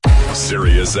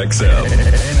Sirius XM.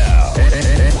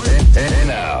 And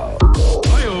now.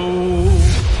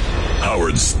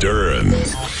 Howard Stern.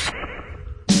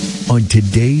 On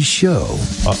today's show,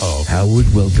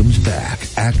 Howard welcomes back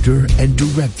actor and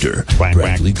director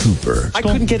Bradley Cooper. I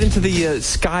couldn't get into the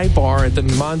Sky Bar at the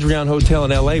Mondrian Hotel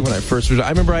in L.A. when I first was. I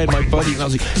remember I had my buddy, and I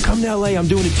was like, come to L.A., I'm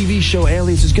doing a TV show,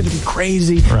 Alias, it's going to be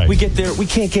crazy. Right. We get there, we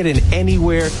can't get in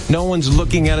anywhere. No one's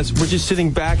looking at us. We're just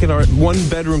sitting back in our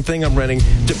one-bedroom thing I'm renting,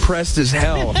 depressed as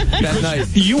hell that night.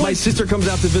 My sister comes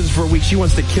out to visit for a week. She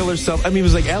wants to kill herself. I mean, it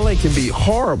was like, L.A. can be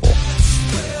horrible.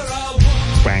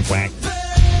 Quack, quack.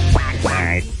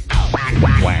 Quack, quack,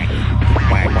 quack,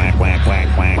 quack, quack, quack,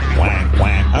 quack, quack, quack,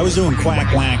 quack. I was doing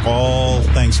quack, quack all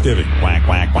Thanksgiving. Quack,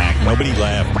 quack, quack. Nobody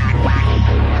laughed.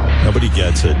 Nobody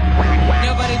gets it.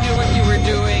 Nobody knew what you were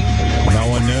doing. No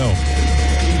one knew.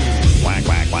 Quack,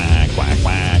 quack, quack, quack,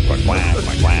 quack, quack,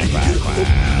 quack, quack, quack,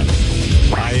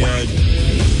 quack.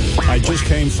 I just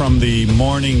came from the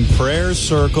morning prayer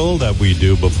circle that we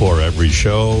do before every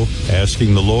show,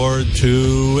 asking the Lord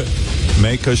to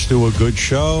make us do a good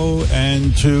show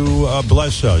and to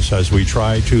bless us as we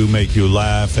try to make you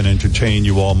laugh and entertain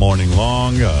you all morning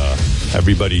long.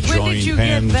 Everybody join hands. When did you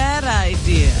get that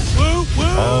idea?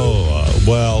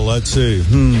 Well, let's see.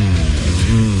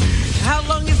 How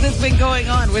long has this been going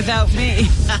on without me?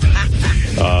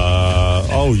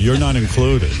 You're not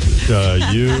included.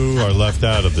 You are left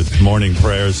out of the morning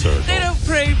prayer circle. They don't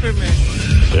pray for me.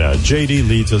 Yeah, JD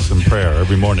leads us in prayer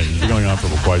every morning. It's been going on for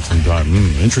quite some time.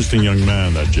 Interesting young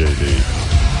man, that JD.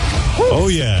 Oh,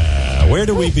 yeah. Where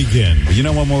do we begin? You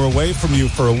know, when we're away from you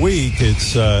for a week,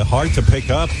 it's hard to pick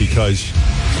up because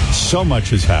so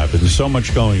much has happened, so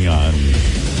much going on.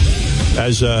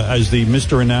 As the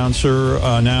Mr. Announcer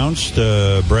announced,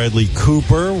 Bradley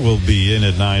Cooper will be in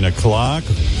at 9 o'clock.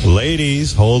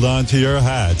 Ladies, hold on to your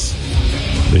hats.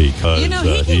 Because he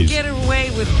can get away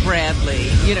with Bradley.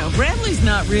 Bradley's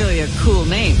not really a cool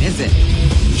name, is it?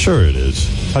 Sure it is.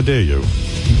 How dare you?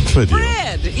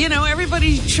 Brad.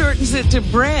 Everybody shortens it to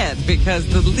Brad because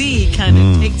the Lee kind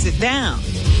of takes it down.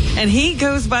 And he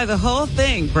goes by the whole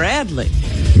thing, Bradley.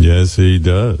 Yes, he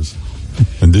does.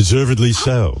 And deservedly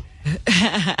so.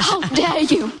 How dare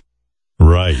you?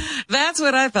 Right. That's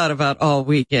what I thought about all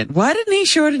weekend. Why didn't he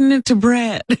shorten it to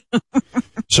Brad?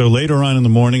 So later on in the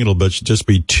morning, it'll just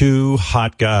be two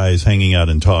hot guys hanging out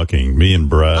and talking, me and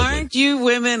Brad. Aren't you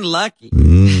women lucky?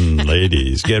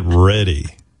 Ladies, get ready.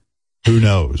 Who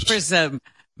knows? For some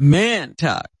man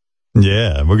talk.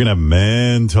 Yeah, we're going to have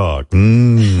man talk.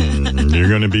 You're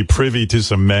going to be privy to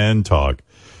some man talk.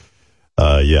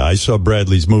 Yeah, I saw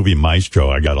Bradley's movie Maestro.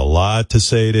 I got a lot to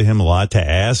say to him, a lot to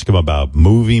ask him about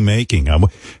movie making. I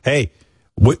don't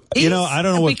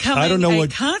know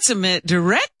what consummate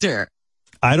director.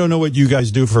 I don't know what you guys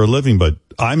do for a living, but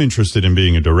I'm interested in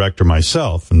being a director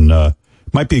myself, and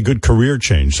might be a good career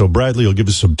change. So Bradley will give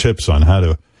us some tips on how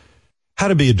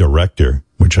to be a director,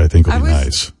 which I think will be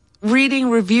nice.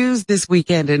 Reading reviews this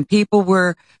weekend, and people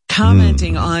were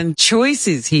commenting on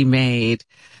choices he made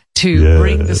to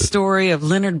bring the story of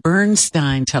Leonard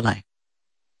Bernstein to life.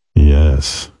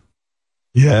 Yes.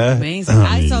 Yeah. Amazing.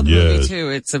 I saw the movie too.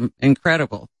 It's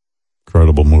incredible.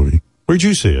 Incredible movie. Where'd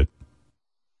you see it?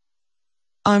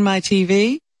 On my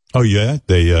TV. Oh, yeah?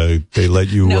 They let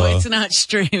you... No, it's not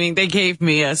streaming. They gave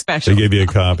me a special. They gave you a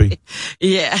copy?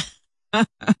 Yeah.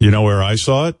 You know where I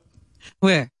saw it?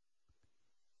 Where?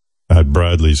 At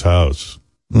Bradley's house.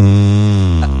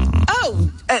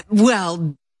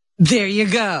 Well... There you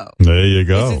go. There you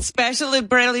go. Is it special at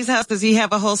Bradley's house? Does he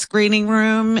have a whole screening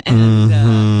room?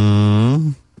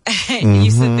 And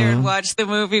you sit there and watch the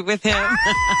movie with him?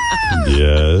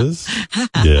 Yes.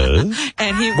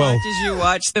 And he watches you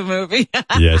watch the movie?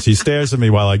 Yes, he stares at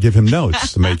me while I give him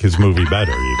notes to make his movie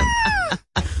better,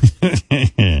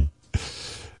 even.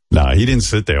 No, he didn't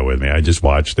sit there with me. I just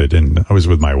watched it, and I was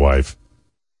with my wife.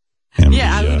 And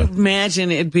I would imagine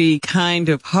it'd be kind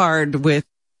of hard with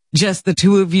just the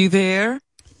two of you there?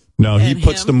 No, he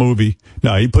puts the movie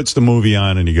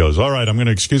on and he goes, all right, I'm going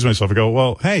to excuse myself. I go,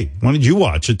 well, hey, why don't you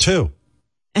watch it too?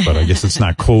 But I guess it's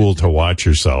not cool to watch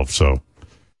yourself, so.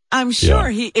 I'm sure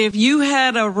if you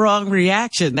had a wrong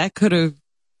reaction, that could have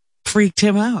freaked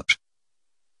him out.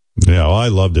 Yeah, well, I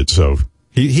loved it, so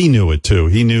he knew it too.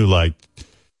 He knew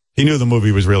the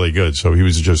movie was really good, so he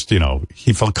was just,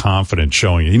 he felt confident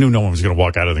showing it. He knew no one was going to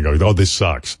walk out of it and go, oh, this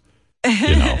sucks.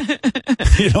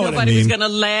 Nobody was going to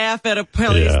laugh at a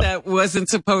place that wasn't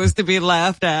supposed to be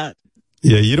laughed at.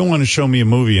 Yeah, you don't want to show me a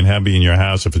movie and have me in your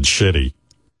house if it's shitty.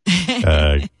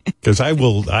 Because I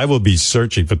will be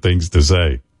searching for things to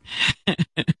say.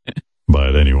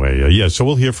 But anyway, so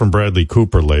we'll hear from Bradley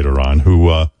Cooper later on,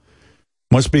 who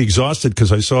Must be exhausted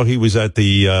because I saw he was at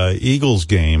the Eagles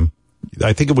game.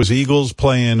 I think it was Eagles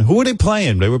playing. Who were they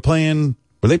playing? Were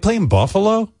they playing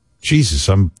Buffalo? Jesus,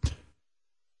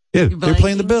 they're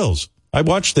playing the Bills. I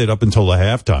watched it up until the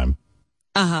halftime.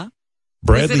 Uh-huh.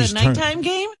 Bradley's Was it a nighttime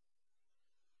game?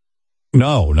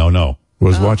 No.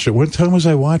 Watching. What time was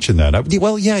I watching that?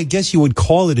 I guess you would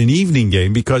call it an evening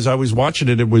game because I was watching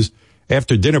it. It was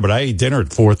after dinner, but I ate dinner at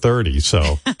 4:30.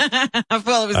 So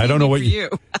Well, it was I don't know what for you.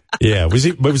 Yeah,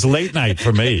 it was late night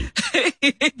for me.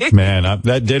 Man,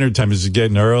 that dinner time is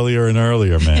getting earlier and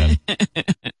earlier, man.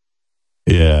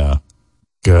 Yeah,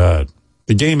 God.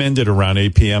 The game ended around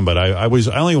 8 p.m., but I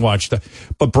only watched that.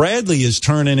 But Bradley is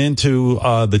turning into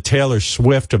the Taylor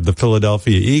Swift of the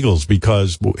Philadelphia Eagles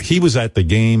because he was at the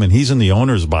game and he's in the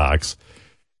owner's box.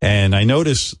 And I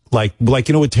noticed, like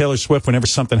with Taylor Swift, whenever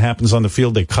something happens on the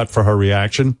field, they cut for her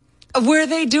reaction. Were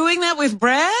they doing that with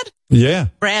Brad? Yeah.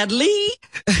 Bradley,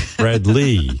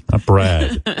 not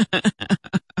Brad.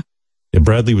 Yeah,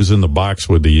 Bradley was in the box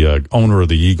with the owner of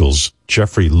the Eagles,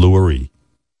 Jeffrey Lurie.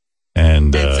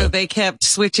 And so they kept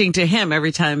switching to him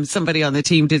every time somebody on the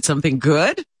team did something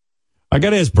good? I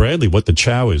got to ask Bradley what the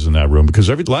chow is in that room because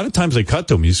a lot of times they cut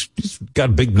to him. He's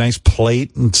got a big, nice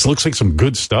plate and it looks like some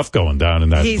good stuff going down in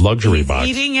that luxury box.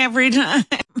 He's eating every time.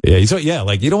 Yeah,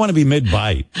 like you don't want to be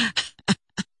mid-bite.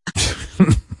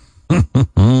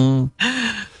 The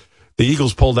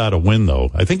Eagles pulled out a win,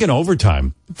 though. I think in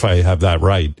overtime, if I have that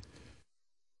right,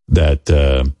 that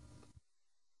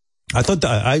I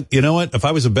thought you know what? If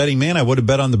I was a betting man, I would have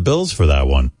bet on the Bills for that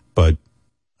one. But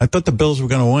I thought the Bills were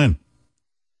going to win.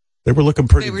 They were looking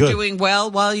pretty good. They were doing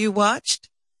well while you watched?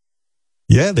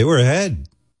 Yeah, they were ahead.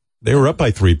 They were up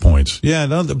by 3 points. Yeah,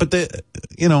 no, but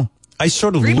I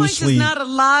sort of 3 loosely. points is not a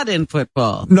lot in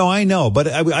football. No, I know, but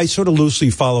I sort of loosely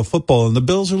follow football, and the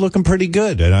Bills are looking pretty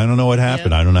good. And I don't know what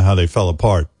happened. Yeah. I don't know how they fell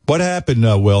apart. What happened,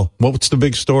 Will? What's the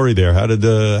big story there? How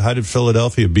did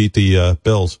Philadelphia beat the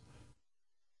Bills?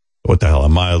 What the hell?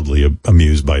 I'm mildly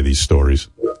amused by these stories.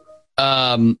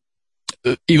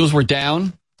 Eagles were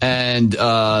down, and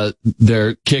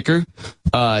their kicker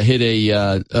hit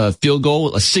a field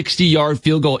goal, a 60-yard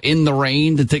field goal in the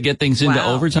rain to get things into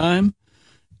overtime.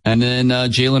 And then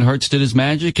Jalen Hurts did his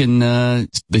magic, and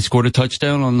they scored a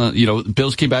touchdown on the.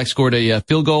 Bills came back, scored a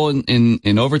field goal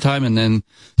in overtime, and then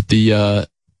the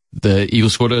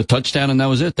Eagles scored a touchdown, and that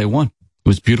was it. They won. It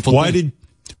was beautiful. Why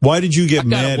did you get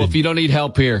mad? Wolf, you don't need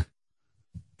help here.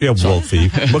 Yeah, Wolfie.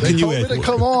 What can you add?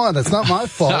 Come on, it's not my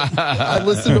fault. I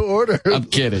listened to orders. I'm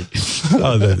kidding.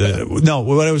 No,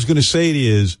 what I was going to say to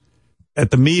you is,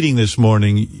 at the meeting this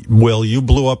morning, Will, you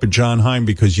blew up at John Hein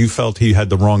because you felt he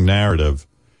had the wrong narrative.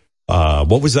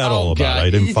 What was that all about? God. I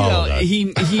didn't follow that.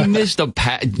 He missed a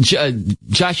pass.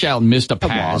 Josh Allen missed a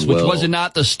pass, which was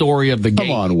not the story of the game.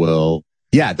 Come on, Will.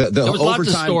 Yeah, there was lots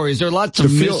of stories. There are lots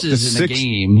of misses in the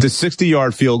game. The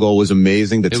 60-yard field goal was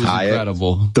amazing to tie it. It was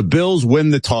incredible. The Bills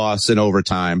win the toss in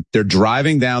overtime. They're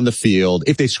driving down the field.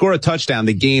 If they score a touchdown,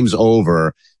 the game's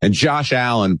over. And Josh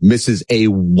Allen misses a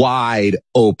wide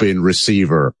open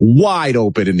receiver, wide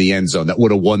open in the end zone that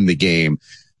would have won the game.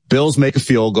 Bills make a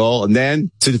field goal, and then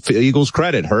to the Eagles'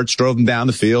 credit, Hurts drove them down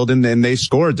the field, and then they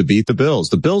scored to beat the Bills.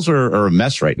 The Bills are a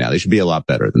mess right now. They should be a lot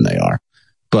better than they are.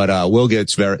 But Will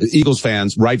gets Eagles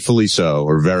fans, rightfully so,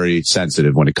 are very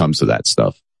sensitive when it comes to that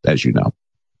stuff, as you know.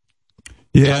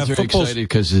 Yeah, I'm very excited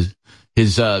because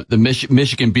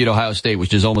Michigan beat Ohio State,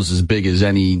 which is almost as big as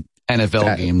any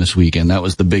NFL game this weekend. That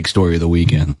was the big story of the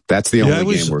weekend. That's the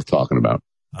only game worth talking about.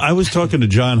 I was talking to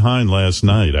John Hein last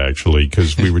night, actually,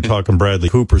 because we were talking Bradley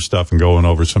Cooper stuff and going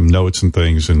over some notes and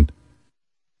things, and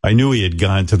I knew he had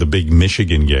gone to the big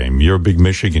Michigan game. You're a big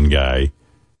Michigan guy,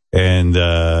 and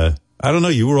I don't know,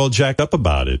 you were all jacked up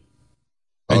about it.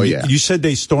 And yeah. You said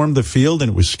they stormed the field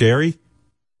and it was scary?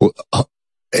 Well,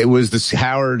 it was this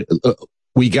Howard.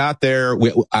 We got there.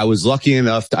 I was lucky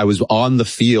enough. I was on the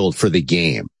field for the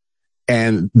game.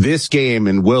 And this game,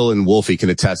 and Will and Wolfie can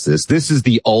attest to this, this is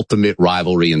the ultimate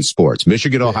rivalry in sports.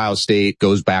 Michigan, Ohio State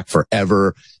goes back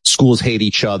forever. Schools hate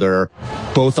each other,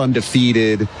 both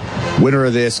undefeated. Winner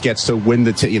of this gets to win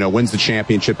wins the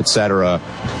championship, etc.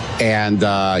 And,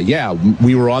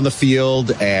 we were on the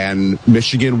field and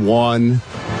Michigan won,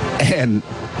 and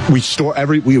we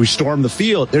stormed the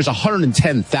field. There's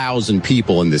 110,000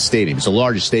 people in this stadium. It's the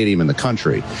largest stadium in the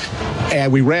country.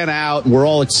 And we ran out and we're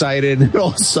all excited. And all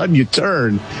of a sudden you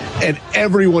turn and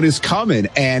everyone is coming.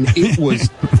 And it was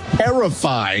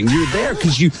terrifying. You're there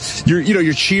because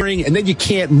you're cheering and then you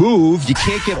can't move. You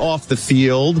can't get off the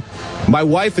field. My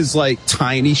wife is like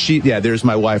tiny. There's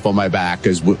my wife on my back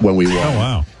when we won. Oh,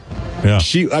 wow. Yeah.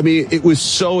 It was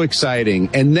so exciting.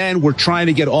 And then we're trying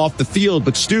to get off the field,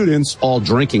 but students all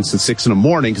drinking since 6 a.m.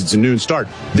 because it's a noon start.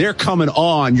 They're coming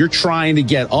on. You're trying to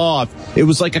get off. It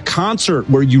was like a concert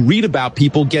where you read about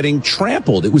people getting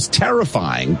trampled. It was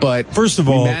terrifying. But first of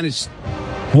all,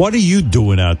 what are you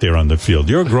doing out there on the field?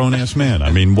 You're a grown-ass man.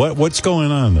 I mean, what's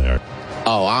going on there?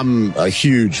 Oh, I'm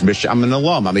an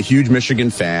alum. I'm a huge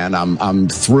Michigan fan. I'm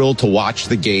thrilled to watch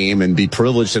the game and be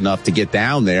privileged enough to get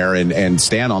down there and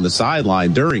stand on the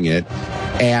sideline during it.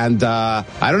 And, I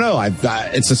don't know.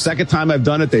 It's the second time I've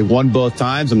done it. They won both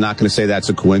times. I'm not going to say that's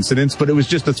a coincidence, but it was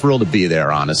just a thrill to be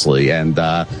there, honestly. And,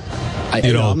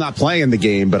 I'm not playing the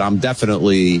game, but I'm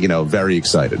definitely, very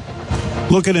excited.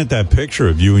 Looking at that picture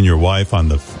of you and your wife on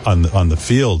the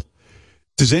field,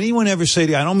 does anyone ever say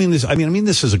to you, I don't mean this, I mean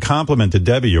this is a compliment to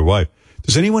Debbie, your wife.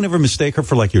 Does anyone ever mistake her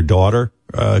for like your daughter?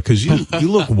 Cause you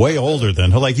look way older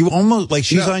than her. Like you almost, like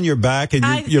she's on your back and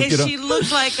she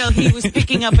looks like he was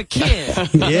picking up a kid.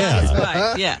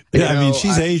 Yeah. Yeah. I mean,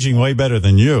 she's aging way better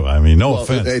than you. I mean, no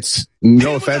offense.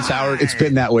 No offense, Howard. It's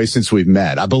been that way since we've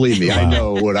met. Believe me, I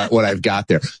know what I've got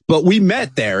there. But we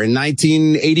met there in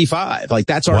 1985. Like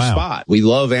that's our spot. We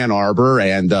love Ann Arbor,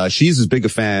 and she's as big a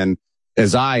fan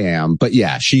as I am. But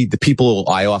yeah, the people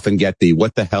I often get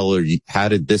what the hell how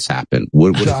did this happen?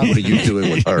 What are you doing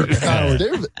with her?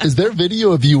 Is there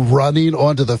video of you running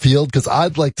onto the field? Cause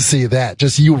I'd like to see that.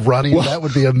 Just you running. That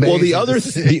would be amazing.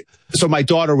 Well, so my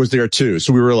daughter was there too.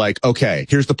 So we were like, okay,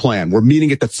 here's the plan. We're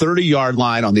meeting at the 30-yard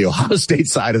line on the Ohio State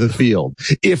side of the field.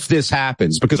 If this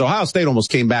happens, because Ohio State almost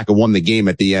came back and won the game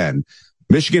at the end.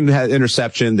 Michigan had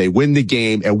interception. They win the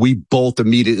game and we bolt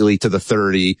immediately to the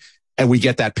 30. And we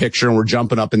get that picture and we're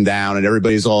jumping up and down and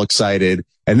everybody's all excited.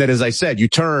 And then, as I said, you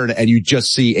turn and you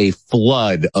just see a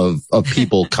flood of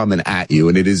people coming at you.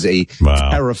 And it is a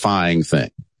terrifying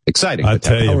thing. Exciting. I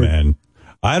tell you, man,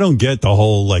 I don't get the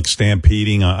whole like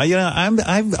stampeding.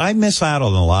 I miss out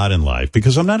on a lot in life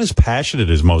because I'm not as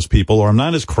passionate as most people, or I'm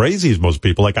not as crazy as most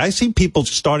people. Like I see people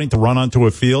starting to run onto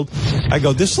a field. I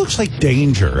go, this looks like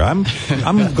danger. I'm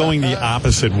going the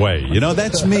opposite way.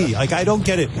 That's me. Like I don't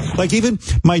get it. Like even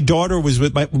my daughter was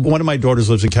with one of my daughters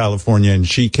lives in California, and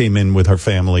she came in with her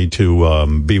family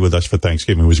to be with us for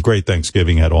Thanksgiving. It was a great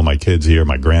Thanksgiving. Had all my kids here,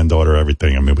 my granddaughter,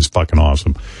 everything. I mean, it was fucking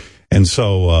awesome. And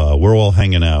so we're all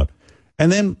hanging out.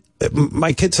 And then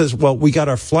my kid says, well, we got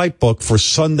our flight booked for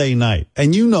Sunday night.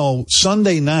 And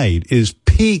Sunday night is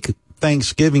peak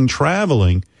Thanksgiving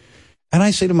traveling. And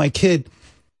I say to my kid,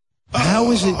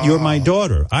 how is it you're my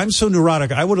daughter? I'm so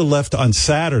neurotic. I would have left on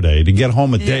Saturday to get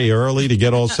home a day early to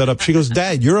get all set up. She goes,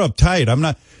 Dad, you're uptight. I'm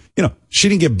not, she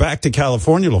didn't get back to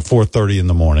California till 4:30 in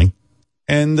the morning.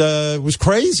 And it was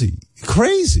crazy.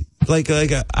 Like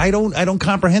I don't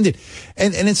comprehend it.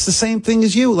 And it's the same thing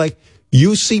as you. Like,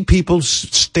 you see people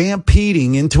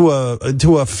stampeding into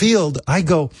a field. I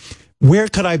go, where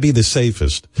could I be the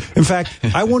safest? In fact,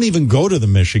 I won't even go to the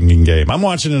Michigan game. I'm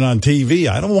watching it on TV.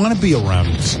 I don't want to be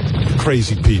around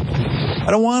crazy people. I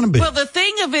don't want to be. Well, the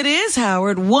thing of it is,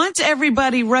 Howard, once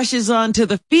everybody rushes onto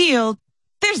the field,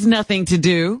 there's nothing to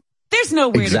do. There's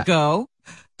nowhere to go.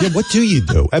 Yeah, what do you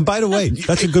do? And by the way,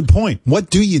 that's a good point. What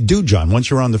do you do, John, once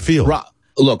you're on the field?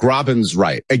 Look, Robin's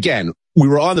right. Again, we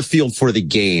were on the field for the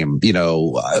game,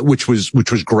 which was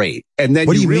great. And then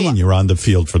what do you mean you're on the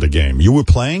field for the game? You were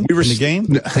playing in the game?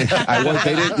 I was.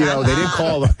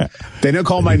 They didn't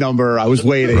call my number. I was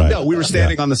waiting. Right. No, we were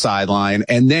standing on the sideline,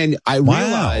 and then I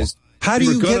realized. How do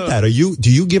you get that? Do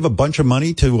you give a bunch of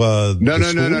money to,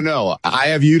 No. I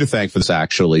have you to thank for this,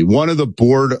 actually. One of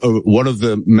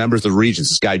the members of the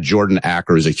Regents, this guy, Jordan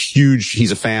Acker,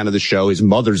 he's a fan of the show. His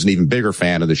mother's an even bigger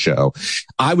fan of the show.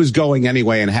 I was going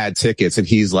anyway and had tickets, and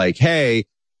he's like, hey,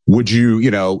 would you,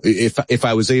 if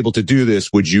I was able to do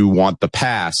this, would you want the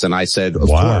pass? And I said, of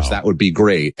course, that would be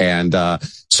great. And,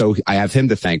 so I have him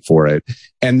to thank for it.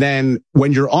 And then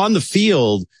when you're on the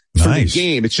field, for the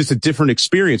game, it's just a different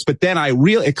experience. But then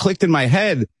it clicked in my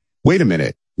head, wait a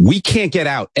minute, we can't get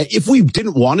out. If we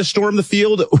didn't want to storm the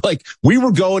field, like we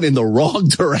were going in the wrong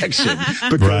direction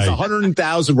because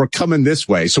 100,000 were coming this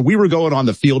way. So we were going on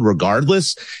the field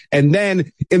regardless. And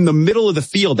then in the middle of the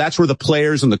field, that's where the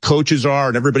players and the coaches are,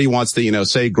 and everybody wants to,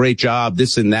 say great job,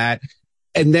 this and that.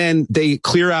 And then they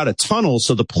clear out a tunnel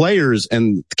so the players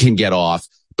can get off.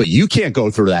 But you can't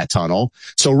go through that tunnel.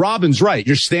 So Robin's right.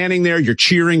 You're standing there, you're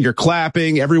cheering, you're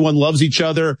clapping, everyone loves each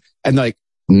other. And like,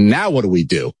 now what do we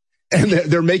do? And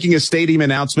they're making a stadium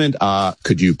announcement.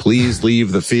 Could you please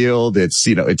leave the field?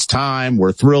 It's time.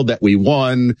 We're thrilled that we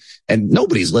won. And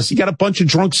nobody's listening. You got a bunch of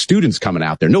drunk students coming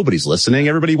out there. Nobody's listening.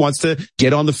 Everybody wants to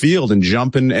get on the field and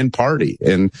jump and party.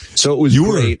 And so it was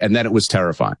great. And then it was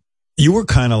terrifying. You were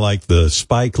kind of like the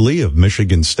Spike Lee of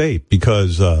Michigan State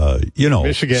because,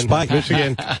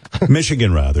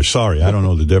 Michigan, rather. Sorry, I don't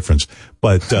know the difference,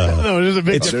 but no, there's a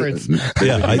big difference.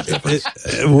 Yeah,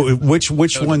 which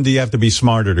one do you have to be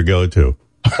smarter to go to?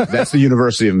 That's the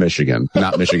University of Michigan,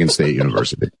 not Michigan State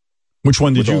University. Which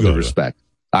one did you go to? Respect.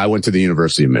 I went to the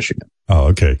University of Michigan. Oh,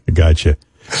 okay, gotcha.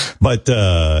 But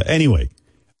anyway.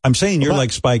 I'm saying you're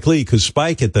like Spike Lee because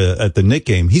Spike at the Knick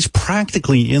game, he's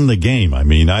practically in the game. I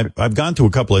mean, I've gone to a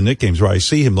couple of Knick games where I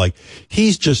see him like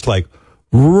he's just like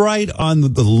right on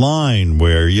the line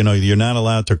where you're not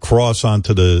allowed to cross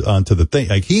onto the thing.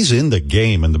 Like he's in the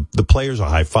game and the players are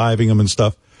high fiving him and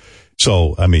stuff.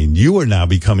 So I mean, you are now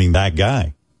becoming that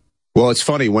guy. Well, it's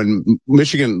funny when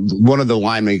Michigan, one of the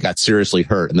linemen got seriously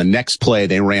hurt and the next play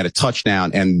they ran a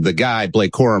touchdown and the guy,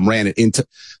 Blake Corum, ran it into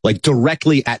like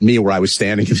directly at me where I was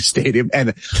standing in the stadium.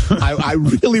 And I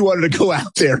really wanted to go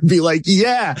out there and be like,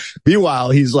 yeah. Meanwhile,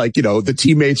 he's like, the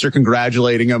teammates are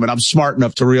congratulating him and I'm smart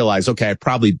enough to realize, okay, I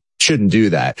probably shouldn't do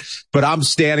that. But I'm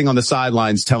standing on the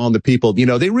sidelines telling the people,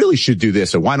 they really should do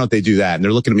this. And why don't they do that? And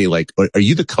they're looking at me like, are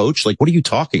you the coach? Like, what are you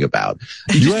talking about?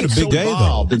 You had a big day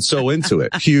though. And so into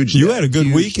it. Huge. You had a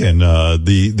good weekend.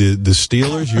 The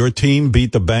Steelers, your team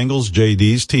beat the Bengals,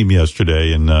 JD's team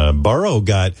yesterday. And, Burrow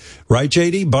right,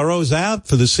 JD? Burrow's out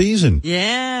for the season.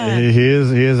 Yeah. He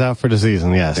is out for the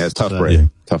season. Yes. Yeah, tough break.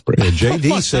 Tough break. Yeah,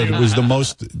 JD said it was the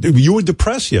most, you were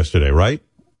depressed yesterday, right?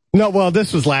 No, well,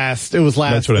 this was last. It was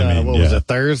last. That's what I mean. Was it,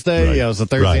 Thursday? Right. Yeah, it was a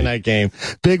Thursday night game.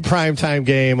 Big primetime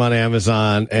game on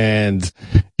Amazon, and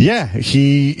yeah,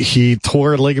 he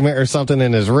tore a ligament or something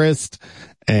in his wrist,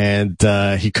 and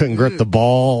he couldn't grip the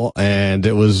ball, and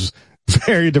it was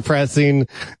very depressing.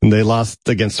 And they lost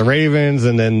against the Ravens,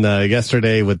 and then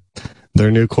yesterday with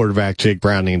their new quarterback Jake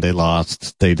Browning, they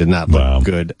lost. They did not look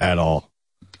good at all.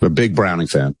 I'm a big Browning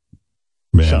fan.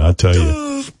 Man, I'll tell you.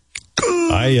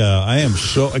 I am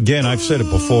so, again, I've said it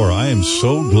before, I am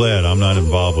so glad I'm not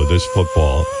involved with this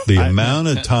football. The amount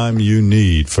of time you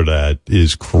need for that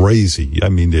is crazy. I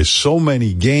mean, there's so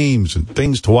many games and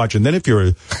things to watch. And then if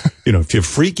you're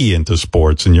freaky into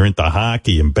sports and you're into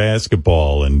hockey and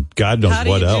basketball and God knows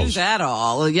what else. How do you do that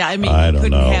all? Yeah, I mean, you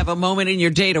couldn't have a moment in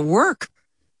your day to work.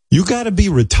 You got to be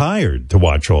retired to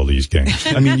watch all these games.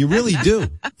 I mean, you really do.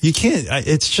 You can't,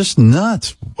 it's just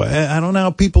nuts. I don't know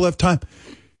how people have time.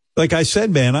 Like I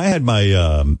said, man, I had my,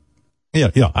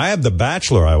 I have The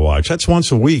Bachelor I watch. That's once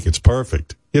a week. It's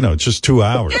perfect. It's just 2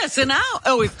 hours. Yes, an hour.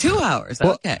 Oh, it's 2 hours.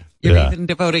 Okay. You're even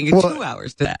devoting 2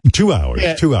 hours to that. 2 hours.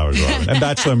 Yeah. 2 hours. And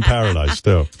Bachelor in Paradise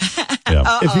too.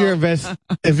 Yeah.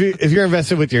 If you're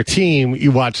invested with your team,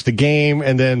 you watch the game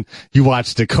and then you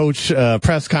watch the coach,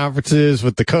 press conferences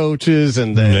with the coaches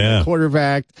and the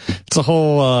quarterback. It's a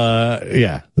whole,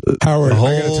 Howard, the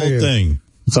whole thing.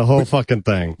 It's a whole fucking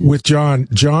thing. With John,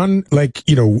 like,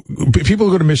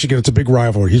 people go to Michigan, it's a big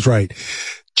rivalry. He's right.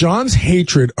 John's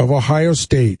hatred of Ohio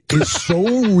State is so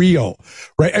real,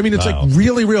 right? I mean, it's like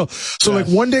really real. So like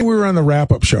one day we were on the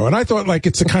wrap-up show and I thought like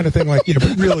it's the kind of thing like,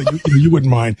 but really you wouldn't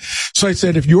mind. So I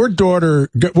said, if your daughter,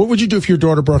 what would you do if your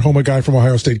daughter brought home a guy from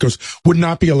Ohio State? He goes, would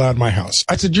not be allowed in my house.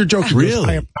 I said, you're joking. Really? He goes,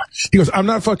 I am not. He goes, I'm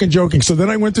not fucking joking. So then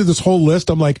I went through this whole list.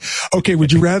 I'm like, okay,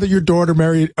 would you rather your daughter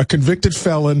marry a convicted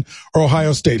felon or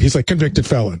Ohio State? He's like, convicted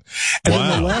felon. And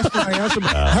then the last one I asked him,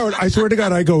 Howard, I swear to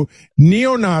God, I go,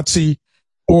 neo-Nazi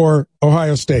or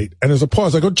Ohio State. And there's a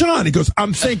pause. I go, John. He goes,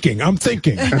 I'm thinking. Wow.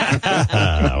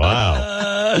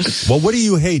 Well, what do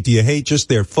you hate? Do you hate just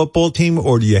their football team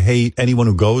or do you hate anyone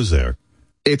who goes there?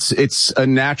 It's a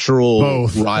natural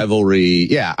rivalry.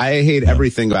 Yeah. I hate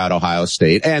everything about Ohio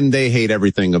State and they hate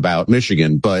everything about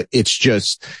Michigan, but it's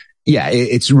just,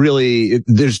 it's really,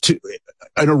 there's two.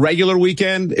 On a regular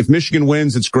weekend, if Michigan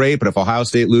wins, it's great. But if Ohio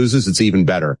State loses, it's even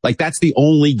better. Like that's the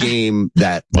only game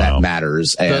that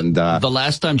matters. And the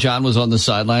last time John was on the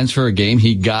sidelines for a game,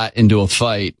 he got into a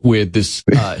fight with this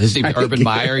his name Urban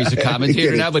Meyer. He's a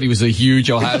commentator now, but he was a huhuge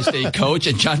Ohio State coach.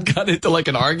 And John got into like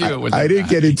an argument with him. I didn't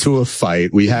get into a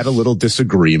fight. We had a little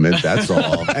disagreement. That's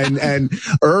all. And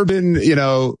Urban, he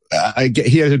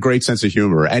has a great sense of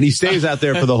humor, and he stays out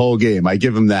there for the whole game. I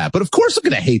give him that. But of course, I'm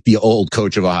going to hate the old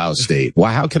coach of Ohio State.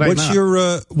 Why? How can I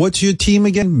not? What's your team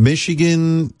again?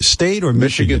 Michigan State or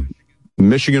Michigan?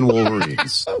 Michigan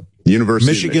Wolverines. University.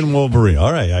 Michigan Wolverine.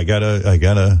 All right, I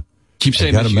gotta keep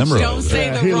saying. I gotta memorize. Don't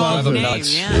say the wrong name.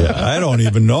 Yeah. I don't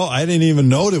even know. I didn't even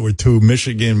know there were two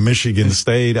Michigan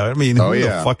State. I mean, who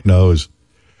the fuck knows?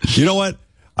 You know what?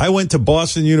 I went to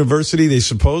Boston University. They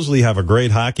supposedly have a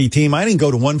great hockey team. I didn't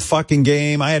go to one fucking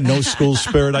game. I had no school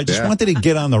spirit. I just wanted to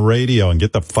get on the radio and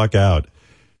get the fuck out.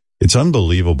 It's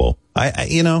unbelievable.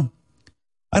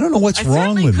 I don't know what's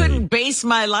wrong with me. I certainly couldn't base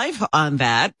my life on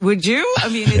that, would you? I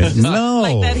mean, it's just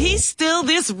like that he's still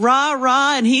this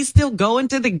rah-rah and he's still going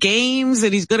to the games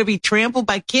and he's going to be trampled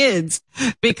by kids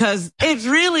because it's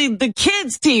really the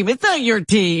kids' team. It's not your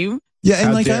team. Yeah,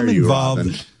 and like I'm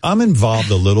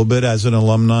involved a little bit as an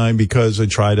alumni because I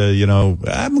try to, you know,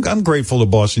 I'm grateful to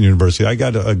Boston University. I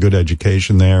got a good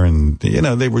education there and, you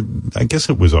know, I guess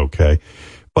it was okay.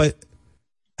 But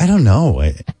I don't know.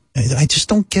 I just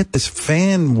don't get this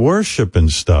fan worship and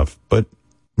stuff, but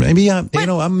maybe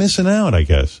I'm missing out, I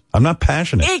guess. I'm not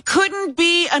passionate. It couldn't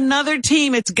be another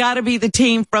team. It's got to be the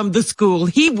team from the school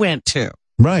he went to.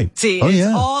 Right. See,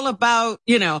 it's all about,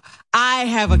 you know, I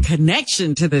have a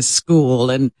connection to this school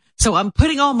and so I'm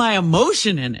putting all my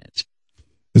emotion in it.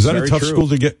 Is that a tough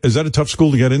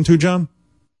school to get into, John?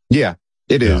 Yeah.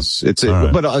 It is.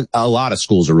 But a lot of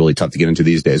schools are really tough to get into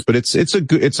these days, but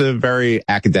it's a very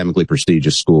academically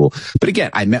prestigious school. But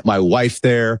again, I met my wife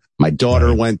there. My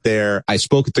daughter went there. I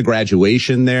spoke at the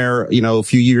graduation there, you know, a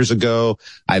few years ago.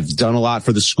 I've done a lot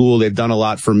for the school. They've done a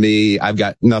lot for me. I've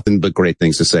got nothing but great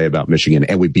things to say about Michigan.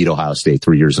 And we beat Ohio State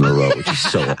 3 years in a row, which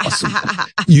is so awesome.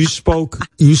 You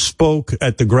spoke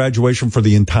at the graduation for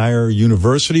the entire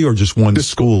university or just one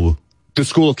school? The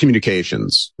School of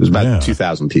Communications. It was about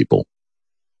 2,000 people.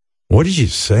 What did you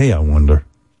say, I wonder?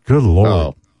 Good Lord.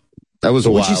 Oh, that was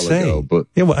a while ago. But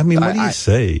yeah, well, I mean, what do you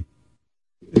say?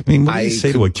 I mean, what do you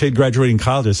say to a kid graduating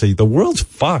college? I say, the world's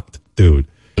fucked, dude.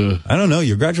 I don't know.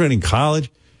 You're graduating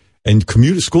college and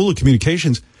School of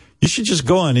Communications. You should just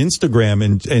go on Instagram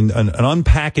and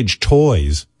unpackage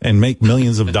toys and make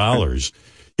millions of dollars.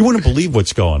 You wouldn't believe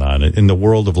what's going on in the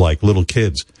world of like little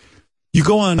kids. You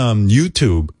go on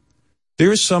YouTube.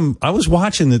 I was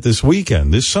watching it this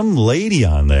weekend. There's some lady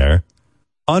on there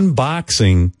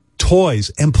unboxing toys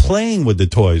and playing with the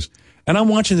toys. And I'm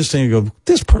watching this thing and go,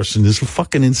 this person is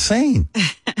fucking insane.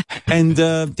 And,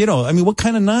 you know, I mean, what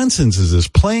kind of nonsense is this?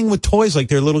 Playing with toys like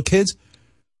they're little kids?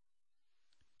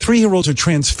 3-year-olds are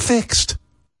transfixed.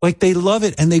 Like they love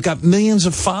it. And they've got millions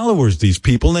of followers, these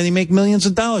people, and they make millions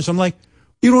of dollars. I'm like,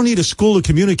 you don't need a School of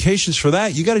Communications for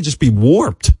that. You got to just be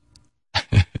warped.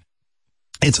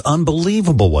 It's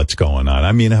unbelievable what's going on.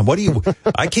 I mean, I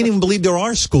can't even believe there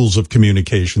are schools of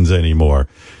communications anymore.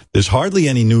 There's hardly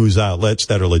any news outlets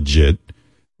that are legit.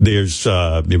 There's,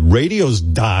 radio's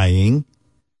dying.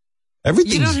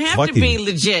 Everything's You don't have to be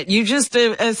legit. You just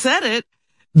said it.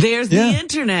 There's the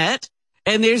internet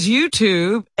and there's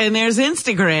YouTube and there's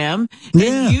Instagram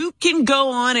and you can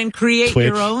go on and create Twitch.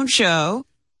 Your own show.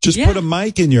 Just put a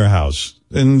mic in your house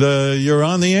and you're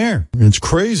on the air. It's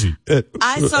crazy.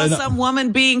 I saw some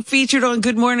woman being featured on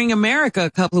Good Morning America a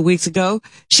couple of weeks ago.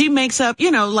 She makes up, you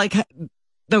know, like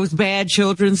those bad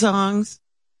children songs.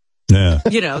 Yeah.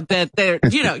 You know, that they're,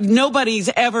 you know, nobody's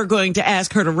ever going to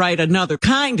ask her to write another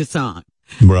kind of song.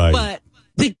 Right. But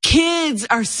the kids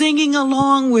are singing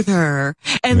along with her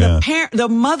and the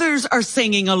mothers are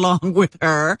singing along with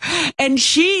her and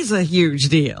she's a huge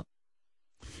deal.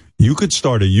 You could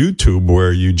start a YouTube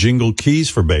where you jingle keys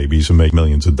for babies and make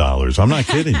millions of dollars. I'm not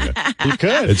kidding you. You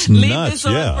could. It's Leave nuts, this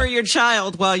on for your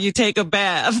child while you take a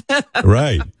bath.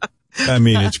 Right. I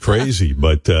mean, it's crazy,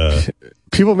 but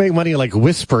people make money like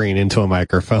whispering into a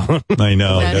microphone. I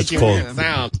know. That's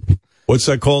called. What's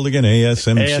that called again?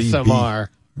 ASMR.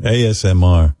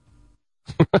 ASMR.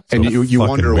 And you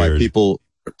wonder why people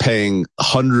are paying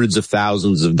hundreds of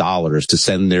thousands of dollars to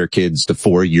send their kids to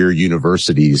 4-year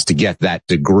universities to get that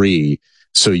degree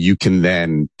so you can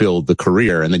then build the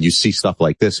career. And then you see stuff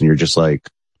like this and you're just like,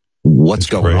 what's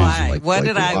going on? Like, what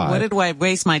did I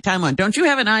waste my time on? Don't you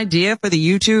have an idea for the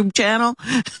YouTube channel?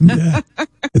 Yeah,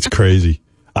 it's crazy.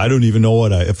 I don't even know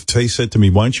if they said to me,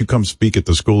 why don't you come speak at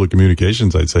the School of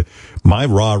Communications? I'd say my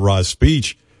rah-rah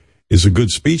speech is a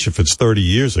good speech if it's 30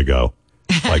 years ago.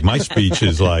 Like my speech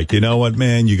is like, you know what,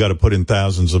 man, you got to put in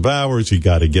thousands of hours. You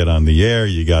got to get on the air.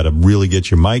 You got to really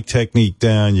get your mic technique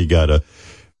down. You got to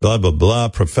blah, blah, blah.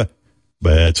 But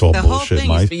it's all the bullshit.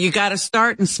 Whole thing is you got to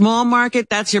start in small market.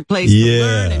 That's your place to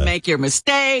learn and make your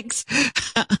mistakes.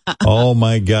 Oh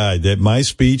my God. My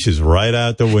speech is right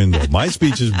out the window. My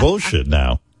speech is bullshit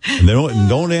now. And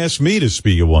don't ask me to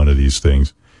speak at one of these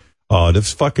things. Oh,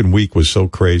 this fucking week was so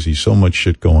crazy. So much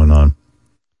shit going on.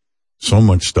 So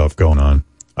much stuff going on.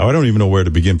 I don't even know where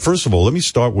to begin. First of all, let me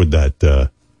start with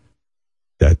that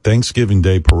Thanksgiving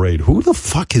Day parade. Who the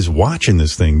fuck is watching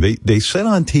this thing? They said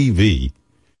on TV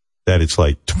that it's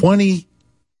like 20,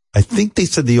 I think they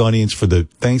said the audience for the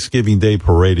Thanksgiving Day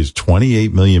parade is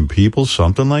 28 million people,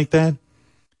 something like that.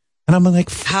 And I'm like,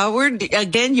 Howard,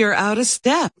 again, you're out of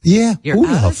step. Yeah. Who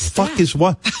the fuck is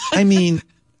what? I mean,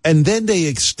 And then they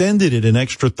extended it an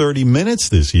extra 30 minutes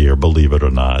this year, believe it or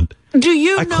not. Do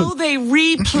you know they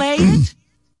replay it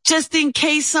just in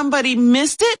case somebody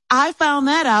missed it? I found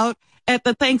that out at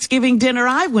the Thanksgiving dinner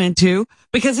I went to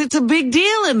because it's a big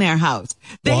deal in their house.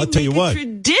 They I'll tell you what.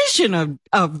 Tradition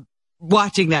of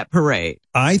watching that parade.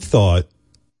 I thought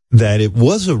that it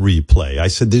was a replay. I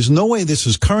said, there's no way this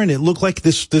is current. It looked like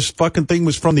this fucking thing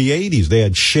was from the 80s. They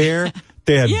had Cher.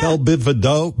 They had Belle Biv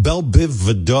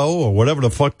DeVoe, or whatever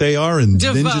the fuck they are, and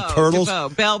Ninja Turtles.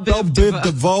 Belle Biv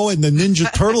DeVoe and the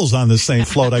Ninja Turtles on the same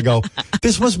float. I go,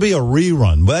 this must be a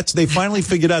rerun. But they finally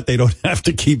figured out they don't have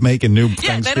to keep making new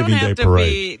Thanksgiving Day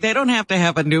parade. They don't have to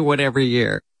have a new one every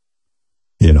year.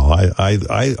 You know,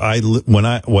 when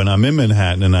I'm in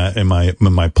Manhattan and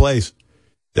in my place,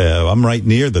 I'm right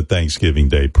near the Thanksgiving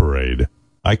Day parade.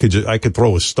 I could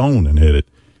throw a stone and hit it.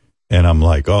 And I'm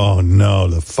like, oh no,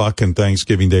 the fucking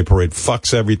Thanksgiving Day parade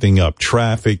fucks everything up.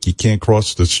 Traffic, you can't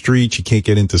cross the street, you can't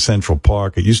get into Central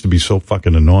Park. It used to be so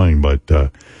fucking annoying, but,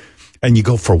 and you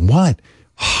go, for what?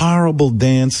 Horrible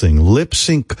dancing, lip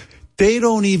sync. They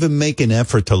don't even make an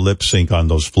effort to lip sync on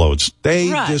those floats. They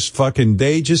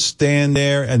just stand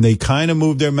there and they kind of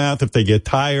move their mouth. If they get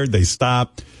tired, they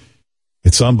stop.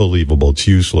 It's unbelievable. It's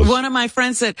useless. One of my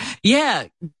friends said,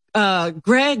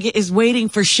 Greg is waiting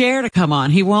for Cher to come on.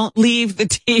 He won't leave the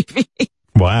TV.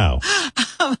 Wow.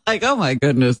 I'm like, oh my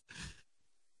goodness.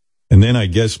 And then I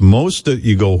guess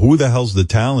you go, who the hell's the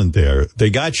talent there? They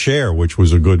got Cher, which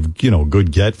was a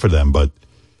good get for them, but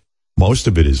most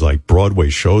of it is like Broadway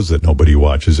shows that nobody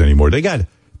watches anymore. They had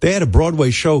a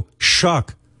Broadway show,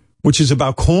 Shuck, which is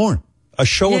about corn. A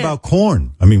show about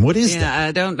corn. I mean, what is that?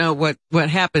 I don't know what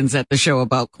happens at the show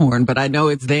about corn, but I know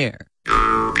it's there.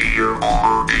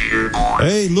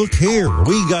 Hey, look here.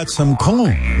 We got some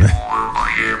corn.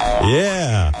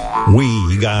 Yeah,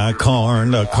 we got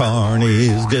corn. The corn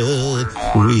is good.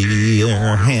 We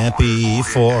are happy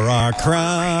for our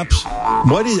crops.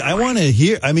 I want to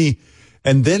hear, and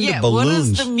then the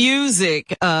balloons. What is the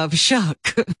music of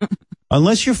Shuck?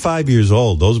 Unless you're 5 years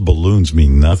old, those balloons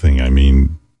mean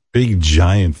nothing. Big,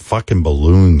 giant fucking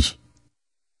balloons.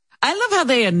 I love how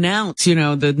they announce,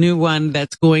 the new one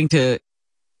that's going to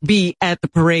be at the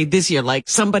parade this year, like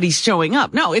somebody's showing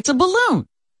up. No, it's a balloon.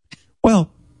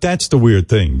 Well, that's the weird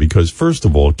thing, because first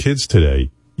of all, kids today,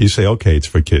 you say, okay, it's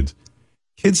for kids.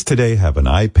 Kids today have an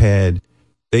iPad.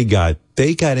 They got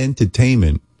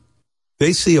entertainment.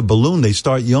 They see a balloon, they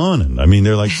start yawning.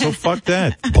 They're like, so fuck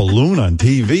that. Balloon on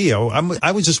TV.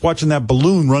 I was just watching that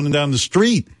balloon running down the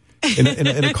street in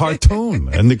a cartoon,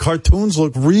 and the cartoons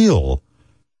look real.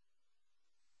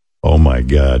 Oh my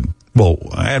God. Well,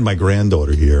 I had my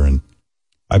granddaughter here, and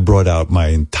I brought out my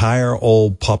entire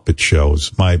old puppet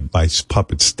shows, my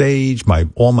puppet stage,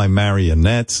 all my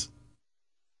marionettes.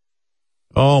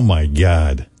 Oh my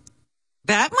God.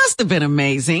 That must have been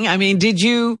amazing. Did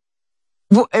you,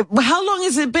 how long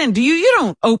has it been? You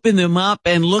don't open them up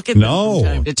and look at them from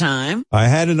time to time? I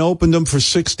hadn't opened them for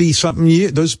 60 something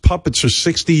years. Those puppets are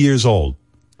 60 years old.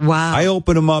 Wow. I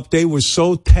opened them up. They were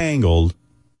so tangled.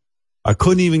 I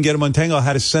couldn't even get them untangled. I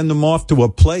had to send them off to a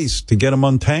place to get them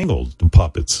untangled, the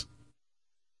puppets.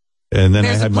 And then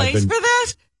There's I had a place for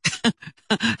that?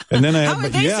 And then How are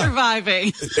they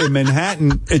surviving? In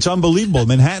Manhattan, it's unbelievable. In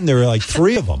Manhattan, there are like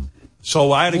 3 of them.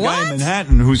 So I had a guy in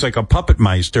Manhattan who's like a puppet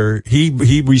meister.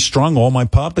 He restrung all my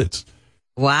puppets.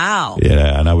 Wow.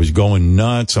 Yeah, and I was going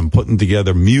nuts. I'm putting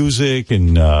together music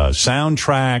and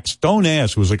soundtracks. Don't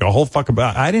ask. It was like a whole fucking...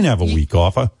 I didn't have a week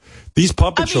off. These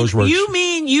puppet shows were... You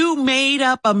mean you made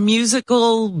up a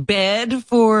musical bed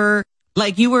for...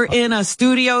 Like you were in a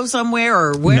studio somewhere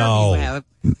or where? No. You have?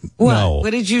 What? No.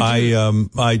 What did you do?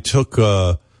 I took...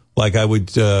 I'd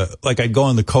go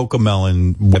on the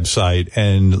Cocomelon website,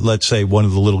 and let's say one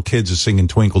of the little kids is singing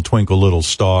Twinkle, Twinkle, Little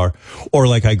Star, or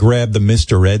like I grabbed the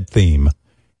Mr. Ed theme,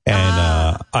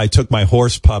 and I took my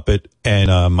horse puppet,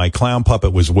 and my clown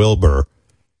puppet was Wilbur,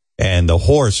 and the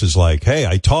horse is like, hey,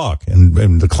 I talk,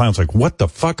 and the clown's like, what the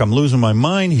fuck? I'm losing my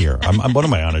mind here. What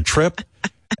am I, on a trip?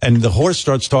 And the horse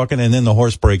starts talking, and then the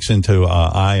horse breaks into,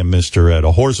 I am Mr. Ed.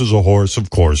 A horse is a horse, of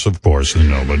course, and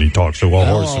nobody talks to a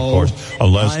horse, of course,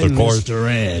 unless the horse...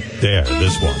 Mr. Ed. There,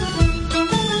 this one.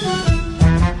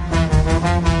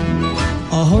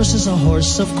 A horse is a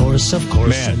horse, of course.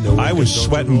 Man, I was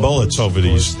sweating bullets over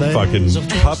these fucking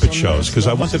puppet shows, because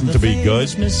I wanted them to be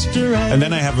good. And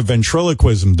then I have a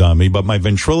ventriloquism dummy, but my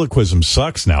ventriloquism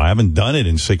sucks now. I haven't done it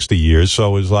in 60 years, so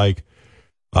it was like...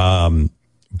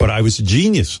 But I was a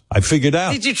genius. I figured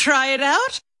out. Did you try it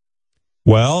out?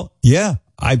 Well, yeah.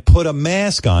 I put a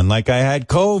mask on like I had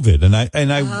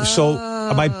COVID,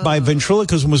 so my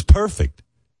ventriloquism was perfect.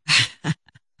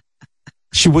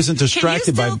 She wasn't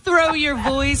distracted Can you still throw your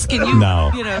voice? Can you,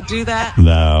 do that?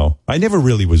 No, I never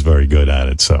really was very good at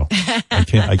it, so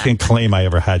I can't claim I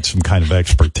ever had some kind of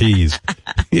expertise.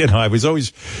 I was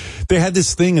always, they had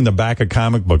this thing in the back of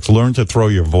comic books, learn to throw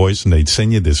your voice, and they'd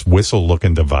send you this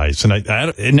whistle-looking device, and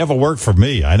it never worked for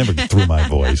me. I never threw my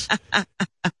voice.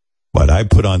 But I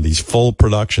put on these full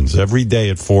productions every day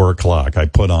at 4:00. I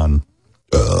put on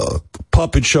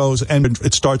puppet shows, and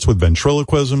it starts with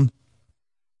ventriloquism.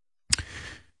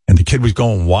 And the kid was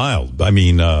going wild. I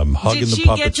mean, hugging the puppet. Did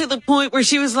she get to the point where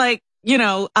she was like,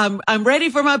 I'm ready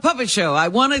for my puppet show.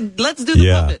 Let's do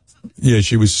the puppets. Yeah,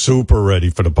 she was super ready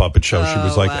for the puppet show. She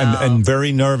was like, and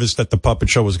very nervous that the puppet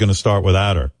show was going to start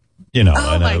without her. And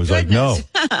I was like, no.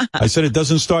 I said, it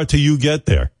doesn't start till you get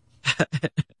there.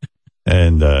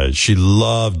 And she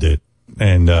loved it.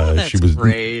 And she was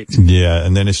great. Yeah,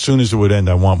 and then as soon as it would end,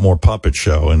 I want more puppet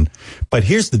show. But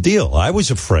here's the deal. I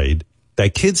was afraid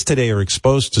that kids today are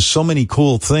exposed to so many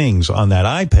cool things on that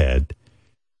iPad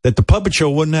that the puppet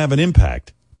show wouldn't have an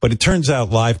impact. But it turns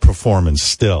out live performance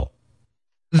still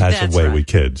has a way with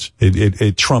kids.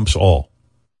 It trumps all.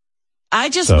 I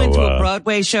just went to a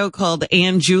Broadway show called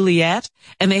Anne Juliet,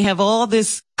 and they have all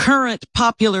this current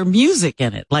popular music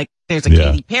in it. Like there's a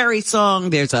Katy Perry song,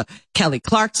 there's a Kelly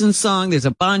Clarkson song, there's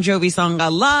a Bon Jovi song. A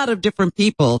lot of different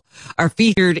people are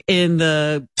featured in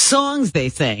the songs they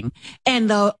sang, and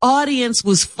the audience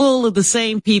was full of the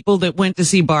same people that went to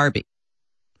see Barbie.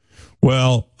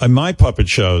 Well, in my puppet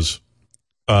shows,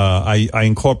 I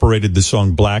incorporated the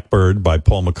song Blackbird by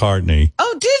Paul McCartney.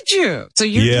 Oh, did you? So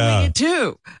you're doing it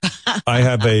too. I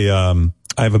have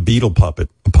a Beatle puppet,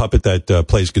 a puppet that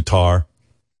plays guitar,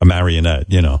 a marionette,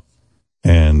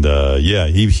 And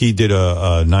he did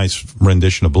a nice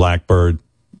rendition of Blackbird,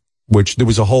 which there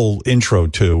was a whole intro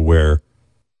to where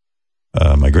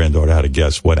my granddaughter had to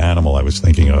guess what animal I was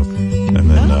thinking of. And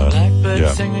then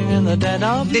singing in the dead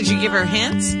of. Did you give her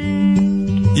hints?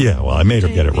 Yeah, well, I made her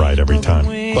get it right every time.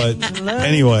 But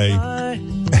anyway,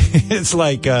 it's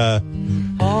like,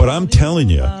 but I'm telling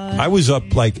you, I was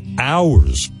up like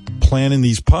hours planning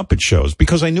these puppet shows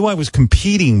because I knew I was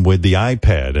competing with the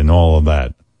iPad and all of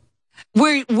that.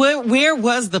 Where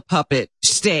was the puppet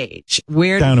stage?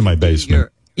 Down in my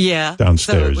basement. Downstairs.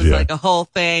 So it was like a whole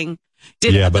thing.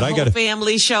 Did the whole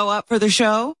family show up for the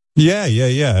show? Yeah.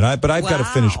 But I've got a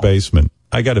finished basement.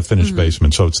 I got a finished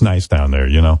basement, so it's nice down there,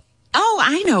 Oh,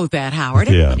 I know that, Howard.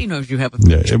 Everybody knows you have a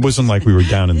finished it wasn't like we were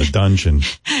down in the dungeon.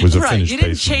 It was a finished you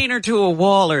didn't basement. chain her to a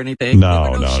wall or anything.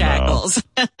 No, shackles.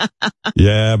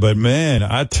 Yeah, but man,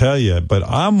 I tell you,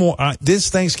 this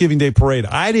Thanksgiving Day parade,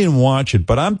 I didn't watch it,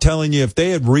 but I'm telling you, if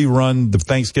they had rerun the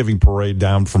Thanksgiving parade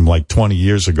down from like 20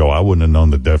 years ago, I wouldn't have known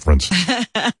the difference.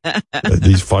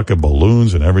 These fucking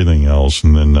balloons and everything else.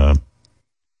 And then, I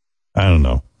don't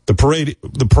know. The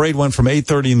parade went from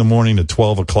 8:30 in the morning to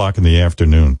 12 o'clock in the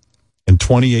afternoon. And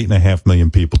 28.5 million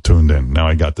people tuned in. Now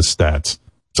I got the stats.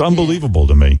 It's unbelievable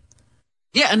to me.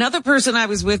 Yeah, another person I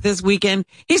was with this weekend,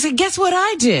 he said, guess what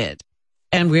I did?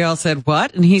 And we all said,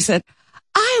 what? And he said,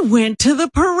 I went to the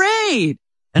parade.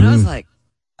 And I was like,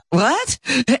 what?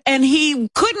 And he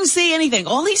couldn't see anything.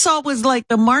 All he saw was like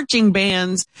the marching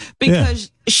bands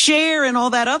because Cher and all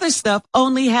that other stuff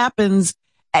only happens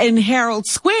in Herald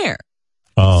Square.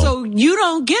 Oh. So you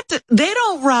don't they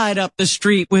don't ride up the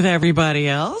street with everybody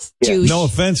else. Yeah. No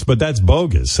offense, but that's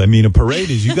bogus. I mean, a parade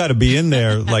is, you got to be in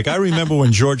there. Like, I remember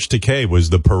when George Takei was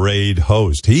the parade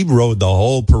host. He rode the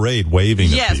whole parade waving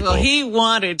at people. Yes, well, he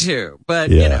wanted to, but,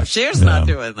 Cher's not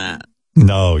doing that.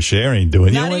 No, Cher ain't doing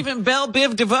it. Not even Belle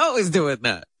Biv DeVoe is doing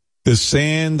that. The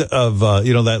sand of,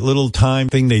 that little time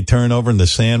thing they turn over and the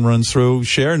sand runs through.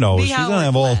 Cher knows. She's going to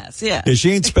have all. Yeah,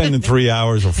 she ain't spending 3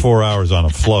 hours or 4 hours on a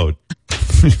float.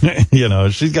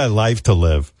 She's got life to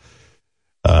live.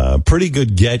 Pretty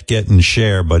good getting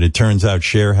Cher, but it turns out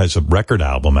Cher has a record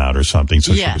album out or something,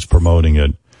 so she was promoting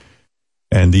it.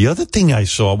 And the other thing I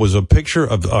saw was a picture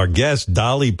of our guest,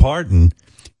 Dolly Parton,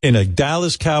 in a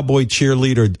Dallas Cowboy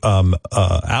cheerleader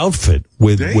outfit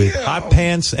with hot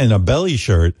pants and a belly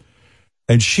shirt.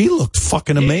 And she looked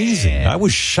fucking amazing. I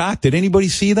was shocked. Did anybody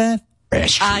see that?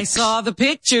 I saw the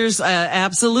pictures,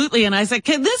 absolutely. And I said,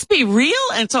 can this be real?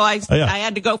 And so I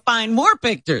had to go find more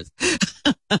pictures.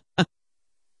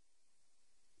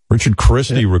 Richard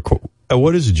Christie,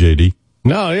 what is it, JD?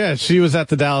 No, yeah, she was at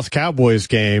the Dallas Cowboys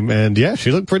game, and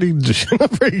she looked pretty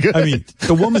good. I mean,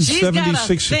 the woman's She's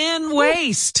 76. Got a thin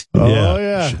waist. Oh,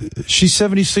 yeah. She's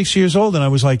 76 years old, and I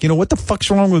was like, what the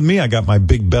fuck's wrong with me? I got my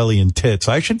big belly and tits.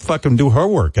 I should fucking do her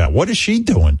workout. What is she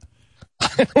doing?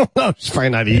 I don't know. She's probably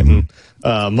not eating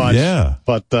much. Yeah.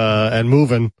 But, and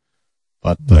moving.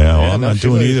 But I'm not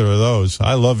doing either of those.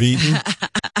 I love eating.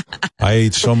 I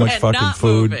ate so much fucking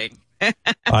food.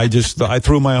 I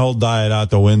threw my whole diet out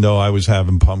the window. I was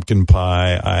having pumpkin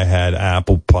pie. I had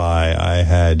apple pie. I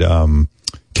had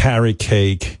carrot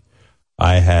cake.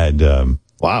 I had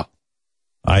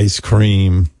ice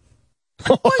cream.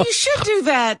 Well, you should do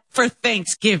that for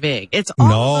Thanksgiving. It's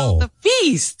all about the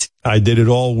feast. I did it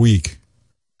all week.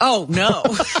 Oh, no.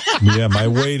 Yeah, my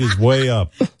weight is way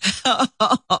up.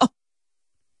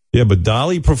 Yeah, but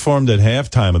Dolly performed at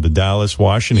halftime of the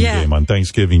Dallas-Washington game on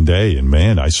Thanksgiving Day. And,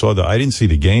 man, I didn't see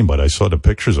the game, but I saw the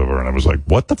pictures of her. And I was like,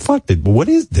 what the fuck? What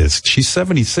is this? She's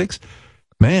 76?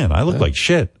 Man, I look like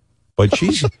shit. But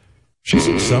she's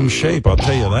in some shape, I'll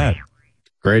tell you that.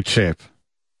 Great shape.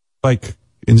 Like,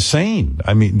 insane.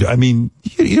 I mean,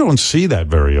 you don't see that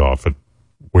very often.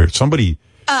 Where somebody...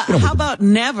 how about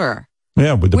never?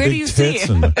 Yeah, with the big tits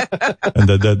and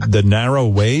the narrow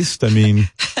waist. I mean,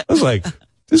 I was like...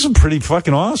 This is pretty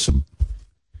fucking awesome.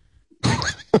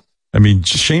 I mean,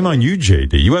 shame on you,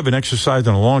 JD. You haven't exercised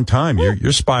in a long time.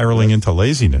 You're spiraling into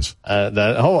laziness.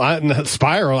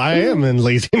 Spiral. I am in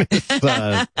laziness.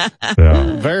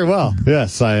 Very well.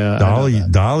 Yes,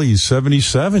 Dolly's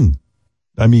 77.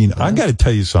 I mean, I got to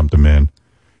tell you something, man.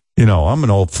 You know, I'm an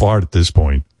old fart at this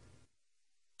point.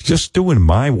 Just doing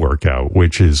my workout,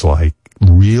 which is like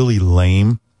really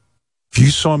lame. If you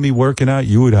saw me working out,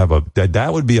 you would have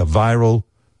that would be a viral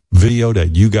video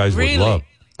that you guys would love.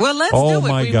 Well, let's do it.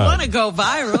 We want to go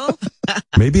viral.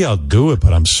 Maybe I'll do it,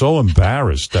 but I'm so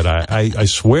embarrassed that I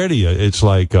swear to you, it's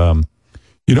like, you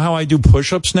know how I do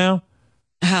push-ups now?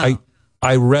 How?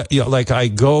 I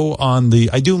go on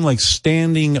I do them like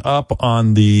standing up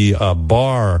on the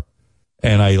bar,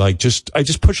 and I just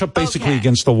push up basically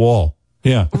against the wall.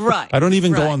 Yeah. Right. I don't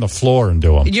even go on the floor and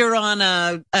do them. You're on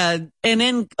an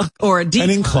decline. An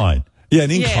incline. Yeah,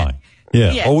 an incline.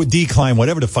 Yeah. Or decline,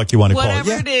 whatever the fuck you want to call it.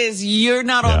 Whatever it is, you're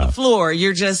not on the floor.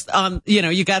 You're just on,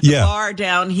 you got the bar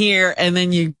down here and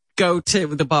then you go to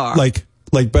the bar. Like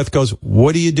Beth goes,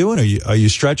 what are you doing? Are you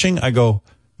stretching? I go,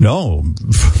 no,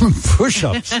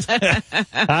 push-ups.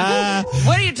 What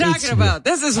are you talking about?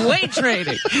 This is weight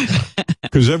training.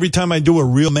 Because every time I do a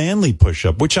real manly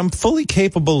push-up, which I'm fully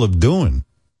capable of doing,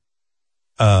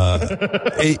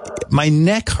 my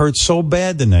neck hurts so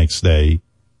bad the next day.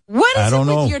 What is it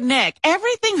with your neck?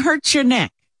 Everything hurts your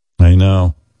neck. I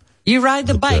know. You ride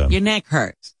the bike, your neck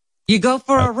hurts. You go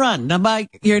for a run, the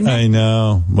bike, your neck. I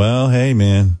know. Well, hey,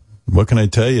 man, what can I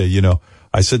tell you? You know,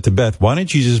 I said to Beth, why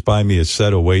don't you just buy me a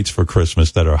set of weights for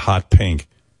Christmas that are hot pink?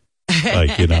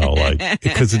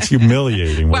 Because it's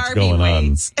humiliating what's Barbie going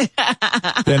weights. on.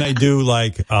 Then I'll do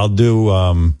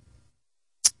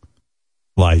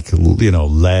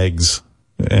legs.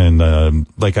 And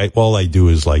all I do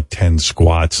is like 10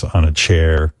 squats on a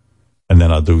chair, and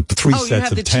then I'll do 3 sets of 10. Oh, you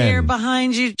have the chair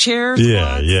behind you, chair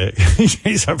Yeah, squats? yeah. In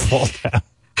case I fall down.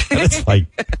 And it's like,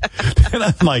 and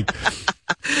I'm like,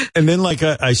 and then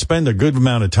I spend a good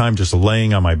amount of time just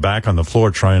laying on my back on the floor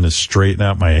trying to straighten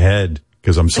out my head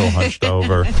because I'm so hunched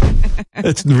over.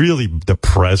 It's really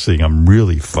depressing. I'm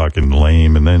really fucking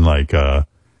lame. And then and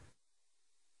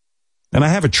I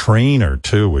have a trainer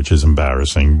too, which is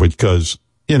embarrassing because,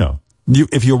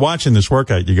 if you're watching this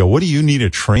workout, you go, what do you need a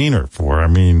trainer for? I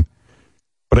mean,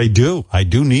 but I do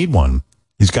need one.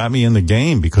 He's got me in the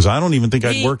game because I don't even think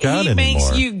I'd work out anymore. He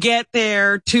makes you get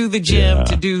there to the gym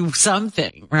to do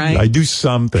something, right? I do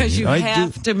something. Because you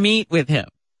have to meet with him.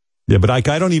 Yeah, but I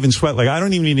don't even sweat. I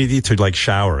don't even need to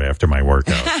shower after my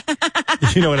workout.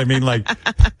 You know what I mean?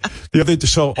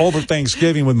 So over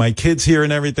Thanksgiving with my kids here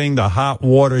and everything, the hot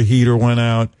water heater went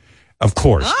out. Of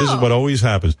course, This is what always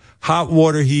happens. Hot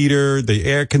water heater, the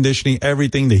air conditioning,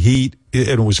 everything, the heat.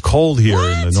 It was cold here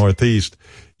in the Northeast.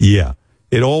 Yeah,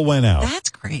 it all went out. That's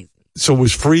crazy. So it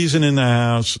was freezing in the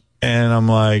house. And I'm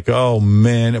like, oh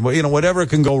man, whatever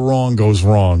can go wrong goes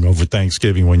wrong over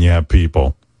Thanksgiving when you have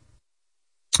people.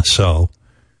 So,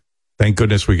 thank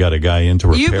goodness we got a guy in to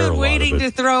repair You've been a lot waiting of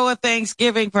it. to throw a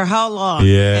Thanksgiving for how long?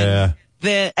 Yeah.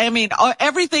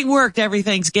 Everything worked every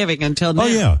Thanksgiving until now.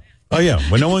 Oh yeah.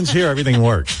 When no one's here, everything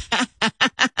works.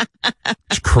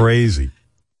 It's crazy.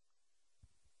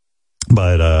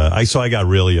 But I got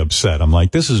really upset. I'm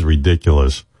like, this is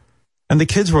ridiculous. And the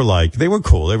kids were like, they were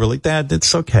cool. They were like, Dad,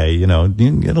 it's okay.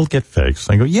 It'll get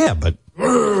fixed. I go, yeah, but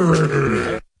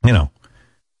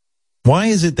why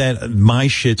is it that my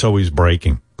shit's always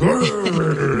breaking?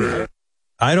 I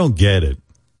don't get it.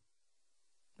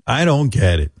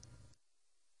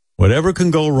 Whatever can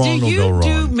go wrong will go wrong. Do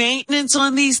you do maintenance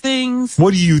on these things?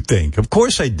 What do you think? Of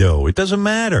course I do. It doesn't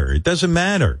matter.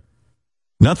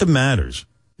 Nothing matters.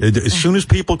 As soon as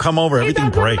people come over, everything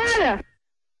breaks.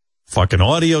 fucking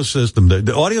audio system.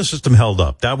 The audio system held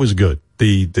up. That was good. Wow,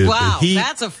 the heat,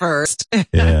 that's a first.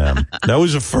 Yeah, that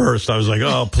was a first. I was like,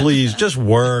 oh, please, just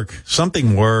work.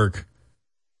 Something work.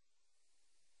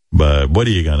 But what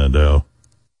are you going to do?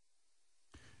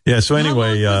 Yeah, so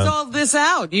anyway. How long was all this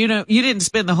out? You didn't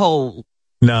spend the whole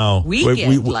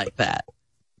weekend like that.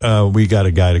 We got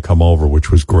a guy to come over,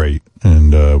 which was great.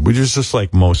 And we just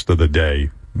like most of the day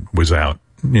was out,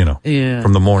 from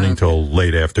the morning till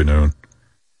late afternoon.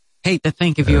 Hate to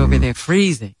think of you over there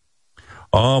freezing.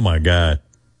 Oh, my God.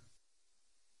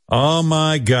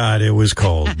 It was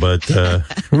cold, but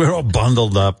we're all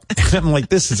bundled up. I'm like,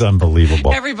 this is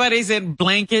unbelievable. Everybody's in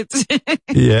blankets.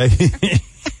 Yeah.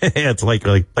 It's like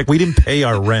we didn't pay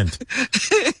our rent.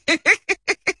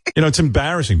 It's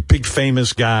embarrassing. Big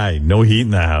famous guy, no heat in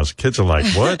the house. Kids are like,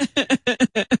 what?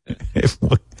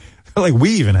 Like, we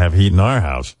even have heat in our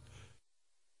house.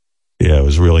 Yeah, it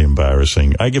was really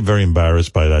embarrassing. I get very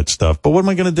embarrassed by that stuff, but what am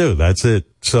I going to do? That's it.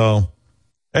 So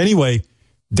anyway,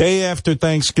 day after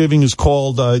Thanksgiving is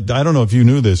called, I don't know if you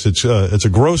knew this. It's a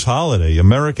gross holiday.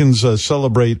 Americans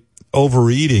celebrate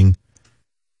overeating.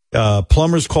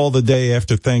 Plumbers call the day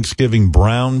after Thanksgiving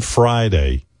Brown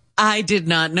Friday. I did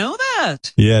not know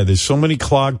that. Yeah, there's so many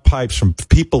clogged pipes from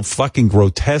people fucking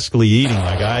grotesquely eating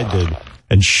like I did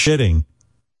and shitting.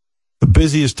 The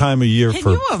busiest time of year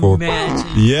Can you imagine?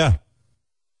 Yeah.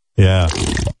 Yeah.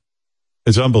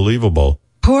 It's unbelievable.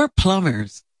 Poor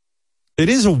plumbers. It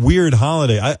is a weird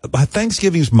holiday.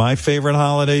 Thanksgiving's my favorite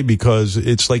holiday because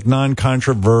it's like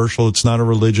non-controversial. It's not a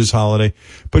religious holiday.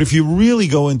 But if you really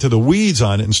go into the weeds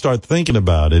on it and start thinking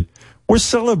about it, we're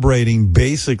celebrating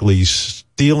basically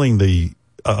stealing the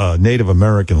Native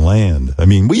American land. I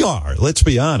mean, we are. Let's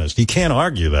be honest. You can't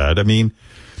argue that. I mean,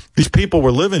 these people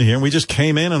were living here and we just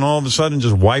came in and all of a sudden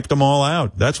just wiped them all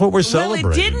out. That's what we're celebrating.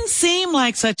 Well, it didn't seem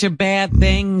like such a bad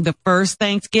thing the first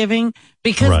Thanksgiving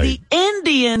because the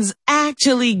Indians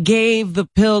actually gave the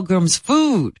Pilgrims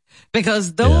food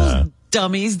because those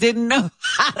dummies didn't know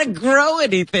how to grow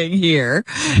anything here.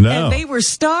 No. And they were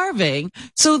starving.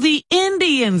 So the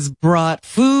Indians brought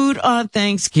food on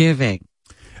Thanksgiving.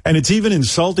 And it's even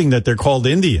insulting that they're called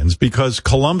Indians because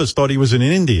Columbus thought he was in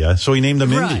India, so he named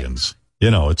them Indians.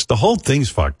 It's the whole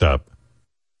thing's fucked up.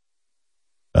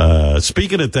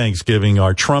 Speaking of Thanksgiving,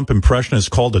 our Trump impressionist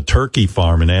called a turkey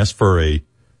farm and asked for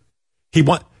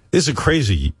this is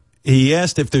crazy. He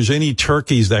asked if there's any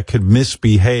turkeys that could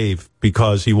misbehave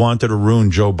because he wanted to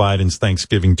ruin Joe Biden's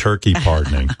Thanksgiving turkey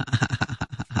pardoning.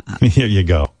 Here you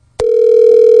go.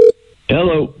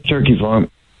 Hello, turkey farm.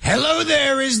 Hello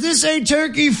there. Is this a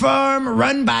turkey farm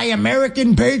run by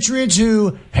American patriots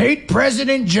who hate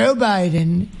President Joe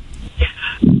Biden?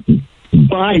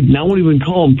 Biden, I won't even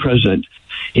call him president.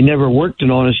 He never worked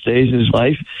an honest day in his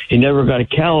life. He never got a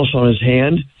callus on his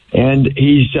hand. And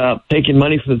he's taking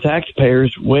money from the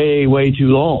taxpayers way, way too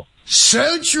long.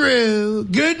 So true.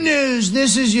 Good news.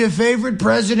 This is your favorite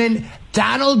president,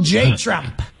 Donald J.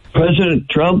 Trump. President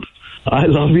Trump, I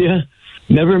love you.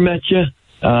 Never met you.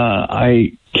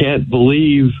 I can't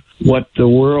believe what the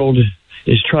world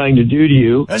is trying to do to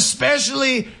you.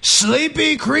 Especially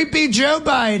sleepy, creepy Joe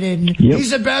Biden. Yep.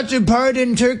 He's about to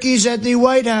pardon turkeys at the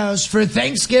White House for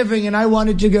Thanksgiving, and I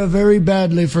wanted to go very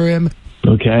badly for him.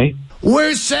 Okay.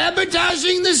 We're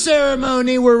sabotaging the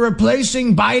ceremony. We're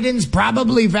replacing Biden's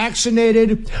probably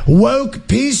vaccinated, woke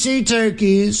PC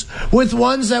turkeys with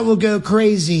ones that will go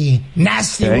crazy.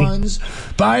 Nasty ones.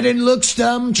 Biden looks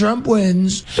dumb, Trump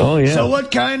wins. Oh, yeah. So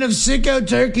what kind of sicko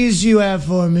turkeys do you have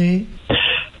for me?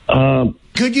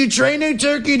 Could you train a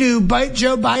turkey to bite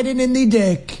Joe Biden in the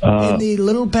dick, in the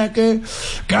little pecker?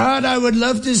 God, I would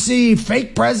love to see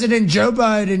fake President Joe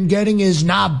Biden getting his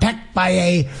knob pecked by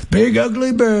a big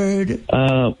ugly bird.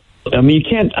 I mean,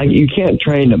 you can't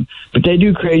train them, but they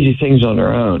do crazy things on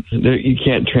their own. You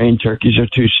can't train turkeys; they're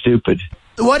too stupid.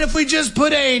 What if we just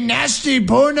put a nasty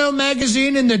porno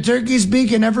magazine in the turkey's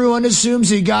beak and everyone assumes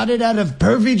he got it out of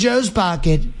Pervy Joe's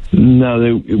pocket? No,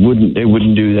 they wouldn't. They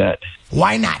wouldn't do that.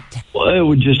 Why not? Well, it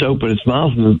would just open its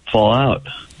mouth and fall out.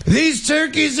 These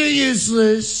turkeys are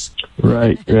useless.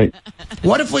 Right.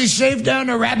 What if we shaved down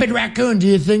a rabid raccoon? Do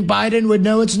you think Biden would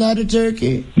know it's not a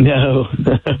turkey? No.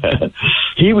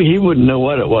 He wouldn't know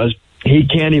what it was. He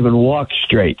can't even walk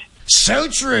straight. So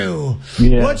true.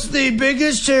 Yeah. What's the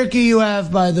biggest turkey you have,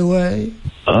 by the way?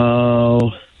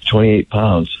 28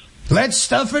 pounds. Let's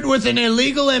stuff it with an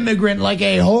illegal immigrant like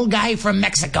a whole guy from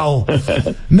Mexico.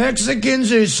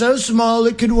 Mexicans are so small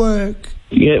it could work.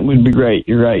 Yeah, it would be great.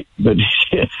 You're right. But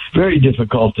very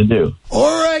difficult to do. Or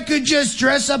I I could just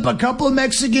dress up a couple of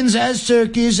Mexicans as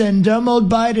turkeys and dumb old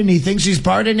Biden, he thinks he's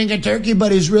pardoning a turkey,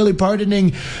 but he's really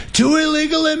pardoning 2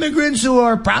 illegal immigrants who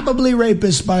are probably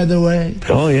rapists, by the way.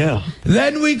 Oh, yeah.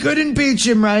 Then we could impeach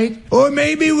him, right? Or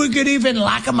maybe we could even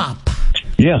lock him up.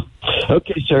 Yeah.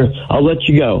 Okay, sir. I'll let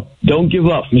you go. Don't give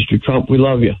up, Mr. Trump. We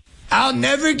love you. I'll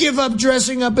never give up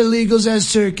dressing up illegals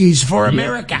as turkeys for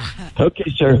America.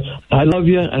 Okay, sir. I love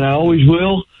you, and I always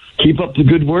will. Keep up the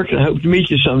good work, and I hope to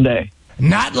meet you someday.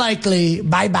 Not likely.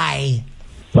 Bye-bye.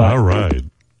 All right.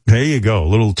 There you go. A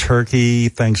little turkey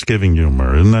Thanksgiving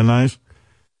humor. Isn't that nice?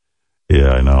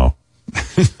 Yeah, I know.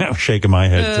 I was shaking my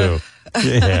head, too.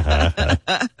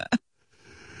 Yeah.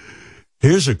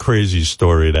 Here's a crazy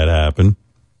story that happened.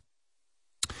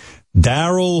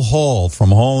 Daryl Hall from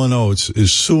Hall & Oates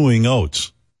is suing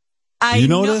Oates. You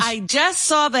know this? I just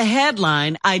saw the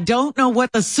headline. I don't know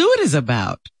what the suit is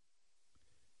about.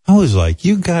 I was like,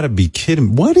 you gotta be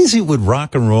kidding. What is it with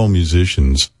rock and roll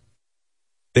musicians?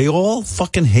 They all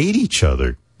fucking hate each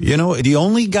other. You know, the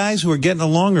only guys who are getting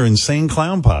along are Insane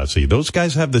Clown Posse. Those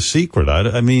guys have the secret.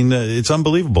 I mean, it's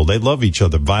unbelievable. They love each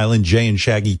other. Violent J and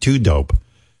Shaggy 2 Dope.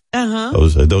 Uh-huh.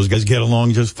 Those guys get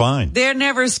along just fine. They're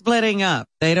never splitting up.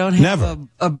 They don't have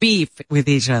a beef with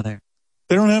each other.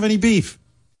 They don't have any beef.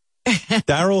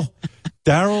 Daryl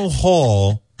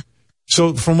Hall.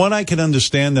 So from what I can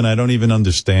understand, and I don't even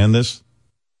understand this,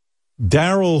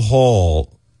 Daryl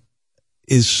Hall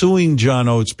is suing John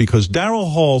Oates because Daryl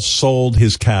Hall sold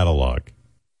his catalog.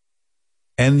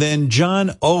 And then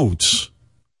John Oates,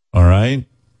 all right,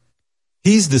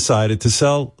 he's decided to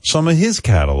sell some of his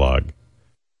catalog.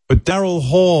 But Daryl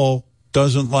Hall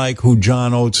doesn't like who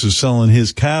John Oates is selling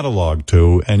his catalog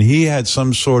to, and he had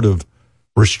some sort of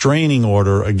restraining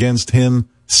order against him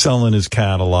selling his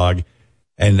catalog.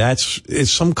 And it's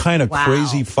some kind of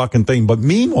crazy fucking thing. But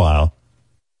meanwhile,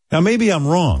 now maybe I'm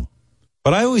wrong,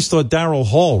 but I always thought Daryl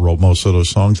Hall wrote most of those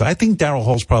songs. I think Daryl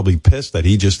Hall's probably pissed that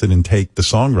he just didn't take the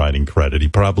songwriting credit. He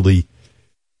probably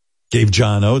gave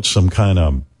John Oates some kind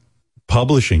of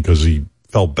publishing because he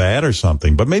felt bad or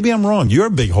something. But maybe I'm wrong. You're a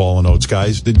big Hall & Oates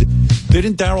guys.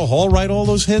 Didn't Daryl Hall write all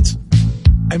those hits?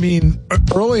 I mean,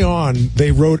 early on,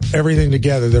 they wrote everything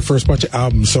together, their first bunch of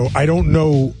albums. So I don't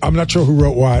know. I'm not sure who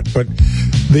wrote what, but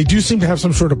they do seem to have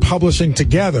some sort of publishing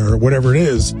together, whatever it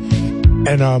is.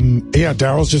 And, yeah,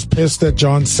 Daryl's just pissed that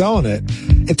John's selling it.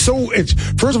 It's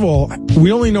first of all,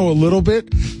 we only know a little bit.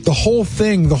 The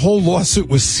whole lawsuit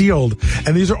was sealed,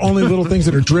 and these are only little things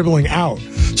that are dribbling out.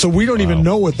 So we don't even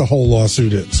know what the whole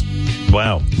lawsuit is.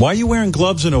 Wow. Why are you wearing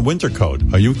gloves and a winter coat?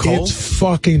 Are you cold? It's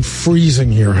fucking freezing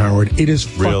here, Howard. It is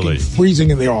fucking freezing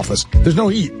in the office. There's no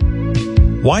heat.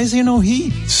 Why is there no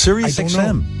heat? Sirius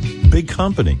XM. Big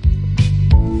company.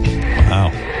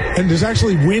 Wow. And there's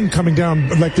actually wind coming down,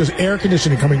 like there's air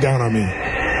conditioning coming down on me.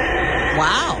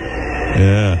 Wow.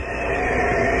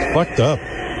 Yeah. It's fucked up.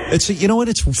 You know what?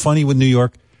 It's funny with New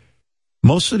York.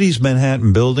 Most of these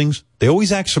Manhattan buildings, they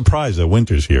always act surprised that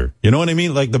winter's here. You know what I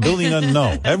mean? Like the building doesn't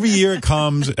know. Every year it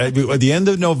comes at the end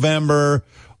of November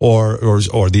or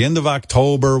the end of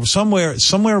October,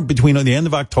 somewhere between the end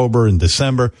of October and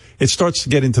December, it starts to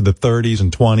get into the 30s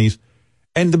and 20s.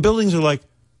 And the buildings are like,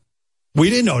 we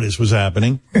didn't know this was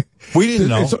happening. We didn't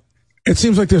know. It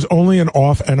seems like there's only an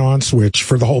off and on switch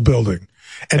for the whole building.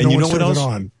 And no you know one what else? turns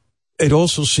it on. It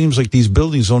also seems like these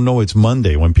buildings don't know it's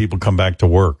Monday when people come back to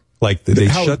work. Like they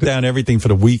shut down everything for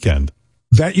the weekend.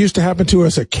 That used to happen to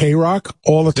us at K-Rock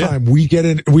all the time. Yeah. We'd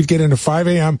get into 5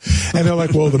 a.m. and they're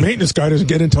like, well, the maintenance guy doesn't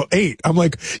get until 8. I'm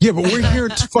like, yeah, but we're here.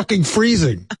 It's fucking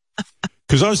freezing.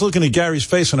 Because I was looking at Gary's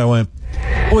face and I went,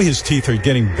 boy, his teeth are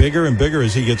getting bigger and bigger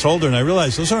as he gets older. And I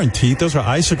realized those aren't teeth. Those are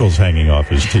icicles hanging off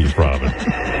his teeth, Robin.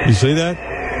 You see that?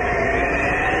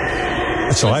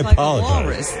 So I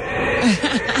apologize.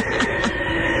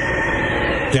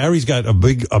 Gary's got a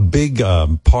big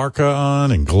parka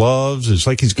on and gloves. It's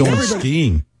like he's going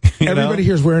skiing. Everybody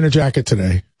here's wearing a jacket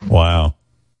today. Wow.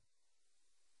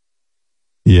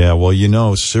 Yeah,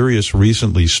 well, Sirius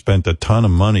recently spent a ton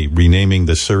of money renaming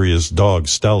the Sirius dog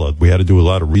Stella. We had to do a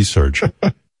lot of research.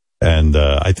 And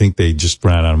I think they just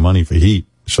ran out of money for heat.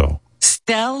 So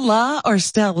Stella or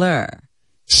Stellar?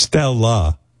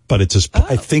 Stella, but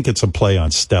I think it's a play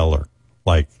on stellar.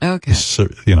 Like, okay.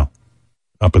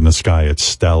 Up in the sky, it's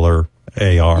Stellar,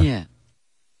 AR. Yeah.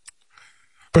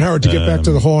 But Howard, to get back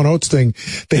to the Hall & Oates thing,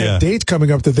 they have dates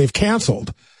coming up that they've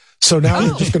canceled. So now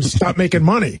they're just going to stop making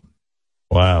money.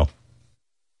 Wow.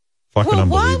 Fucking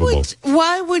unbelievable.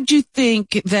 Why would you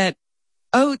think that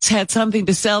Oates had something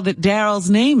to sell that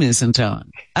Daryl's name isn't on?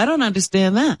 I don't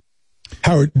understand that.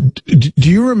 Howard, do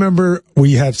you remember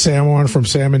we had Sam on from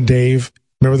Sam and Dave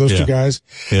Remember those two guys?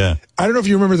 Yeah. I don't know if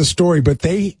you remember the story, but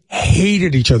they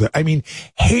hated each other. I mean,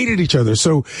 hated each other.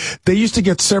 So they used to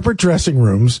get separate dressing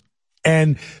rooms,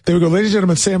 and they would go, ladies and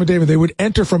gentlemen, Sam and David. They would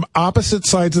enter from opposite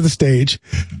sides of the stage,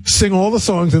 sing all the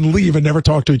songs, and leave and never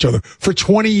talk to each other for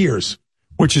 20 years.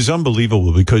 Which is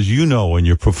unbelievable because, when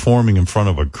you're performing in front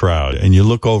of a crowd and you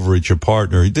look over at your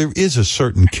partner, there is a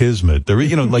certain kismet. There,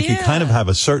 you kind of have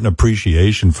a certain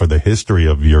appreciation for the history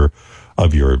of your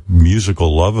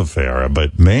musical love affair.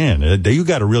 But man, you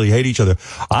got to really hate each other.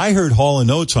 I heard Hall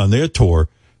 & Oates on their tour.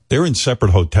 They're in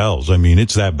separate hotels. I mean,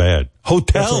 it's that bad.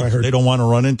 Hotels. They don't want to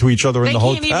run into each other in the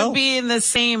hotel. They can't even be in the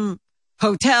same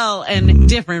hotel and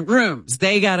different rooms.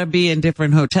 They got to be in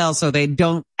different hotels so they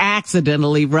don't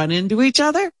accidentally run into each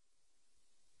other.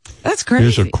 That's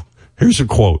crazy. Here's a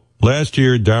quote. Last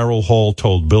year, Daryl Hall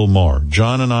told Bill Maher,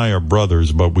 John and I are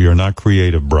brothers, but we are not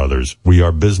creative brothers. We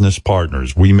are business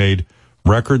partners. We made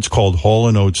records called Hall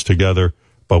 & Oates together,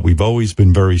 but we've always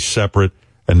been very separate,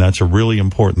 and that's a really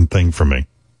important thing for me.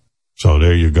 So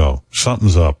there you go.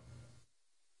 Something's up.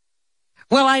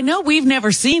 Well, I know we've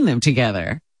never seen them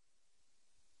together.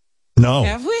 No.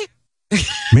 Have we?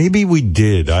 Maybe we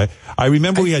did. I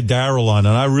remember we had Daryl on,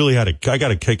 and I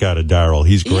got a kick out of Daryl.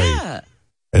 He's great. Yeah.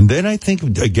 And then I think,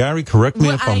 Gary, correct me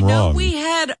if I'm wrong. I know we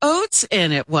had Oates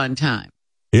in at one time.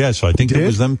 Yeah, so I think it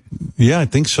was them. Yeah, I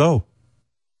think so.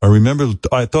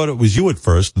 I thought it was you at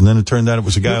first, and then it turned out it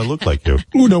was a guy who looked like you.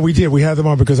 Oh, no, we did. We had them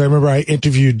on because I remember I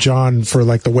interviewed John for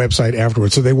the website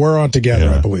afterwards. So they were on together,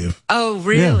 I believe. Oh,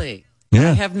 really?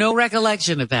 Yeah. I have no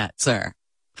recollection of that, sir.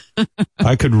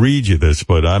 I could read you this,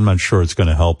 but I'm not sure it's going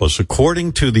to help us.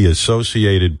 According to the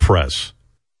Associated Press,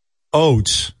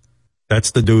 Oates,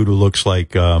 that's the dude who looks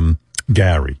like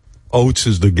Gary. Oates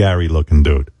is the Gary-looking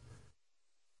dude.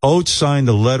 Oates signed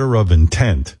a letter of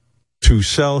intent to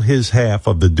sell his half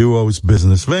of the duo's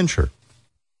business venture,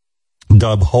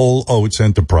 dubbed Whole Oates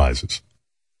Enterprises.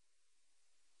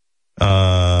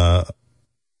 By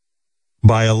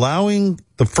allowing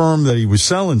the firm that he was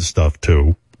selling stuff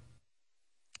to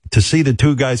see the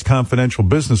two guys' confidential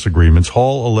business agreements,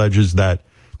 Hall alleges that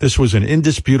this was an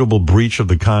indisputable breach of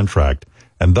the contract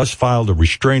and thus filed a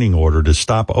restraining order to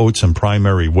stop Oates and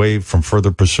Primary Wave from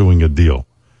further pursuing a deal.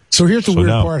 So here's the weird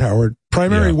part, Howard.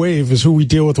 Primary Wave is who we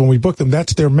deal with when we book them.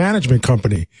 That's their management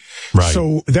company. Right.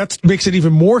 So that makes it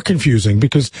even more confusing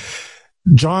because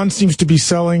John seems to be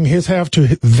selling his half to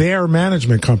their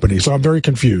management company. So I'm very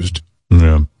confused.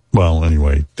 Yeah. Well,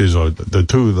 anyway, the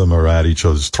two of them are at each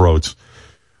other's throats.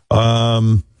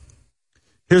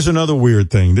 Here's another weird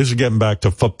thing. This is getting back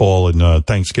to football and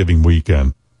Thanksgiving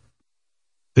weekend.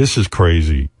 This is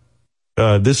crazy.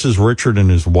 This is Richard and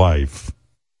his wife.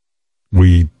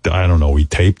 I don't know, we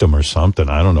taped them or something.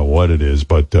 I don't know what it is,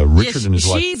 but Richard and his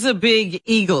wife. She's a big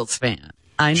Eagles fan.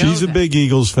 I know she's a big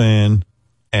Eagles fan,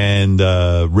 and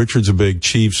Richard's a big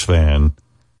Chiefs fan.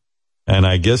 And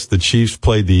I guess the Chiefs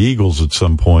played the Eagles at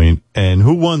some point. And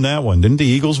who won that one? Didn't the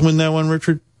Eagles win that one,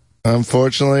 Richard?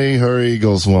 Unfortunately, her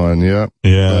Eagles won. Yep.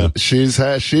 Yeah. But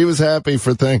she was happy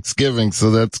for Thanksgiving,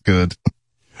 so that's good.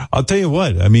 I'll tell you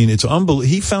what. I mean, it's unbelievable.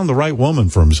 He found the right woman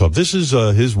for himself. This is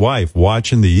his wife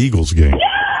watching the Eagles game.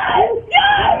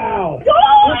 Wow.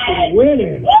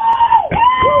 Winning.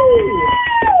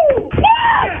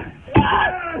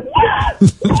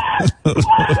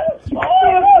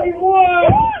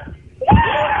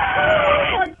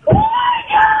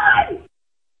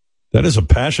 That is a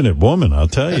passionate woman, I'll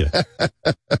tell you.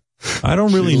 I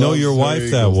don't really know your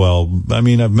wife that well. I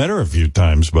mean, I've met her a few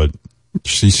times, but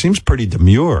she seems pretty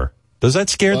demure. Does that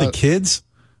scare the kids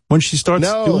when she starts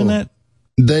doing that?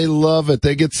 They love it.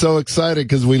 They get so excited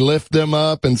because we lift them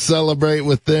up and celebrate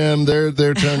with them. They're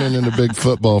turning into big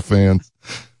football fans.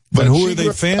 But who are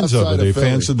they fans of? Are they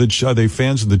fans of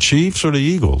the Chiefs or the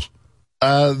Eagles?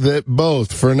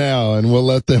 Both for now, and we'll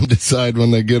let them decide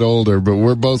when they get older. But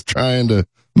we're both trying to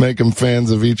make them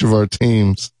fans of each of our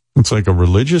teams. It's like a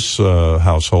religious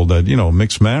household that,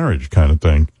 mixed marriage kind of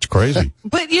thing. It's crazy.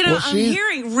 But, I'm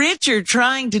hearing Richard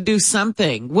trying to do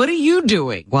something. What are you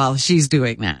doing while she's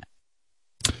doing that?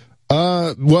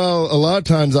 Well, a lot of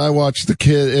times I watch the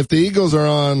kid. If the Eagles are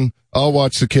on, I'll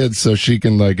watch the kids so she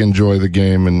can enjoy the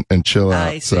game and chill out.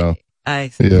 I see.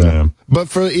 Yeah. But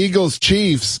for the Eagles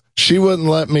Chiefs, she wouldn't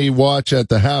let me watch at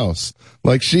the house.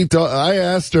 I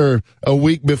asked her a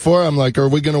week before, I'm like, are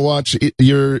we going to watch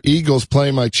your Eagles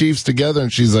play my Chiefs together?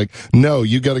 And she's like, no,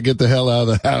 you got to get the hell out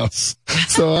of the house.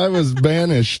 So I was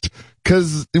banished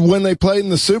because when they played in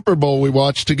the Super Bowl, we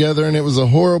watched together and it was a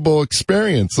horrible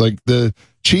experience. The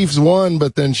Chiefs won,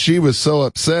 but then she was so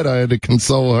upset I had to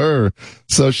console her.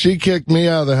 So she kicked me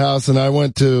out of the house and I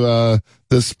went to,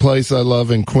 this place I love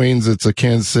in Queens. It's a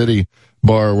Kansas City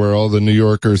bar where all the New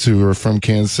Yorkers who are from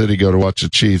Kansas City go to watch the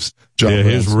Chiefs.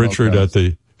 Here's Richard at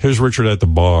the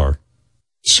bar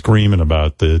screaming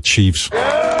about the Chiefs.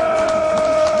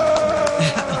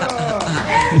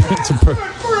 It's a for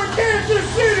Kansas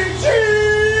City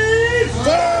Chiefs!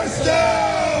 First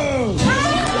down!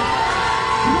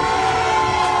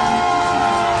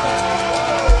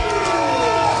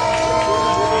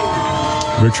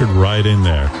 Richard right in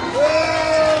there.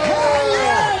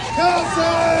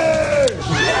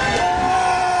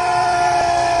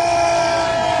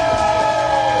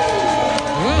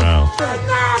 Wow.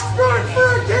 That's good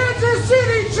for Kansas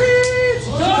City Chiefs!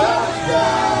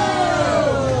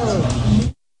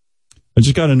 I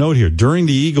just got a note here. During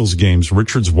the Eagles games,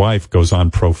 Richard's wife goes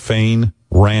on profane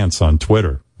rants on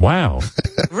Twitter. Wow.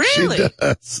 Really? She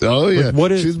does. Oh, yeah.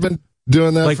 She's been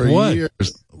doing that for years.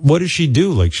 What does she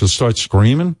do? Like, she'll start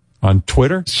screaming on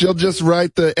Twitter? She'll just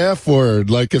write the F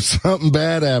word, like if something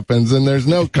bad happens and there's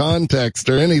no context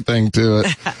or anything to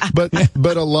it.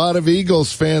 But a lot of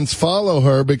Eagles fans follow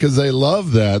her because they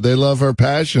love that. They love her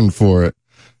passion for it.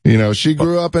 You know, she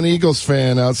grew up an Eagles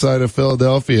fan outside of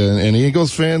Philadelphia, and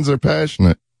Eagles fans are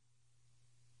passionate.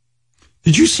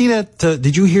 Did you see that?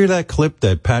 Did you hear that clip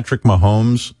that Patrick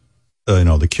Mahomes, the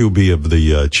QB of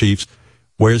the Chiefs,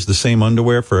 wears the same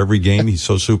underwear for every game? He's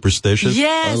so superstitious.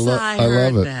 Yes, I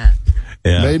heard love it. that.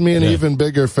 Yeah, made me an even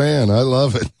bigger fan. I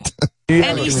love it.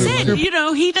 And he said,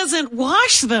 he doesn't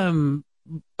wash them,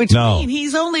 which means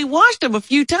he's only washed them a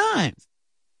few times.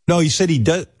 No, he said he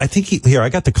does. I think I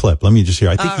got the clip. Let me just hear.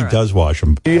 I think he does wash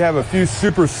them. You have a few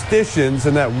superstitions,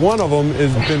 and that one of them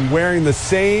has been wearing the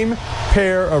same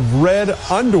pair of red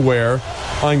underwear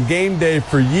on game day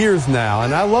for years now.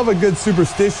 And I love a good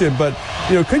superstition, but,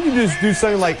 couldn't you just do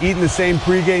something like eating the same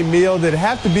pregame meal? Did it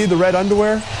have to be the red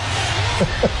underwear?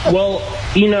 Well,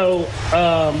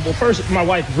 first my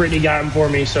wife Brittany got them for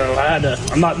me, so I had to.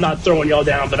 I'm not throwing y'all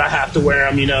down, but I have to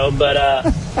wear them, But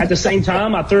at the same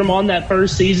time, I threw them on that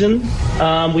first season.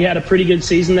 We had a pretty good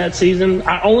season that season.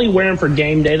 I only wear them for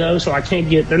game day though, so I can't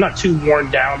get. They're not too worn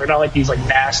down. They're not like these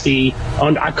nasty.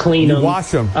 I clean them. You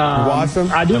wash them.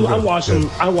 I do. I wash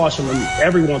them. I wash them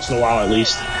every once in a while at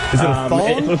least. Is it a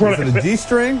thong? Is it a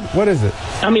G-string? What is it?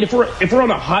 I mean, if we're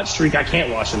on a hot streak, I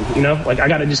can't wash them. I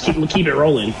got to just keep it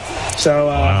rolling. So,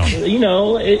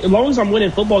 as long as I'm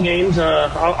winning football games,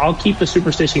 I'll keep the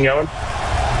superstition going.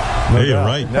 Yeah, you're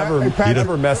right.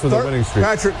 Never mess with a winning streak.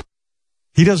 Patrick.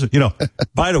 He doesn't,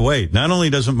 by the way, not only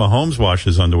doesn't Mahomes wash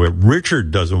his underwear,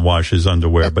 Richard doesn't wash his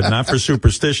underwear, but not for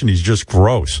superstition. He's just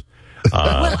gross.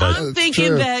 I'm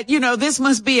thinking that, this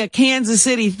must be a Kansas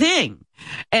City thing.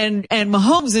 And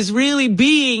Mahomes is really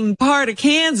being part of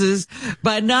Kansas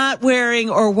by not wearing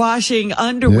or washing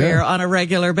underwear on a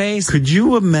regular basis. Could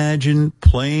you imagine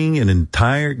playing an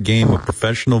entire game of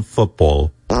professional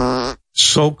football,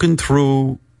 soaking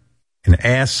through an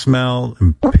ass smell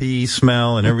and pee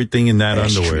smell and everything in that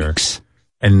underwear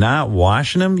and not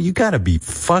washing them? You gotta be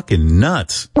fucking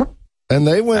nuts. And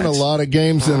they win a lot of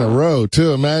games in a row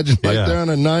too. Imagine they're on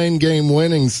a 9-game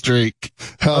winning streak.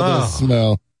 How they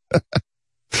smell.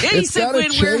 Yeah, he said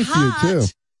when we're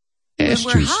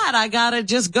hot, I gotta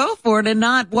just go for it and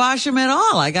not wash them at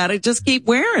all. I gotta just keep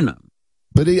wearing them.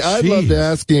 But I'd love to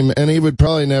ask him, and he would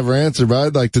probably never answer, but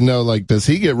I'd like to know, does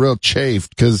he get real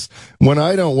chafed? Because when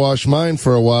I don't wash mine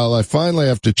for a while, I finally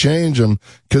have to change them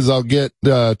because I'll get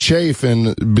chafe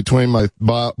in between my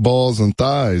balls and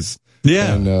thighs.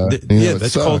 Yeah. And,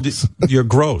 that's called, you're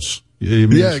gross.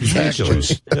 Exactly.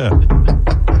 Yeah.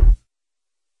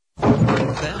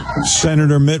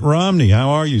 Senator Mitt Romney, how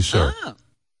are you, sir?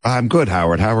 I'm good,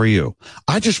 Howard. How are you?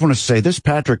 I just want to say this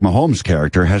Patrick Mahomes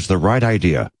character has the right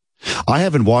idea. I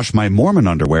haven't washed my Mormon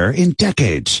underwear in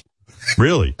decades.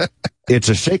 Really? It's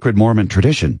a sacred Mormon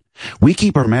tradition. We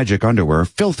keep our magic underwear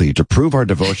filthy to prove our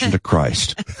devotion to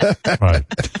Christ. Right.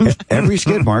 Every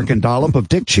skid mark and dollop of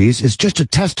dick cheese is just a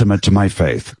testament to my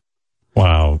faith.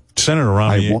 Wow. Senator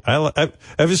Romney,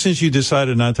 ever since you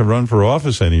decided not to run for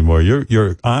office anymore,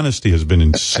 your honesty has been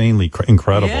insanely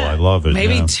incredible. Yeah, I love it.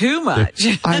 Maybe too much.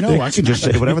 I know. I can just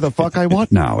say whatever the fuck I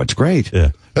want now. It's great.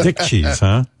 Yeah. Dick cheese,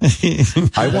 huh?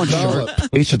 I want a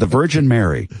piece of the Virgin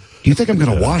Mary. Do you think I'm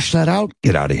going to wash that out?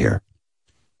 Get out of here.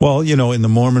 Well, in the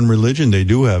Mormon religion, they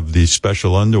do have these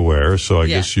special underwear. So I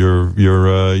guess you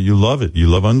love it. You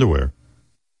love underwear.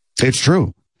 It's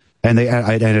true. And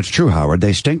it's true, Howard.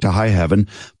 They stink to high heaven,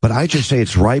 but I just say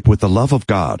it's ripe with the love of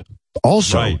God.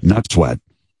 Also, nut sweat.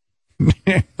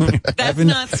 That's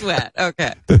not sweat.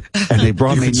 Okay. And they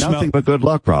brought me nothing but good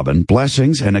luck, Robin,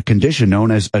 blessings, and a condition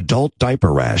known as adult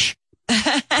diaper rash.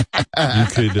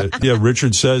 You could,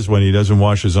 Richard says when he doesn't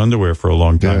wash his underwear for a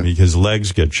long time, his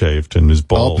legs get chafed and his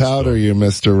balls. I'll powder you,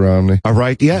 Mr. Romney. All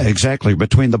right. Yeah, exactly.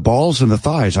 Between the balls and the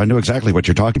thighs. I knew exactly what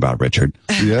you're talking about, Richard.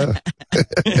 Yeah.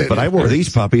 But I wore these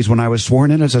puppies when I was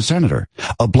sworn in as a senator.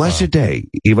 A blessed day,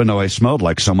 even though I smelled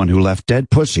like someone who left dead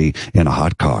pussy in a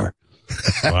hot car.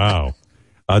 Wow.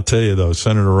 I'll tell you, though,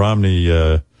 Senator Romney,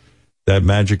 that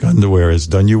magic underwear has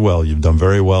done you well. You've done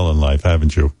very well in life,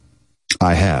 haven't you?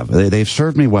 I have. They've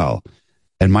served me well.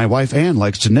 And my wife, Ann,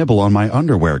 likes to nibble on my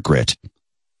underwear grit.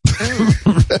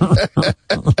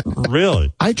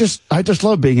 Really? I just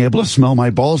love being able to smell my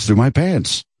balls through my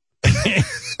pants. I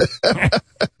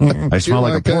smell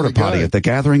like a porta potty at the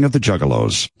gathering of the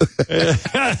juggalos.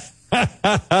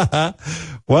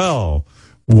 Well,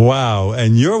 wow.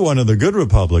 And you're one of the good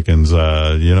Republicans,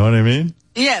 you know what I mean?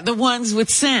 Yeah, the ones with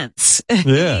sense.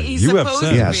 Yeah, you have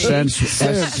sense. Yeah,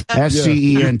 sense.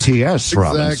 S-C-E-N-T-S,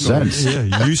 Robin. Exactly. Sense.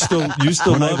 Yeah, you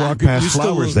still when love, I walk past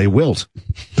flowers, they wilt.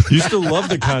 You still love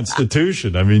the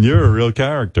Constitution. I mean, you're a real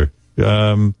character.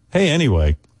 Hey,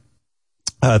 anyway,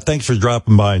 thanks for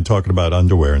dropping by and talking about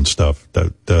underwear and stuff.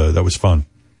 That was fun.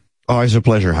 Always a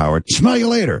pleasure, Howard. Smell you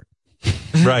later.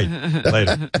 Right.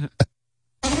 Later.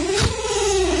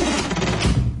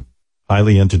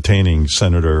 Highly entertaining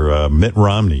Senator Mitt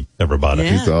Romney, everybody.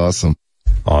 He's awesome.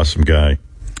 Awesome guy.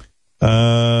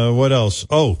 What else?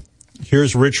 Oh,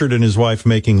 here's Richard and his wife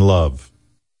making love.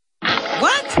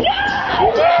 What?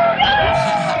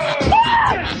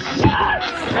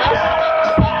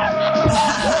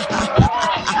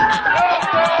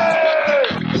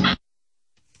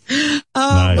 Oh,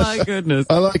 nice. my goodness.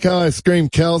 I like how I scream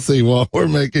Kelsey while we're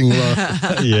making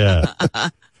love. Yeah.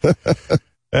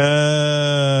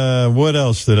 What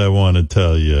else did I want to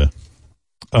tell you?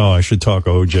 Oh, I should talk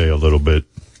OJ a little bit.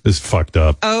 This is fucked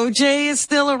up. OJ is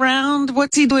still around?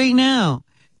 What's he doing now?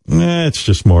 It's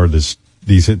just more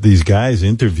these guys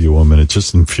interview him, and it's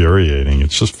just infuriating.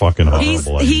 It's just fucking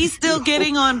horrible. He's still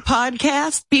getting on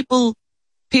podcasts? People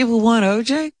want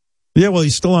OJ? Yeah, well,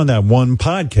 he's still on that one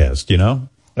podcast, you know?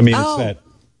 I mean, it's that.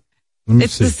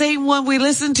 It's the same one we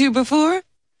listened to before?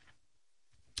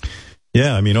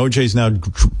 Yeah, I mean, OJ's now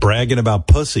bragging about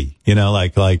pussy, you know,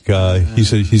 like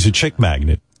he's a chick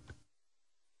magnet.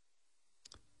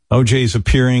 OJ's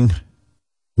appearing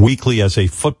weekly as a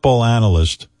football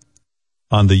analyst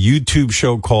on the YouTube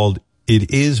show called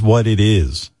It Is What It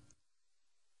Is.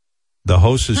 The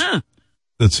host is,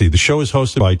 let's see, the show is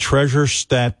hosted by Treasure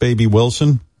Stat Baby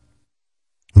Wilson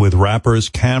with rappers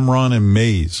Cameron and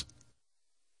Maze.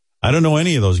 I don't know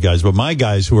any of those guys, but my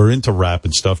guys who are into rap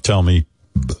and stuff tell me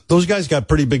those guys got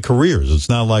pretty big careers. It's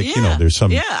not like, you know, there's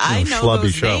some I know schlubby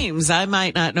those show. names. I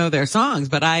might not know their songs,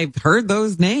 but I've heard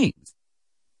those names.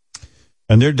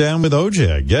 And they're down with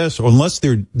OJ, I guess, unless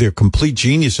they're complete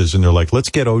geniuses and they're like, let's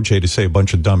get OJ to say a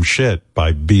bunch of dumb shit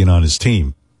by being on his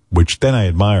team, which then I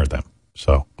admire them.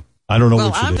 So I don't know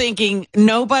well, which I'm thinking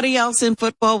nobody else in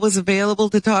football was available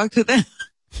to talk to them.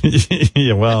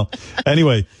 Yeah, well,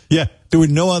 anyway, yeah, there were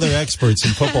no other experts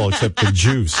in football except the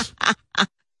juice.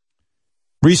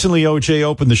 Recently, OJ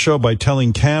opened the show by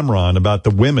telling Cameron about the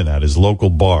women at his local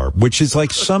bar, which is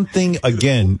like something,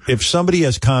 again, if somebody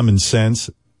has common sense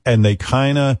and they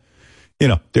kind of, you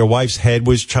know, their wife's head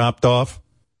was chopped off,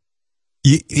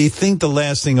 you think the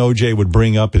last thing OJ would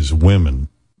bring up is women.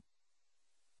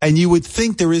 And you would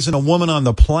think there isn't a woman on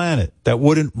the planet that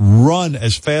wouldn't run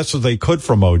as fast as they could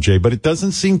from OJ, but it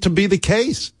doesn't seem to be the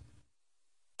case.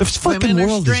 The fucking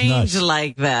world is nuts. Women are strange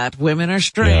like that. Women are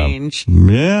strange.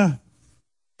 Yeah.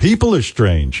 People are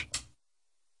strange.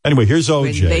 Anyway, here's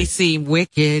OJ. When they seem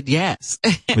wicked, yes.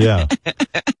 Yeah.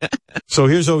 So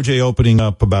here's OJ opening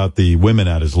up about the women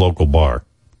at his local bar.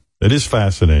 It is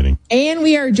fascinating. And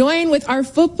we are joined with our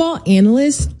football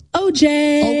analyst,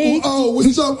 OJ. Uncle O,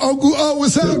 what's up, Uncle O?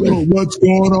 What's happening? What's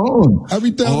going on?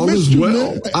 Everything. All is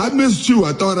well. Man. I missed you.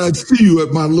 I thought I'd see you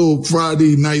at my little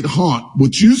Friday night haunt,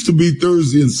 which used to be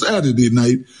Thursday and Saturday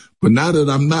night. But now that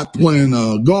I'm not playing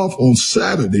golf on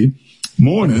Saturday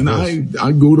morning,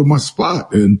 I go to my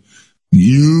spot, and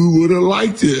you would have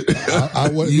liked it. I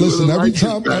would listen.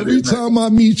 Every time I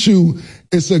meet you,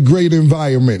 it's a great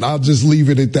environment. I'll just leave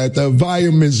it at that. The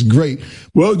environment's great.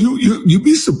 Well, you'd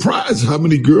be surprised how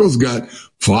many girls got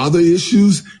father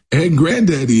issues and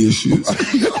granddaddy issues.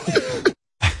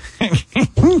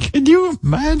 Can you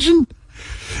imagine?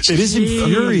 It is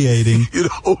infuriating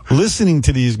listening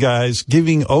to these guys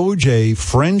giving OJ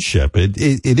friendship. It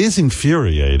is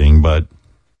infuriating, but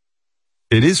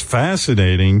it is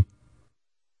fascinating.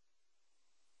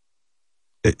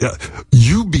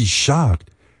 You'd be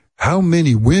shocked how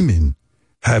many women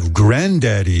have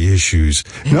granddaddy issues.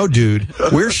 No, dude,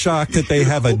 we're shocked that they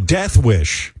have a death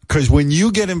wish. Because when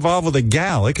you get involved with a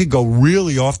gal, it could go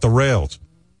really off the rails.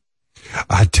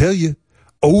 I tell you,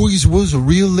 always was a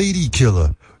real lady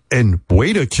killer. And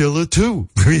waiter killer, too.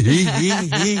 Hey,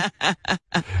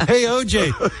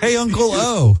 OJ. Hey, Uncle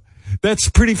O. That's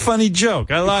a pretty funny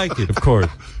joke. I like it, of course.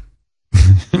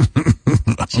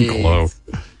 Uncle O.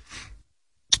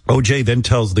 OJ then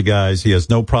tells the guys he has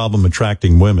no problem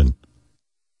attracting women.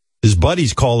 His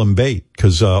buddies call him bait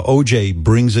because OJ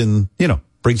brings in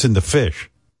the fish.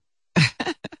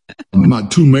 My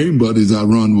two main buddies I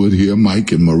run with here,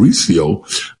 Mike and Mauricio,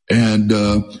 and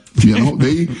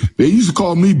they used to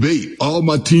call me bait. All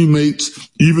my teammates,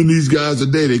 even these guys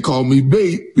today, they call me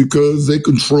bait because they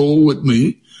control with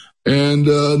me. And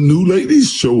new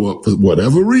ladies show up for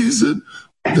whatever reason.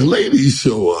 The ladies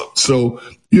show up. So,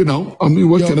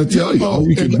 what can I tell you? All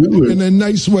you can do is... In a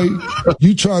nice way,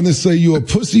 you trying to say you're a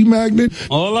pussy magnet?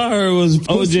 All I heard was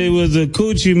OJ was a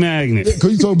coochie magnet.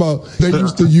 Because you talking about they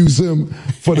used to use him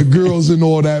for the girls and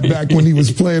all that back when he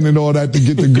was playing and all that to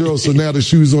get the girls. So now the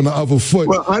shoe's on the other foot.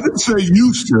 Well, I didn't say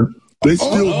used to. They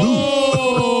still do.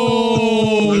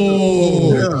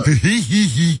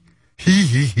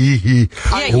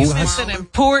 Yeah, you missed an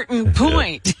important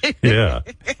point. Yeah.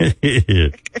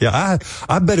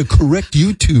 I better correct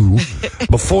you two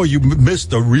before you miss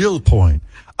the real point.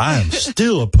 I am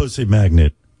still a pussy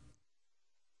magnet.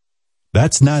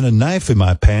 That's not a knife in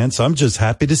my pants. I'm just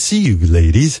happy to see you,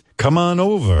 ladies. Come on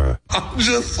over. I'm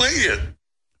just saying.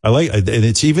 And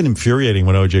it's even infuriating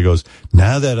when OJ goes,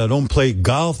 now that I don't play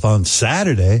golf on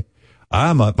Saturday,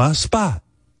 I'm at my spot.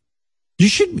 You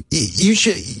should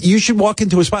walk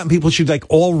into a spot and people should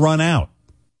all run out.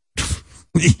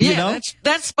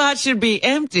 That spot should be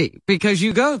empty because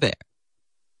you go there.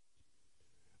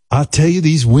 I'll tell you,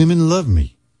 these women love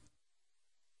me.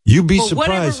 You'd be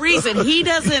surprised. For whatever reason, he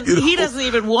doesn't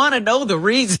even want to know the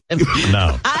reason.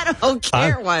 No. I don't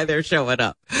care why they're showing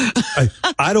up.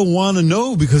 I don't want to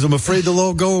know because I'm afraid they'll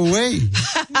all go away.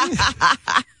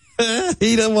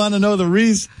 He don't want to know the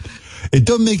reason. It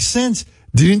doesn't make sense.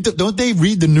 Don't they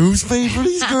read the newspaper,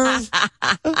 these girls?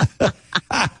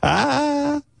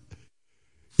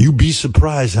 You'd be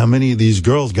surprised how many of these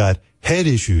girls got head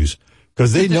issues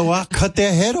because they know I'll cut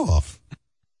their head off.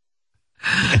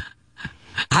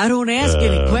 I don't ask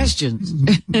any questions.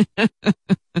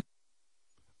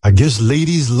 I guess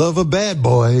ladies love a bad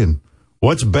boy, and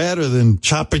what's better than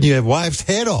chopping your wife's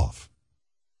head off?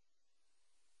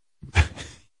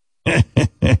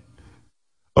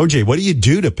 OJ, what do you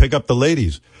do to pick up the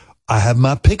ladies? I have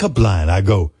my pickup line. I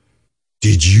go,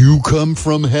 did you come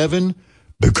from heaven?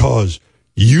 Because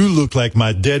you look like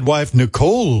my dead wife,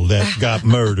 Nicole, that got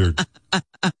murdered.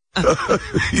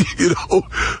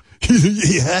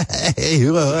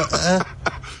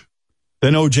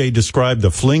 Then OJ described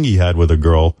the fling he had with a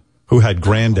girl who had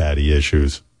granddaddy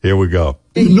issues. Here we go.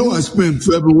 I spent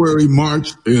February,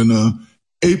 March, and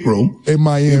April in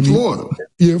Miami, in Florida.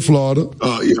 Yeah, Florida.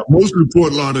 Mostly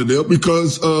Fort Lauderdale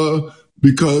because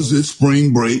it's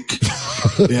spring break.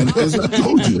 And as I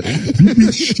told you, you'd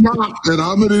be shocked that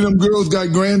how many of them girls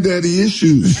got granddaddy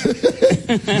issues.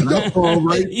 And I fall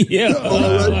right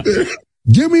there.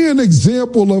 Give me an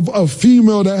example of a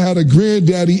female that had a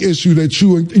granddaddy issue that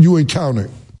you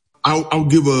encountered. I'll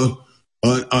give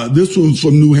this one's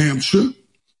from New Hampshire.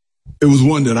 It was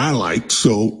one that I liked,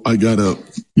 so I gotta,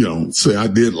 say I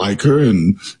did like her,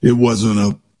 and it wasn't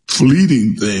a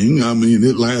fleeting thing. I mean,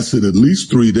 it lasted at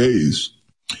least 3 days.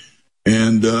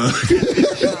 And,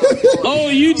 oh,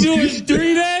 you do it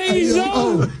 3 days?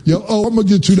 I'm gonna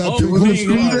get you that pink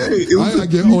horsepower. I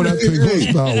get that pink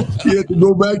horsepower. You had to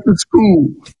go back to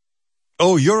school.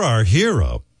 Oh, you're our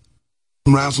hero.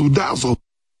 Razzle dazzle.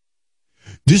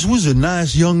 This was a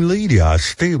nice young lady. I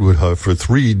stayed with her for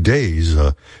 3 days.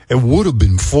 It would have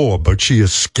been 4, but she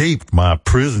escaped my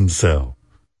prison cell.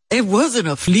 It wasn't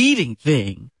a fleeting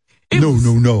thing.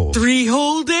 No. 3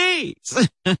 whole days.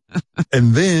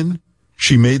 And then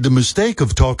she made the mistake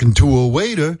of talking to a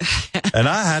waiter, and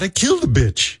I had to kill the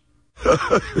bitch.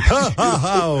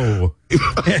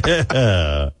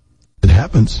 It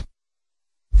happens.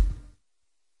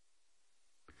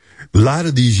 A lot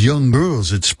of these young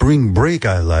girls at spring break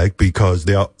I like because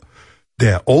they're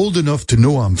old enough to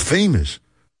know I'm famous,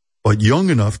 but young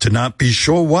enough to not be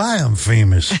sure why I'm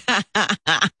famous.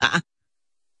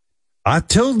 I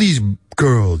tell these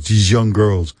young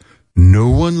girls, no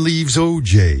one leaves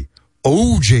OJ.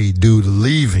 OJ do the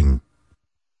leaving.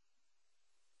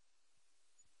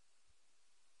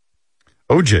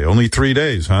 OJ, only 3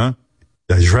 days, huh?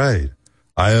 That's right.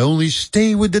 I only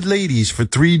stay with the ladies for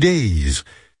 3 days.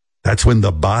 That's when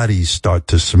the bodies start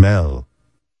to smell.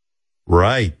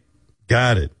 Right.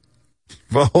 Got it.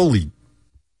 Holy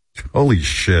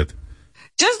shit.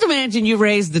 Just imagine you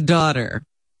raise the daughter.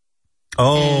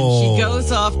 Oh. And she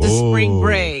goes off to spring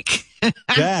break.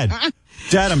 Dad,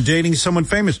 I'm dating someone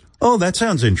famous. Oh, that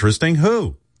sounds interesting.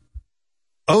 Who?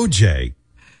 OJ.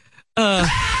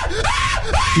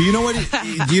 Do you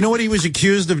know what he was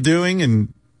accused of doing?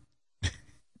 And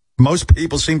most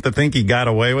people seem to think he got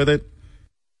away with it.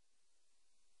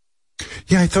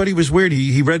 Yeah, I thought he was weird.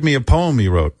 He read me a poem he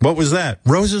wrote. What was that?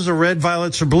 Roses are red,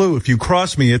 violets are blue. If you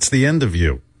cross me, it's the end of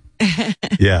you.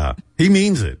 Yeah, he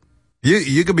means it.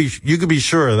 You could be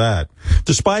sure of that.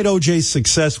 Despite OJ's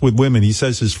success with women, he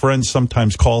says his friends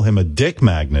sometimes call him a dick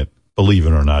magnet. Believe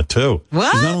it or not, too.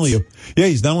 What?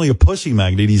 He's not only a pussy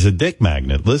magnet, he's a dick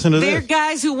magnet. Listen to this. There are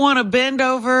guys who want to bend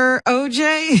over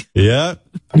OJ. Yeah.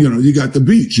 You got the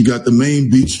beach. You got the main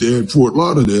beach there at Fort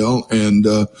Lauderdale, and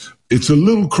it's a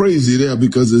little crazy there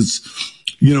because it's,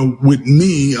 with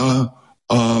me,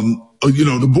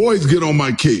 the boys get on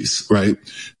my case, right?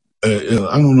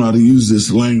 I don't know how to use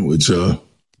this language.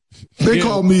 They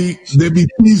call me, they be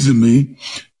teasing me,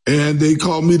 and they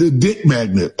call me the dick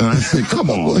magnet. And I say, come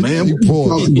on, man,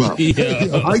 what are you talking about?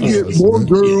 Yeah. I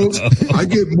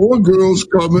get more girls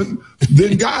coming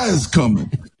than guys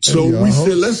coming. So we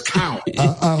said, let's count.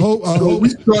 I hope we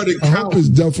started counting. I hope it's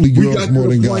definitely girls more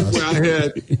than guys.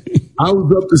 Where I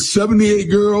was up to 78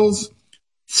 girls,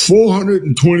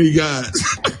 420 guys.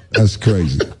 That's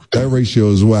crazy. That ratio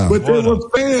is wild. But there were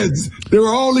fans. There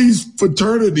were all these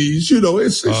fraternities.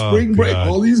 It's spring break. God.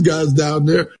 All these guys down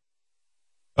there.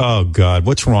 Oh, God.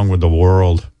 What's wrong with the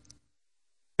world?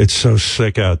 It's so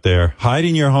sick out there. Hide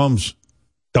in your homes.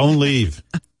 Don't leave.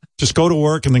 Just go to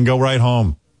work and then go right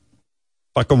home.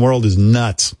 Fucking world is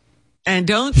nuts. And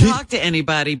don't talk to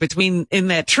anybody in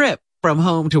that trip from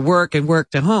home to work and work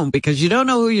to home because you don't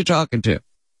know who you're talking to.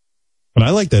 And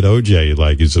I like that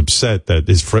OJ, is upset that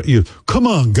his friend, come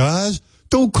on, guys,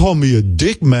 don't call me a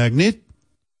dick magnet.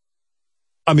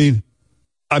 I mean,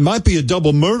 I might be a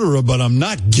double murderer, but I'm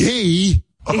not gay.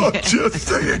 Oh, just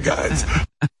saying, guys.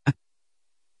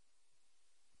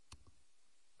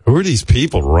 Who are these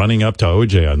people running up to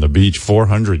OJ on the beach?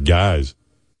 400 guys.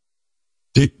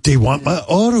 They want my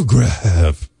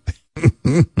autograph.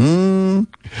 And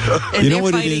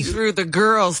they're fighting through the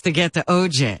girls to get to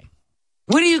OJ.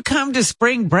 What do you come to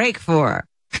spring break for?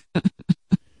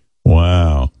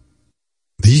 Wow.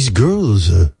 These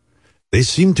girls, they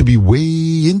seem to be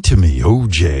way into me,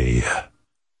 OJ.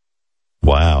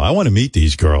 Wow, I want to meet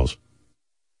these girls.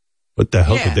 What the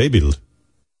hell could they be?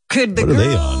 Could the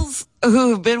girls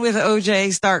who have been with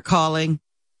OJ start calling?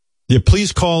 Yeah,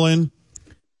 please call in.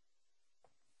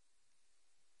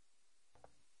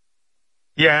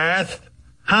 Yes.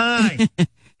 Hi.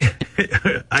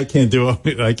 I can't do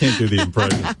the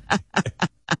impression.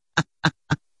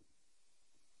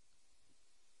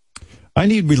 I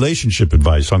need relationship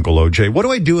advice, Uncle OJ. What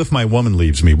do I do if my woman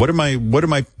leaves me? What are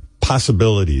my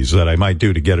possibilities that I might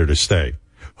do to get her to stay?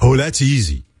 Oh, that's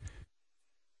easy.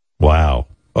 Wow.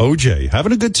 OJ,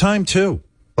 having a good time too.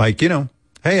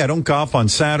 Hey, I don't golf on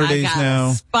Saturdays now.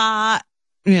 A spot.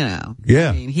 Yeah.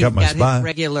 He's got his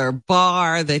regular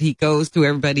bar that he goes to.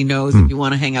 Everybody knows if you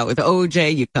want to hang out with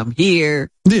OJ, you come here.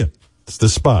 Yeah, it's the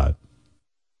spot.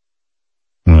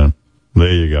 Well,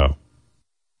 there you go.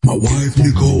 My wife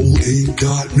Nicole ain't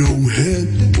got no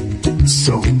head.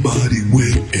 Somebody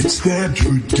went and stabbed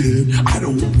her dead. I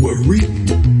don't worry.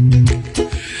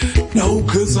 No,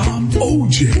 'cause I'm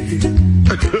OJ.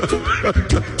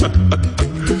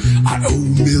 I owe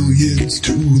millions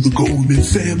to the Goldman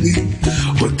family,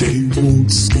 but they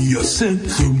won't see a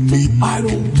cent from me. I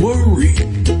don't worry.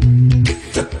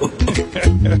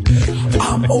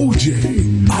 I'm OJ.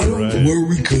 I don't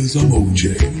worry 'cause I'm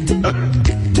OJ.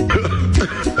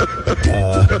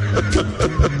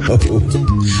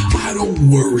 I don't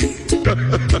worry.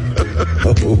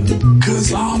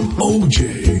 'Cause I'm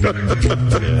OJ.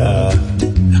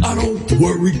 I don't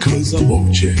worry 'cause I'm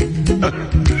OJ.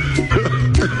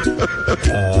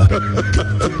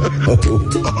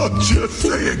 I'm just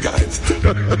saying, guys.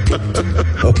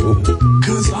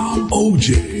 'Cause I'm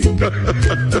OJ.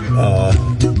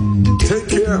 Take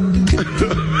care.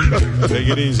 Take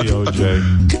it easy, OJ.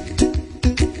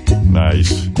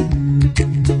 Nice.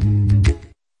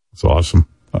 It's awesome.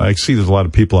 I see there's a lot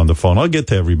of people on the phone. I'll get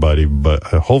to everybody, but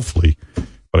hopefully.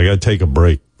 But I got to take a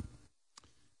break.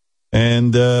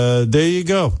 And there you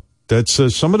go. That's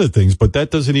some of the things, but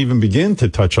that doesn't even begin to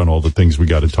touch on all the things we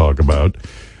got to talk about.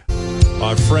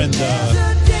 Our friend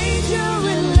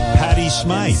Patty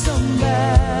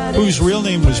Smythe, whose real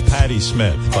name was Patti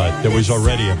Smith, but there was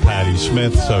already a Patti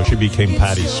Smith, so she became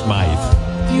Patti Smythe.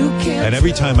 And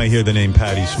every time I hear the name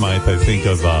Patti Smythe, I think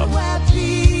of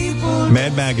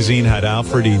Mad Magazine had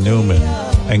Alfred E. Newman,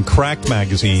 and Crack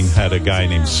Magazine had a guy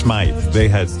named Smythe. They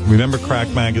had, remember Crack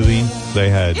Magazine? They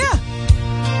had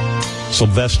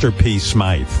Sylvester P.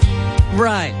 Smythe.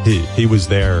 Right. He was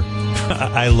there.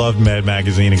 I loved Mad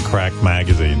Magazine and Crack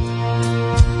Magazine.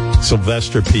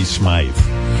 Sylvester P. Smythe.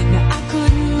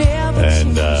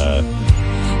 And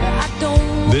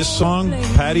this song,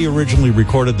 Patti originally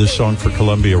recorded this song for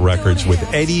Columbia Records with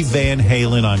Eddie Van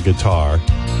Halen on guitar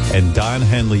and Don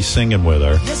Henley singing with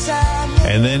her.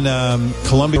 And then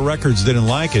Columbia Records didn't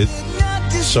like it,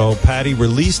 so Patti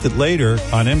released it later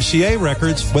on MCA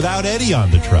Records without Eddie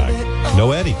on the track.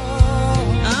 No Eddie.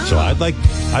 So I'd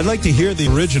like to hear the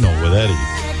original with Eddie.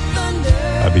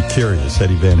 I'd be curious,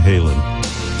 Eddie Van Halen.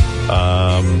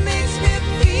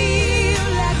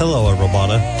 Hello,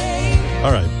 everybody.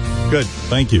 All right, good.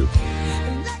 Thank you.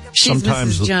 She's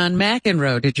Mrs. John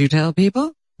McEnroe. Did you tell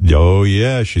people? Oh,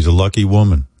 yeah, she's a lucky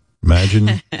woman.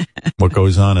 Imagine what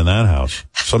goes on in that house.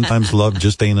 Sometimes love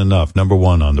just ain't enough. Number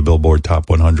 1 on the Billboard Top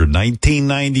 100.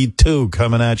 1992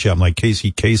 coming at you. I'm like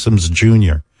Casey Kasem's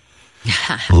Jr.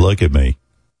 Look at me.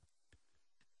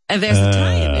 And there's a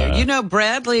tie in there. You know,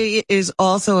 Bradley is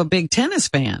also a big tennis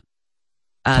fan.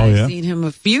 I've seen him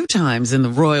a few times in the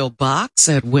Royal Box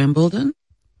at Wimbledon.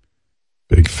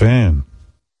 Big fan.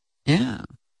 Yeah.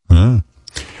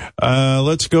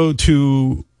 Let's go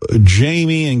to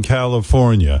Jamie in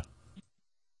California.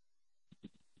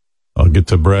 I'll get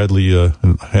to Bradley in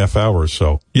a half hour or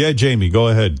so. Yeah, Jamie, go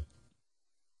ahead.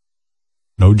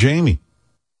 No Jamie.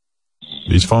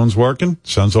 These phones working?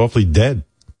 Sounds awfully dead.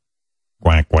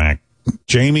 Quack, quack.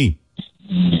 Jamie.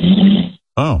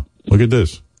 Oh, look at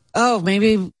this. Oh,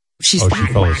 maybe she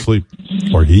fell asleep.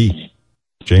 Or he.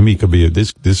 Jamie could be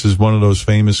this is one of those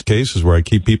famous cases where I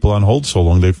keep people on hold so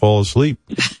long they fall asleep.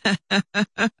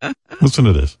 Listen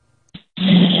to this.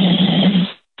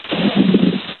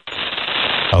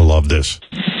 I love this.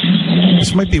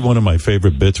 This might be one of my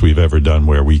favorite bits we've ever done,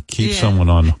 where we keep someone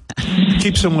on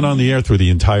the air through the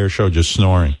entire show just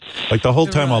snoring. Like the whole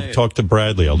time I'll talk to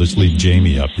Bradley, I'll just leave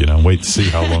Jamie up, wait to see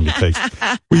how long it takes.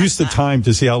 We used to time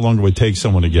to see how long it would take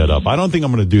someone to get up. I don't think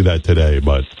I'm going to do that today,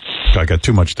 but I got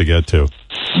too much to get to.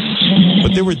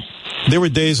 But there were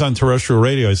days on terrestrial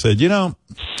radio I said,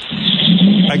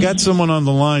 I got someone on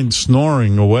the line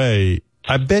snoring away.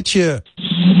 I bet you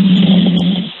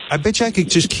I could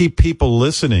just keep people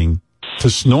listening to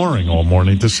snoring all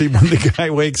morning to see when the guy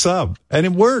wakes up. And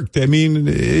it worked. I mean,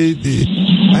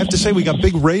 I have to say we got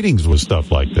big ratings with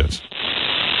stuff like this.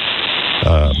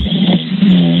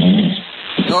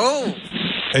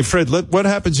 Hey, Fred, what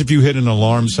happens if you hit an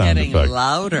alarm sound effect? Getting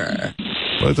louder.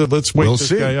 Let's wake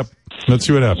this guy up. Let's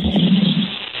see what happens.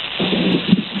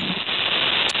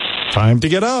 Time to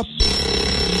get up.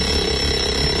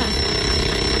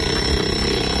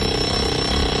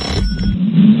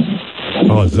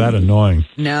 Oh, is that annoying?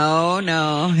 No.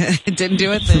 It didn't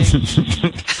do a thing.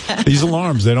 These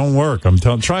alarms, they don't work. I'm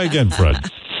telling. Try again, Fred.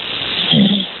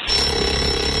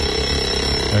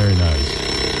 Very nice.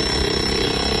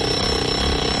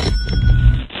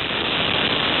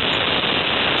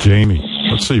 Jamie,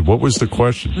 let's see. What was the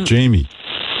question? Jamie,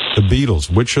 the Beatles.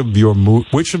 Which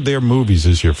of their movies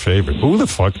is your favorite? Who the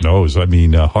fuck knows? I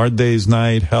mean, Hard Day's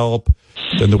Night, Help.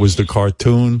 Then there was the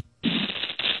cartoon.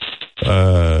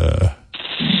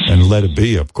 And Let It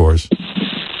Be, of course.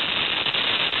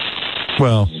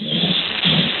 Well,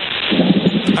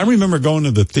 I remember going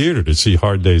to the theater to see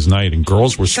Hard Day's Night, and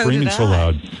girls were screaming so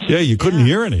loud. Yeah, you couldn't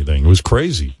hear anything. It was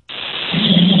crazy.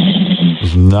 It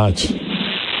was nuts.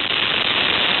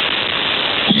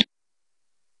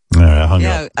 I hung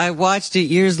up. I watched it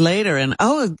years later, and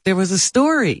there was a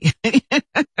story. It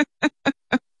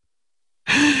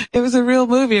was a real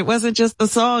movie. It wasn't just the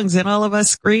songs and all of us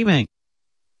screaming.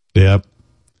 Yep.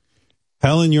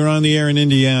 Helen, you're on the air in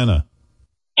Indiana.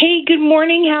 Hey, good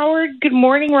morning, Howard. Good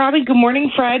morning, Robbie. Good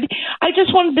morning, Fred. I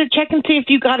just wanted to check and see if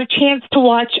you got a chance to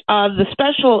watch the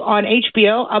special on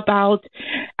HBO about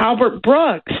Albert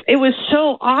Brooks. It was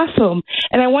so awesome.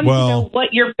 And I wanted to know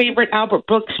what your favorite Albert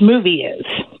Brooks movie is.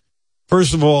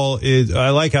 First of all,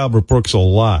 I like Albert Brooks a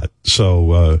lot.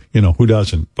 So, who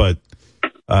doesn't? But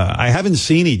I haven't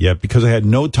seen it yet because I had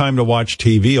no time to watch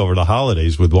TV over the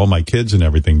holidays with all my kids and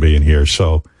everything being here.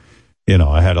 So,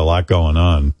 I had a lot going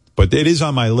on. But it is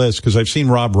on my list because I've seen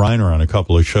Rob Reiner on a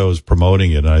couple of shows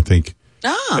promoting it. And I think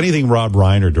anything Rob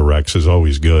Reiner directs is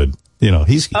always good.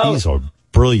 He's a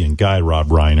brilliant guy, Rob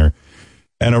Reiner.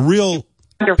 And a real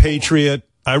patriot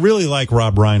I really like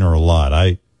Rob Reiner a lot.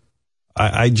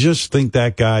 I just think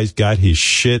that guy's got his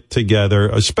shit together,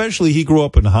 especially he grew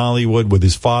up in Hollywood with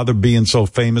his father being so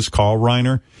famous, Carl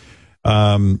Reiner.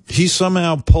 He's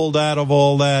somehow pulled out of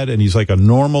all that, and he's like a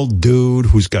normal dude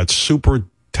who's got super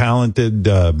talented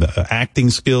acting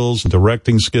skills,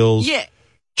 directing skills. Yeah.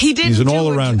 He's an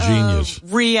all-around genius.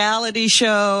 Reality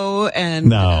show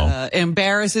and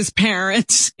embarrass his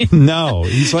parents. No,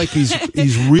 he's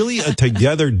really a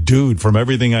together dude from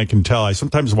everything I can tell. I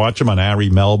sometimes watch him on Ari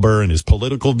Melber, and his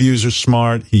political views are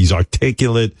smart. He's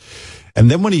articulate. And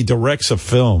then when he directs a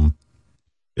film,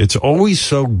 it's always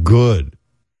so good.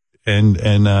 And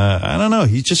I don't know,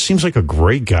 he just seems like a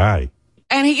great guy.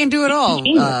 And he can do it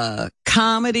all.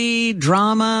 Comedy,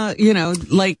 drama,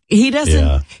 like he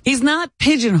doesn't, he's not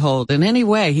pigeonholed in any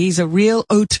way. He's a real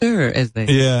auteur, as they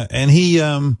say. Yeah.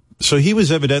 And so he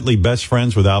was evidently best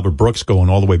friends with Albert Brooks going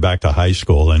all the way back to high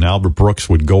school. And Albert Brooks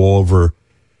would go over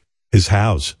his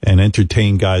house and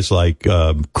entertain guys like,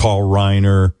 Carl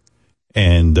Reiner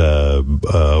and,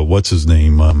 what's his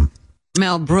name?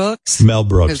 Mel Brooks.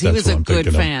 Because he was a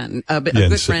good fan, a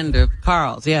good friend of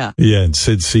Carl's, Yeah, and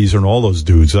Sid Caesar and all those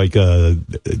dudes. Like,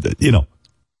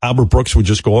 Albert Brooks would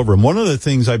just go over. And one of the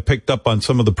things I picked up on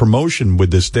some of the promotion with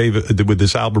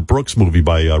this Albert Brooks movie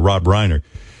by Rob Reiner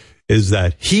is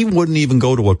that he wouldn't even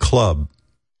go to a club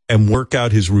and work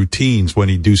out his routines when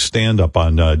he'd do stand-up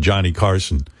on Johnny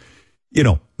Carson.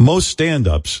 Most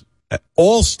stand-ups,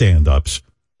 all stand-ups,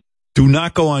 do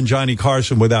not go on Johnny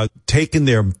Carson without taking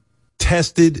their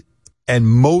tested and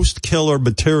most killer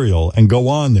material and go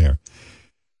on there.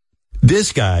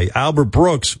 This guy, Albert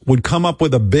Brooks, would come up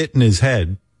with a bit in his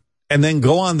head and then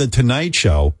go on the Tonight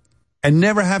Show, and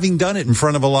never having done it in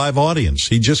front of a live audience.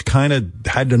 He just kind of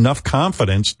had enough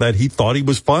confidence that he thought he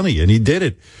was funny, and he did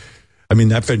it. I mean,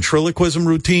 that ventriloquism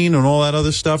routine and all that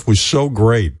other stuff was so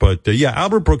great. But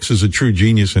Albert Brooks is a true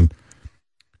genius,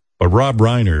 but Rob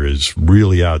Reiner is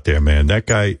really out there, man. That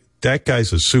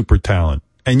guy's a super talent.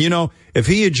 And, if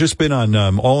he had just been on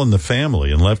All in the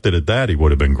Family and left it at that, he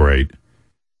would have been great.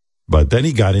 But then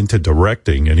he got into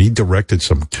directing, and he directed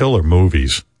some killer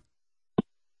movies.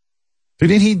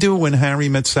 Didn't he do When Harry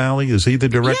Met Sally? Is he the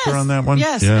director on that one?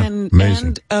 Yes, yeah,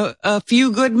 and A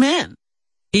Few Good Men.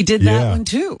 He did that one,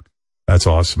 too. That's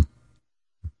awesome.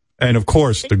 And, of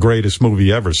course, the greatest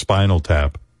movie ever, Spinal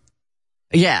Tap.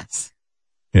 Yes.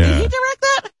 Yeah. Did he direct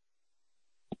that?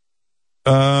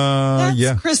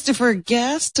 That's Christopher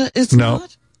Guest, is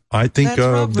not? I think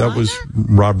that was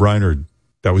Rob Reiner.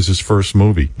 That was his first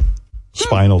movie,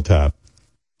 Spinal Tap.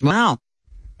 Wow.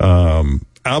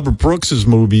 Albert Brooks's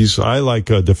movies, I like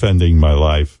Defending My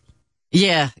Life.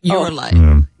 Yeah, your life.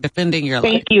 Defending your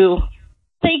life.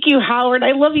 Thank you, Howard.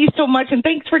 I love you so much, and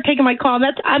thanks for taking my call.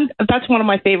 That's one of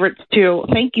my favorites too.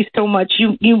 Thank you so much.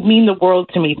 You mean the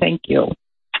world to me. Thank you.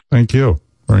 Thank you.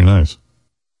 Very nice.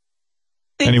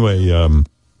 Anyway,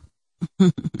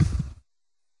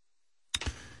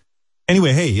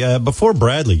 hey, before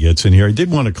Bradley gets in here, I did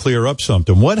want to clear up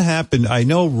something. What happened? I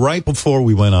know right before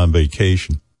we went on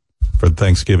vacation for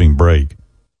Thanksgiving break,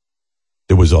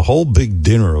 there was a whole big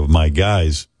dinner of my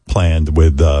guys planned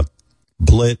with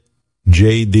Blitt,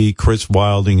 JD, Chris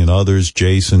Wilding, and others,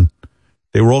 Jason.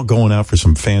 They were all going out for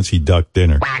some fancy duck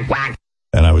dinner.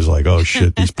 And I was like, oh,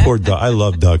 shit, these poor ducks. I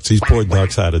love ducks. These poor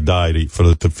ducks had to die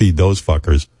to feed those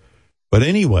fuckers. But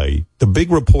anyway, the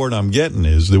big report I'm getting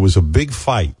is there was a big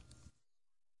fight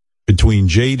between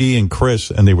JD and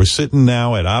Chris, and they were sitting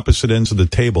now at opposite ends of the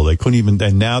table. They couldn't even,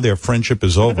 and now their friendship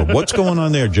is over. What's going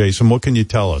on there, Jason? What can you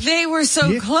tell us? They were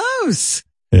so close.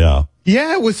 Yeah.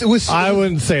 Yeah, it was. I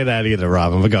wouldn't say that either,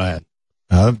 Robin, but go ahead.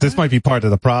 This might be part of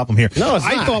the problem here. No, it's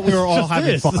I not. thought we were all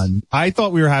having fun. I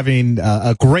thought we were having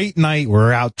a great night. We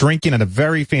were out drinking at a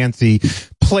very fancy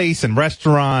place and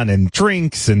restaurant and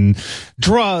drinks and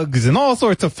drugs and all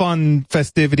sorts of fun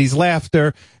festivities,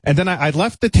 laughter. And then I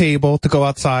left the table to go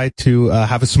outside to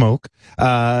have a smoke.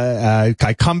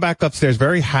 I come back upstairs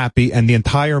very happy, and the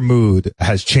entire mood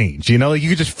has changed. You know, you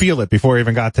could just feel it before I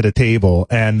even got to the table.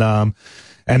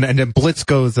 And then Blitz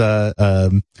goes,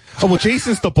 well,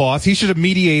 Jason's the boss. He should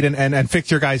mediate and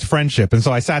fix your guys' friendship. And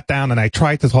so I sat down and I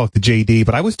tried to talk to JD,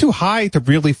 but I was too high to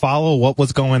really follow what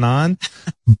was going on.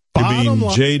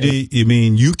 You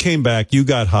mean you came back, you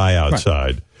got high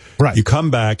outside. Right. You come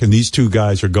back and these two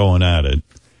guys are going at it.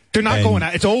 They're not going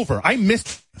at it. It's over. I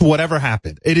missed whatever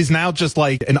happened. It is now just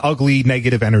like an ugly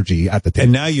negative energy at the table.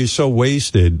 And now you're so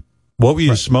wasted. What were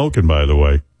you smoking, by the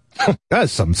way?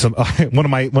 That's some one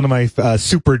of my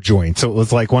super joints. So it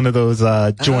was like one of those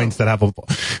joints that have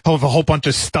a whole bunch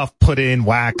of stuff put in,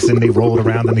 wax, and they roll it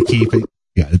around and they keep it.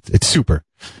 Yeah, it's super.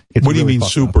 What do you mean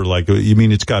super? Like, you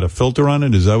mean it's got a filter on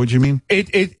it? Is that what you mean?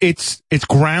 It's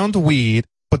ground weed,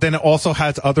 but then it also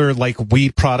has other like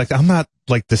weed products. I'm not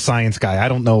like the science guy. I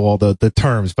don't know all the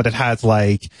terms, but it has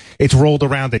like, it's rolled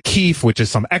around a keef, which is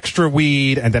some extra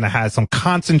weed, and then it has some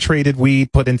concentrated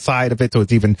weed put inside of it. So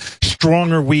it's even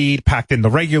stronger weed packed in the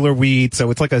regular weed.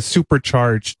 So it's like a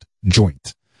supercharged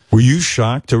joint. Were you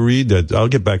shocked to read that? I'll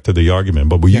get back to the argument,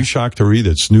 but were you shocked to read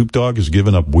that Snoop Dogg has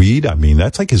given up weed? I mean,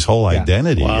 that's like his whole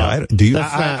identity. Wow.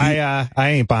 I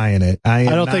ain't buying it. I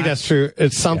don't think that's true.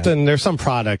 It's something, there's some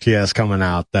product he has coming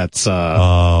out that's,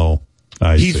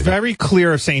 he's very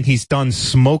clear of saying he's done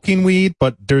smoking weed,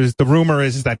 but the rumor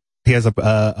is that he has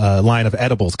a line of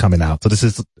edibles coming out. So this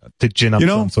is to gin up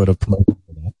some sort of promotion.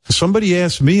 Somebody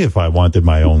asked me if I wanted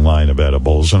my own line of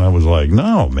edibles, and I was like,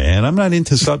 no, man, I'm not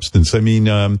into substance. I mean,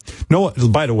 no,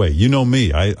 by the way, you know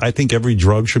me. I think every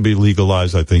drug should be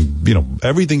legalized. I think,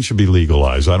 everything should be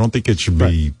legalized. I don't think it should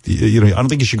be, I don't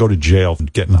think you should go to jail for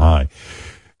getting high.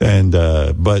 And,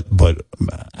 but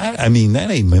I mean,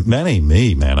 that ain't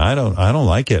me, man. I don't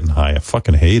like getting high. I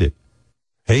fucking hate it.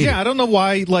 I don't know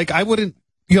why, like, I wouldn't.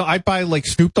 I buy like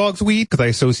Snoop Dogg's weed because I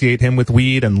associate him with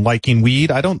weed and liking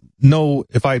weed. I don't know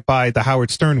if I buy the Howard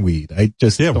Stern weed. I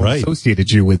just associated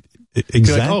you with.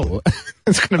 Exactly. Like,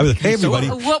 it's going to be hey, everybody.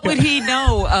 So what would he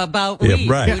know about weed?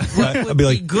 Yeah, right. What would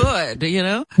be good,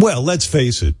 Well, let's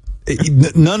face it.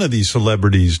 None of these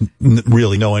celebrities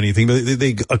really know anything.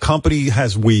 A company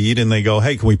has weed and they go,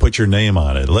 "Hey, can we put your name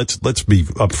on it?" Let's be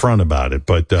upfront about it.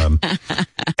 But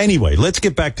anyway, let's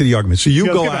get back to the argument. So you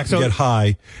go out and get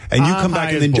high, and you come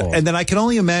back, and then I can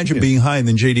only imagine being high. And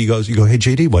then JD goes, "You go, hey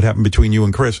JD, what happened between you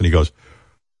and Chris?" And he goes,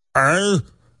 "I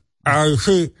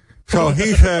see." So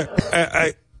he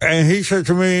said, and he said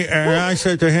to me, and I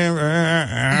said to him,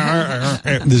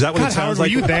 is that what it sounds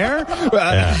like? Were you there?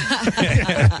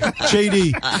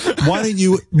 JD, why don't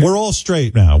you, we're all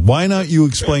straight now. Why not you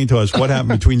explain to us what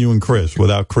happened between you and Chris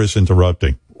without Chris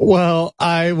interrupting? Well,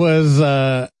 we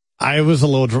were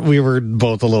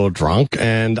both a little drunk,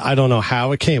 and I don't know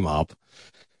how it came up.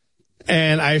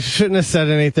 And I shouldn't have said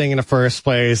anything in the first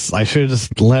place. I should have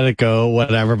just let it go,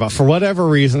 whatever. But for whatever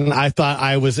reason, I thought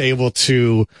I was able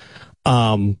to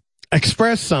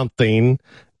express something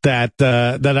that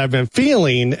I've been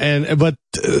feeling, but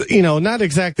not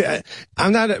exactly.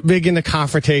 I'm not big into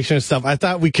confrontation and stuff. I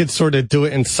thought we could sort of do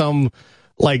it in some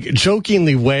like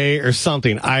jokingly way or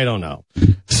something. I don't know.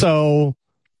 So,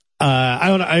 I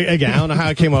don't know how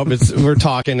it came up. We're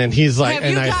talking and he's like,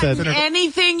 have you gotten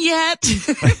anything yet?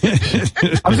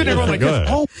 I'm sitting there going like this.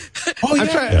 Oh, yeah. I'm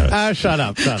trying, shut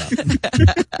up.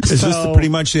 Is this pretty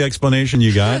much the explanation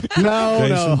you got?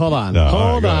 No, hold on.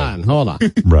 Hold on.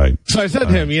 Right. So I said to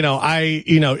him,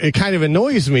 it kind of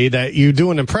annoys me that you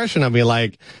do an impression of me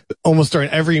like almost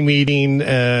during every meeting,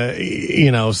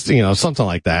 something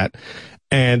like that.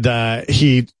 And,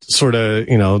 he sort of,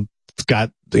 got,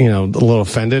 a little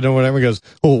offended or whatever. He goes,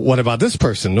 well, what about this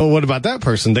person? Oh, what about that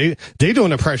person? They do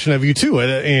an impression of you too,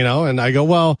 and I go,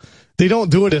 well, they don't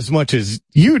do it as much as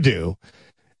you do.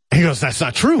 He goes, that's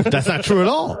not true. That's not true at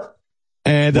all.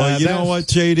 And, well, you know what,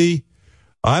 JD?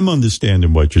 I'm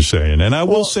understanding what you're saying. And I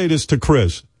will say this to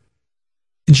Chris.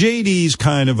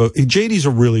 JD's a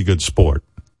really good sport.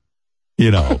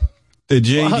 The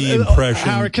JD impression.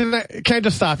 Howard, can I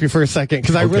just stop you for a second?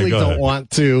 Because I really don't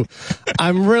want to.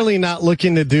 I'm really not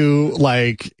looking to do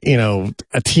like,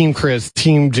 a Team Chris,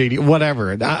 Team JD,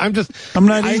 whatever. I'm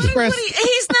not either.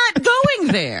 He's not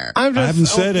going there. I haven't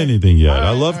said anything yet.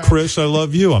 I love Chris. I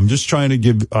love you. I'm just trying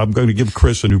to I'm going to give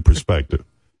Chris a new perspective.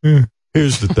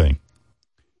 Here's the thing.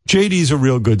 JD's a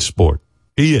real good sport.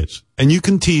 He is. And you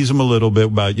can tease him a little bit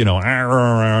about, and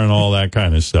all that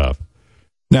kind of stuff.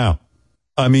 Now,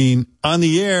 I mean, on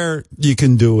the air, you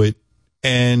can do it,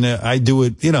 and I do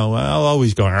it, I'll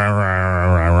always go, rah,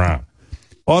 rah, rah, rah.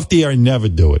 Off the air, I never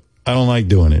do it. I don't like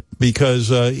doing it because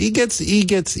he gets,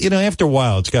 after a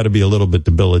while, it's got to be a little bit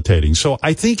debilitating. So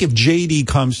I think if JD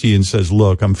comes to you and says,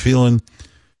 look, I'm feeling,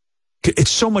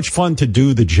 it's so much fun to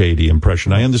do the JD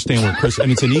impression. I understand where Chris,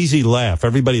 and it's an easy laugh.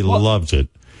 Everybody loves it.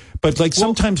 But like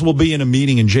sometimes we'll be in a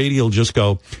meeting and JD will just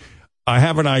go, I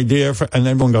have an idea and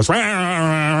everyone goes, rah, rah,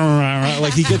 rah, rah,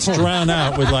 like he gets drowned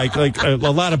out with like a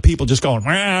lot of people just going,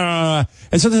 rah, rah.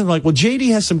 And something like, well,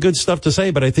 JD has some good stuff to say,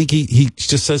 but I think he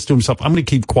just says to himself, I'm going to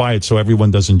keep quiet so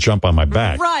everyone doesn't jump on my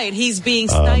back. Right. He's being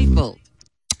stifled.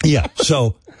 Yeah.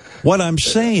 So what I'm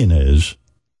saying is,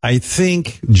 I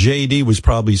think JD was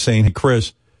probably saying, hey,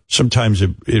 Chris, sometimes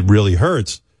it really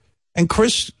hurts. And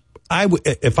Chris,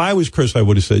 if I was Chris, I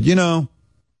would have said,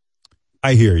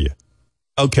 I hear you.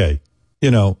 Okay.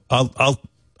 I'll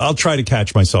I'll try to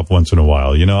catch myself once in a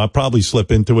while. I'll probably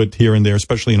slip into it here and there,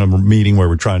 especially in a meeting where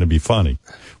we're trying to be funny.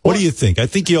 What do you think? I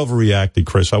think you overreacted,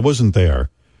 Chris. I wasn't there.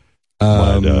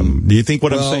 But, do you think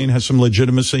what I'm saying has some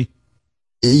legitimacy?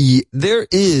 There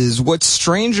is. What's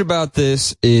strange about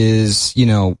this is,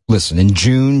 listen, in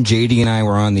June, JD and I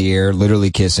were on the air, literally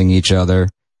kissing each other.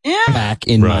 Yeah. Back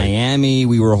in Miami,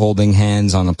 we were holding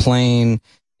hands on a plane.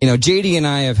 JD and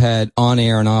I have had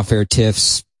on-air and off-air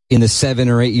tiffs in the 7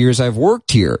 or 8 years I've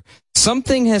worked here.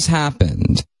 Something has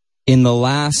happened in the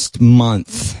last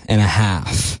month and a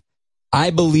half.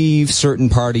 I believe certain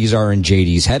parties are in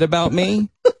JD's head about me.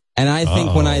 And I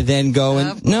think when I then go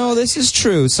and, no, this is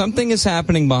true. Something is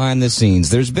happening behind the scenes.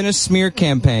 There's been a smear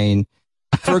campaign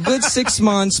for a good 6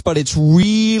 months, but it's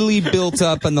really built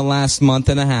up in the last month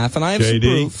and a half. And I have some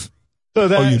proof.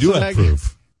 You do have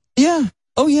proof? Yeah.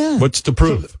 Oh, yeah. What's the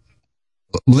proof?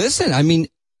 Listen,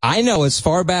 I know as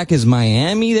far back as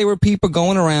Miami, there were people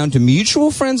going around to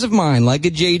mutual friends of mine, like a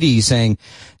JD, saying,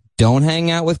 don't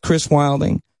hang out with Chris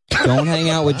Wilding. Don't hang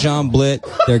out with John Blitt.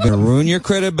 They're going to ruin your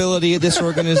credibility at this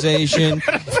organization.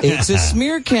 It's a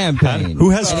smear campaign. Who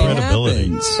has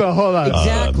credibility? So hold on.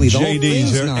 Exactly. JD,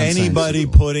 is there anybody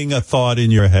putting a thought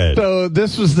in your head? So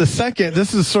this was the second.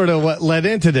 This is sort of what led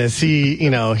into this. He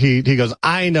goes,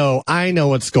 I know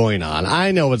what's going on.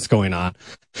 I know what's going on.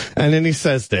 And then he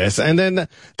says this, and then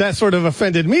that sort of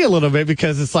offended me a little bit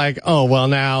because it's like, oh, well,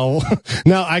 now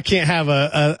I can't have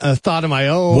a thought of my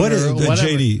own. What is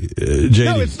JD?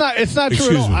 No, it's not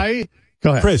true at all.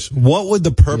 Go ahead. Chris, what would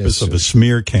the purpose of a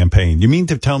smear campaign? You mean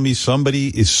to tell me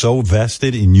somebody is so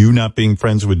vested in you not being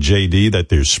friends with JD that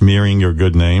they're smearing your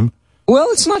good name? Well,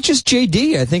 it's not just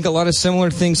JD. I think a lot of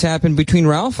similar things happened between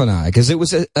Ralph and I, because it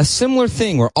was a similar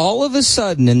thing where all of a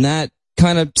sudden in that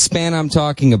kind of span I'm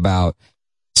talking about,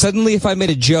 suddenly, if I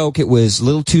made a joke, it was a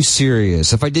little too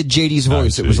serious. If I did JD's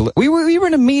voice, it was we were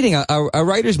in a meeting, a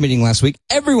writers' meeting last week.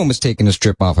 Everyone was taking a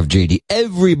strip off of JD.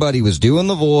 Everybody was doing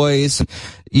the voice,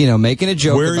 making a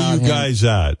joke. Where about are you him. guys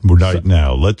at right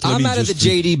now? I'm out of the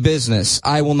JD business.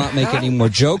 I will not make any more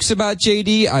jokes about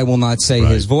JD. I will not say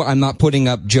his voice. I'm not putting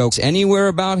up jokes anywhere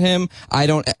about him. I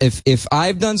don't. If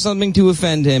I've done something to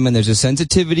offend him and there's a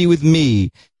sensitivity with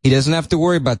me, he doesn't have to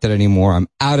worry about that anymore. I'm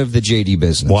out of the JD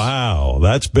business. Wow,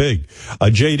 that's big.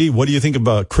 JD, what do you think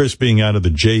about Chris being out of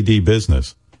the JD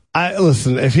business?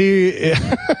 Listen, if he,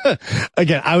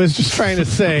 again, I was just trying to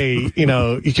say,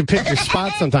 you can pick your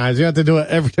spot sometimes. You have to do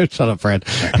it shut up, Fred.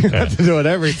 You have to do it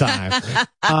every time.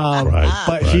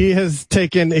 But he has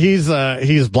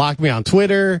he's blocked me on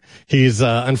Twitter. He's,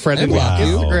 unfriended me on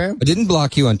Instagram. I didn't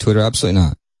block you on Twitter. Absolutely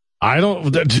not. I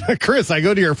don't, Chris, I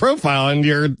go to your profile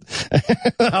and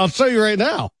I'll show you right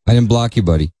now. I didn't block you,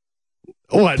 buddy.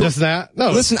 What, just that?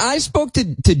 No. Listen, I spoke to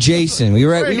Jason. We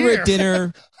were at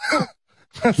dinner.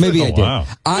 Maybe I did. Wow.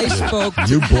 I spoke.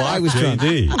 You blocked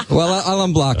JD. Well, I'll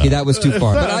unblock you. That was too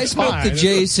far. But I spoke to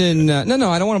Jason. No,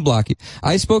 I don't want to block you.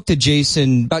 I spoke to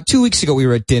Jason about 2 weeks ago. We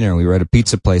were at dinner. We were at a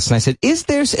pizza place. And I said,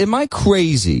 am I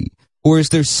crazy? Or is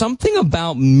there something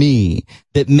about me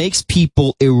that makes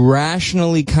people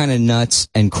irrationally kind of nuts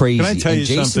and crazy? Can I tell you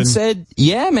Jason something? said,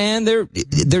 yeah, man,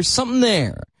 there's something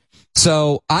there.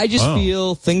 So I just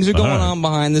feel things are going on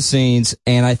behind the scenes,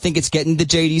 and I think it's getting to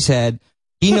JD's head.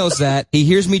 He knows that. He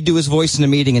hears me do his voice in a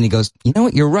meeting, and he goes, you know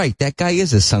what? You're right. That guy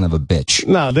is a son of a bitch.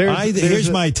 No, here's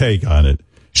my take on it.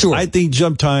 Sure. I think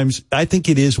sometimes,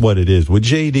 it is what it is. With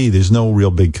JD, there's no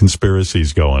real big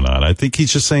conspiracies going on. I think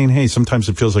he's just saying, hey, sometimes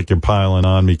it feels like you're piling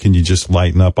on me. Can you just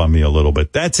lighten up on me a little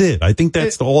bit? That's it. I think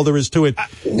that's all there is to it.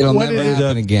 It'll never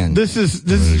happen again. This is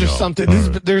just something.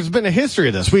 There's been a history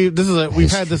of this.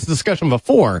 We've had this discussion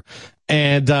before,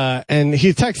 and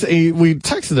we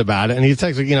texted about it, and he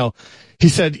texted, he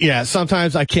said, yeah,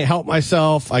 sometimes I can't help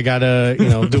myself. I gotta,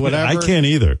 do whatever. I can't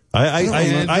either.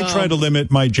 I try to limit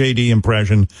my JD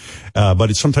impression,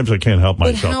 but sometimes I can't help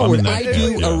myself. But Howard, I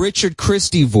do a Richard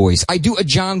Christie voice. I do a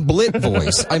John Blitt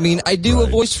voice. I do a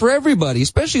voice for everybody,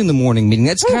 especially in the morning meeting.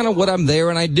 That's kind of what I'm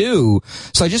there and I do.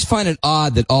 So I just find it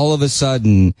odd that all of a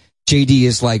sudden JD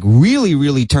is like really,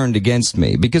 really turned against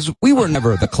me because we were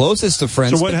never the closest of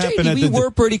friends. So what happened JD, we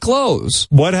were pretty close.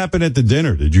 What happened at the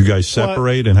dinner? Did you guys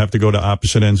separate and have to go to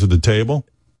opposite ends of the table?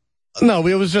 No,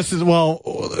 it was just there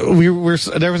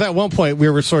was at one point we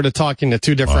were sort of talking to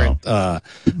two different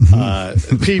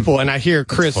people, and I hear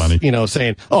Chris,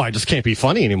 saying, "Oh, I just can't be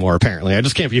funny anymore. Apparently, I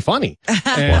just can't be funny."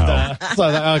 And so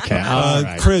okay, all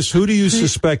right. Chris, who do you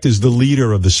suspect is the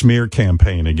leader of the smear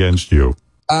campaign against you?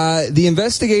 The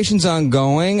investigation's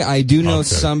ongoing. I do know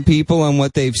some people and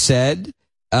what they've said.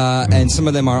 and some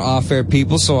of them are off-air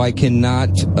people, so I cannot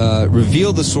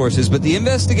reveal the sources, but the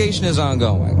investigation is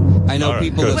ongoing. I know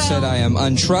people have said I am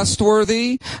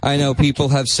untrustworthy. I know people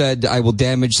have said I will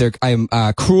damage I am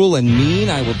cruel and mean.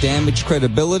 I will damage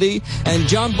credibility. And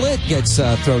John Blitt gets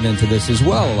thrown into this as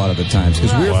well a lot of the times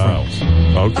because we're friends.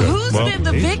 Okay. Who's been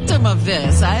the victim of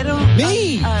this? I don't...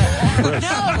 Me!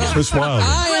 No. Chris Wilder.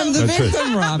 I am the That's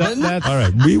victim, it. Robin. All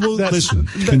right. We will listen.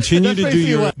 Continue to do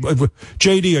your...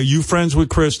 JD, are you friends with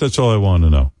Chris? That's all I want to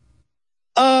know.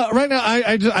 Right now,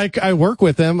 I work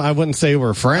with them. I wouldn't say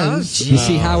we're friends. You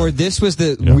see, Howard, this was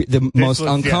the most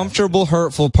uncomfortable,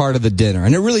 hurtful part of the dinner.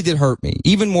 And it really did hurt me,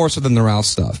 even more so than the Ralph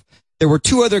stuff. There were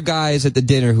two other guys at the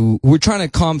dinner who were trying to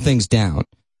calm things down.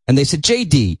 And they said,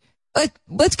 JD,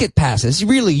 let's get past this.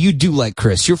 Really, you do like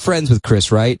Chris. You're friends with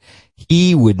Chris, right?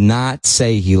 He would not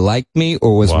say he liked me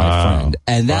or was my friend.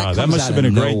 And that must have been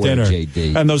a great dinner.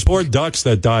 JD. And those poor ducks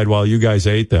that died while you guys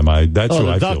ate them. That's who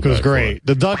I feel bad for. The duck was great.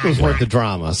 The duck was worth the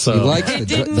drama. So he likes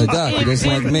the duck. He doesn't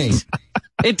like me.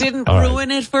 It didn't ruin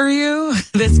it for you?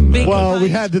 This big we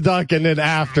had the duck, and then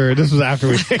this was after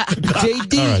we ate the duck.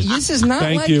 JD, this is not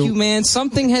like you, man.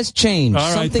 Something has changed.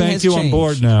 All right, thank you. On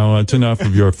board now. It's enough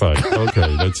of your fight.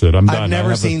 Okay, that's it. I'm done. I've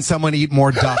never seen someone eat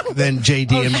more duck than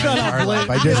JD in my entire life.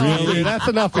 I just really? That's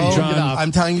enough for you. John,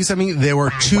 I'm telling you something. There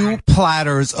were 2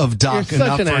 platters of duck,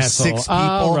 enough for asshole. 6 people.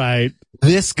 All right.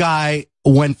 This guy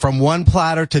went from one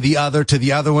platter to the other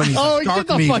one. He's get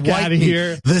the fuck out of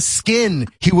here. The skin.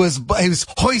 He was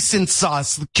hoisin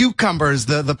sauce, the cucumbers,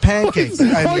 the pancakes.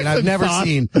 I mean, I've never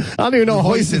seen. I don't even know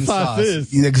what hoisin sauce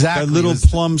is. Exactly. That little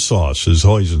plum sauce is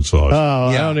hoisin sauce.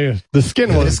 Oh, yeah. I don't even. The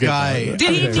skin was good. Guy.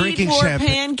 Did he need more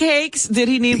pancakes? Did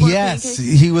he need more pancakes?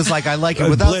 Yes. He was like, I like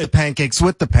it without the pancakes,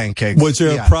 with the pancakes. Was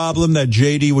there a problem that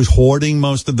JD was hoarding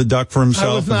most of the duck for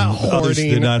himself? I was not and others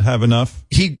hoarding. did not have enough?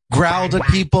 He growled at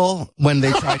people when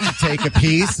they tried to take a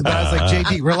piece, but I was like,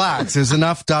 JD, relax. There's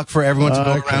enough duck for everyone to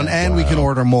go around, and we can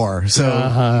order more. So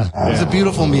it was a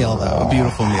beautiful meal, though. A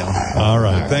beautiful meal. All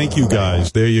right. Thank you,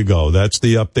 guys. There you go. That's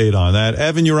the update on that.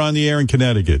 Evan, you're on the air in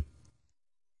Connecticut.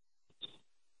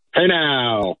 Hey,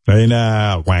 now. Hey,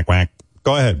 now. Quack, quack.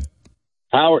 Go ahead.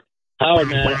 Howard,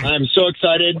 man, I'm so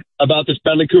excited about this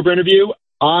Bradley Cooper interview.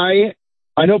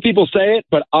 I know people say it,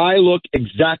 but I look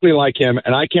exactly like him,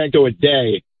 and I can't go a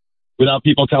day without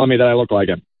people telling me that I look like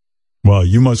him. Well,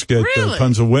 you must get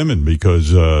tons of women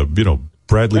because,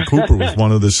 Bradley Cooper was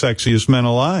one of the sexiest men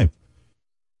alive.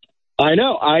 I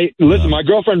know. Listen, my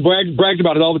girlfriend bragged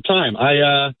about it all the time.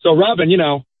 So Robin,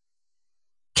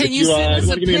 can you send us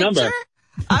a give me a number? picture?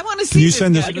 I want to see. Can you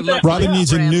send us? Robin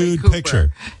needs a nude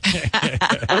picture.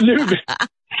 A nude.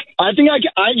 I think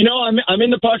I'm in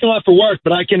the parking lot for work,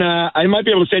 but I might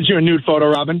be able to send you a nude photo,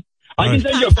 Robin. I can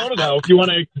send you a photo though if you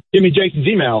want to give me Jason's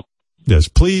email. Yes,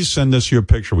 please send us your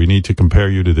picture. We need to compare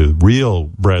you to the real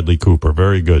Bradley Cooper.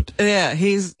 Very good. Yeah,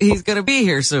 he's going to be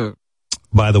here soon.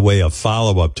 By the way, a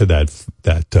follow-up to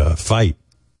that fight.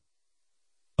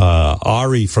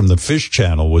 Ari from the Fish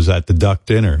Channel was at the duck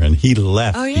dinner, and he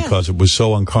left because it was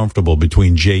so uncomfortable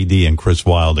between JD and Chris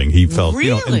Wilding. He felt,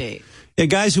 really?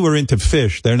 Guys who are into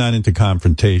fish, they're not into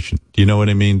confrontation. Do you know what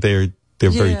I mean? They're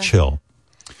very chill.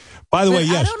 By the way,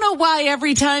 yes. I don't know why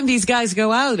every time these guys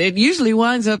go out, it usually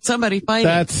winds up somebody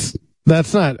fighting.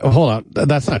 That's not. Hold on,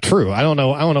 that's not true. I don't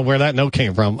know where that note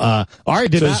came from. Ari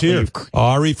did not leave.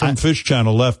 Ari from Fish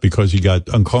Channel left because he got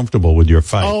uncomfortable with your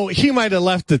fight. Oh, he might have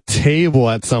left the table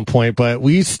at some point, but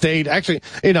we stayed. Actually,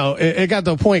 it got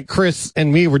to the point Chris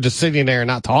and me were just sitting there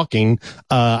not talking.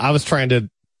 I was trying to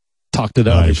talk to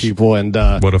the other people, and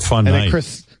what a fun night. Then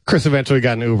Chris eventually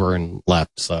got an Uber and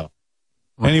left. So.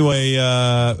 Anyway,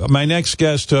 my next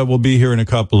guest will be here in a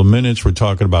couple of minutes. We're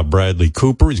talking about Bradley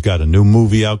Cooper. He's got a new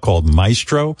movie out called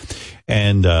Maestro.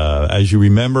 And as you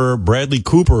remember, Bradley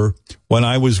Cooper, when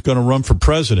I was going to run for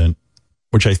president,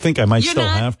 which I think I might still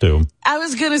have to. I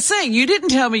was going to say, you didn't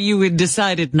tell me you had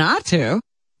decided not to.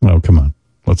 Well, come on.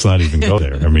 Let's not even go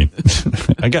there. I mean,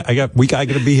 I got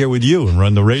to be here with you and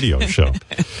run the radio show.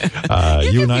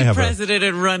 You and I have president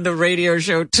and run the radio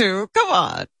show too. Come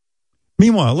on.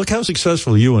 Meanwhile, look how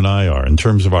successful you and I are in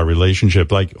terms of our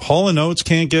relationship. Like Hall & Oates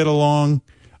can't get along,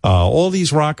 all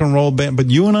these rock and roll bands, but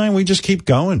you and I, we just keep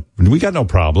going. We got no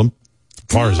problem,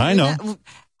 as far as I know.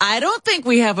 I don't think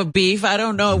we have a beef. I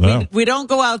don't know. No. We don't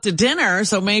go out to dinner,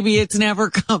 so maybe it's never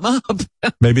come up.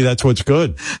 Maybe that's what's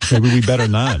good. Maybe we better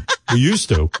not. We used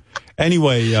to.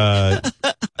 Anyway, I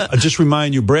just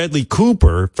remind you, Bradley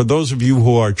Cooper, for those of you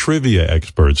who are trivia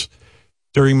experts,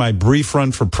 during my brief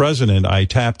run for president, I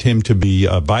tapped him to be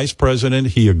vice president.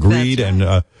 He agreed,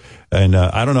 right. And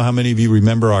I don't know how many of you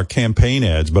remember our campaign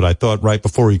ads, but I thought right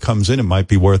before he comes in, it might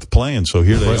be worth playing. So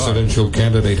here they are. Presidential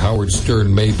candidate Howard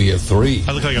Stern may be a 3.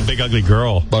 I look like a big ugly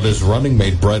girl. But his running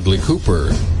mate Bradley Cooper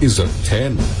is a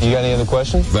 10. You got any other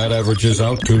questions? That averages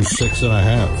out to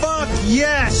 6.5. Fuck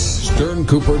yes! Stern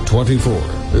Cooper 24.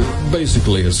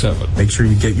 Basically a 7. Make sure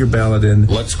you get your ballot in.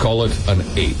 Let's call it an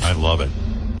 8. I love it.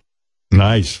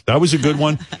 Nice. That was a good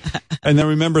one. And then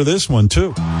remember this one,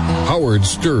 too. Howard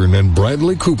Stern and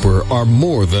Bradley Cooper are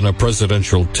more than a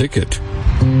presidential ticket.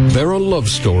 They're a love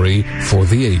story for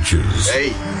the ages. Hey.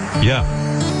 Yeah.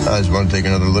 I just want to take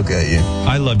another look at you.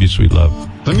 I love you, sweet love.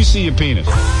 Let me see your penis.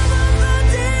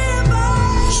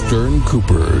 Stern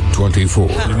Cooper, 24.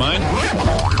 You mind?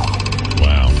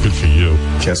 Wow, good for you.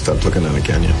 Can't stop looking at it,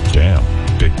 can you? Damn.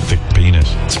 Big, thick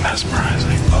penis. It's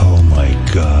mesmerizing. Oh, my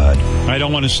God. I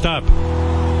don't want to stop.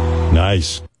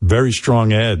 Nice. Very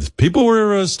strong ads. People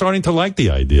were starting to like the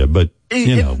idea, but,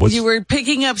 you know. You were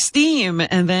picking up steam,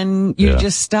 and then you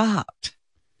just stopped.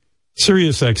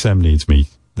 Sirius XM needs me.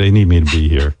 They need me to be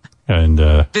here. And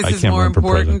I can't run for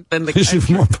president. Than the This is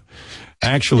more.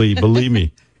 Actually, believe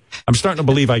me, I'm starting to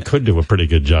believe I could do a pretty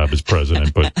good job as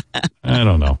president, but I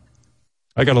don't know.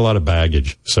 I got a lot of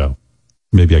baggage, so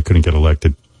maybe I couldn't get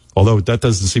elected. Although that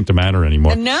doesn't seem to matter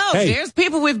anymore. No, there's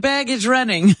people with baggage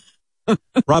running.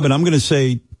 Robin, I'm going to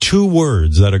say 2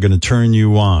 words that are going to turn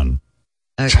you on.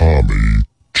 Okay. Tommy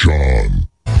John.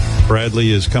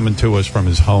 Bradley is coming to us from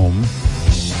his home.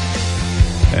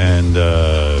 And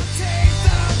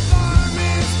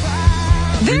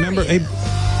remember, hey,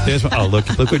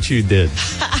 look what you did.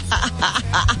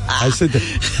 I said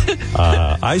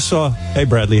I saw, hey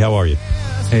Bradley, how are you?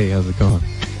 Hey, how's it going?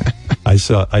 I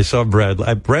saw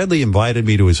Bradley. Bradley invited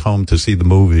me to his home to see the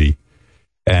movie,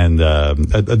 and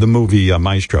the movie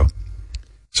Maestro.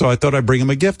 So I thought I'd bring him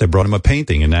a gift. I brought him a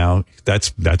painting, and now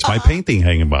that's my painting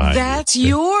hanging behind. That's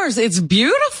yours. It's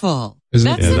beautiful. That's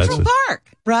Central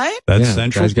Park, right? That's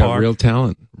Central Park. Got real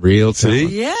talent. Real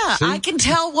talent. See? Yeah, I can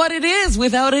tell what it is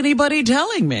without anybody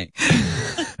telling me.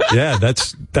 Yeah,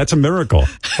 that's a miracle.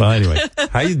 Well, anyway,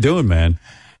 how you doing, man?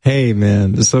 Hey,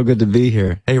 man, it's so good to be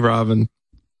here. Hey, Robin.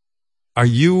 How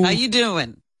you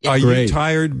doing? Are you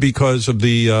tired because of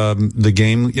the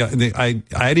game? Yeah,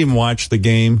 I didn't watch the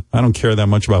game. I don't care that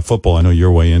much about football. I know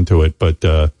you're way into it, but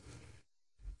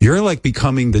you're like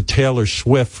becoming the Taylor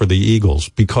Swift for the Eagles,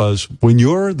 because when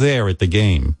you're there at the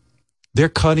game, they're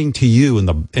cutting to you in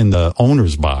the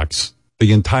owner's box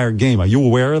the entire game. Are you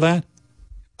aware of that?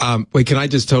 Wait, can I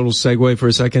just total segue for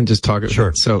a second? Just talk.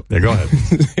 Sure. So yeah, go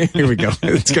ahead. Here we go.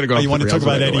 It's gonna go. You want to talk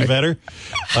about Eddie Vedder?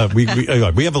 We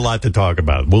have a lot to talk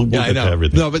about. We'll get to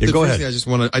everything. No, but the first thing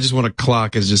I just want to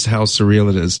clock is just how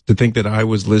surreal it is to think that I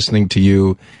was listening to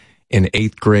you in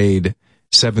 8th grade,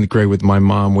 7th grade with my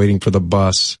mom waiting for the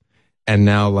bus, and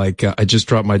now like I just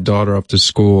dropped my daughter off to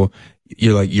school.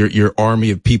 You're like your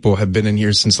army of people have been in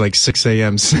here since like 6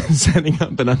 a.m. setting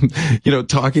up, and I'm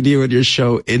talking to you at your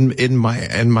show in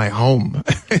my home.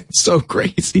 It's so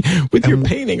crazy with your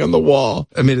painting on the wall.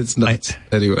 I mean, it's nuts.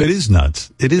 Anyway, it is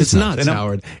nuts. It's nuts,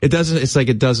 Howard. It doesn't. It's like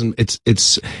it doesn't.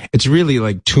 It's really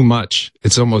like too much.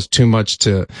 It's almost too much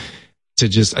to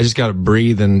just. I just got to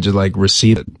breathe and to like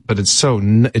receive it. But it's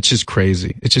just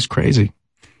crazy. It's just crazy.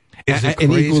 And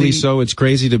equally so, it's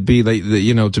crazy to be like,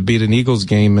 to be at an Eagles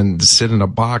game and sit in a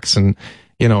box and,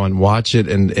 and watch it.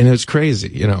 And it's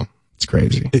crazy, it's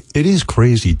crazy. It is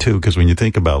crazy too. Cause when you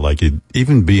think about like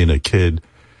even being a kid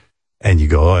and you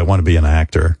go, oh, I want to be an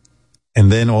actor.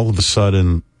 And then all of a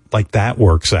sudden like that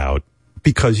works out,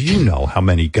 because how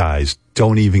many guys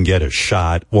don't even get a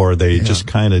shot, or they just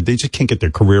can't get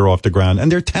their career off the ground,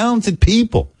 and they're talented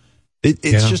people.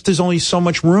 It's just there's only so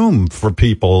much room for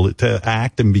people to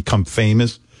act and become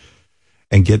famous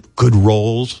and get good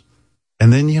roles.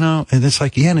 And then, and it's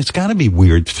like, and it's got to be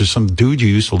weird for some dude you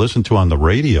used to listen to on the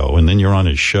radio, and then you're on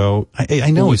his show. I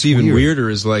know what's even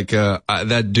weirder is like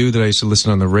that dude that I used to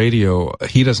listen on the radio,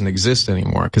 he doesn't exist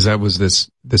anymore, because that was this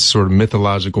sort of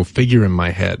mythological figure in my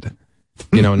head.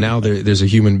 Now there's a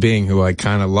human being who I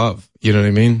kind of love. You know what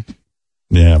I mean?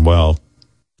 Yeah, well,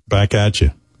 back at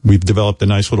you. We've developed a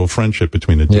nice little friendship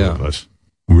between the two of us.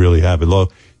 We really have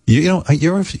it.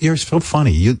 You're so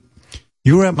funny. You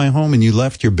were at my home and you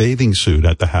left your bathing suit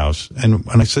at the house. And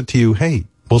when I said to you, hey,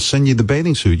 we'll send you the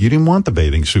bathing suit, you didn't want the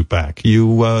bathing suit back.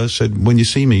 You said, when you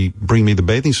see me, bring me the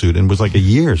bathing suit. And it was like a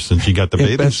year since you got the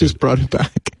bathing Beth suit. Just brought it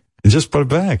back. Just put it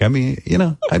back. I mean,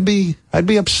 I'd be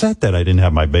upset that I didn't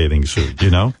have my bathing suit,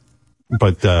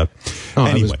 But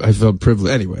anyway. I felt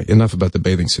privileged. Anyway, enough about the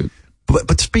bathing suit.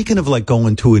 But speaking of like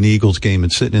going to an Eagles game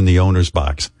and sitting in the owner's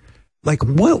box, like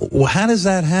how does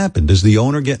that happen? Does the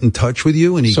owner get in touch with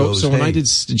you and he goes, So when I did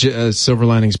Silver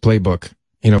Linings Playbook,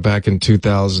 back in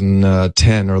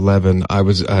 2010 or 11,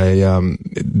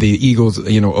 the Eagles,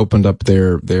 opened up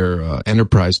their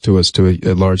enterprise to us to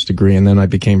a large degree. And then I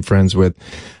became friends with,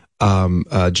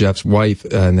 Jeff's wife.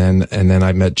 And then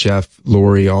I met Jeff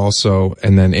Lurie also.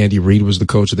 And then Andy Reid was the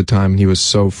coach at the time. And he was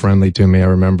so friendly to me, I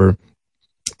remember.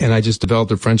 And I just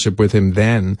developed a friendship with him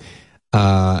then.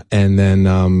 And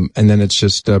then it's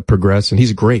just progressed, and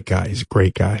he's a great guy.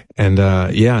 And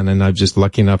and then I'm just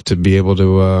lucky enough to be able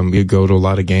to go to a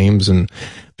lot of games and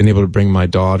been able to bring my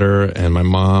daughter and my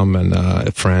mom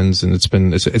and friends, and it's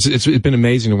been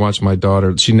amazing to watch my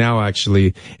daughter. She now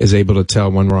actually is able to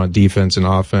tell when we're on defense and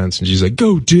offense, and she's like,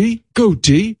 "Go D, go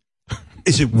D."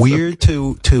 Is it weird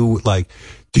to like?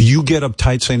 Do you get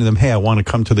uptight saying to them, "Hey, I want to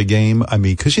come to the game"? I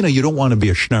mean, because you don't want to be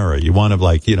a schnurrer. You want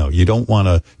to you don't want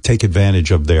to take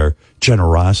advantage of their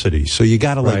generosity. So you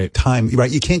got to time, right?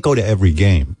 You can't go to every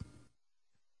game.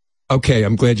 Okay,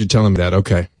 I'm glad you're telling me that.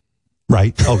 Okay,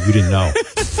 right? Oh, you didn't know.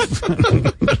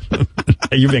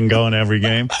 You've been going every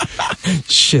game.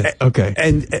 Shit. Okay.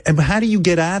 And how do you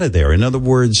get out of there? In other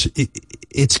words,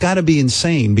 it's got to be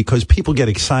insane because people get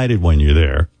excited when you're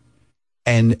there.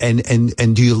 And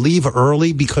do you leave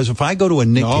early? Because if I go to a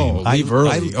Knick game, leave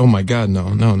early. Oh my God,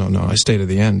 no. I stay to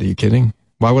the end. Are you kidding?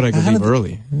 Why would I leave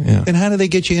early? Yeah. And how do they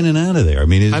get you in and out of there? I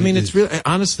mean, it's really,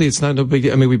 honestly, it's not no big.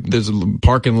 I mean, there's a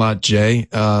parking lot. Jay,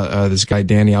 this guy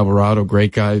Danny Alvarado,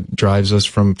 great guy, drives us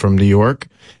from New York,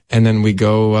 and then we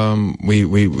go.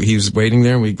 He's waiting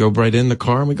there, and we go right in the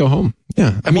car, and we go home.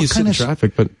 Yeah, I mean, you sit in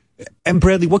traffic, but. And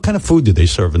Bradley, what kind of food do they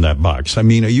serve in that box? I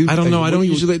mean, I don't know. I don't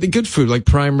usually the good food like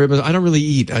prime rib. I don't really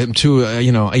eat. I'm too. I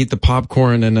eat the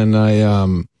popcorn and then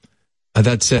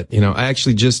that's it. I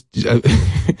actually just.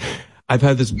 I've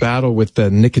had this battle with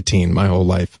nicotine my whole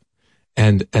life,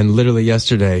 and literally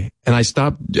yesterday, and I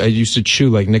stopped. I used to chew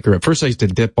like Nicorette. First, I used to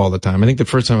dip all the time. I think the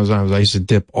first time I used to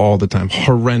dip all the time.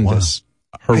 Horrendous.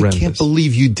 I can't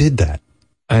believe you did that.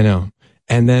 I know.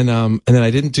 And then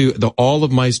I didn't do all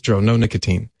of Maestro, no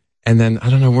nicotine. And then I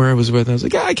don't know where I was with. I was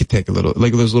like, I could take a little,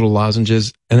 like those little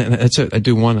lozenges. And then that's it. I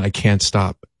do one. I can't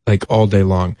stop like all day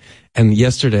long. And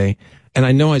yesterday, and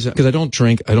I know because I don't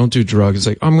drink, I don't do drugs. It's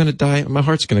like, I'm going to die. My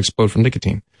heart's going to explode from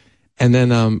nicotine. And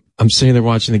then, I'm sitting there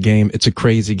watching the game. It's a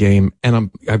crazy game. And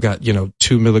I've got,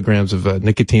 2 milligrams of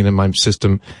nicotine in my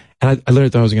system. And I literally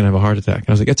thought I was going to have a heart attack. And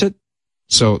I was like, that's it.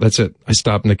 So that's it. I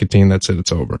stopped nicotine. That's it.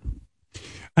 It's over.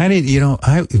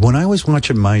 When I was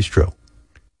watching Maestro,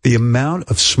 the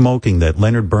amount of smoking that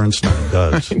Leonard Bernstein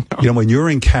does, when you're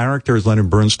in character as Leonard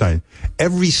Bernstein,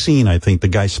 every scene, I think the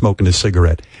guy's smoking a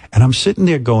cigarette. And I'm sitting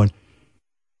there going,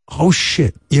 oh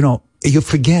shit, you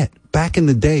forget. Back in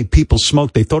the day, people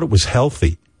smoked. They thought it was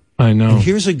healthy. I know. And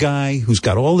here's a guy who's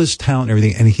got all this talent and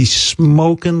everything, and he's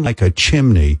smoking like a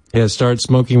chimney. Yeah, started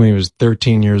smoking when he was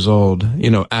 13 years old.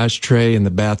 Ashtray in the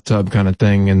bathtub kind of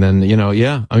thing. And then,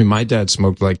 my dad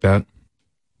smoked like that.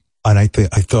 And I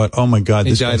thought, oh my God,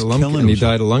 this guy's killing himself. He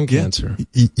died of lung cancer.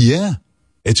 Yeah,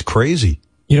 it's crazy.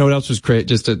 You know what else was great?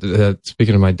 Just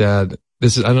speaking of my dad, I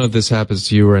don't know if this happens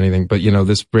to you or anything, but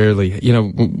this rarely.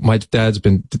 My dad's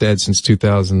been dead since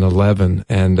 2011,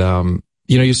 and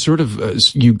you sort of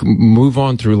you move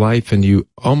on through life, and you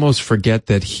almost forget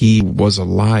that he was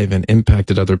alive and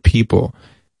impacted other people.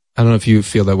 I don't know if you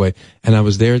feel that way. And I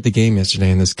was there at the game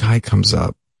yesterday, and this guy comes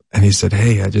up, and he said,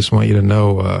 "Hey, I just want you to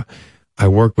know." I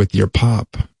work with your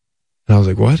pop. And I was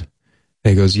like, what? And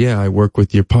he goes, yeah, I work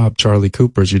with your pop, Charlie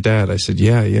Cooper's your dad. I said,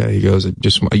 yeah. He goes,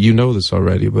 you know this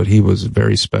already, but he was a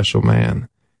very special man.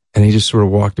 And he just sort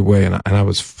of walked away, and I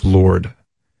was floored.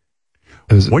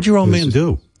 What'd your old man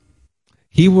do?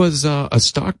 He was a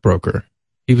stockbroker.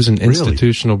 He was an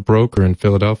institutional broker in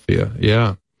Philadelphia.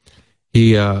 Yeah.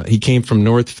 He came from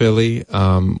North Philly,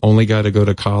 only guy to go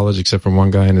to college except for one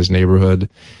guy in his neighborhood.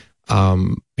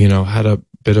 Had a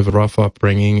bit of a rough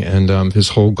upbringing, and his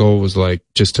whole goal was like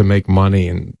just to make money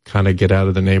and kind of get out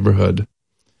of the neighborhood.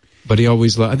 But he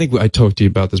always, I think I talked to you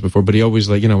about this before, but he always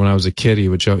when I was a kid, he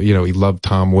would show, he loved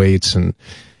Tom Waits and,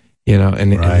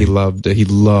 and he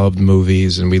loved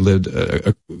movies, and we lived,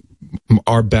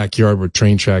 our backyard were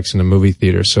train tracks in the movie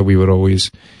theater. So he would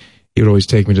always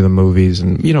take me to the movies,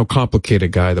 and,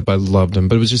 complicated guy, but I loved him.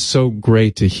 But it was just so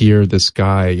great to hear this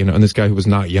guy, and this guy who was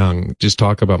not young, just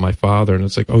talk about my father. And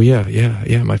it's like, oh yeah,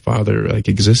 my father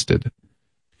existed.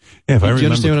 Yeah, if I remember do you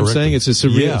understand what I'm saying? It's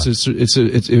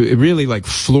surreal. It really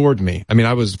floored me. I mean,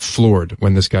 I was floored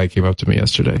when this guy came up to me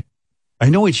yesterday. I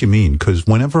know what you mean, because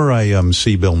whenever I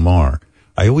see Bill Maher,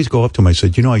 I always go up to him. I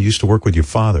said, I used to work with your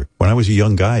father. When I was a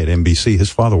young guy at NBC, his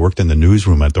father worked in the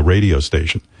newsroom at the radio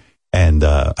station. And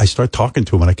I start talking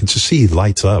to him, and I can just see he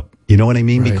lights up. You know what I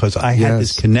mean? Right. Because I had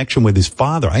this connection with his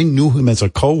father. I knew him as a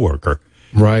coworker.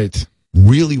 Right.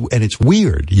 Really, and it's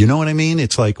weird. You know what I mean?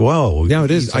 It's like, whoa. Yeah,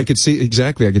 it is. I could see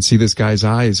this guy's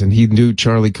eyes, and he knew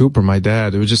Charlie Cooper, my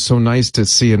dad. It was just so nice to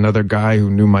see another guy who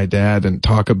knew my dad and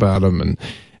talk about him. And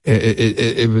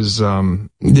it was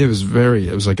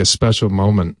like a special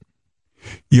moment.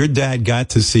 Your dad got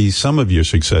to see some of your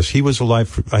success. He was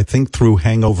alive, I think, through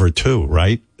Hangover 2,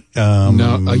 right?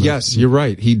 Yes, you're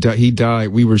right. He died.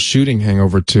 We were shooting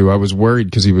Hangover 2. I was worried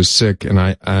because he was sick,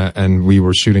 and we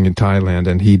were shooting in Thailand,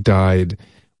 and he died.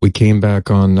 We came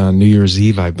back on New Year's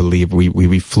Eve, I believe.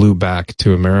 We flew back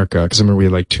to America because I remember we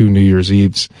had like 2 New Year's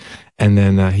Eves, and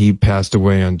then he passed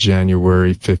away on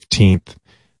January 15th.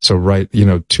 So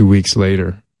 2 weeks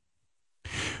later,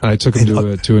 and I took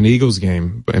him to an Eagles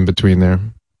game in between there.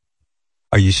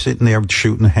 Are you sitting there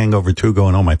shooting Hangover 2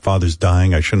 going, oh, my father's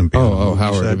dying, I shouldn't be on the movie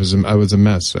Howard, set? I was a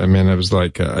mess. I mean, I was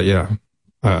like, I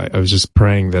was just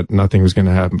praying that nothing was going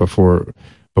to happen before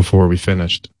we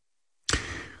finished.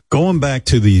 Going back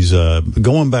to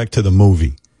the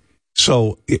movie.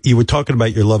 So you were talking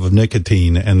about your love of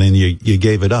nicotine and then you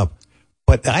gave it up.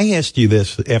 But I asked you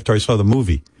this after I saw the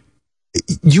movie.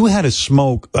 You had to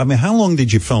smoke. I mean, how long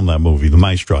did you film that movie, The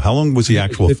Maestro? How long was the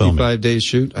actual filming? 55-day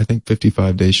shoot. I think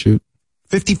 55-day shoot.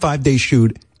 55-day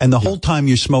shoot, and the whole time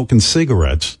you're smoking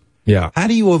cigarettes. Yeah. How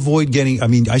do you avoid getting? I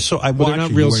mean, I watched. They're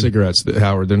not real cigarettes,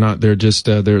 Howard. They're not. They're just.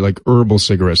 They're like herbal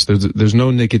cigarettes. There's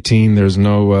no nicotine. There's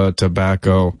no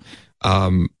tobacco.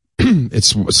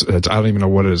 It's. I don't even know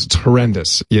what it is. It's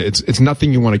horrendous. Yeah. It's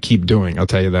nothing you want to keep doing. I'll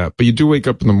tell you that. But you do wake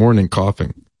up in the morning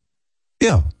coughing.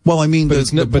 Yeah. Well, I mean,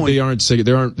 but they aren't sort of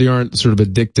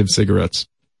addictive cigarettes.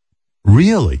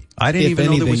 Really? I didn't even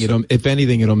know there was. If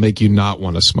anything, it'll make you not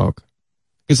want to smoke.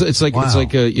 It's like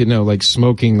like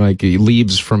smoking like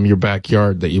leaves from your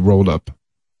backyard that you rolled up.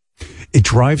 It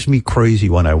drives me crazy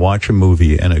when I watch a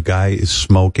movie and a guy is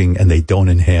smoking and they don't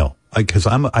inhale. Because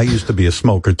I used to be a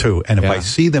smoker too, and if I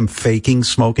see them faking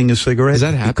smoking a cigarette, does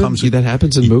that happen? That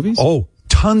happens in movies? Oh,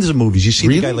 tons of movies. You see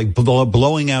the guy like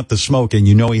blowing out the smoke, and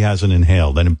you know he hasn't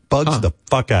inhaled, and it bugs the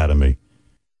fuck out of me.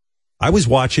 I was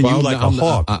watching you like a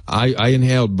hawk. I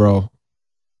inhaled, bro.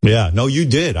 Yeah, no, you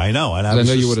did. I know, and I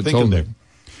know you would have told me.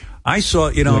 I saw,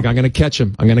 like, I'm going to catch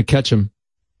him.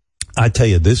 I tell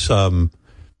you,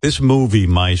 this movie,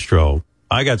 Maestro,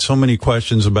 I got so many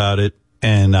questions about it,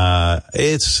 and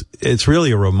it's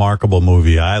really a remarkable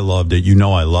movie. I loved it.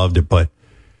 I loved it, but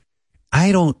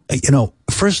I don't,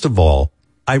 first of all,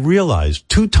 I realized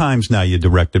 2 times now you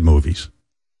directed movies.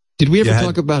 Did we ever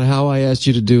talk about how I asked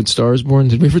you to do Star is Born?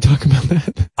 Did we ever talk about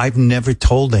that? I've never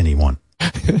told anyone.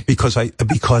 Because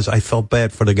I felt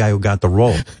bad for the guy who got the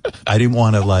role. I didn't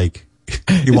want to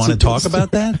you want to talk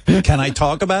about that? Can I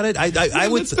talk about it? I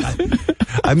would.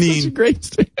 I mean, such a great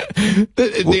story.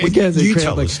 You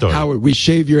tell the story. Howard, we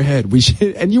shave your head.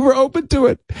 And you were open to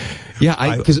it.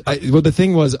 Yeah, the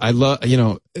thing was, I love,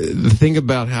 the thing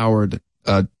about Howard,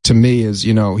 to me is,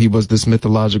 he was this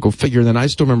mythological figure. And then I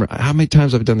still remember how many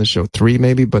times I've done the show, 3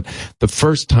 maybe, but the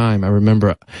first time I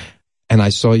remember, and I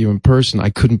saw you in person, I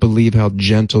couldn't believe how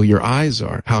gentle your eyes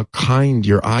are, how kind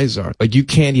your eyes are. Like, you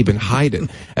can't even hide it.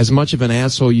 As much of an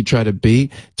asshole you try to be,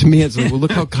 to me it's like, well,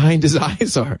 look how kind his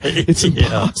eyes are. It's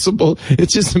impossible.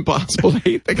 It's just impossible to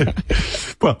hate the guy.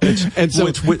 Well,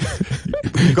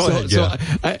 go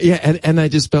ahead. And I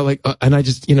just felt like, and I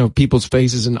just, people's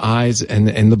faces and eyes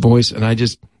and the voice, and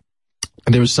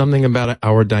there was something about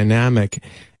our dynamic,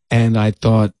 and I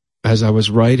thought, as I was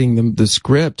writing the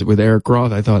script with Eric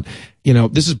Roth, I thought,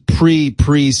 this is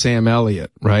pre Sam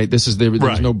Elliott, right? There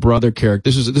was no brother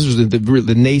character. This was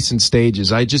the nascent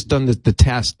stages. I just done the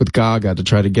test with Gaga to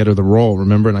try to get her the role,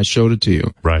 remember? And I showed it to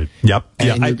you. Right. Yep.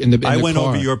 And I went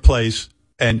over your place,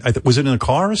 and was it in a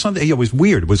car or something? Yeah, it was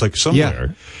weird. It was like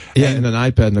somewhere. Yeah, and an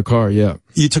iPad in the car. Yeah.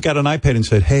 You took out an iPad and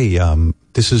said, "Hey,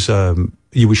 this is."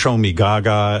 You were showing me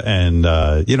Gaga, and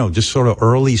just sort of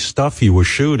early stuff you were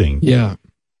shooting. Yeah.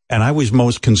 And I was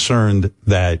most concerned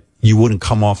that you wouldn't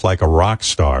come off like a rock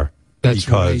star. That's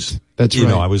because, right. That's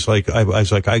right. I was like,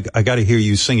 I got to hear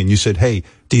you sing. And you said, "Hey,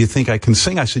 do you think I can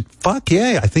sing?" I said, "Fuck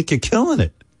yeah, I think you're killing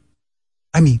it."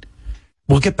 I mean,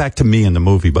 we'll get back to me in the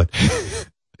movie, but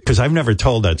because I've never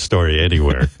told that story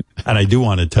anywhere, and I do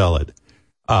want to tell it.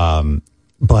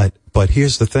 But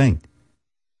here's the thing: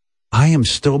 I am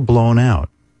still blown out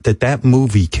that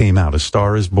movie came out, A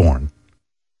Star Is Born.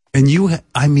 And you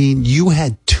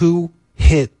had 2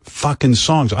 hit fucking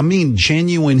songs. I mean,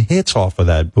 genuine hits off of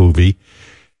that movie.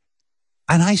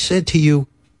 And I said to you,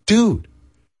 dude,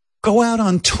 Go out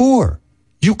on tour.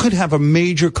 You could have a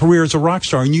major career as a rock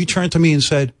star, and you turned to me and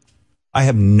said, I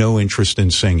have no interest in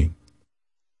singing.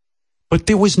 But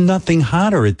there was nothing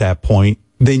hotter at that point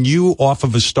than you off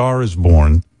of A Star Is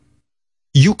Born.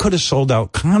 You could have sold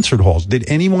out concert halls. Did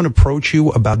anyone approach you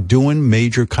about doing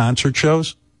major concert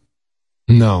shows?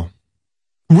 No.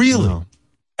 Really? No.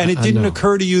 And it didn't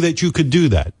occur to you that you could do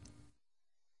that?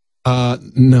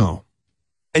 No.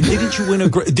 And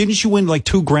didn't you win like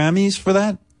 2 Grammys for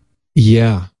that?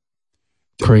 Yeah.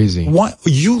 Crazy. What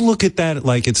you look at that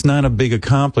like it's not a big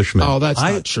accomplishment. Oh, that's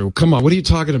not true. Come on, what are you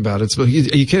talking about? It's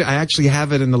you can't. I actually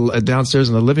have it in the downstairs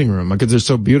in the living room because they're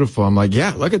so beautiful. I'm like,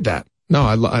 yeah, look at that.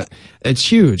 No, it's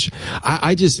huge.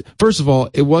 I just, first of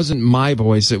all, it wasn't my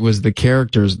voice. It was the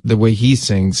characters, the way he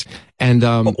sings. And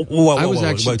I was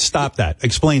actually stop that.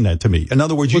 Explain that to me. In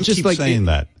other words, you keep saying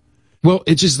that. Well,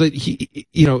 it's just that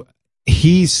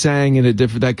he sang in a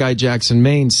different. That guy Jackson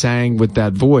Maine sang with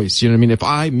that voice. You know what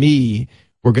I mean? If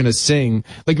we're gonna sing.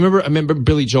 Like, I remember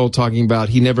Billy Joel talking about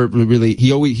he never really,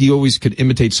 he always could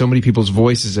imitate so many people's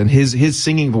voices, and his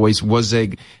singing voice was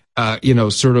a,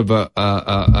 sort of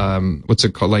what's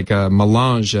it called? Like a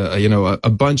melange, a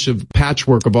bunch of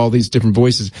patchwork of all these different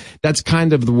voices. That's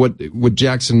kind of what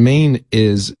Jackson Maine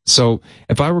is. So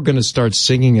if I were gonna start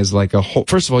singing as like a whole,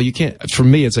 first of all, you can't, for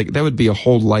me, it's like, that would be a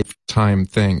whole lifetime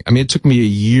thing. I mean, it took me a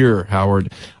year,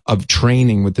 Howard, of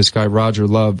training with this guy, Roger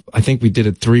Love. I think we did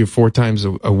it 3 or 4 times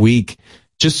a week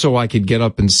just so I could get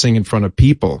up and sing in front of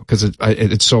people because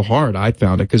it's so hard. I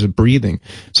found it because of breathing.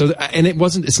 So, and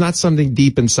it's not something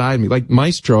deep inside me. Like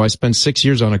Maestro, I spent 6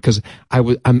 years on it because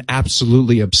I'm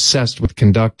absolutely obsessed with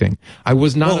conducting. I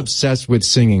was not obsessed with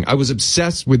singing. I was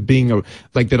obsessed with being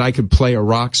that I could play a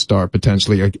rock star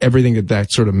potentially, like everything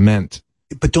that sort of meant.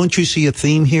 But don't you see a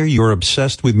theme here? You're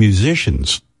obsessed with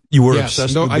musicians. You were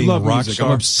obsessed with being a rock star.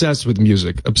 I'm obsessed with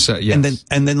music. Yes.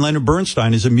 And then Leonard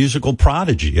Bernstein is a musical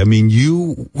prodigy. I mean,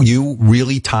 you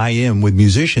really tie in with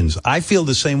musicians. I feel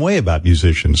the same way about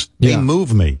musicians. They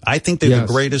move me. I think they're the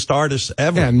greatest artists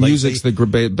ever. Yeah, and music's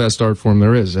the best art form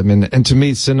there is. I mean, and to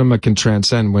me, cinema can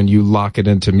transcend when you lock it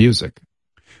into music.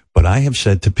 But I have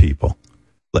said to people,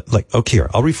 okay, here,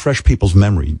 I'll refresh people's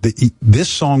memory. This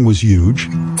song was huge.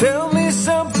 Tell me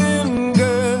something,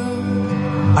 girl.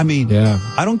 I mean,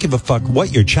 I don't give a fuck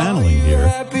what you're channeling here.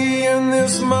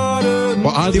 Well,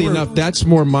 oddly enough, that's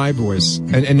more my voice.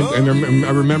 And I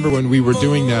remember when we were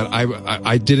doing that,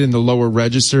 I did in the lower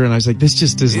register, and I was like, this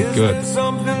just isn't good.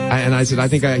 And I said, I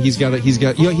think he's got.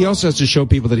 He also has to show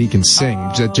people that he can sing.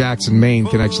 That Jackson Maine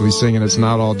can actually sing, and it's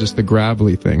not all just the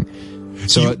gravelly thing.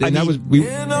 So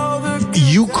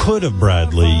you could have,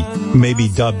 Bradley, maybe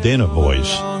dubbed in a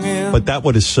voice, but that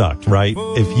would have sucked, right?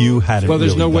 If you hadn't. Well,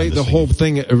 there's really no way. The whole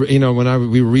thing, when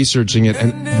we were researching it,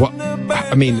 and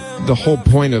the whole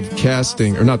point of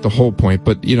casting, or not the whole point,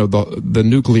 but the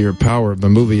nuclear power of the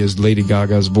movie is Lady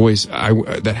Gaga's voice.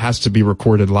 That has to be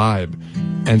recorded live.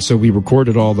 And so we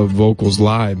recorded all the vocals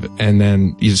live, and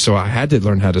then so I had to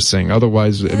learn how to sing.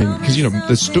 Otherwise, I mean,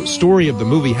 because the story of the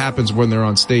movie happens when they're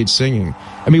on stage singing.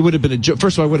 I mean, it would have been a joke.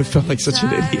 First of all, I would have felt like such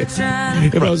an idiot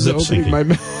if I was opening my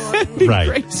mouth. Right,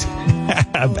 crazy.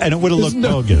 And it would have looked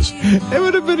bogus. It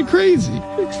would have been crazy.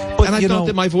 And I thought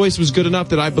that my voice was good enough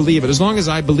that I believe it. As long as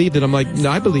I believed it, I'm like,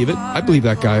 no, I believe it. I believe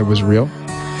that guy was real.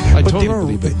 I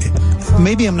totally believe it.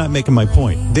 Maybe I'm not making my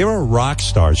point. There are rock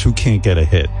stars who can't get a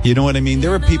hit. You know what I mean?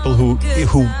 There are people who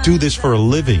do this for a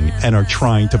living and are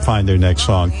trying to find their next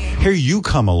song. Here you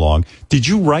come along. Did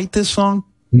you write this song?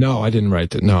 No, I didn't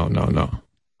write it. No.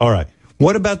 All right.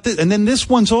 What about this? And then this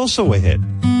one's also a hit.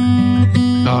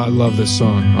 Oh, I love this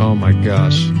song. Oh my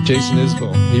gosh. Jason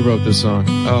Isbell, he wrote this song.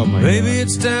 Oh my god. Maybe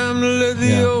it's time to let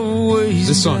the old ways.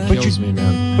 This song kills me,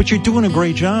 man. But you're doing a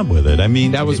great job with it. I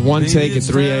mean, that was one take at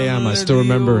 3 a.m. I still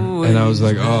remember, and I was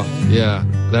like, oh yeah,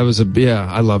 that was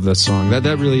I love that song. That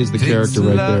really is the character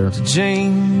right there.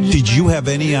 Did you have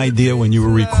any idea when you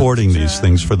were recording these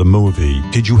things for the movie?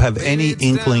 Did you have any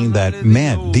inkling that,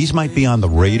 man, these might be on the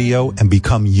radio and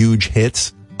become huge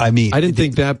hits? I mean, I didn't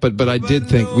think that, but I did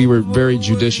think we were very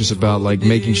judicious about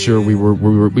making sure we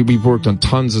worked on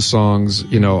tons of songs.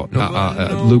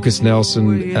 Lucas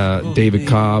Nelson, David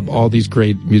Cobb, all these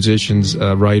great musicians,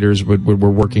 writers were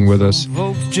working with us.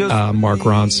 Mark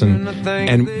Ronson,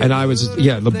 and I was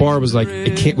the bar was like,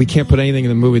 we can't put anything in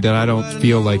the movie that I don't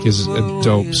feel like is a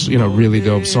dope, really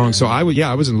dope song. So I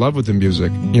was in love with the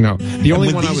music. The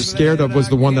only one I was scared of was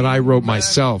the one that I wrote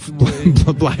myself,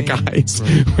 Black Eyes,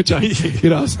 which I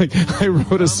was like, I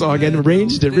wrote a song and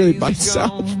arranged it really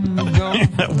myself.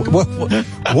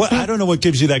 What? I don't know what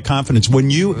gives you that confidence. When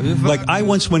you, like, I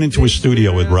once went into a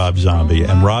studio with Rob Zombie,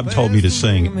 and Rob told me to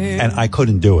sing, and I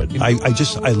couldn't do it. I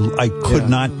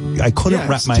couldn't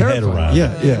wrap my head around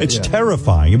it. It's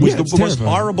terrifying. It was the most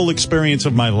horrible experience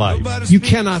of my life. You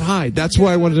cannot hide. That's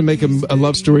why I wanted to make a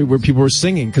love story where people were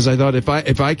singing, because I thought if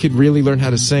I could really learn how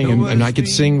to sing and I could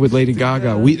sing with Lady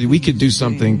Gaga, we could do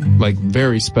something like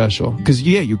very special. Because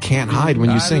you can't hide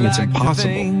when you sing; it's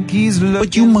impossible.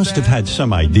 But you must have had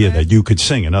some idea that you could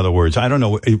sing. In other words, I don't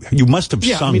know. You must have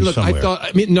sung somewhere.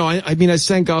 I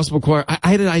sang gospel choir.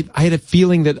 I had a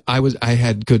feeling that I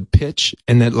had good pitch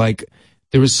and that like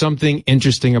there was something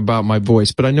interesting about my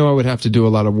voice, but I know I would have to do a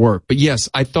lot of work. But yes,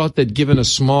 I thought that given a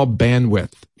small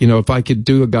bandwidth, if I could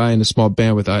do a guy in a small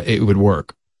bandwidth, it would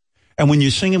work. And when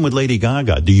you're singing with Lady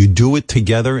Gaga, do you do it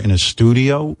together in a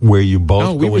studio where you both?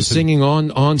 No, we were singing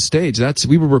on stage.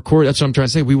 We were recording. That's what I'm trying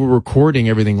to say. We were recording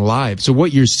everything live. So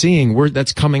what you're seeing,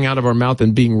 that's coming out of our mouth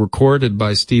and being recorded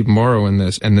by Steve Morrow and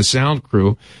the sound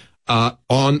crew,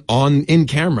 in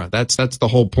camera. That's the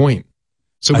whole point.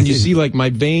 So when you see like my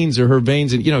veins or her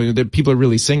veins, and that people are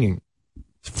really singing.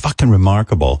 Fucking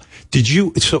remarkable. Did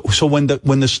you? So when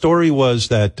the story was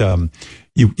that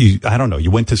you I don't know,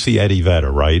 you went to see Eddie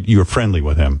Vedder, right? You were friendly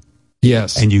with him.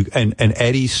 Yes. And and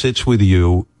Eddie sits with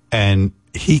you, and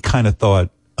he kind of thought,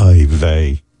 "Ay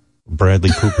vey, Bradley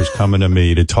Cooper's coming to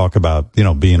me to talk about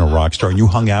being a rock star." And you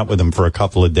hung out with him for a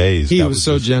couple of days. He was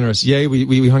so generous. Yeah,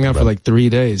 we hung out for like 3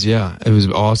 days. Yeah, it was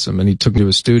awesome. And he took me to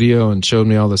a studio and showed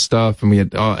me all the stuff. And we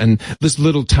had and this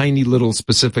tiny little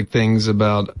specific things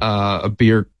about a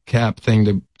beer cap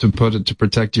thing to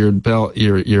protect your belt,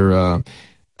 the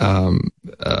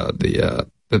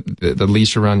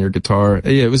leash around your guitar.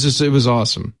 Yeah, it was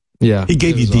awesome. Yeah, he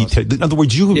gave you details. Awesome. In other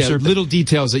words, you observed little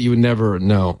details that you would never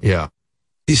know. Yeah.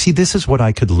 You see, this is what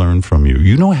I could learn from you.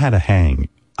 You know how to hang.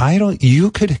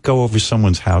 You could go over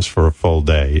someone's house for a full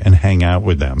day and hang out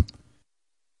with them.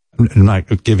 I'm not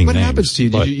giving names. What happens to you?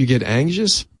 Do you get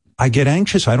anxious? I get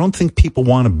anxious. I don't think people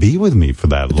want to be with me for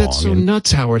that long. That's so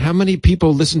nuts, Howard. How many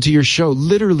people listen to your show?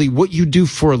 Literally, what you do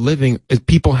for a living is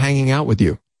people hanging out with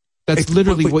you. That's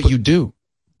literally what you do.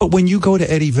 But when you go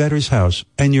to Eddie Vedder's house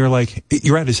and you're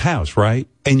at his house, right?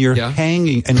 And you're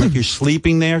hanging and like you're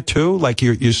sleeping there too, like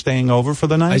you're staying over for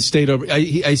the night. I stayed over.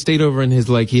 I stayed over in his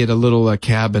he had a little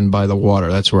cabin by the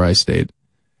water. That's where I stayed.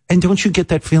 And don't you get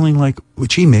that feeling like,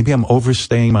 gee, maybe I'm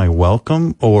overstaying my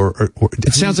welcome? Or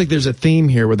it sounds like there's a theme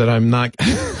here that I'm not.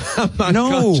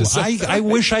 No, I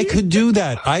wish I could do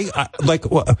that. I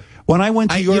when I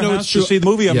went to your house to see the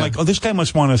movie, I'm like, oh, this guy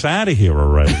must want us out of here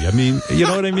already. I mean, you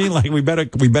know what I mean? Like we better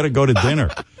go to dinner.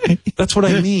 That's what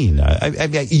I mean.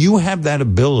 You have that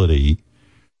ability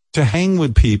to hang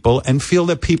with people and feel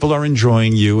that people are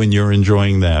enjoying you and you're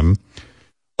enjoying them.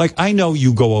 Like, I know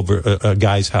you go over a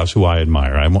guy's house who I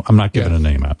admire. I'm not giving a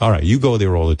name out. All right, you go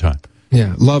there all the time.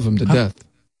 Yeah, love him to death.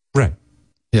 Right.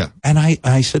 Yeah. And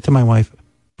I said to my wife,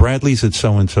 Bradley's at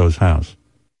so-and-so's house.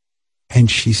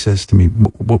 And she says to me,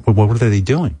 what are they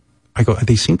doing? I go,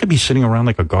 they seem to be sitting around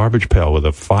like a garbage pail with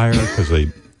a fire because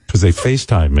they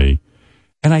FaceTime me.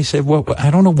 And I said, well, I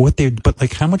don't know what but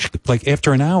like how much, like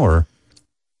after an hour,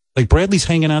 like Bradley's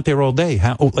hanging out there all day.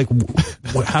 How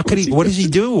could he? What does he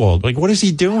do what is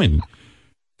he doing?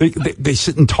 They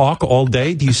sit and talk all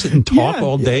day. Do you sit and talk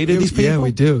all day to these people? Yeah,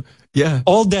 we do. Yeah,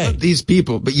 all day. These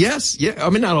people, but yes, yeah. I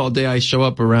mean, not all day. I show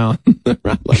up around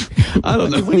like I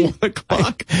don't know 1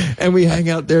 o'clock, and we hang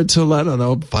out there till I don't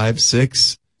know 5,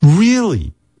 6.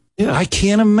 Really? Yeah. I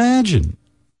can't imagine.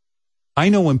 I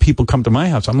know when people come to my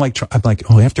house, I'm like,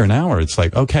 oh, after an hour, it's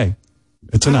like, okay.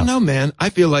 It's enough. I don't know, man. I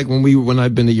feel like when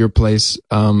I've been to your place,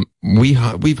 we've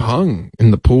hung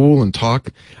in the pool and talk.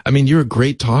 I mean, you're a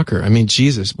great talker. I mean,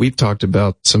 Jesus, we've talked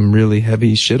about some really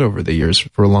heavy shit over the years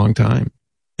for a long time.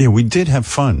 Yeah, we did have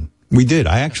fun. We did.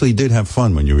 I actually did have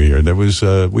fun when you were here.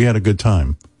 We had a good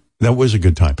time. That was a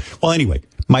good time. Well, anyway,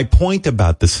 my point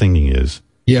about the singing is,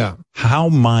 how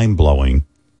mind-blowing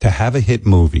to have a hit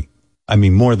movie. I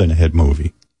mean, more than a hit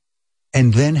movie.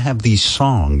 And then have these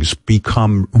songs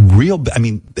become real. I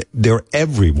mean, they're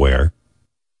everywhere.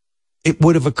 It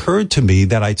would have occurred to me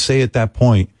that I'd say at that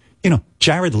point,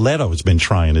 Jared Leto's been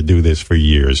trying to do this for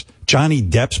years. Johnny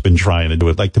Depp's been trying to do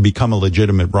it, like to become a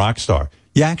legitimate rock star.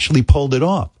 You actually pulled it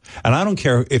off. And I don't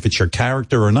care if it's your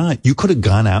character or not. You could have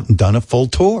gone out and done a full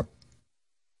tour.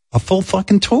 A full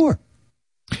fucking tour.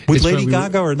 With Lady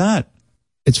Gaga or not.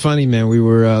 It's funny, man. We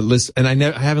were listening, and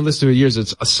I haven't listened to it in years.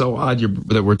 It's so odd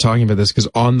that we're talking about this because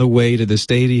on the way to the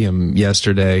stadium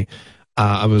yesterday,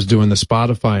 I was doing the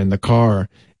Spotify in the car,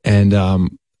 and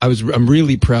I'm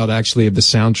really proud actually of the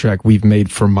soundtrack we've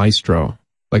made for Maestro.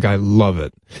 Like, I love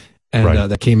it.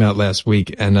 And that came out last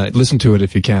week, and listen to it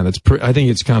if you can. I think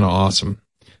it's kind of awesome.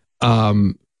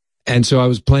 And so I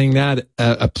was playing that,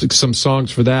 some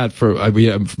songs for that.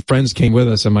 Friends came with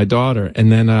us and my daughter,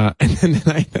 and then I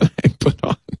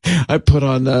put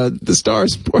on the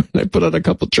Stars Born. I put on a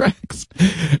couple tracks,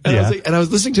 and I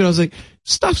was listening to it. I was like,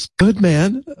 stuff's good,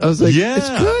 man. I was like, it's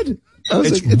good.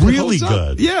 It's really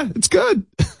good. Yeah, it's good.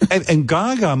 and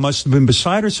Gaga must have been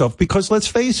beside herself because, let's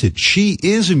face it, she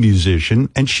is a musician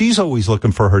and she's always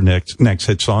looking for her next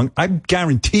hit song. I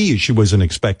guarantee you she wasn't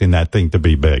expecting that thing to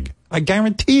be big. I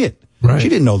guarantee it. Right. She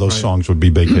didn't know those songs would be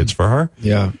big hits for her.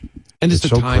 Yeah. And it's the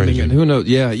so timing, crazy. and who knows?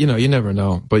 Yeah, you never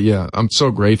know. But yeah, I'm so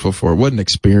grateful for it. What an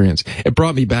experience! It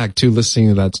brought me back to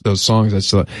listening to those songs.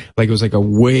 It was like a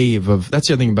wave of. That's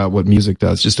the other thing about what music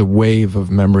does. Just a wave of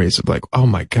memories of like, oh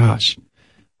my gosh,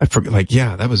 I forget. Like,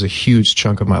 yeah, that was a huge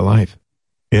chunk of my life.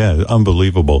 Yeah,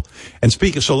 unbelievable. And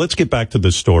so let's get back to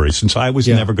the story. Since I was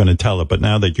never going to tell it, but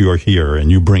now that you're here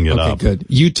and you bring it up, good.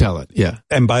 You tell it. Yeah.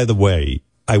 And by the way,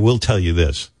 I will tell you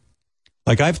this: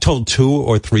 like, I've told 2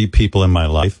 or 3 people in my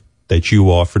life that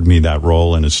you offered me that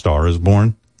role in A Star Is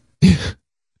Born.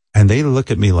 And they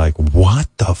look at me like, what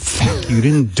the fuck? You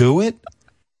didn't do it?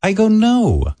 I go,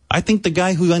 no. I think the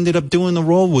guy who ended up doing the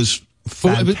role was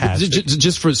fantastic.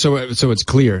 Just so it's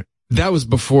clear, that was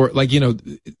before, like,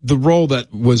 the role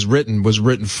that was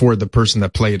written for the person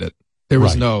that played it. There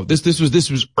was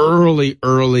this was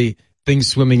early things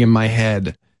swimming in my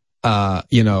head,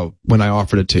 when I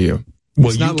offered it to you. Well,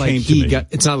 it's not like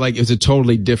it's not like it was a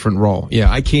totally different role.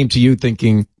 Yeah, I came to you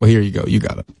thinking, well, here you go, you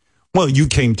got it. Well, you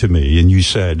came to me and you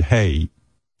said, hey,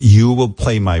 you will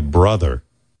play my brother.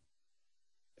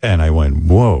 And I went,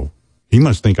 whoa, he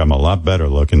must think I'm a lot better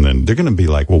looking than, they're going to be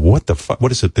like, well, what the fuck?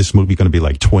 What is it? This movie going to be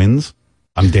like twins?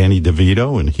 I'm Danny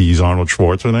DeVito and he's Arnold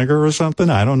Schwarzenegger or something?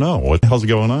 I don't know. What the hell's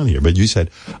going on here? But you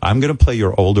said, I'm going to play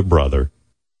your older brother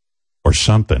or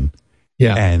something.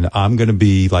 Yeah. And I'm going to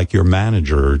be like your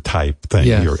manager type thing,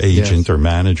 your agent or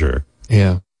manager.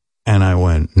 Yeah. And I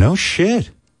went, no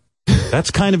shit. That's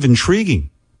kind of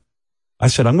intriguing. I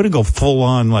said, I'm going to go full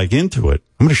on like into it.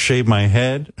 I'm going to shave my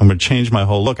head. I'm going to change my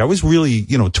whole look. I was really,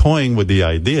 toying with the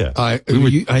idea.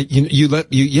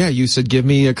 You said, give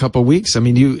me a couple weeks. I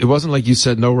mean, it wasn't like you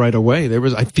said no right away.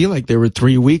 I feel like there were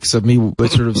 3 weeks of me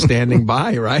sort of standing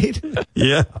by, right?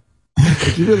 Yeah.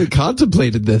 You really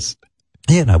contemplated this.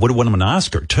 Yeah, and I would have won him an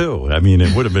Oscar, too. I mean,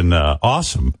 it would have been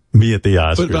awesome, me at the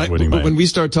Oscars winning But when we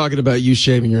started talking about you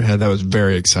shaving your head, that was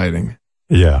very exciting.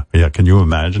 Yeah. Can you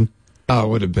imagine? Oh, it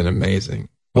would have been amazing.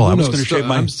 Well, I was going to shave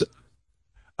my...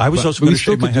 I was also going to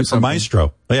shave my head for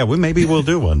Maestro. Yeah, maybe we'll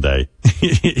do one day.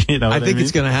 I think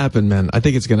it's going to happen, man. I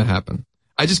think it's going to happen.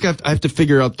 I have to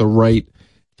figure out the right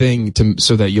thing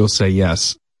so that you'll say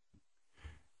yes.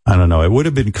 I don't know. It would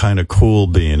have been kind of cool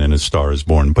being in A Star Is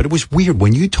Born, but it was weird.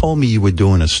 When you told me you were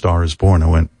doing A Star Is Born, I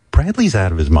went, Bradley's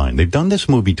out of his mind. They've done this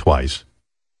movie twice.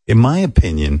 In my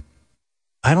opinion,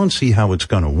 I don't see how it's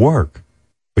going to work.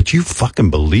 But you fucking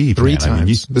believe, 3 man. times. I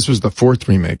mean, this was the 4th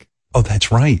remake. Oh,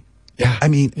 that's right. Yeah. I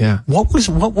mean, what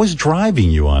was driving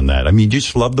you on that? I mean, you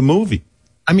just love the movie.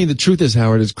 I mean, the truth is,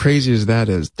 Howard, as crazy as that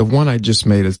is, the one I just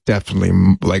made is definitely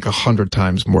like 100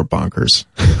 times more bonkers.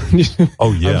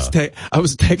 Oh, yeah. I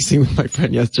was texting with my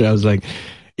friend yesterday. I was like,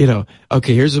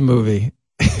 okay, here's a movie.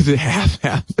 half.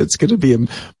 It's going to be in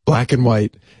black and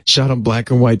white, shot on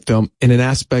black and white film in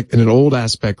an old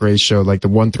aspect ratio, like the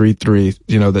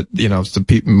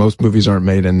 1:3:3, most movies aren't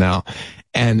made in now.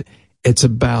 And it's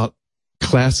about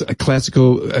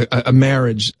a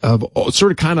marriage of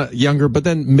sort of kind of younger, but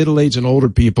then middle-aged and older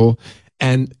people.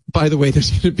 And by the way,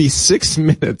 there's going to be 6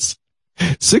 minutes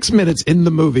in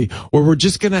the movie where you're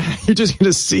just going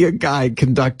to see a guy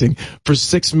conducting for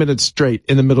 6 minutes straight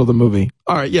in the middle of the movie.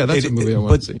 All right. Yeah, that's a movie I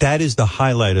want to see. But that is the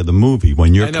highlight of the movie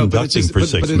when you're conducting for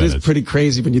 6 minutes. But it is pretty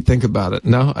crazy when you think about it.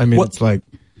 No, I mean, it's like.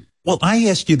 Well, I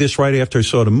asked you this right after I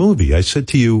saw the movie. I said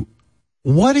to you,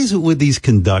 what is it with these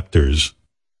conductors?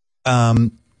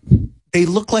 They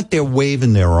look like they're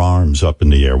waving their arms up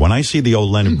in the air. When I see the old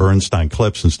Leonard Bernstein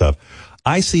clips and stuff,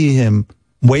 I see him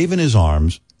waving his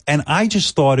arms, and I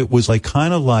just thought it was like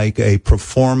kind of like a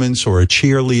performance or a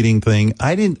cheerleading thing.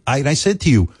 I said to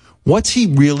you, what's he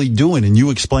really doing? And you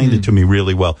explained it to me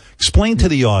really well. Explain to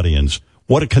the audience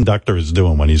what a conductor is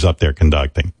doing when he's up there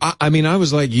conducting. I mean, I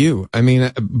was like you. I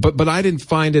mean, but I didn't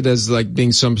find it as like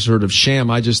being some sort of sham.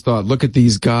 I just thought, look at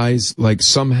these guys like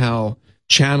somehow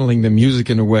channeling the music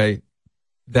in a way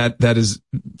that is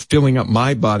filling up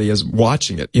my body as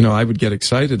watching it. I would get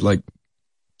excited like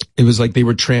it was like they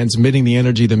were transmitting the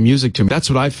energy of the music to me. That's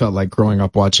what I felt like growing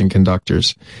up watching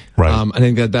conductors. Right. I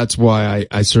think that's why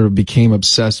I sort of became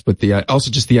obsessed with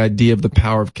also just the idea of the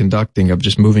power of conducting, of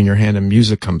just moving your hand and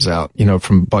music comes out,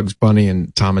 from Bugs Bunny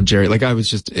and Tom and Jerry. Like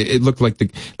it looked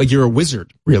like you're a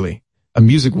wizard, really. A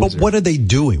music wizard. But what are they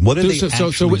doing? What are they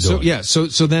actually doing? Yeah. So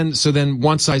then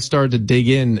once I started to dig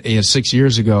in 6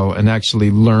 years ago and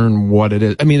actually learn what it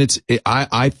is, I mean,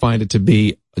 I find it to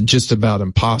be just about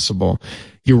impossible.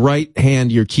 Your right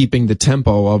hand, you're keeping the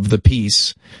tempo of the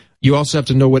piece. You also have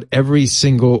to know what every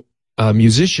single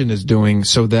musician is doing,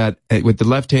 so that with the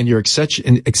left hand, you're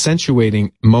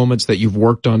accentuating moments that you've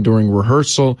worked on during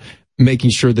rehearsal,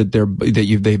 making sure that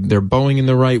they're bowing in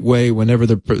the right way whenever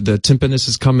the timpanist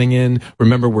is coming in.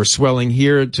 Remember, we're swelling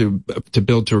here to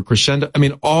build to a crescendo. I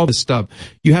mean, all this stuff.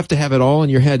 You have to have it all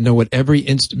in your head, know what every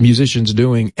musician's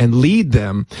doing, and lead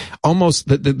them. Almost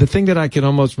the thing that I can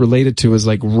almost relate it to is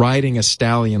like riding a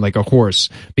stallion, like a horse,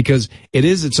 because it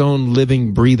is its own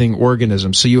living, breathing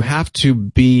organism. So you have to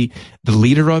be the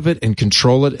leader of it and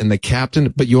control it and the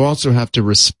captain, but you also have to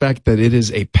respect that it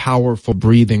is a powerful,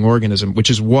 breathing organism, which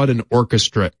is what an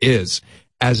orchestra is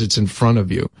as it's in front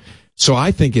of you. So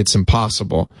I think it's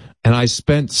impossible. And I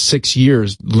spent 6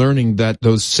 years learning that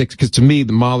those six, because to me,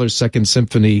 the Mahler's Second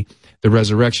Symphony, The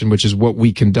Resurrection, which is what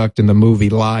we conduct in the movie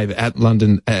live at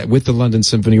London, with the London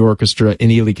Symphony Orchestra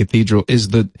in Ely Cathedral, that's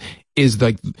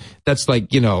like,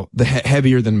 the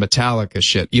heavier than Metallica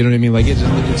shit. You know what I mean? Like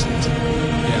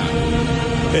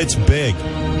it's big.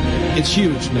 It's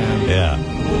huge, man. Yeah.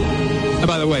 And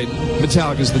by the way,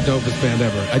 Metallica's the dopest band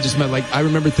ever. I just meant, I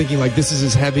remember thinking, this is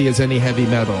as heavy as any heavy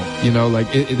metal. I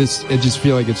just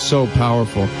feel like it's so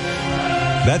powerful.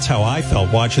 That's how I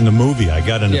felt watching the movie. I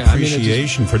got an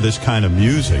appreciation for this kind of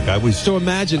music. So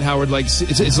imagine, Howard,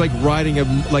 it's like riding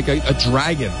a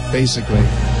dragon, basically.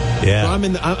 Yeah. So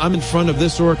I'm in front of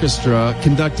this orchestra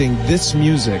conducting this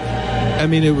music. I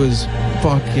mean, it was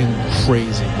fucking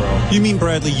crazy, bro. You mean,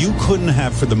 Bradley, you couldn't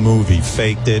have, for the movie,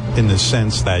 faked it in the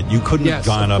sense that you couldn't have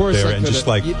gone up there and just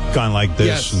gone like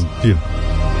this? Yes.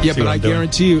 And, yeah, but I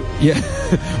guarantee you,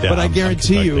 but I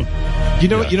guarantee you, you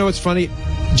know what's funny?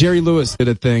 Jerry Lewis did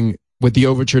a thing with the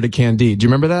Overture to Candide. Do you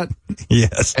remember that?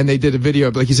 Yes. And they did a video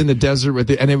of, he's in the desert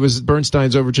and it was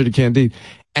Bernstein's Overture to Candide.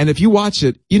 And if you watch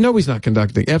it, he's not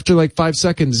conducting. After 5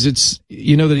 seconds, it's,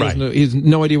 that he has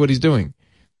no idea what he's doing.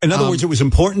 In other words, it was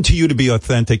important to you to be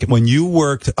authentic. When you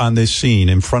worked on this scene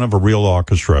in front of a real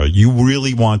orchestra, you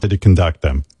really wanted to conduct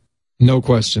them. No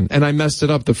question. And I messed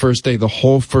it up the first day. The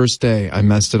whole first day, I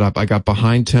messed it up. I got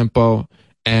behind tempo,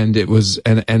 and it was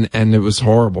and it was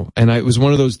horrible. And it was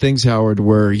one of those things, Howard,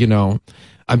 where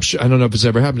I'm sure, I don't know if it's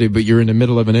ever happened to you, but you're in the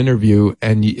middle of an interview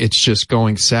and it's just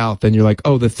going south, and you're like,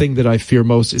 oh, the thing that I fear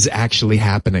most is actually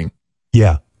happening.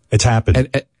 Yeah, it's happening.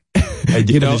 And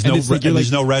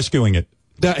there's no rescuing it.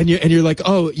 And you're like,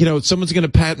 oh, someone's going to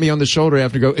pat me on the shoulder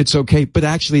after, go, it's okay. But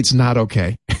actually, it's not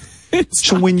okay.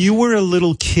 When you were a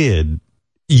little kid,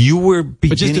 you were beginning.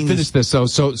 But just to finish this,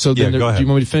 so then, go ahead. do you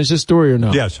want me to finish this story or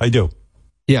no? Yes, I do.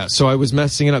 Yeah. So I was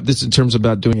messing it up. This in terms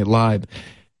about doing it live.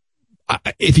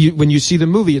 When you see the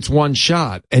movie, it's one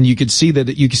shot, and you could see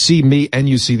that you can see me and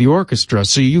you see the orchestra.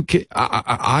 So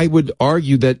I would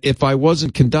argue that if I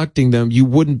wasn't conducting them, you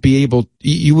wouldn't be able.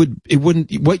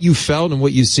 What you felt and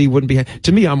what you see wouldn't be.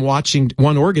 To me, I'm watching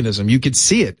one organism. You could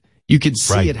see it. You could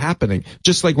see it happening.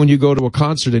 Just like when you go to a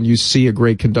concert and you see a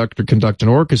great conductor conduct an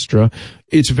orchestra,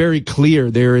 it's very clear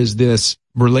there is this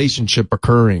relationship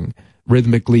occurring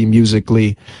rhythmically,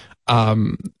 musically.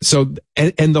 So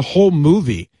the whole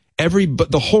movie.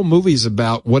 The whole movie is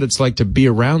about what it's like to be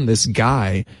around this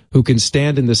guy who can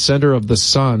stand in the center of the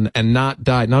sun and not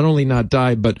die, not only not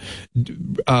die, but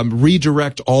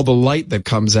redirect all the light that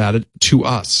comes at it to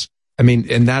us. I mean,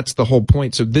 and that's the whole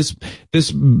point. So this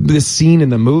scene in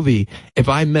the movie, if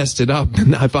I messed it up,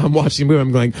 and if I'm watching the movie,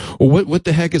 I'm going, well, what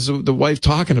the heck is the wife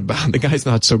talking about? The guy's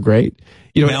not so great.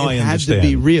 Now it had to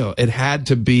be real. It had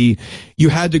to be, you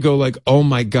had to go like, oh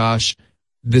my gosh,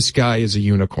 this guy is a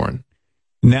unicorn.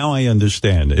 Now I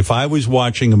understand. If I was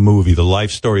watching a movie, The Life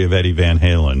Story of Eddie Van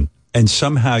Halen, and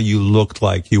somehow you looked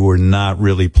like you were not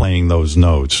really playing those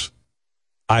notes,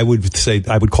 I would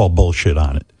call bullshit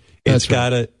on it. It's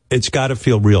gotta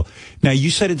feel real. Now,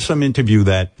 you said in some interview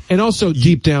that, and also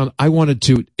deep down, I wanted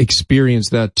to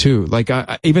experience that too. Like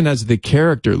even as the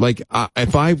character,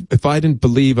 if I didn't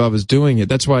believe I was doing it,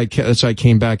 that's why I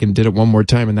came back and did it one more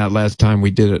time. And that last time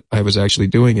we did it, I was actually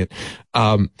doing it.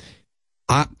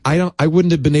 I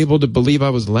wouldn't have been able to believe I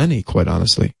was Lenny, quite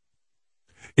honestly.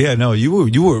 Yeah, no,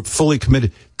 you were fully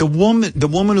committed. The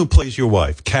woman who plays your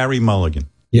wife, Carrie Mulligan.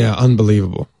 Yeah,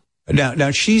 unbelievable. Now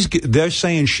they're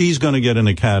saying she's going to get an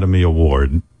Academy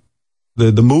Award.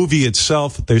 The movie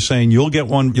itself, they're saying you'll get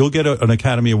an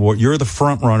Academy Award. You're the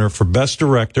front runner for Best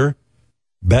Director,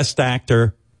 Best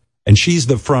Actor, and she's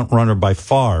the front runner by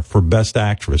far for Best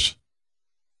Actress.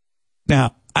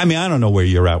 Now, I mean, I don't know where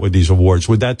you're at with these awards.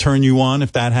 Would that turn you on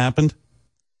if that happened?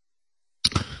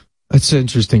 That's an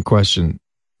interesting question,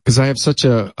 because I have such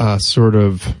a sort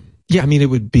of, yeah, I mean, it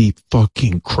would be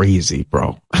fucking crazy,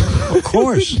 bro. Of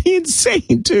course. It would be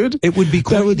insane, dude. It would be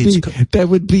crazy. That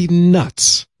would be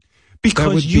nuts.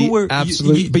 Because you were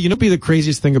absolutely, but you know, the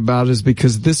craziest thing about it is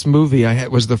because this movie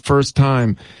was the first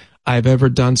time I've ever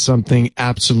done something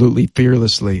absolutely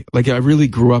fearlessly. Like, I really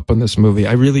grew up on this movie.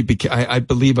 I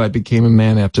believe I became a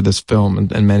man after this film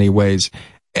in many ways.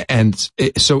 And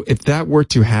so if that were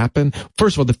to happen,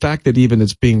 first of all, the fact that even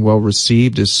it's being well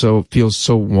received feels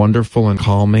so wonderful and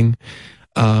calming.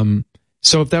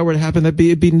 So if that were to happen,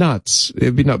 it'd be nuts.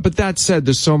 It'd be nuts. But that said,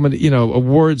 there's so many,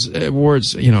 awards, I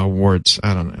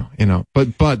don't know,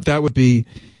 but that would be,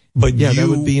 that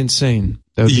would be insane.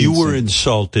 You were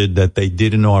insulted that they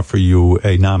didn't offer you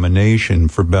a nomination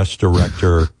for Best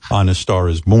Director on A Star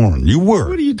Is Born. You were.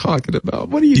 What are you talking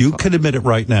about? You could admit it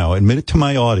right now. Admit it to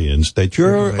my audience that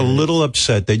you're a little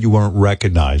upset that you weren't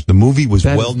recognized. The movie was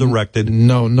well directed.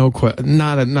 No question.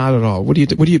 Not at all. What are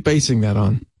you basing that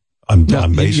on? I'm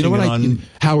basing it on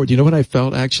Howard. You know what I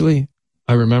felt actually?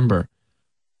 I remember.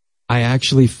 I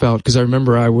actually felt, because I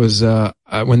remember I was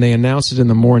when they announced it in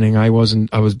the morning, I was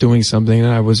doing something, and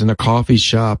I was in a coffee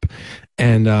shop,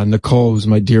 and Nicole, who's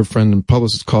my dear friend and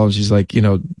publicist, called, and she's like,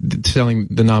 telling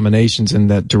the nominations and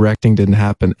that directing didn't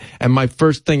happen. And my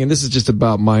first thing, and this is just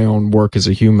about my own work as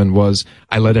a human, was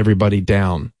I let everybody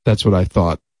down. That's what I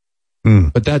thought.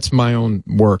 But that's my own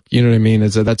work. You know what I mean?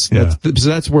 So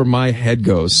that's where my head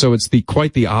goes. So it's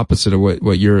quite the opposite of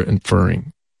what you're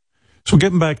inferring. So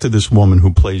getting back to this woman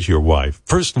who plays your wife.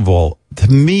 First of all,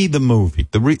 to me, the movie,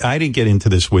 I didn't get into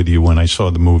this with you when I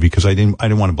saw the movie because I didn't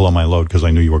want to blow my load because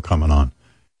I knew you were coming on.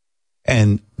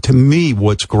 And to me,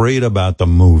 what's great about the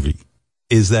movie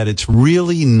is that it's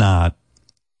really not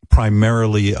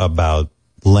primarily about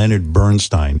Leonard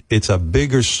Bernstein. It's a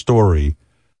bigger story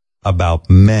about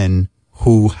men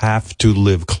who have to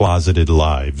live closeted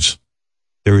lives.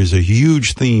 There is a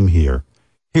huge theme here.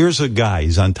 Here's a guy,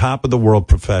 he's on top of the world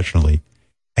professionally,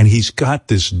 and he's got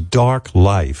this dark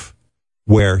life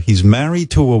where he's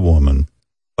married to a woman,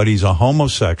 but he's a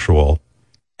homosexual,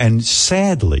 and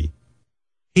sadly,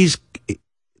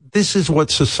 this is what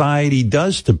society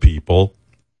does to people.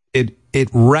 It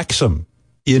wrecks them,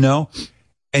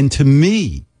 And to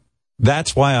me,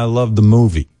 that's why I love the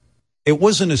movie. It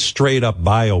wasn't a straight up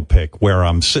biopic where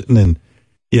I'm sitting in,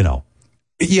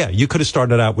 yeah, you could have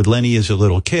started out with Lenny as a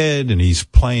little kid, and he's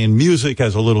playing music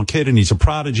as a little kid, and he's a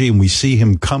prodigy, and we see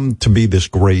him come to be this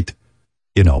great,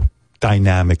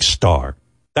 dynamic star.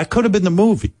 That could have been the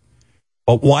movie.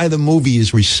 But why the movie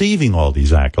is receiving all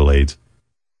these accolades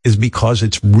is because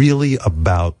it's really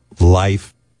about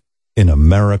life in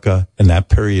America in that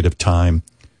period of time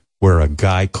where a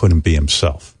guy couldn't be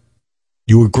himself.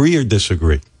 You agree or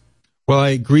disagree? Well, I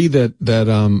agree that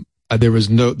there was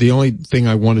the only thing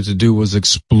I wanted to do was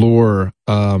explore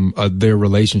their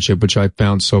relationship, which I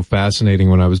found so fascinating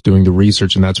when I was doing the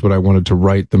research, and that's what I wanted to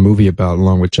write the movie about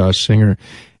along with Josh Singer.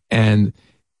 And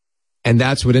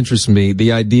that's what interests me,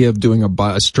 the idea of doing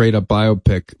a straight up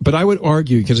biopic. But I would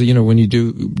argue, because, when you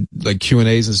do like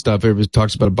Q&As and stuff, everybody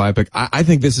talks about a biopic. I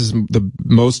think this is the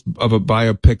most of a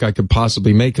biopic I could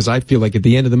possibly make, because I feel like at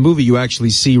the end of the movie, you actually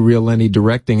see real Lenny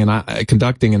directing and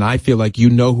conducting, and I feel like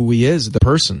who he is, the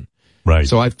person. Right.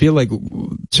 So I feel like,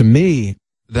 to me,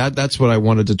 that's what I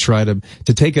wanted to try to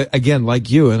take again, like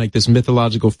you, and like this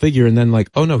mythological figure, and then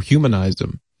humanize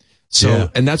him. So, yeah.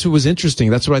 And that's what was interesting.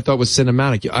 That's what I thought was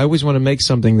cinematic. I always want to make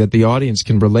something that the audience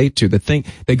can relate to.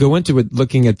 They go into it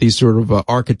looking at these sort of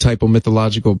archetypal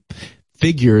mythological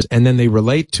figures, and then they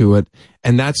relate to it.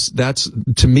 And that's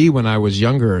to me, when I was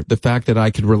younger, the fact that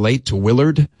I could relate to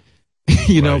Willard,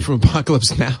 from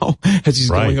Apocalypse Now, as he's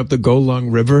going up the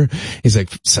Golong River, he's like,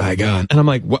 Saigon. And I'm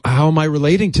like, how am I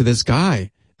relating to this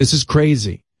guy? This is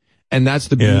crazy. And that's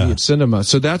the beauty of cinema.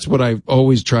 So that's what I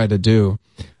always try to do.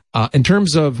 In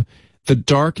terms of the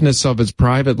darkness of his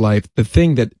private life, the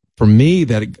thing that, for me,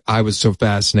 that I was so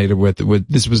fascinated with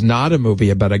this was not a movie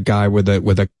about a guy with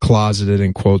a closeted,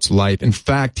 in quotes, life. In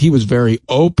fact, he was very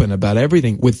open about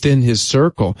everything within his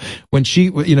circle. When she,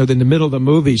 in the middle of the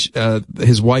movie,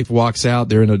 his wife walks out,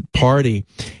 they're in a party,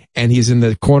 and he's in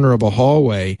the corner of a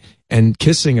hallway, and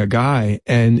kissing a guy,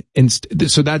 and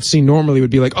so that scene normally would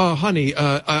be like, oh honey,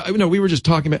 no, we were just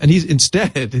talking about, and he's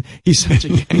such a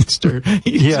gangster.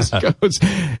 He just goes,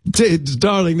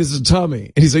 darling, this is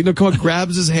Tommy, and he's like, no, come on,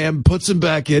 grabs his hand, puts him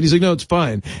back in. He's like, no, it's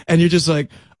fine, and you're just like,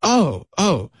 oh,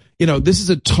 this is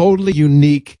a totally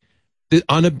unique,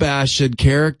 unabashed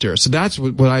character. So that's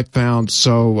what I found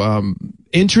so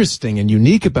interesting and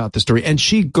unique about the story. And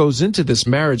she goes into this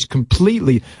marriage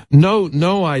completely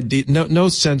no idea, no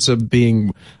sense of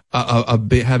being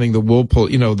having the wool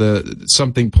pulled,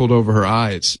 something pulled over her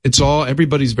eyes. It's all,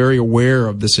 everybody's very aware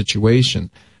of the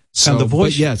situation. So and the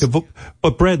voice,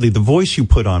 but Bradley, the voice you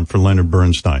put on for Leonard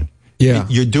Bernstein. Yeah.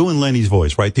 You're doing Lenny's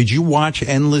voice, right? Did you watch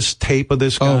endless tape of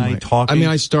this guy talking? I mean,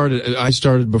 I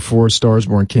started before Stars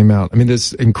Born came out. I mean,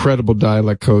 this incredible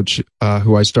dialect coach,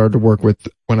 who I started to work with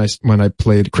when I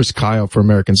played Chris Kyle for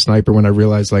American Sniper, when I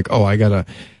realized like,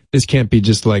 this can't be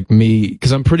just like me,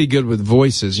 cause I'm pretty good with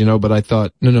voices, but I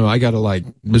thought, no, I gotta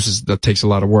that takes a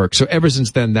lot of work. So ever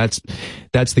since then, that's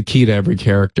the key to every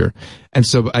character. And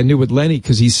so I knew with Lenny,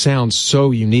 cause he sounds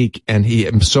so unique and he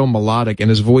is so melodic and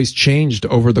his voice changed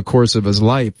over the course of his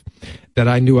life, that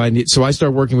I knew so I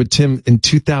started working with Tim in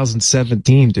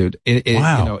 2017, dude.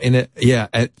 Wow.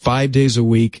 At 5 days a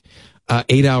week,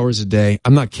 8 hours a day.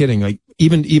 I'm not kidding. Like,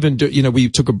 even, we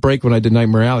took a break when I did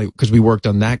Nightmare Alley because we worked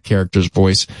on that character's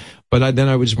voice, but then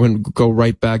I would just go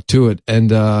right back to it.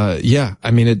 And,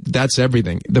 I mean, that's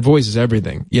everything. The voice is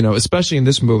everything, especially in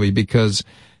this movie, because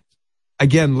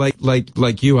again,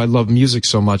 like you, I love music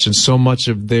so much, and so much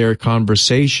of their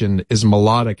conversation is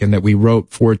melodic, and that we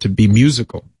wrote for it to be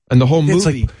musical. And the whole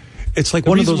movie, it's like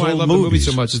one of those old movies. The reason why I love movies.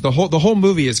 the movie so much is the whole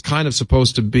movie is kind of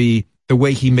supposed to be the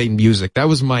way he made music. That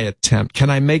was my attempt. Can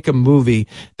I make a movie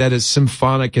that is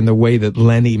symphonic in the way that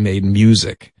Lenny made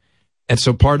music? And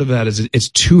so part of that is it's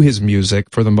to his music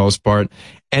for the most part,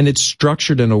 and it's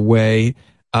structured in a way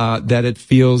that it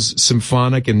feels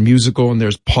symphonic and musical, and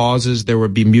there's pauses. There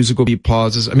would be musical beat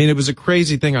pauses. I mean, it was a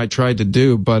crazy thing I tried to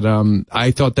do, but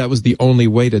I thought that was the only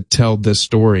way to tell this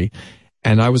story.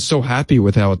 And I was so happy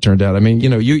with how it turned out. I mean,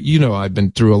 I've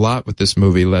been through a lot with this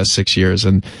movie the last 6 years,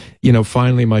 and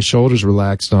finally my shoulders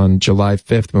relaxed on July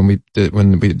 5th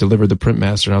when we delivered the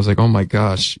Printmaster, and I was like, oh my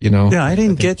gosh, Yeah, I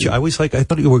didn't get you. I was like, I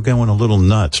thought you were going a little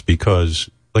nuts, because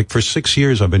like for 6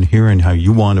 years I've been hearing how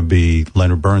you want to be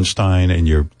Leonard Bernstein, and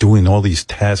you're doing all these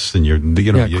tests, and you're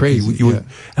crazy.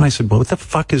 And I said, well, what the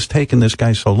fuck is taking this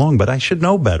guy so long? But I should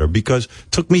know better, because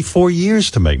it took me 4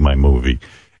 years to make my movie.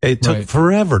 It took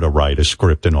forever to write a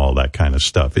script and all that kind of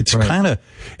stuff. It's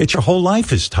it's your whole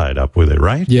life is tied up with it,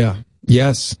 right? Yeah.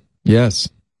 Yes.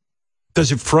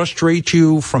 Does it frustrate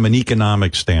you from an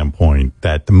economic standpoint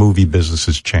that the movie business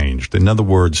has changed? In other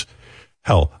words,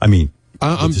 hell, I mean,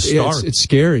 it's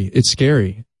scary. It's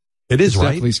scary. It is, it's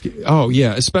right? Oh,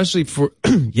 yeah. Especially for,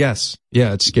 yes.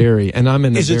 Yeah, it's scary. And I'm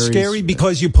in Is it scary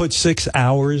because you put 6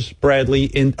 hours, Bradley,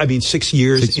 6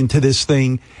 years into this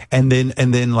thing, and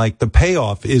then like the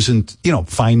payoff isn't,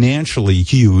 financially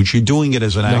huge. You're doing it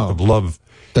as an act of love.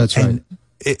 That's right.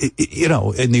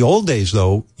 In the old days,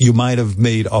 though, you might have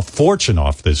made a fortune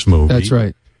off this movie. That's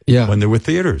right. Yeah. When there were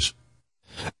theaters.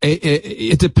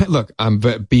 It depends. Look, I'm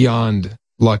beyond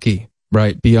lucky.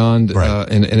 Right. Beyond,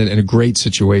 in a great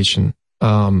situation.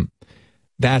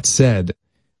 That said,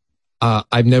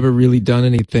 I've never really done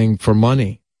anything for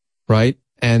money. Right.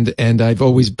 And I've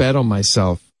always bet on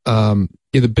myself.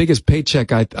 The biggest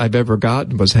paycheck I've ever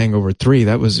gotten was Hangover 3.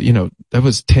 That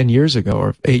was 10 years ago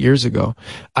or 8 years ago.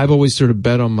 I've always sort of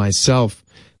bet on myself,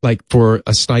 like for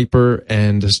a Sniper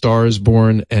and A Star Is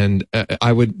Born, and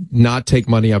I would not take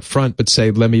money up front, but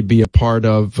say, let me be a part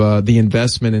of the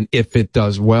investment, and if it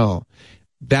does well.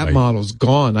 That model's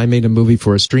gone. I made a movie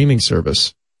for a streaming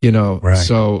service, Right.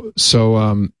 So,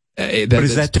 but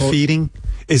is that defeating?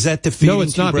 Is that defeating? No,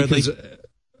 it's not,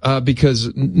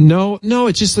 because no,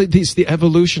 it's just like it's the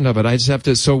evolution of it. I just have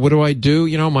to, so what do I do?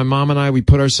 My mom and I, we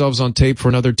put ourselves on tape for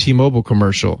another T-Mobile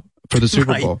commercial for the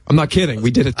Super Bowl. I'm not kidding. We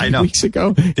did it 3 weeks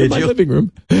ago in my living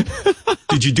room.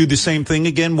 Did you do the same thing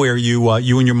again where you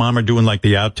and your mom are doing like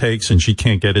the outtakes and she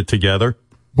can't get it together?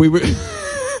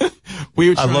 We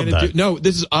were trying to do, no,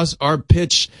 this is our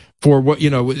pitch for what,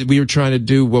 we were trying to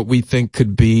do what we think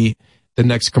could be the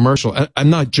next commercial. I'm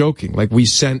not joking. Like, we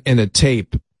sent in a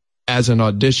tape as an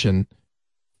audition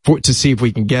to see if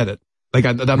we can get it. Like,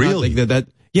 I'm really? Not like that.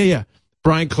 Yeah.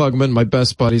 Brian Klugman, my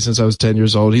best buddy since I was 10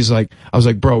 years old, I was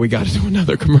like, bro, we got to do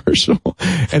another commercial.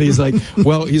 And he's like,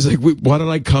 why don't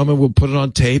I come and we'll put it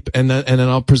on tape, and then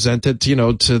I'll present it,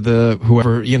 to the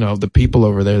whoever, the people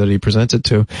over there that he presented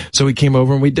to. So we came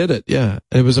over and we did it. Yeah.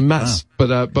 And it was a mess.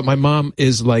 Wow. But my mom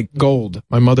is like gold.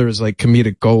 My mother is like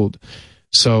comedic gold.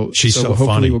 So she's so hopefully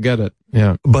funny. we'll get it.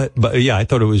 Yeah. But yeah, I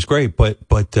thought it was great. But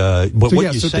what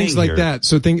you're so saying things like here, that.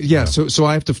 So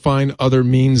I have to find other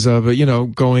means of,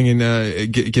 going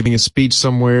and giving a speech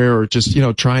somewhere, or just,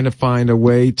 trying to find a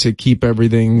way to keep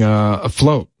everything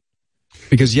afloat.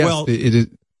 Because it is.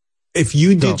 If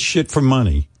you did shit for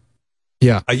money,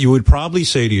 yeah, you would probably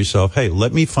say to yourself, "Hey,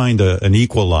 let me find an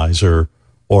Equalizer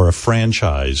or a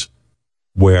franchise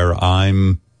where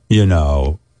I'm, a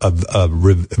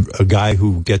guy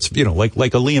who gets, like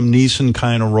a Liam Neeson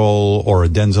kind of role or a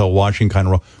Denzel Washington kind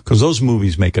of role, because those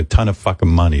movies make a ton of fucking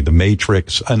money. The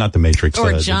Matrix, not the Matrix,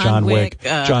 or the John Wick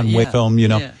film,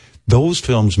 Yeah. those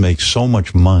films make so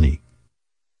much money.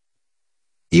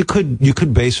 You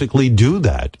could basically do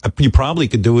that. You probably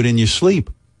could do it in your sleep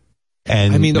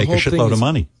and make a shitload of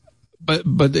money.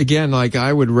 But again, like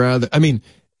I would rather,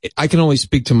 I can only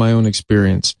speak to my own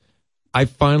experience. I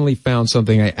finally found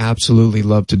something I absolutely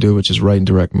love to do, which is write and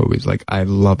direct movies. Like I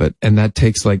love it. And that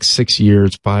takes like 6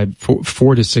 years,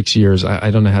 4 to 6 years. I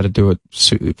don't know how to do it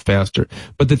faster.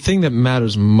 But the thing that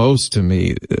matters most to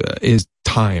me is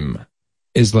time,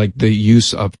 is like the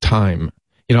use of time.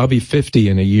 I'll be 50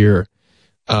 in a year.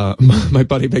 My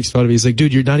buddy makes fun of me. He's like,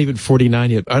 dude, you're not even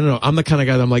 49 yet. I don't know. I'm the kind of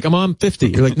guy that I'm like, I'm 50.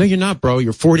 You're like, no, you're not, bro.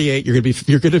 You're 48. You're going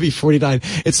to be 49.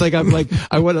 It's like,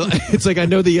 it's like, I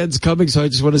know the end's coming, so I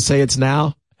just want to say it's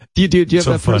now. Do you have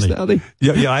so that funny. personality?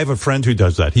 Yeah, I have a friend who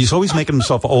does that. He's always making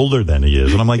himself older than he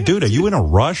is. And I'm like, dude, are you in a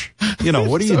rush?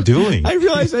 What are you doing? I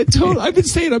realize I've been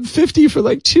saying I'm 50 for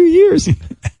like 2 years. You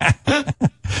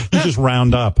just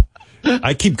round up.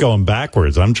 I keep going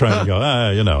backwards. I'm trying to go,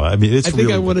 it's I think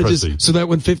really I want to just, so that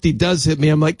when 50 does hit me,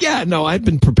 I'm like, yeah, no, I've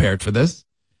been prepared for this.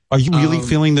 Are you really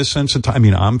feeling this sense of time?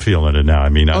 I'm feeling it now.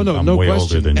 I'm no way question.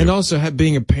 older than you. And also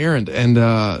being a parent, and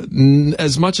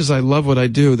as much as I love what I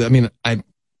do,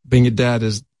 being a dad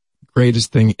is the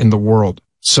greatest thing in the world.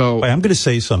 So I'm going to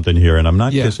say something here, and I'm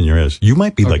not kissing your ass. You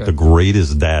might be like the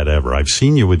greatest dad ever. I've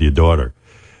seen you with your daughter.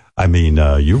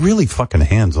 You're really fucking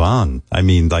hands-on.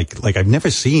 Like I've never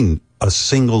seen a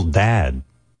single dad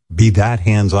be that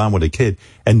hands-on with a kid.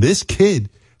 And this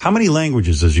kid, how many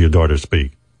languages does your daughter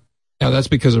speak? Yeah, that's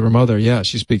because of her mother. Yeah,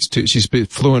 she speaks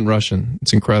fluent Russian.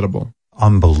 It's incredible.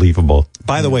 Unbelievable.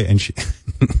 By the way, and she,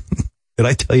 did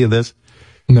I tell you this?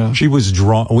 No. She was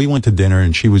we went to dinner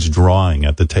and she was drawing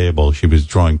at the table. She was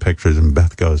drawing pictures and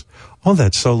Beth goes, "Oh,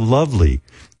 that's so lovely."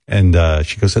 And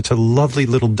she goes, "That's a lovely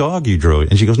little dog you drew."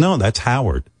 And she goes, "No, that's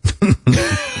Howard."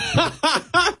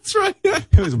 That's right.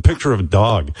 It was a picture of a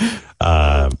dog.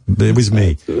 It was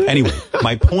me. Anyway,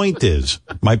 my point is,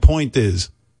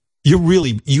 you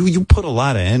really, you put a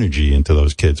lot of energy into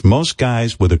those kids. Most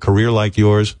guys with a career like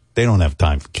yours, they don't have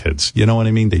time for kids. You know what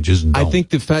I mean? They just don't. I think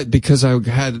the fact, because I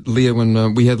had Leah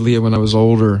when we had Leah when I was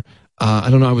older,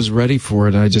 I don't know, I was ready for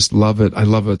it. I just love it. I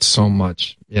love it so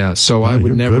much. Yeah. So I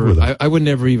would never, I would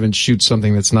never even shoot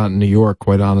something that's not in New York,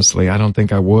 quite honestly. I don't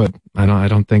think I would. I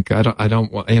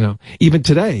don't, even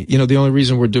today, the only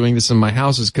reason we're doing this in my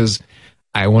house is because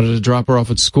I wanted to drop her off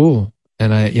at school.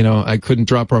 And I couldn't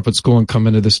drop her off at school and come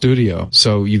into the studio.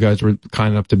 So you guys were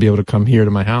kind enough to be able to come here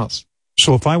to my house.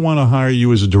 So if I want to hire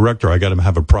you as a director, I got to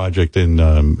have a project in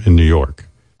New York.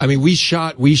 We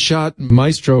shot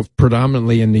Maestro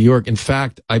predominantly in New York. In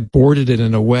fact, I boarded it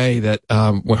in a way that,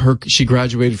 she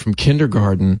graduated from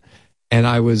kindergarten, and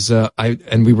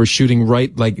and we were shooting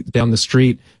right like down the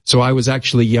street. So I was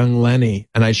actually young Lenny,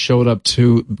 and I showed up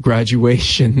to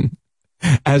graduation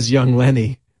as young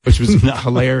Lenny, which was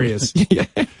hilarious.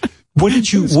 What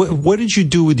did you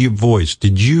do with your voice?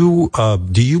 Did you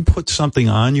do you put something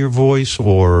on your voice,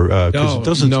 or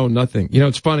No, nothing.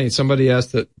 It's funny. Somebody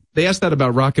asked that. They asked that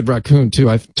about Rocket Raccoon too.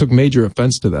 I took major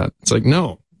offense to that. It's like,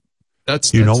 no,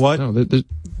 you know what? No,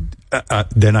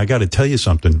 then I got to tell you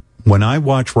something. When I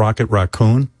watch Rocket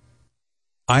Raccoon,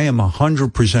 I am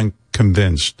 100%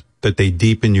 convinced that they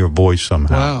deepen your voice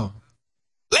somehow. Wow.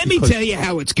 Let me tell you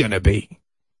how it's gonna be.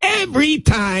 Every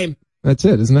time. That's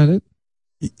it, isn't that it?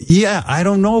 Yeah, I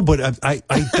don't know, but I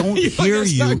don't hear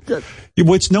you.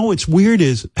 What's weird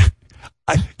is,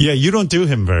 you don't do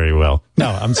him very well. No,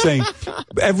 I'm saying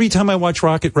every time I watch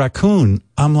Rocket Raccoon,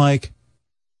 I'm like,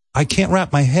 I can't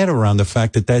wrap my head around the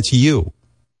fact that that's you.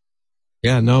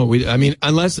 Yeah, no,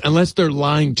 unless they're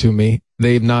lying to me,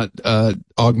 they've not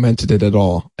augmented it at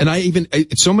all. And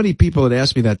so many people had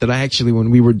asked me that I actually, when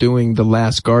we were doing The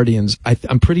Last Guardians,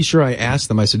 I'm pretty sure I asked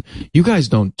them, I said, you guys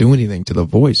don't do anything to the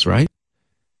voice, right?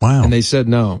 Wow. And they said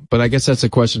no, but I guess that's a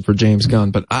question for James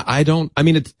Gunn. But I don't,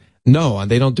 no,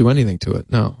 they don't do anything to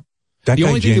it. No. The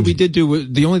only thing that we did do,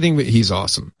 he's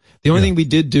awesome. The only thing we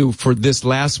did do for this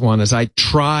last one is I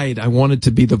wanted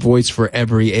to be the voice for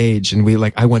every age.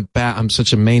 And I went back. I'm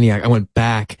such a maniac. I went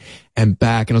back and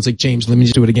back. And I was like, James, let me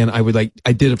just do it again. I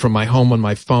did it from my home on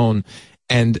my phone.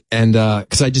 And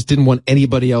cause I just didn't want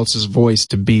anybody else's voice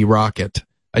to be Rocket.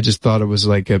 I just thought it was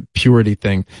like a purity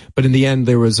thing. But in the end,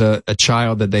 there was a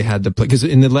child that they had to play. Cause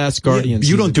in the last Guardians,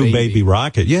 you don't do Baby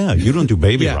Rocket. Yeah. You don't do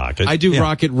Baby Rocket. I do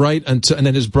Rocket right until, and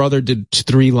then his brother did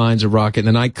 3 lines of Rocket. And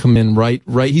then I come in right.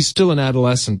 He's still an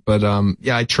adolescent, but,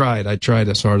 I tried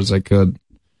as hard as I could.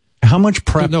 How much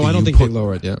prep? No, I don't think they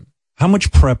lower it yet. How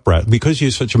much prep, because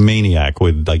you're such a maniac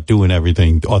with like doing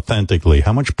everything authentically,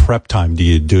 how much prep time do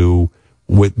you do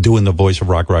with doing the voice of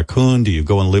Rock Raccoon? Do you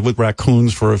go and live with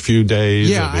raccoons for a few days?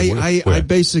 Yeah, I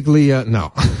basically, no.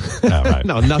 No, right.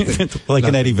 No, nothing. Like nothing,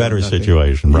 an Eddie Vedder nothing.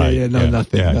 situation, right?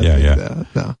 Nothing. Yeah.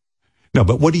 No. No,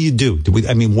 but what do you do?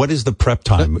 What is the prep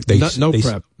time? No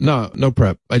prep. No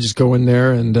prep. I just go in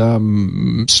there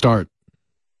and, start.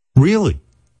 Really?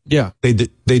 Yeah.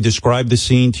 They describe the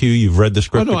scene to you. You've read the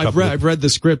script. Oh no, I've read the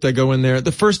script. I go in there.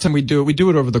 The first time we do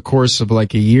it over the course of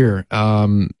like a year.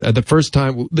 The first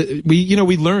time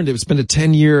we learned it's been a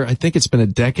 10-year, I think it's been a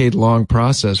decade-long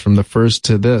process from the first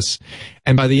to this.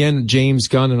 And by the end, James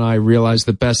Gunn and I realized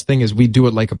the best thing is we do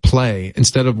it like a play.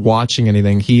 Instead of watching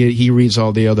anything, he reads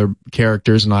all the other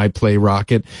characters and I play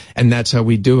Rocket, and that's how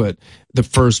we do it. The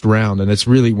first round, and it's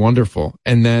really wonderful.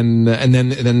 And then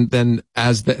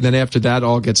after that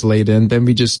all gets laid in, then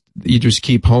you just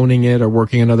keep honing it or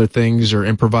working on other things or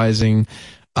improvising.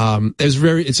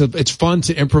 It's fun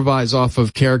to improvise off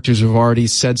of characters who've already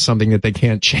said something that they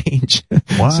can't change.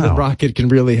 Wow. So that Rocket can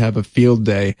really have a field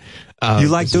day. You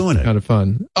like doing it? Kind of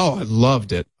fun. Oh, I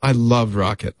loved it. I loved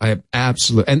Rocket. I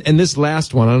absolutely, and this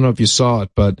last one, I don't know if you saw it,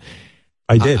 but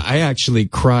I did. I actually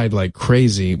cried like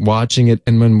crazy watching it.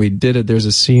 And when we did it, there's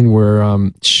a scene where,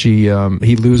 he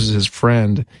loses his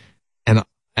friend,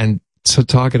 and so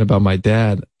talking about my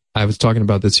dad, I was talking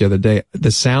about this the other day.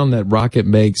 The sound that Rocket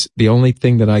makes, the only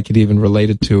thing that I could even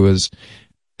relate it to is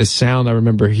the sound I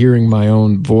remember hearing my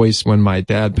own voice when my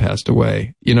dad passed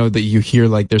away. You know, that you hear,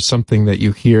 like there's something that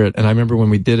you hear it. And I remember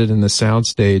when we did it in the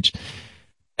soundstage,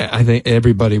 I think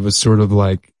everybody was sort of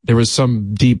like, there was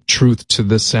some deep truth to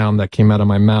this sound that came out of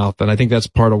my mouth. And I think that's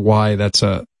part of why that's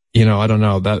I don't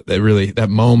know, that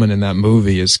moment in that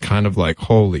movie is kind of like,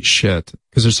 holy shit.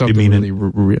 Cause there's something really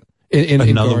real.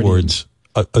 In other words,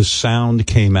 a sound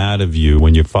came out of you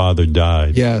when your father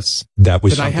died. Yes. That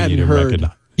was that something I hadn't you didn't heard.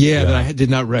 recognize. Yeah, that I did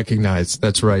not recognize.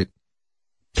 That's right.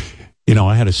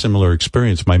 I had a similar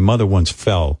experience. My mother once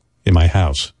fell in my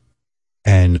house,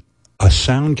 and a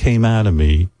sound came out of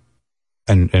me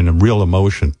and a real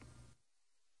emotion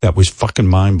that was fucking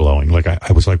mind-blowing. Like,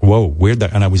 I was like, whoa, where'd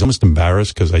that? And I was almost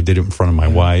embarrassed because I did it in front of my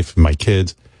wife and my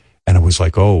kids. And I was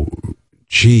like, oh,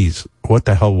 geez, what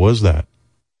the hell was that?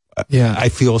 Yeah. I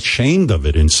feel ashamed of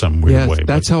it in some weird way.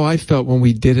 That's how I felt when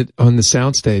we did it on the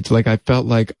soundstage. Like, I felt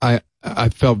like I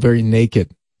felt very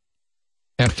naked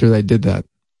after I did that.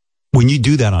 When you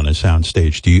do that on a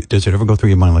soundstage, does it ever go through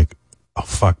your mind like, oh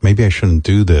fuck, maybe I shouldn't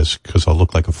do this because I'll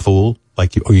look like a fool?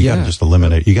 Like, you gotta just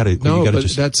eliminate. You gotta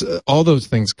just. That's all those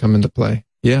things come into play.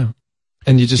 Yeah.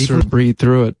 And you just sort of breathe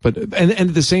through it. But, and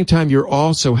at the same time, you're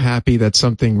also happy that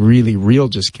something really real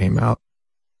just came out.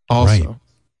 Also. Right.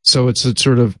 So it's a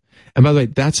sort of, and by the way,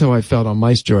 that's how I felt on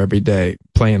Maestro every day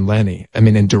playing Lenny. I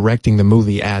mean, and directing the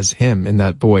movie as him in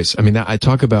that voice. I mean, I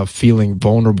talk about feeling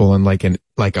vulnerable and like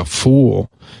a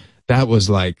fool. That was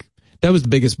the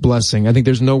biggest blessing. I think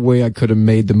there's no way I could have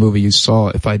made the movie you saw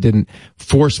if I didn't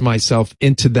force myself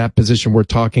into that position we're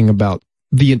talking about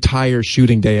the entire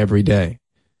shooting day every day.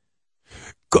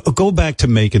 Go back to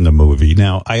making the movie.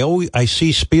 Now, I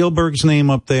see Spielberg's name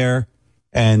up there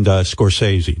and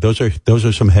Scorsese. Those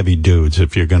are some heavy dudes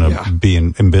if you're going to be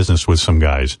in business with some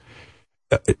guys.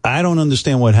 I don't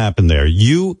understand what happened there.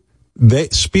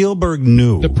 Spielberg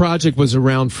knew the project was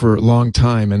around for a long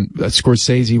time, and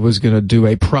Scorsese was going to do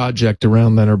a project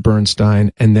around Leonard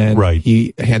Bernstein, and then I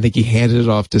think he handed it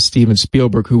off to Steven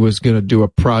Spielberg, who was going to do a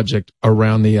project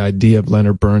around the idea of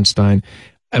Leonard Bernstein.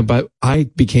 But I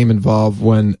became involved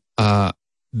when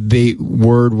the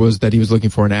word was that he was looking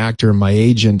for an actor. My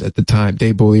agent at the time,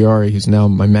 Dave Bogliari, who's now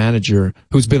my manager,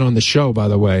 who's been on the show, by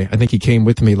the way. I think he came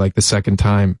with me like the second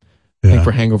time. I think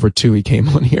for Hangover 2, he came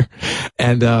on here.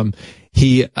 And,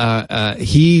 he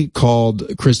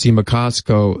called Christy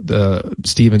McCosco,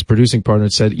 Steven's producing partner,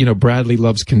 and said, Bradley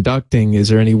loves conducting. Is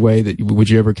there any way would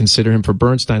you ever consider him for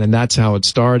Bernstein? And that's how it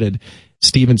started.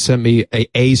 Steven sent me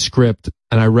a script,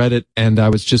 and I read it, and I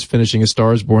was just finishing A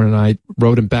Star Is Born, and I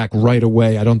wrote him back right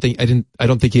away. I don't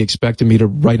think he expected me to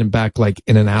write him back like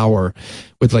in an hour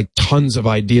with like tons of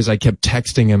ideas. I kept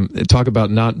texting him, talk about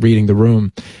not reading the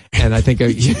room. And I think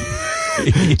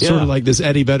sort of like this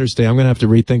Eddie Vedder stay. I'm going to have to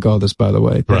rethink all this, by the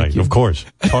way. Right. Of course.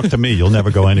 Talk to me. You'll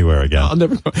never go anywhere again. I'll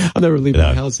never leave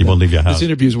my house. You won't leave your house. This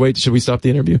interview's should we stop the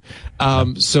interview?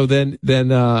 So then,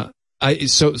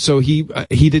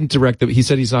 he didn't direct he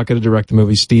said he's not going to direct the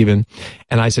movie, Steven.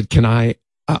 And I said,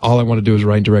 all I want to do is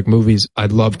write and direct movies. I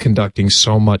love conducting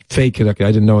so much. Fake conducting.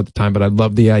 I didn't know at the time, but I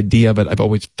love the idea of it. I've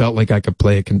always felt like I could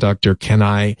play a conductor. Can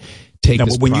I take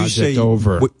this project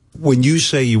over? When you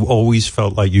say you always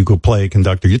felt like you could play a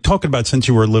conductor, you're talking about since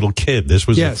you were a little kid. This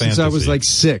was a fantasy. Since I was like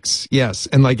 6. Yes.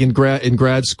 And like in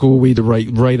grad school, we had to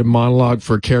write a monologue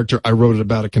for a character. I wrote it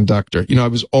about a conductor. You know, I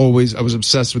was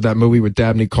obsessed with that movie with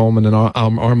Dabney Coleman and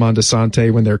Armand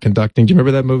Asante when they're conducting. Do you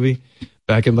remember that movie?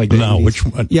 Back in like the 80s? Which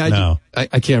one? Yeah, no.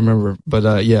 I can't remember,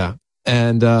 but yeah.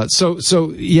 And so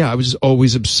I was just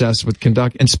always obsessed with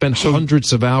conduct and spent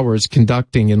hundreds of hours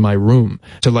conducting in my room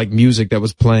to like music that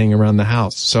was playing around the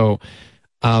house. So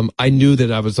I knew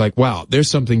that I was like, wow, there's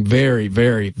something very,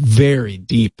 very, very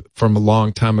deep from a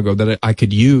long time ago that I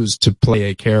could use to play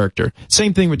a character.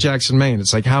 Same thing with Jackson Maine.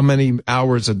 It's like, how many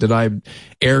hours did I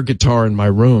air guitar in my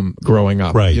room growing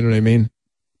up? Right. You know what I mean?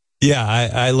 Yeah,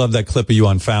 I love that clip of you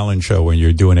on Fallon show when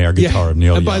you're doing air guitar of Neil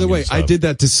Young. And by the way, I did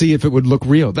that to see if it would look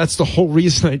real. That's the whole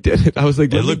reason I did it. I was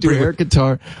like, let me do air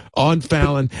guitar on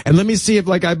Fallon and let me see if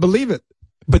like I believe it.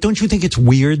 But don't you think it's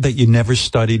weird that you never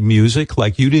studied music?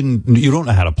 Like you don't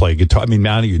know how to play guitar. I mean,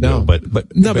 now you do, but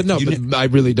I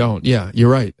really don't. Yeah,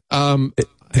 you're right.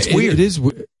 It's weird. It is.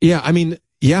 Yeah, I mean,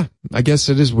 yeah, I guess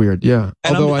it is weird. Yeah.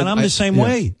 And I'm the same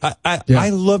way. I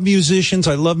love musicians.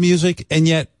 I love music, and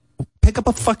yet pick up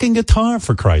a fucking guitar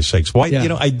for Christ's sakes. Why? You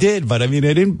know, I did, but I mean,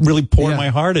 I didn't really pour my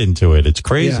heart into it. It's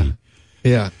crazy.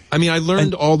 Yeah. I mean, I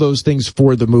learned all those things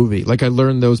for the movie. Like I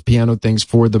learned those piano things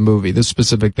for the movie, the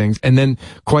specific things. And then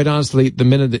quite honestly, the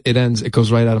minute it ends, it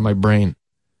goes right out of my brain.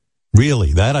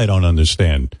 Really? That I don't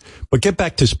understand. But get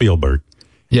back to Spielberg.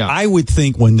 Yeah. I would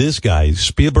think when this guy,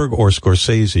 Spielberg or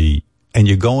Scorsese, and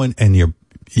you're going and you're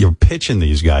pitching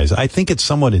these guys, I think it's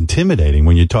somewhat intimidating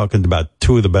when you're talking about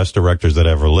two of the best directors that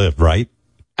ever lived, right?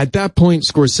 At that point,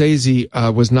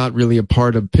 Scorsese was not really a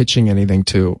part of pitching anything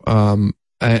to.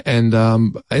 And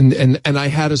I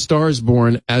had A Star Is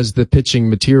Born as the pitching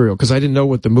material because I didn't know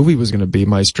what the movie was going to be,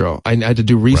 Maestro. I had to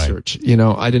do research. Right. You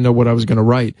know, I didn't know what I was going to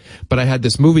write, but I had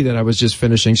this movie that I was just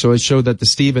finishing. So I showed that to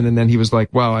Steven, and then he was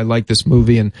like, wow, I like this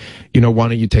movie, and you know, why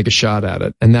don't you take a shot at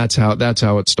it? And that's how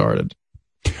it started.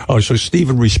 Oh, so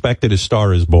Steven respected A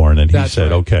Star Is Born, and he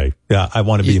said, okay, yeah, I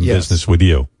want to be in business with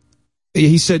you.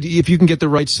 He said, if you can get the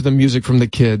rights to the music from the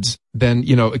kids, then,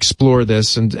 you know, explore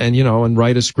this and, you know, and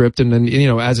write a script. And then, you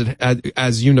know,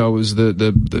 as you know, is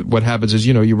the what happens is,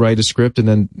 you know, you write a script and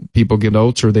then people give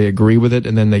notes or they agree with it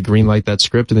and then they greenlight that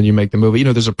script and then you make the movie. You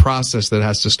know, there's a process that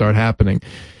has to start happening.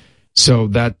 So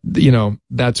that, you know,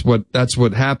 that's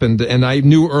what happened. And I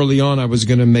knew early on I was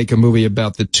going to make a movie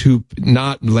about the two,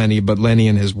 not Lenny, but Lenny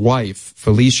and his wife,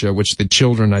 Felicia, which the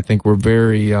children, I think, were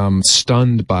very,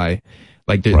 stunned by.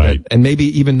 Like, and maybe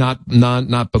even not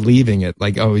believing it.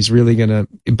 Like, oh, he's really gonna.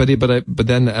 But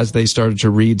then as they started to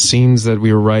read scenes that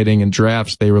we were writing and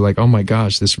drafts, they were like, oh my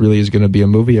gosh, this really is going to be a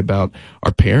movie about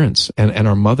our parents and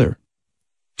our mother.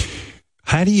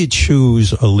 How do you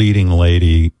choose a leading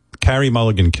lady? Carey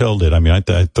Mulligan killed it. I mean, I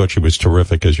thought she was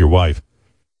terrific as your wife.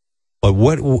 But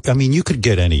I mean, you could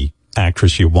get any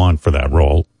actress you want for that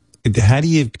role. How do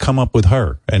you come up with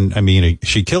her? And I mean,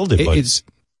 she killed it. But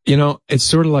you know, it's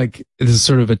sort of like, this is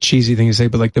sort of a cheesy thing to say,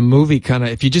 but like the movie kind of,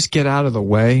 if you just get out of the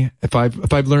way, if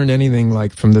I've learned anything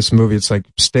like from this movie, it's like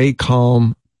stay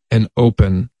calm and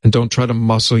open and don't try to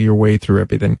muscle your way through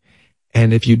everything.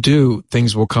 And if you do,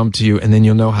 things will come to you and then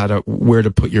you'll know where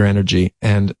to put your energy.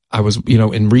 And I was, you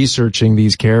know, in researching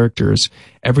these characters,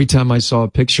 every time I saw a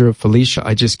picture of Felicia,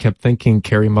 I just kept thinking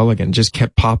Carey Mulligan, just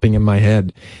kept popping in my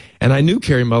head. And I knew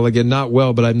Carey Mulligan not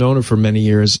well, but I've known her for many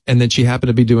years. And then she happened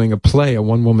to be doing a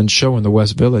one-woman show in the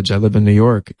West Village. I live in New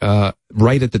York,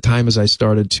 right at the time as I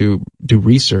started to do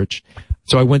research.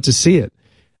 So I went to see it.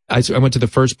 I went to the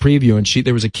first preview and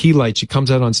there was a key light. She comes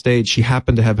out on stage. She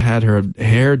happened to have had her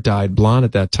hair dyed blonde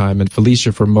at that time. And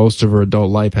Felicia, for most of her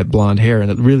adult life, had blonde hair. And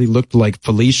it really looked like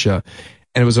Felicia.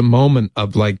 And it was a moment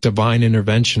of like divine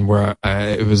intervention where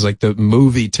it was like the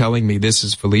movie telling me this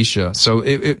is Felicia. So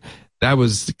that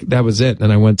was it.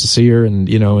 And I went to see her and,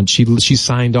 you know, and she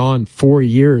signed on 4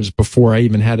 years before I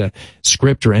even had a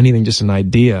script or anything, just an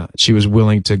idea. She was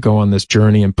willing to go on this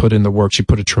journey and put in the work. She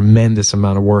put a tremendous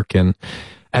amount of work in.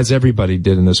 as everybody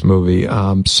did in this movie.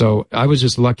 So I was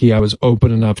just lucky I was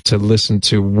open enough to listen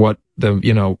to what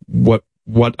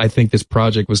what I think this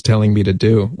project was telling me to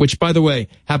do, which, by the way,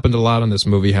 happened a lot on this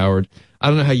movie, Howard. I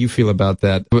don't know how you feel about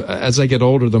that. As I get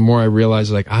older, the more I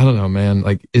realize, like, I don't know, man,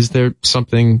 like, is there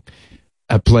something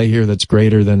at play here that's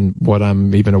greater than what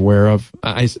I'm even aware of?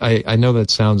 I know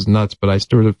that sounds nuts, but I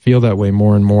sort of feel that way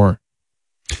more and more.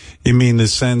 You mean the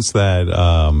sense that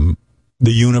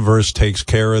the universe takes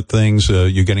care of things,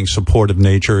 you're getting supportive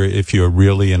nature, if you're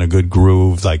really in a good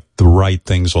groove, like the right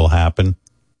things will happen?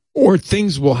 Or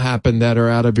things will happen that are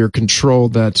out of your control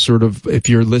that sort of, if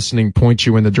you're listening, point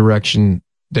you in the direction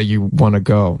that you want to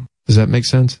go. Does that make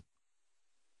sense?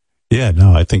 Yeah,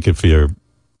 no, I think if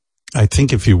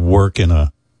you work in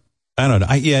a, I don't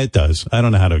know. Yeah, it does. I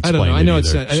don't know how to explain it. I know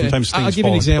either. Sometimes things I'll give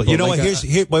you an example. You know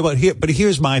what?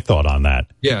 Here's my thought on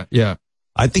that. Yeah.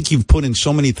 I think you've put in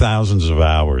so many thousands of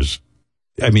hours.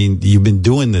 I mean, you've been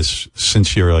doing this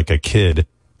since you're like a kid,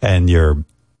 and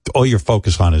all you're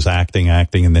focused on is acting,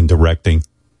 and then directing.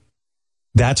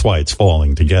 That's why it's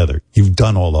falling together. You've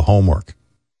done all the homework.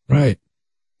 Right.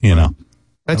 You know,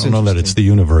 That's I don't know that it's the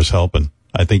universe helping.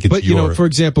 I think it's for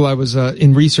example, I was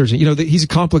in researching, he's a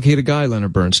complicated guy,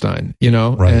 Leonard Bernstein,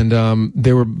 right. And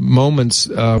there were moments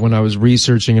when I was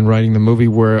researching and writing the movie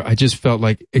where I just felt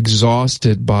like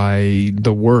exhausted by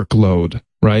the workload,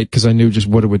 right? Because I knew just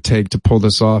what it would take to pull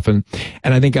this off. And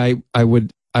I think I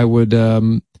would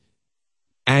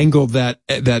angle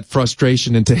that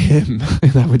frustration into him.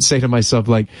 And I would say to myself,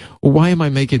 like, well, why am I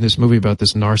making this movie about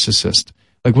this narcissist?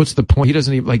 Like, what's the point? He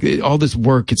doesn't even, like, all this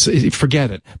work, forget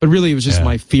it. But really, it was just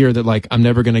my fear that, like, I'm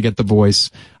never going to get the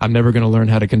voice. I'm never going to learn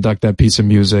how to conduct that piece of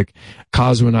music.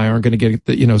 Kazu and I aren't going to get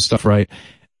the, stuff right.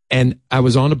 And I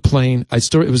was on a plane.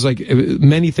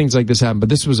 Many things like this happened, but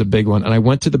this was a big one. And I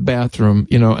went to the bathroom,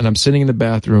 and I'm sitting in the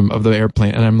bathroom of the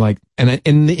airplane, and I'm like,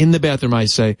 in the bathroom, I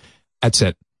say, that's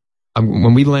it.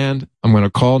 When we land, I'm going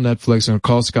to call Netflix. I'm going to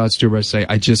call Scott Stewart. I say,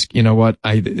 I just, you know what?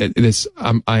 I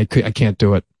can't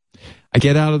do it. I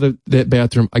get out of the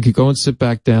bathroom. I could go and sit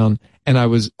back down, and I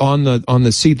was on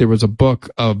the seat. There was a book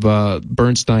of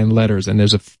Bernstein letters, and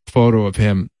there's a photo of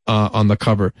him on the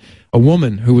cover. A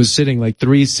woman who was sitting like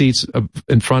 3 seats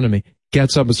in front of me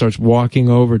gets up and starts walking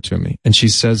over to me, and she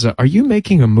says, "Are you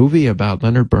making a movie about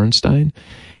Leonard Bernstein?"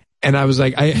 And I was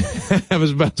like, I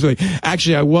was about to say,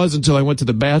 actually, I was until I went to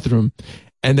the bathroom,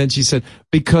 and then she said,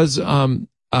 because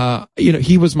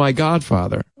he was my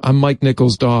godfather. I'm Mike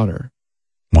Nichols' daughter.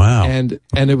 Wow. And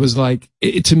it was like,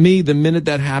 to me, the minute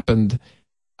that happened,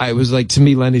 I was like, to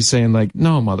me, Lenny's saying like,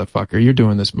 no, motherfucker, you're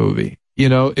doing this movie.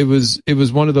 It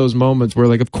was one of those moments where,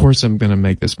 like, of course I'm going to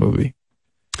make this movie.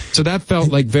 So that felt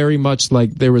like very much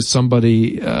like there was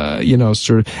somebody,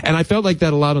 sort of, and I felt like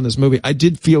that a lot on this movie. I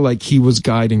did feel like he was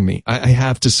guiding me. I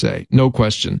have to say, no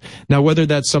question. Now, whether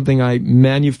that's something I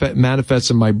manifest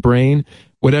in my brain,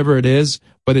 whatever it is,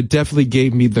 but it definitely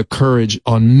gave me the courage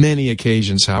on many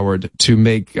occasions, Howard, to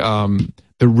make the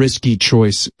risky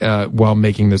choice while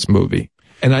making this movie.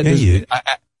 And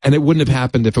and it wouldn't have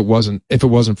happened if it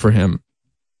wasn't for him.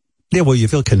 Yeah, well, you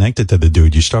feel connected to the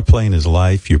dude. You start playing his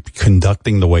life. You're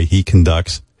conducting the way he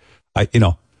conducts. I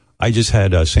just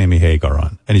had Sammy Hagar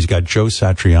on, and he's got Joe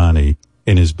Satriani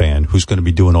in his band, who's going to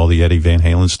be doing all the Eddie Van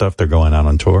Halen stuff. They're going out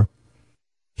on tour.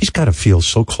 He's got to feel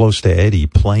so close to Eddie,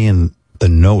 playing the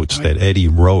notes that Eddie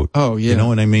wrote. Oh, yeah. You know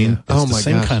what I mean? Yeah. It's the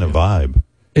same kind of vibe.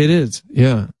 It is,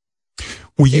 yeah.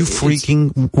 Were you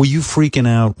freaking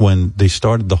out when they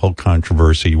started the whole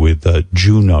controversy with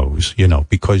Junos,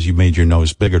 because you made your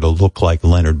nose bigger to look like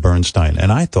Leonard Bernstein?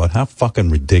 And I thought, how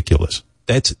fucking ridiculous.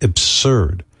 That's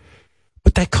absurd.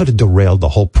 But that could have derailed the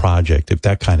whole project if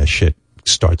that kind of shit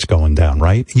starts going down,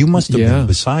 right? You must have been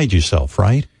beside yourself,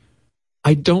 right?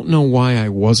 I don't know why I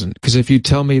wasn't, because if you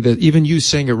tell me that, even you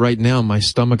saying it right now, my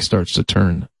stomach starts to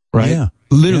turn, right? Yeah.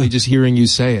 Literally just hearing you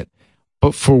say it.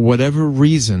 But for whatever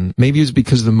reason, maybe it was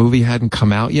because the movie hadn't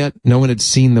come out yet. No one had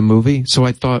seen the movie. So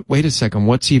I thought, wait a second,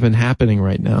 what's even happening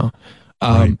right now?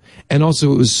 Right. And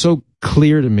also it was so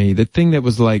clear to me. The thing that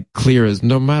was like clear is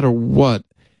no matter what,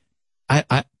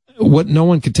 what no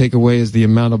one could take away is the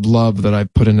amount of love that I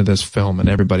put into this film, and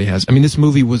everybody has. I mean, this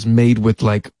movie was made with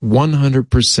like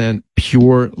 100%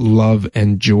 pure love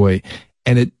and joy.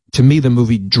 And to me, the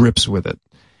movie drips with it.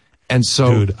 And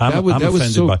so, dude,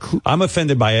 I'm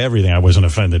offended by everything. I wasn't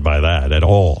offended by that at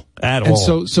all.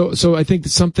 So I think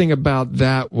something about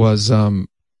that was,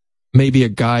 maybe a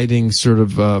guiding sort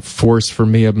of, force for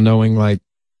me of knowing like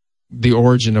the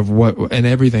origin of what, and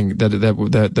everything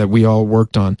that we all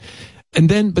worked on.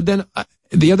 But then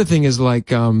the other thing is like,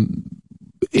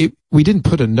 we didn't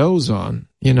put a nose on,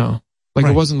 like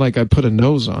it wasn't like I put a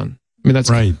nose on. I mean, that's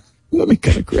right. That'd be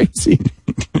kind of crazy.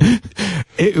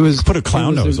 It was put a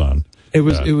clown nose on.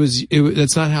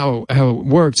 That's not how it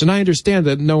works. And I understand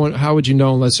that how would you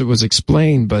know unless it was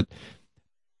explained, but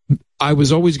I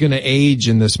was always going to age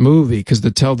in this movie because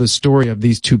to tell the story of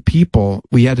these two people,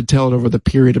 we had to tell it over the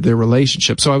period of their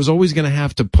relationship. So I was always going to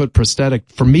have to put prosthetic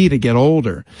for me to get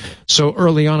older. So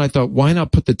early on, I thought, why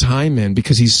not put the time in?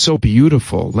 Because he's so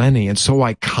beautiful, Lenny, and so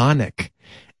iconic.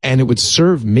 And it would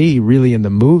serve me really in the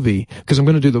movie because I'm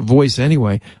going to do the voice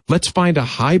anyway. Let's find a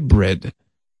hybrid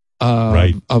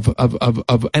right.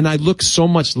 And I looked so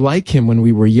much like him when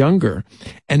we were younger.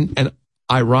 And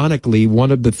ironically,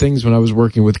 one of the things when I was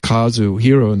working with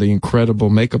Kazuhiro, the incredible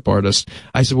makeup artist,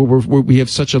 I said, well, we have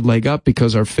such a leg up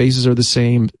because our faces are the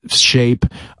same shape.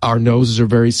 Our noses are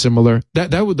very similar.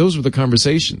 Those were the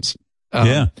conversations.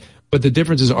 Yeah. But the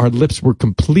difference is our lips were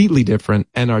completely different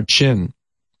and our chin.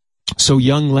 So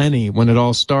young Lenny, when it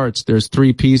all starts, there's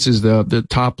three pieces, the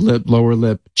top lip, lower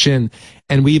lip, chin.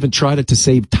 And we even tried it to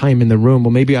save time in the room.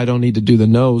 Well, maybe I don't need to do the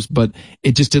nose, but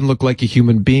it just didn't look like a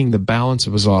human being. The balance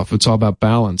was off. It's all about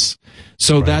balance.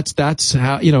 So right. that's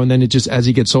how, and then it just, as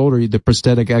he gets older, the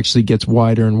prosthetic actually gets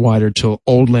wider and wider till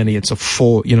old Lenny, it's a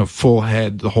full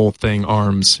head, the whole thing,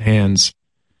 arms, hands.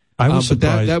 I was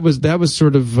surprised. But that was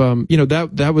sort of,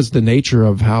 that was the nature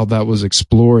of how that was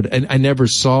explored. And I never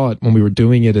saw it when we were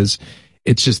doing it as,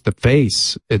 it's just the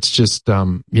face. It's just,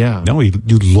 yeah. No, you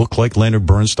look like Leonard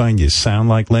Bernstein. You sound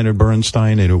like Leonard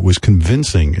Bernstein, and it was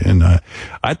convincing. And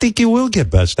I think you will get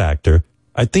Best Actor.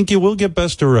 I think you will get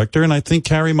Best Director, and I think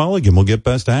Carey Mulligan will get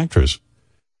Best Actress.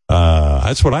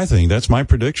 That's what I think. That's my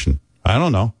prediction. I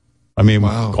don't know. I mean,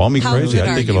 call me crazy.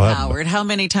 I think it'll happen. Howard? How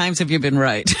many times have you been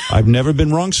right? I've never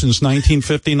been wrong since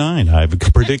 1959. I've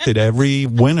predicted every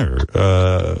winner.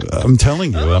 I'm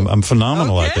telling you, I'm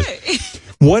phenomenal at this.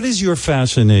 What is your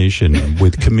fascination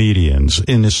with comedians?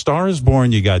 In A Star Is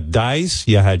Born, you got Dice,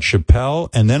 you had Chappelle,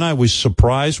 and then I was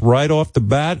surprised right off the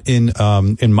bat in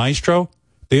Maestro,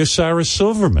 there's Sarah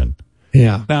Silverman.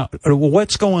 Yeah. Now,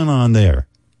 what's going on there?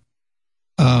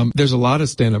 There's a lot of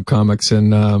stand-up comics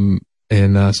in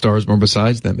Star Is Born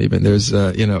besides them. Even there's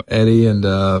Eddie and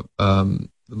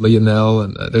Lionel,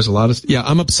 and there's a lot of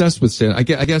I'm obsessed with stand. I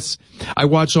guess I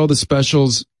watch all the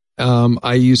specials.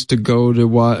 I used to go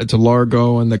to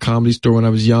Largo and the Comedy Store when I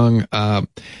was young.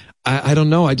 I don't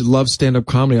know. I love stand-up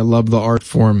comedy. I love the art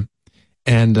form,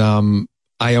 and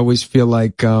I always feel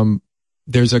like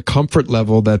there's a comfort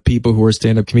level that people who are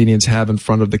stand-up comedians have in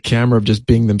front of the camera of just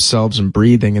being themselves and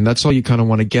breathing. And that's all you kind of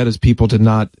want to get is people to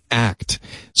not act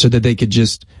so that they could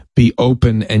just be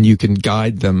open and you can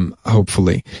guide them,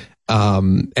 hopefully,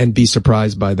 and be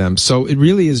surprised by them. So it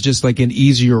really is just like an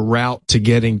easier route to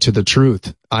getting to the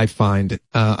truth. I find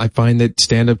that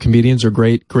stand-up comedians are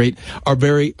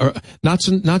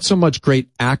not so much great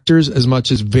actors as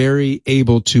much as very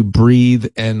able to breathe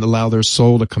and allow their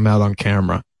soul to come out on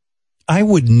camera. I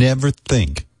would never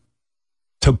think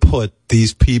to put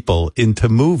these people into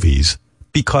movies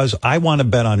because I want to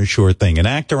bet on a sure thing. An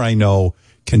actor I know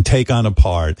can take on a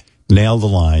part, nail the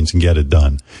lines, and get it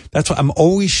done. That's why I'm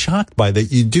always shocked by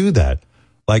that you do that.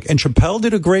 And Chappelle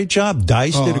did a great job.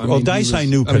 Dice did Dice I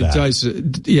knew for that. Dice,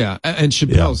 yeah, and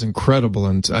Chappelle's incredible.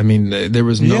 And I mean, there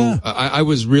was no, I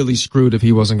was really screwed if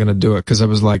he wasn't going to do it because I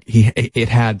was like, it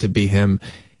had to be him.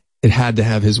 It had to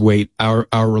have his weight, our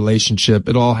relationship.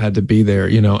 It all had to be there,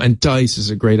 and Dice is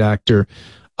a great actor.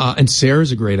 And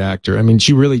Sarah's a great actor. I mean,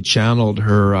 she really channeled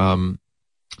her,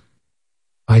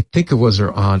 I think it was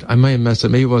her aunt. I might have messed up.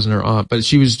 Maybe it wasn't her aunt, but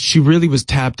she really was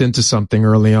tapped into something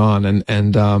early on.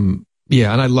 And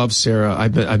I love Sarah.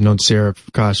 I've known Sarah,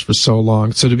 for so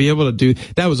long. So to be able to do,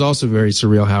 that was also very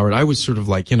surreal, Howard. I was sort of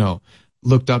like,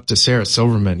 looked up to Sarah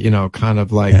Silverman, kind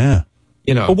of like,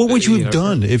 But what would you have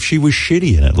done if she was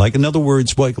shitty in it? Like, in other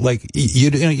words, Well,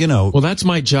 that's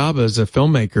my job as a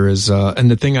filmmaker and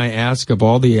the thing I ask of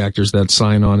all the actors that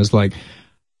sign on is like,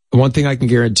 one thing I can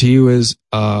guarantee you is,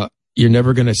 you're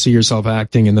never going to see yourself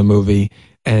acting in the movie.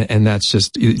 And that's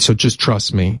so just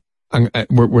trust me.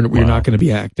 We're not going to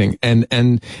be acting.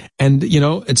 And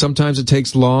sometimes it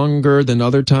takes longer than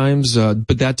other times,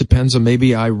 but that depends on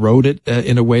maybe I wrote it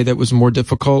in a way that was more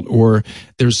difficult or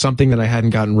there's something that I hadn't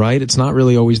gotten right. It's not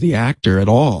really always the actor at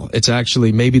all. It's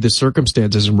actually maybe the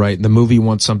circumstance isn't right and the movie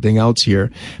wants something else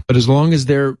here. But as long as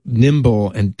they're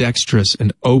nimble and dexterous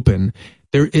and open,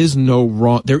 there is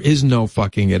no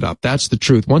fucking it up. That's the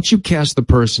truth. Once you cast the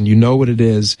person, you know what it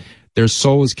is. Their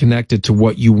soul is connected to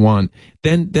what you want.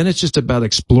 Then it's just about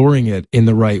exploring it in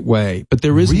the right way. But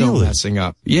there is no messing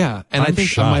up. Yeah. And I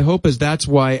think my hope is that's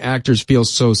why actors feel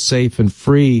so safe and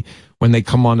free when they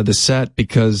come onto the set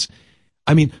because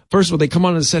I mean, first of all, they come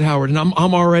on and said, Howard, and I'm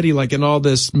already like in all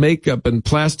this makeup and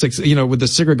plastics, with the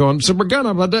cigarette going, so we're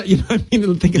gonna, what I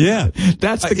mean? Think about it.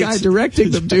 That's the guy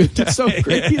directing them, dude. It's so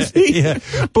crazy. Yeah.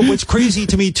 But what's crazy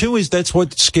to me too is that's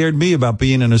what scared me about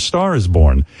being in A Star Is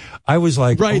Born. I was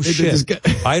like, oh shit,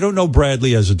 I don't know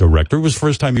Bradley as a director. It was the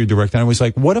first time you were directing. I was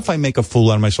like, what if I make a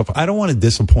fool out of myself? I don't want to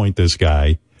disappoint this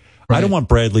guy. Right. I don't want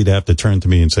Bradley to have to turn to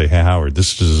me and say, hey, Howard,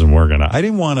 this just isn't working. I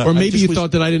didn't want to. Or maybe you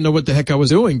thought that I didn't know what the heck I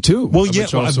was doing, too. Well, yeah.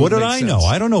 What did I know?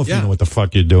 I don't know if you know what the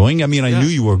fuck you're doing. I mean, I knew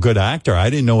you were a good actor. I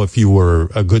didn't know if you were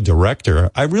a good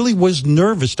director. I really was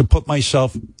nervous to put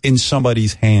myself in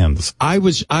somebody's hands. I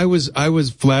was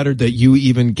flattered that you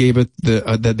even gave it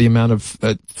the amount of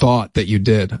thought that you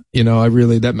did. I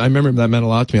remember that meant a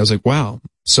lot to me. I was like, wow.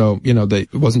 So, that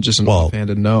it wasn't just an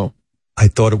offhanded no. I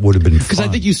thought it would have been fun. Because I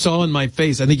think you saw in my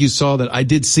face, I think you saw that I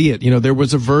did see it. There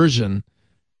was a version.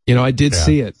 I did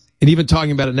see it. And even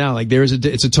talking about it now, like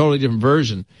it's a totally different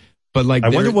version. But like, I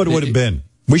wonder what it would have been.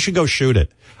 We should go shoot it.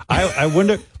 I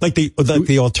wonder, like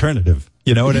the alternative.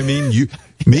 You know what I mean?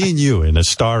 Me and you in A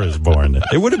Star Is Born.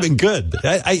 It would have been good.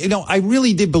 I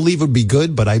really did believe it would be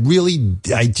good, but I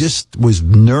just was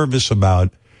nervous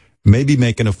about maybe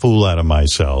making a fool out of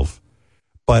myself.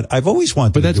 But I've always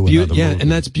wanted to do another movie. And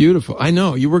that's beautiful. I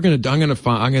know you were I'm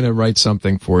gonna write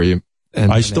something for you. And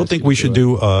I still think we should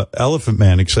do Elephant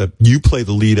Man, except you play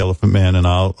the lead Elephant Man, and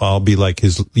I'll be like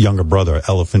his younger brother,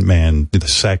 Elephant Man the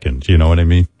second. You know what I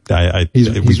mean?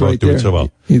 He's right there. Do it so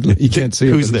well. You can't see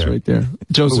it. Who's there? Right there.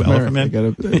 Joseph Merritt. I got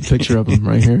a picture of him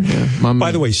right here. Yeah.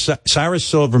 By the way, Sarah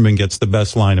Silverman gets the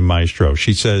best line in Maestro.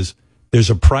 She says, "There's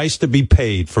a price to be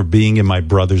paid for being in my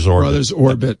brother's orbit." Brother's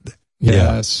orbit.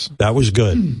 Yes, that was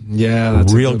good. Yeah,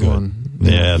 that's real a good one.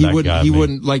 Yeah, he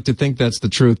wouldn't like to think that's the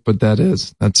truth, but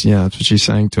that's what she's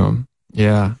saying to him.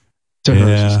 Yeah, to her,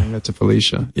 she's saying that to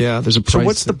Felicia. Yeah, there's a price. So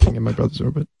what's the thing in my brother's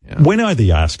orbit? Yeah. When are the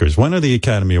Oscars? When are the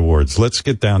Academy Awards? Let's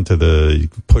get down to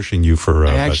the pushing you for.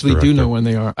 I actually do know when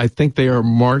they are. I think they are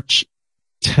March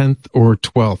 10th or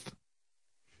 12th.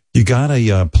 You got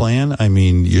a plan? I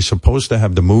mean, you're supposed to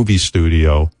have the movie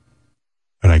studio,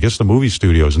 and I guess the movie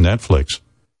studio is Netflix.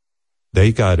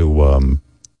 They got to,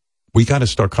 we got to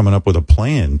start coming up with a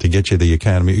plan to get you the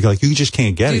Academy. Like, you just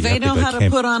can't get it. Do they know how to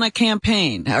put on a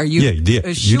campaign? Are you? Yeah.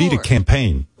 You need a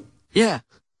campaign. Yeah.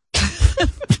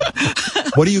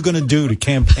 What are you going to do to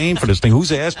campaign for this thing?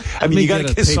 Whose ass? I mean, you got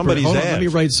to kiss somebody's ass. Let me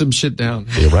write some shit down.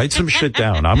 Yeah, write some shit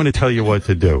down. I'm going to tell you what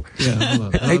to do. Yeah,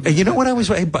 hold on. Hey, you know what I was,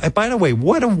 by the way,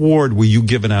 what award were you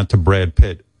giving out to Brad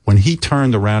Pitt when he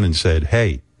turned around and said,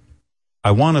 hey,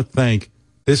 I want to thank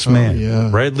this man,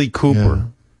 Bradley Cooper. Yeah.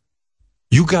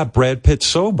 You got Brad Pitt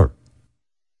sober.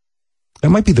 That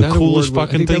might be the coolest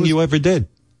fucking thing you ever did.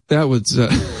 That was,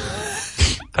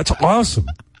 that's awesome.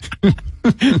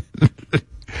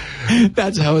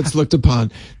 That's how it's looked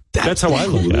upon. That's how I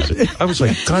look at it. I was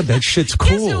like, God, that shit's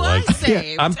cool. Like,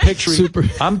 I'm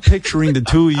picturing the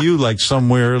two of you like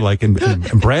somewhere, like, and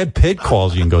Brad Pitt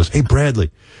calls you and goes, hey, Bradley,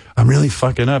 I'm really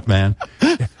fucking up, man.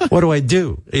 What do I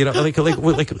do? You know, like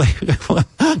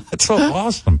that's so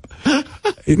awesome.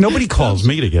 Nobody calls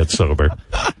me to get sober.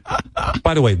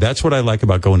 By the way, that's what I like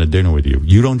about going to dinner with you.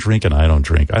 You don't drink and I don't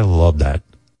drink. I love that.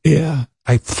 Yeah.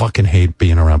 I fucking hate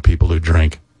being around people who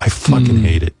drink. I fucking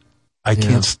hate it. I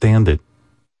can't stand it.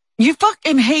 You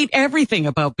fucking hate everything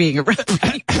about being around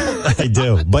people. I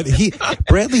do. But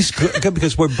Bradley's good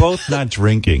because we're both not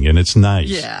drinking and it's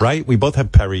nice, right? We both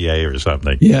have Perrier or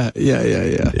something. Yeah.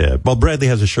 Well, Bradley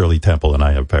has a Shirley Temple and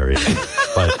I have Perrier.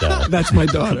 But, that's my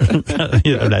daughter.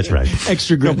 Yeah, that's right.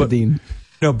 Extra grenadine.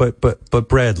 No, but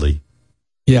Bradley.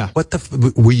 Yeah.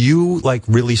 Were you like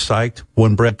really psyched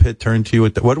when Brad Pitt turned to you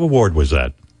what award was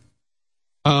that?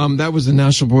 That was the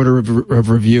National Board of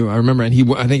Review. I remember, and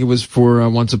I think it was for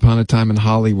Once Upon a Time in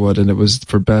Hollywood, and it was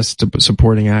for Best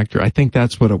Supporting Actor. I think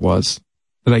that's what it was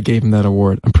that I gave him that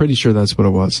award. I'm pretty sure that's what it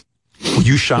was. Were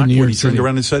you shocked when he turned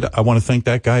around and said, I want to thank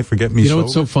that guy for getting me sober? You know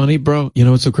what's so funny, bro? You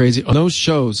know what's so crazy? On those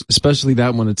shows, especially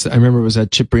that one, I remember it was at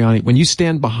Cipriani. When you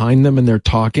stand behind them and they're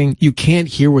talking, you can't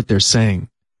hear what they're saying.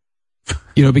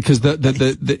 You know, because and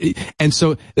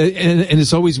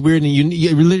it's always weird, and you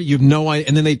have no idea,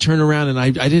 and then they turn around, and I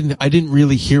didn't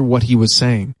really hear what he was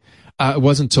saying. It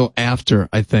wasn't until after,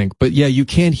 I think. But yeah, you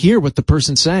can't hear what the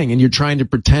person's saying, and you're trying to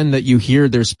pretend that you hear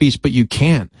their speech, but you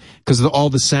can't because of all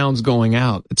the sounds going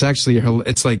out. It's actually,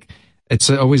 it's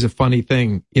always a funny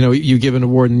thing. You know, you give an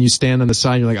award and you stand on the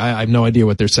side, and you're like, I have no idea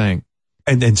what they're saying.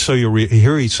 And so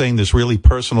here he's saying this really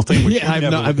personal thing, which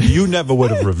you never would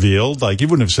have revealed. Like, you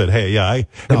wouldn't have said, hey,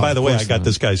 and by the way, I got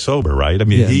this guy sober, right? I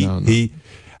mean,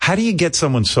 how do you get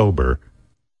someone sober?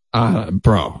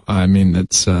 Bro, I mean,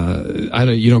 it's,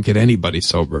 you don't get anybody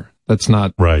sober. That's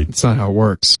not right. That's not how it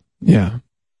works. Yeah.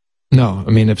 No, I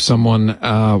mean, if someone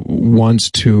wants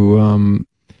to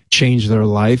change their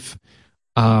life,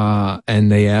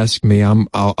 and they ask me,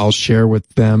 I'll share with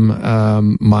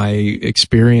them my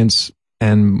experience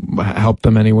and help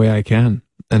them any way I can.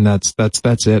 And that's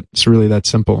it. It's really that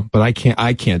simple. But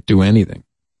I can't do anything.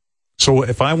 So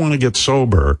if I want to get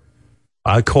sober,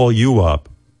 I call you up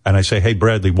and I say, "Hey,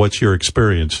 Bradley, what's your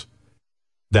experience?"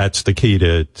 That's the key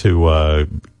to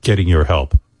getting your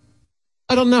help.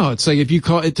 I don't know. It's like if you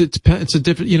call it depends. It's a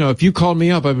different. If you called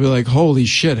me up, I'd be like, "Holy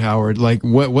shit, Howard! Like,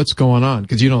 what's going on?"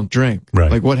 Because you don't drink. Right.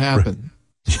 Like, what happened?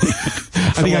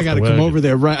 I think I got to come over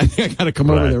there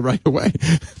right away.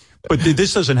 But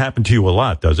this doesn't happen to you a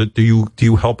lot, does it? Do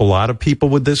you help a lot of people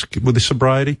with the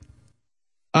sobriety?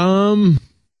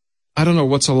 I don't know.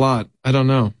 What's a lot? I don't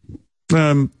know.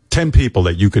 10 people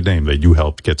that you could name that you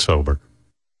helped get sober.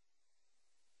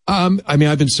 I mean,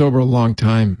 I've been sober a long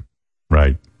time.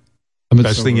 Right.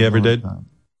 Best thing you ever did?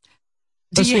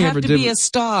 Do you have to be a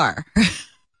star?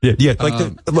 Yeah.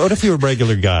 Like, what if you're a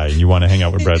regular guy and you want to hang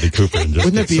out with Bradley Cooper? And just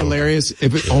wouldn't it be hilarious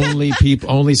if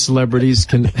only celebrities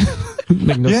can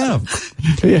make no sense?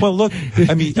 Yeah. Well, look,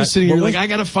 I mean, you're sitting here like, I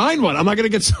got to find one. I'm not going to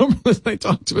get sober unless I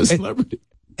talk to a celebrity.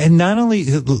 And not only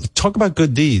talk about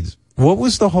good deeds. What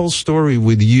was the whole story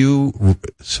with you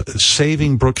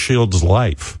saving Brooke Shields'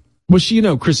 life? Well,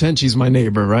 Chris Henchy's my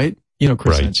neighbor, right? You know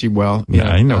Chris Henchy well. Yeah,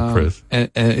 I know Chris.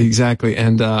 Exactly.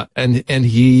 And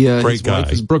he, his guy.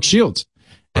 wife is Brooke Shields.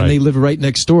 And Right. they live right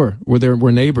next door.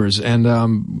 We're neighbors. And,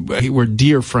 we're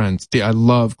dear friends. I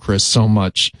love Chris so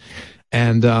much.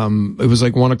 And, it was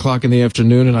like 1:00 in the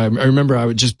afternoon. And I remember I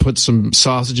would just put some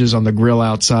sausages on the grill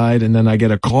outside. And then I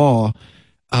get a call.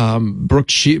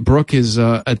 Brooke is,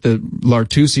 at the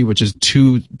Lartusi, which is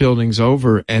 2 buildings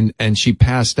over. And she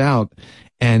passed out.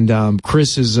 And,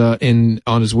 Chris is, on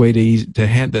his way he's,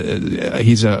 going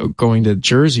to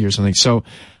Jersey or something. So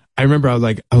I remember I was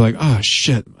like, oh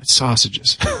shit, my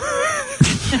sausages. Damn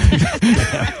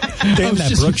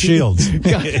that Brooke Shields.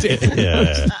 God damn.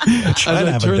 Yeah.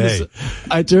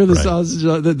 I turn the sausage,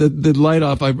 the light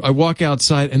off. I walk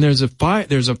outside and there's a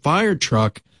fire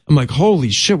truck. I'm like,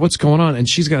 holy shit, what's going on? And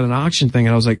she's got an auction thing.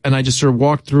 And I was like, and I just sort of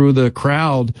walked through the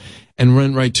crowd and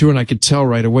went right to her. And I could tell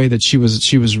right away that she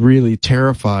was really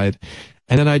terrified.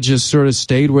 And then I just sort of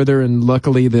stayed with her. And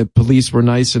luckily the police were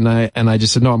nice. And I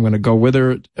just said, no, I'm going to go with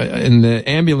her in the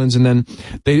ambulance. And then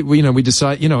we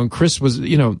decided, and Chris was,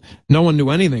 no one knew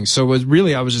anything. So it was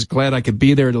really, I was just glad I could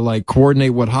be there to like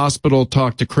coordinate what hospital,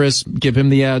 talk to Chris, give him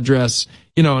the address,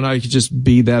 and I could just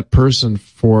be that person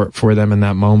for them in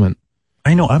that moment.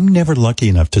 I know. I'm never lucky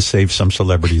enough to save some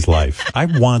celebrity's life. I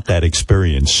want that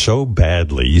experience so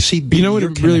badly. You see, what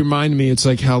it really reminded me? It's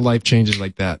like how life changes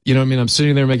like that. You know what I mean? I'm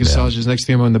sitting there making sausages. Next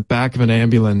thing I'm on the back of an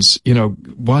ambulance.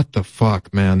 What the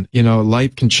fuck, man?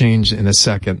 Life can change in a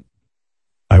second.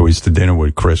 I was to dinner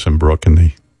with Chris and Brooke,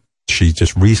 and she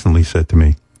just recently said to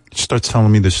me, she starts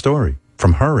telling me the story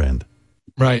from her end.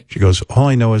 Right. She goes, all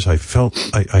I know is I felt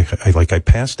I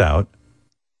passed out.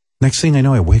 Next thing I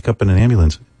know, I wake up in an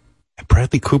ambulance. And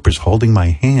Bradley Cooper's holding my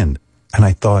hand. And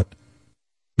I thought,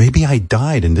 maybe I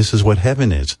died and this is what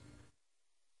heaven is.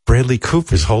 Bradley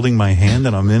Cooper's holding my hand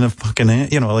and I'm in a fucking,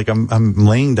 like I'm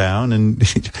laying down and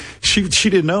she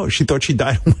didn't know. She thought she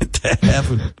died and went to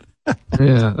heaven.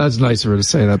 Yeah, that's nice of her to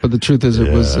say that. But the truth is I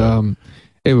don't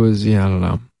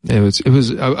know. I was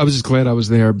just glad I was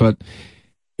there. But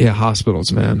yeah,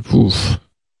 hospitals, man. Oof.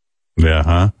 Yeah,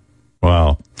 huh?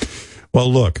 Wow. Well,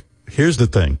 look, here's the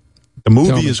thing. The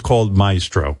movie is called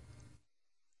Maestro.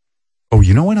 Oh,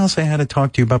 you know what else I had to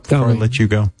talk to you about before I let you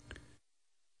go?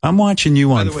 I'm watching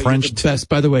you on French.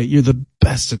 By the way, you're the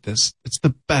best at this. It's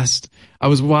the best. I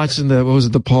was watching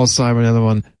the Paul Simon, the other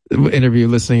one, interview,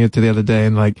 listening to the other day,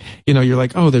 and you're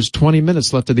like, oh, there's 20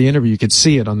 minutes left of the interview. You could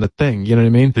see it on the thing. You know what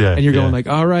I mean? Yeah. And you're going like,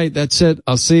 all right, that's it.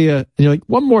 I'll see you. And you're like,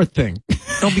 one more thing.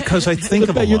 No, because I think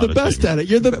of a lot You're the best at it.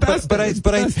 You're the best. But I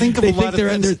think of a lot of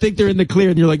things. They think they're in the clear,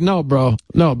 and you're like, no, bro.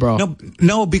 No,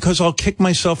 because I'll kick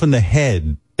myself in the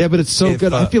head. Yeah, but it's so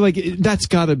good. I feel like that's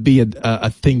got to be a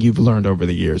thing you've learned over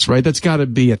the years, right? That's got to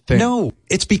be a thing. No,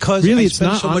 it's because really, I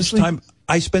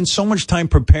spend so much time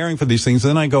preparing for these things.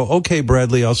 Then I go, okay,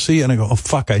 Bradley, I'll see you. And I go, oh,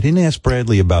 fuck, I didn't ask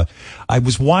Bradley I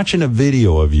was watching a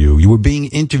video of you. You were being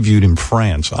interviewed in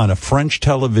France on a French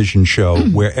television show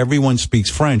where everyone speaks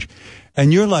French.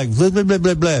 And you're like, blah, blah, blah,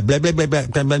 blah, blah, blah, blah, blah,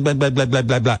 blah, blah, blah, blah, blah, blah,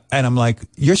 blah, blah. And I'm like,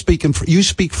 you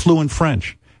speak fluent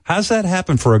French. How's that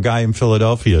happen for a guy in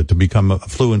Philadelphia to become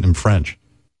fluent in French?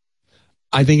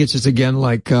 I think it's just, again,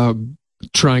 like,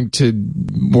 trying to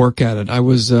work at it.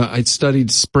 I'd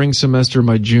studied spring semester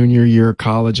my junior year of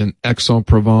college in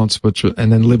Aix-en-Provence,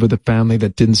 and then lived with a family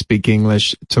that didn't speak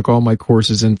English, took all my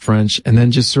courses in French, and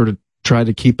then just sort of tried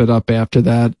to keep it up after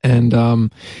that.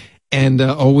 And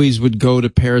always would go to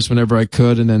Paris whenever I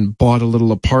could, and then bought a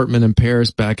little apartment in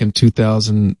Paris back in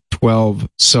 2012.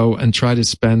 And try to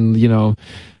spend,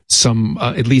 some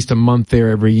at least a month there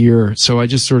every year. So I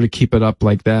just sort of keep it up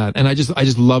like that. And I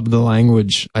just love the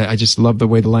language. I just love the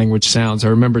way the language sounds. I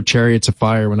remember Chariots of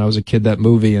Fire when I was a kid, that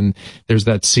movie, and there's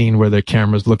that scene where the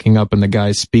camera's looking up and the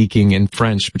guy's speaking in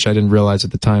French, which I didn't realize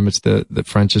at the time. It's the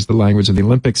French is the language of the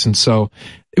Olympics. And so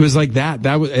it was like that.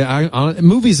 That was,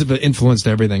 movies have influenced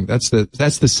everything. That's the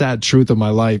sad truth of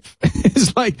my life.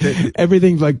 It's like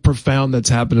everything like profound that's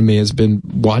happened to me has been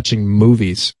watching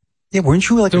movies. Yeah, weren't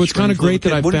you like? So it's kind of great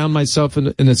that I found myself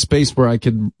in a space where I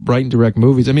could write and direct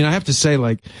movies. I mean, I have to say,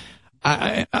 like,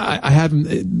 I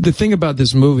haven't. The thing about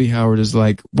this movie, Howard, is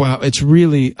like, wow, it's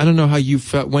really. I don't know how you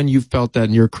felt when you felt that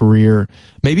in your career.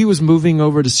 Maybe it was moving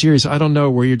over to series. I don't know,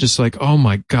 where you're just like, oh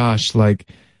my gosh, like,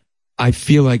 I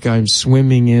feel like I'm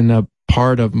swimming in a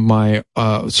part of my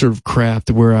sort of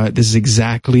craft where this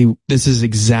is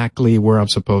exactly where I'm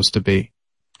supposed to be.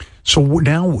 So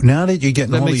now that you're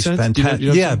getting all these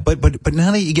fantastic, but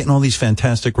now that you're getting all these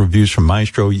fantastic reviews from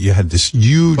Maestro, you had this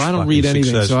huge. I don't read anything,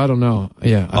 success. so I don't know.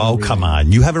 Yeah. Oh, come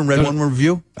on! You haven't read one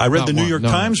review? I read the New York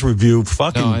Times review.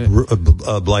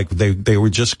 Like they were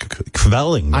just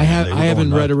kvelling. I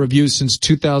haven't read a review since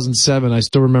 2007. I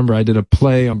still remember I did a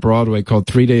play on Broadway called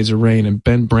 3 Days of Rain, and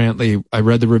Ben Brantley. I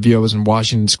read the review. I was in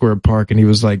Washington Square Park, and he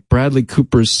was like, Bradley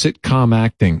Cooper's sitcom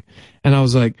acting, and I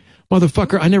was like,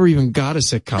 motherfucker, I never even got a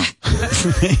sitcom.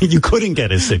 You couldn't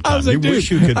get a sitcom. I was like, you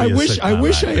wish you could be a sitcom I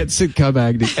wish I had sitcom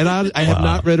acting. And I have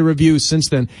not read a review since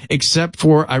then, except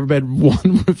for I read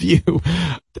one review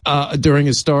during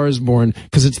A Star Is Born,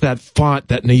 because it's that font,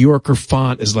 that New Yorker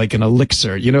font is like an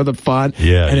elixir. You know the font?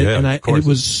 Yeah, and it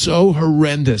was so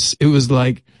horrendous. It was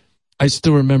like, I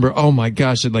still remember, oh my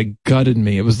gosh, it like gutted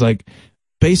me. It was like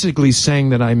basically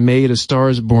saying that I made A Star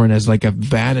Is Born as like a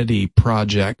vanity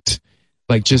project.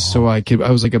 Like just so I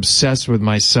was like obsessed with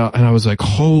myself, and I was like,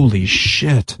 holy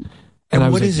shit. And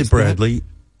what is it, Bradley?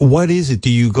 What is it? Do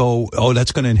you go, oh,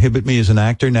 that's going to inhibit me as an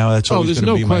actor now? That's always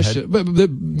going to be my head.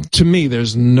 But to me,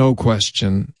 there's no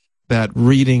question that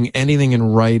reading anything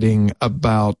and writing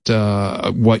about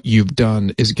what you've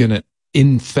done is going to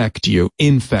infect you,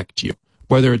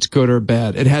 whether it's good or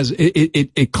bad.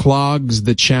 It clogs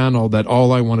the channel that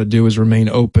all I want to do is remain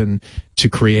open to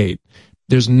create.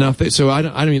 There's nothing. So I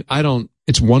don't.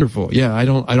 It's wonderful. Yeah, I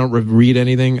don't read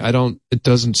anything. It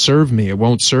doesn't serve me. It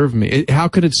won't serve me. How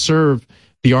could it serve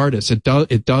the artist? It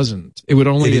doesn't. It would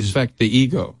only affect the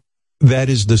ego. That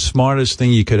is the smartest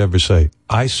thing you could ever say.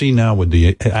 I see now with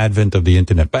the advent of the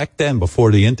internet. Back then,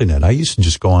 before the internet, I used to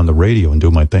just go on the radio and do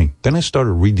my thing. Then I started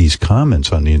to read these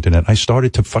comments on the internet. I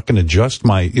started to fucking adjust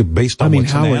based on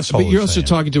what's an asshole. But you're also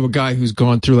talking to a guy who's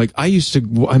gone through, like, I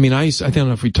don't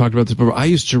know if we talked about this before. I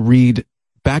used to read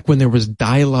back when there was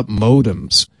dial-up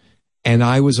modems, and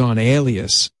I was on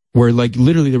Alias, where like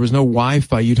literally there was no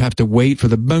Wi-Fi. You'd have to wait for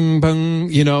the bung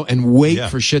bung, and wait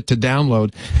for shit to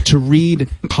download to read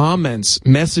comments,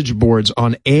 message boards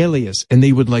on Alias, and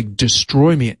they would like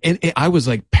destroy me. And I was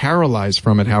like paralyzed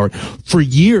from it, Howard, for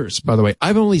years. By the way,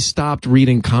 I've only stopped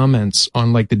reading comments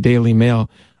on like the Daily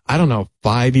Mail, I don't know,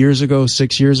 5 years ago,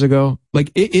 6 years ago. Like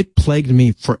it plagued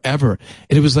me forever.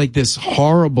 And it was like this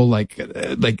horrible, like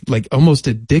almost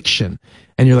addiction.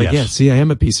 And you're like, yeah, see, I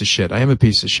am a piece of shit.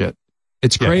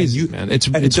 It's crazy, man. It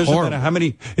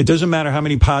doesn't matter how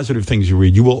many positive things you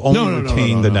read. You will only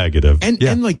retain the negative.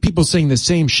 And like people saying the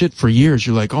same shit for years.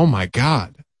 You're like, oh my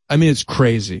God. I mean, it's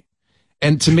crazy.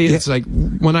 And to me, it's like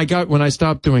when I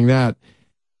stopped doing that,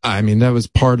 I mean, that was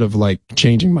part of like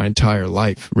changing my entire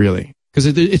life, really. Because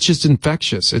it's just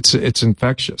infectious. It's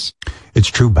infectious. It's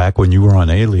true. Back when you were on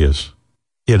Alias,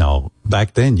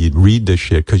 back then you'd read this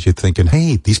shit because you're thinking,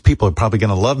 hey, these people are probably going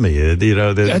to love me.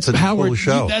 That's a cool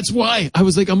show. That's why I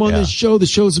was like, I'm on this show. The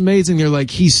show's amazing. They're like,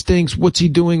 he stinks. What's he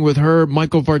doing with her?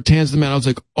 Michael Vartan's the man. I was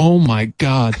like, oh my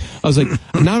God. I was like,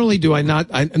 not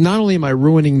only am I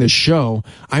ruining the show,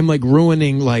 I'm like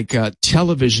ruining like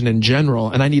television in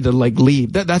general, and I need to like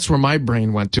leave. That's where my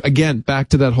brain went to. Again, back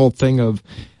to that whole thing of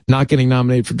not getting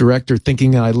nominated for director,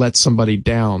 thinking that I let somebody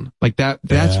down. Like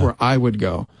that's where I would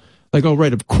go. Like, oh,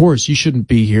 right, of course, you shouldn't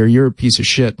be here. You're a piece of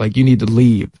shit. Like, you need to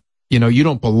leave. You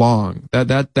don't belong.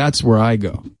 That's where I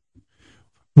go.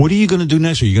 What are you going to do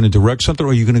next? Are you going to direct something,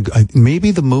 or are you going to,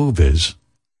 maybe the move is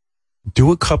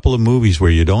do a couple of movies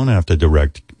where you don't have to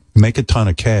direct, make a ton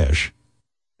of cash,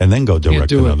 and then go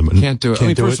direct another movie. Can't do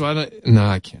it. First of all, I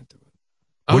can't do it.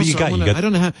 What do you got? I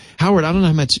don't know how, Howard, I don't know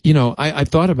how much, I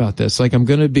thought about this. Like, I'm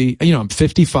going to be, I'm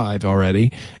 55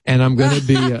 already, and I'm going to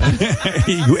be,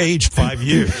 you aged 5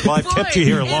 years. Well, I've kept you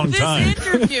here a long time.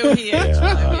 Interview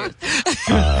here.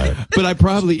 But I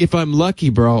probably, if I'm lucky,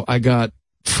 bro, I got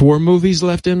 4 movies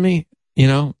left in me,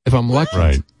 if I'm lucky.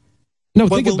 Right. No,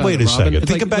 think about wait it, a second. Robin.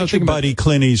 Think about your buddy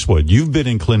Clint Eastwood. You've been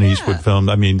in Clint Eastwood films.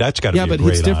 I mean, that's got to be a great honor. Yeah,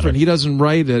 but it's different. He doesn't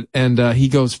write it, and he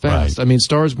goes fast. Right. I mean,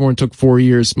 Stars Born took 4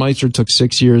 years. Meister took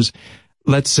 6 years.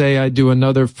 Let's say I do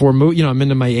another 4 movies. I'm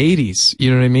into my 80s.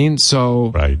 You know what I mean?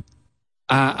 So, right.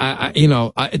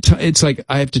 It's like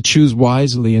I have to choose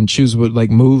wisely and choose what like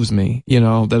moves me,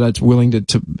 that I'm willing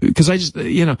to, because I just,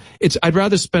 I'd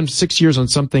rather spend 6 years on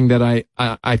something that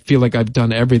I feel like I've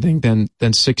done everything than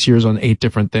 6 years on 8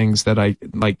 different things that I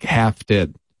like half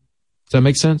did. Does that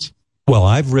make sense? Well,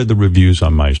 I've read the reviews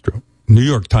on Maestro. New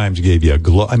York Times gave you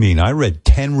I read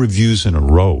 10 reviews in a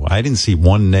row. I didn't see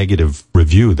one negative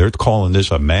review. They're calling this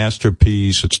a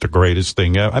masterpiece. It's the greatest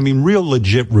thing ever. I mean, real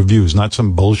legit reviews, not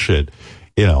some bullshit.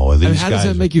 How does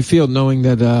that make you feel knowing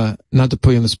that, not to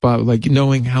put you on the spot, like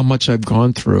knowing how much I've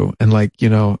gone through and like,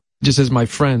 just as my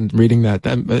friend reading that,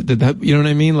 you know what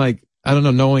I mean? Like, I don't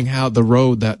know, knowing how the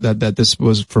road that this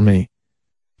was for me.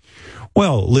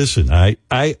 Well, listen,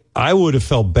 I would have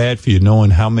felt bad for you knowing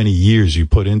how many years you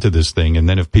put into this thing. And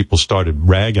then if people started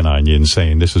ragging on you and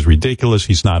saying, this is ridiculous,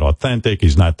 he's not authentic,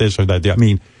 he's not this or that. I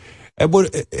mean, it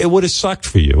would have sucked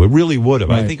for you. It really would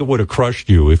have. Right. I think it would have crushed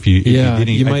you if you didn't.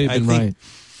 You might have been right.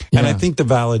 Yeah. And I think the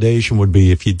validation would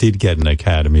be if you did get an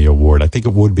Academy Award. I think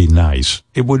it would be nice.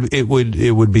 It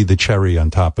would be the cherry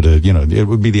on top of it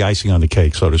would be the icing on the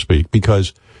cake, so to speak,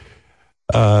 because,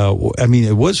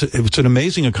 it's an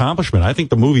amazing accomplishment. I think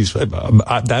the movie's,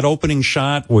 that opening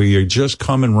shot where you're just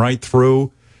coming right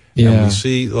through and we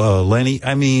see, Lenny,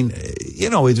 I mean,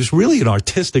 it's really an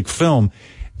artistic film.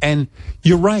 And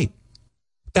you're right.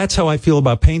 That's how I feel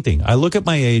about painting. I look at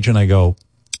my age and I go,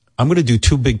 I'm going to do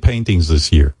 2 big paintings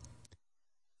this year.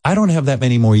 I don't have that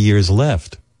many more years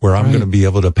left where I'm going to be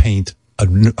able to paint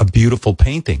a beautiful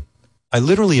painting. I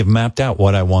literally have mapped out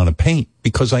what I want to paint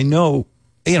because I know,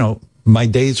 my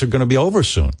days are going to be over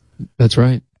soon. That's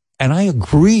right. And I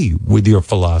agree with your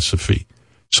philosophy.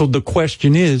 So the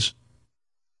question is,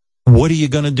 what are you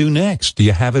going to do next? Do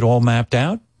you have it all mapped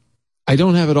out? I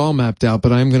don't have it all mapped out,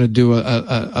 but I'm going to do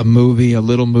a movie, a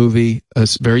little movie, a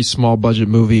very small budget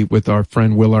movie with our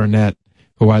friend Will Arnett,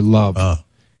 who I love.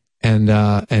 And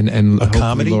a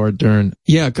comedy? Laura Dern.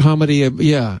 Yeah, a comedy.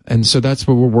 Yeah. And so that's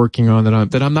what we're working on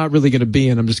that I'm not really going to be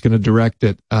in. I'm just going to direct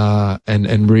it,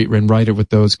 and write it with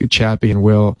those Chappie and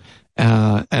Will.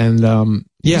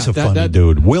 He's a funny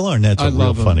dude. Will Arnett's a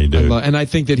real funny dude. And I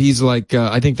think that he's like,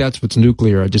 I think that's what's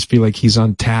nuclear. I just feel like he's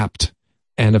untapped.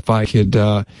 And if I could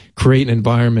create an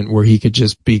environment where he could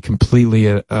just be completely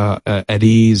at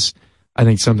ease, I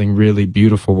think something really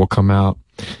beautiful will come out.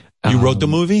 You wrote the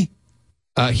movie?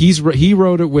 He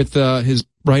wrote it with his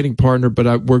writing partner, but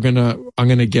I'm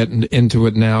gonna get into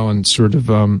it now and sort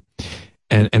of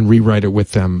and rewrite it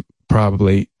with them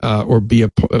probably, or be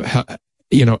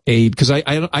aid, because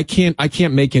I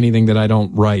can't make anything that I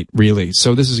don't write, really.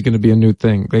 So this is going to be a new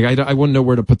thing. Like I wouldn't know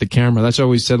where to put the camera. That's why I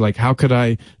always said, like, how could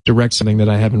I direct something that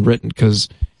I haven't written? Because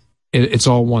it's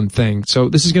all one thing. So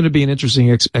this is going to be an interesting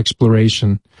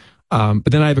exploration. But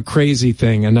then I have a crazy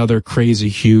thing, another crazy,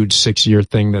 huge 6-year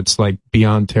thing that's like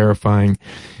beyond terrifying.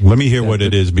 Let me hear what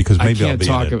it is, because maybe I'll be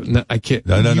in it. I can't.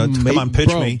 No. Come on, pitch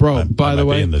me. Bro, by the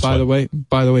way,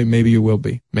 maybe you will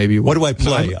be. Maybe you will. What do I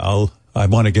play? I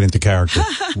want to get into character.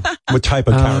 What type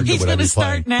of character would I be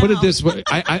playing? Put it this way.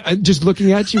 I just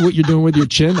looking at you, what you're doing with your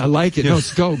chin. I like it.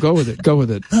 Yes. No, go with it. Go with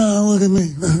it. Oh, look at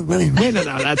me. No,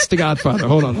 that's the Godfather.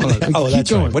 Hold on. Oh, that's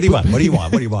going. Right. What do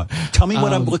you want? Tell me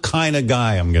what kind of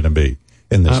guy I'm going to be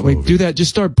in this movie. Wait, do that.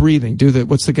 Just start breathing.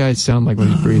 What's the guy sound like when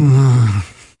he's breathing?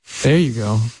 There you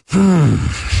go.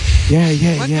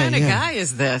 Yeah. What kind of guy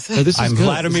is this? I'm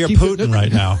Vladimir Putin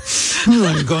right now.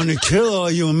 I'm going to kill all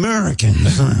you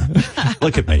Americans.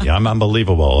 Look at me. I'm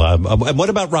unbelievable. What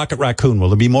about Rocket Raccoon? Will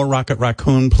there be more Rocket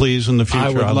Raccoon, please, in the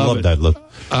future? I love that. Look,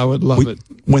 I would love it.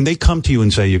 When they come to you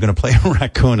and say you're going to play a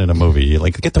raccoon in a movie, you're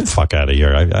like, get the fuck out of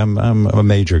here. I'm a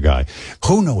major guy.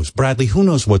 Who knows, Bradley? Who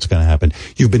knows what's going to happen?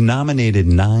 You've been nominated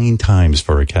 9 times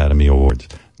for Academy Awards.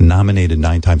 Nominated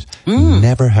 9 times,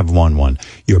 never have won one.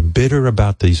 You're bitter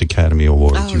about these Academy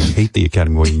Awards. You hate the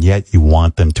Academy Awards, and yet you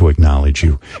want them to acknowledge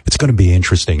you. It's going to be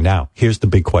interesting. Now, here's the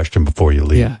big question before you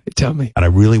leave. Yeah, tell me. And I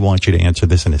really want you to answer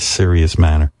this in a serious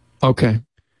manner. Okay.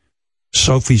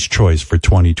 Sophie's Choice for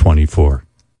 2024.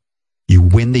 You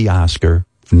win the Oscar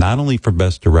not only for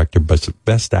Best Director, but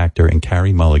Best Actor, and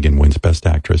Carey Mulligan wins Best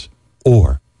Actress,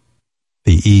 or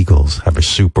the Eagles have a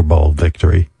Super Bowl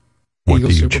victory. What Eagles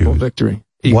do you Super choose? Bowl victory.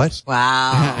 What?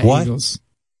 Wow. What? Eagles.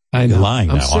 I know. You're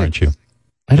lying I'm now, sick. aren't you?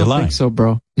 I don't You're lying. think so,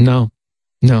 bro. No.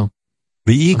 The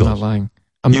Eagles. I'm not lying.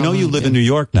 You know you live in New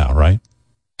York now, right?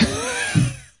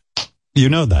 You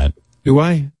know that. Do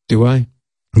I?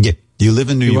 Yeah, you live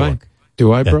in New York.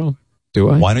 Do I, bro? Do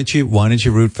I? Why don't you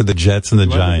root for the Jets and the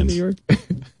Do I live in Giants? New York?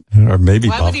 Or maybe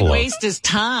Why would he Buffalo. waste his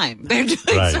time? They're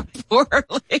doing Right. so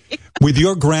poorly. With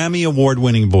your Grammy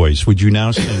award-winning voice, would you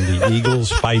now sing the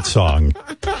Eagles fight song?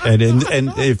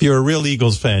 And if you're a real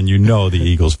Eagles fan, you know the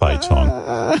Eagles fight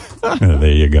song.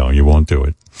 There you go. You won't do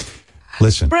it.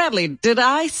 Listen. Bradley, did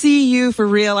I see you for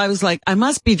real? I was like, I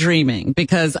must be dreaming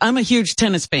because I'm a huge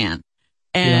tennis fan.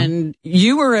 And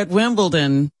you were at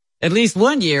Wimbledon at least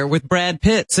one year with Brad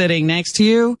Pitt sitting next to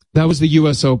you. That was the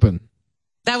U.S. Open.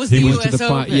 That was the U.S.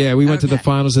 Open. Open. We went to the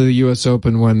finals of the U.S.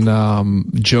 Open when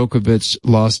Djokovic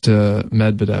lost to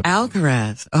Medvedev.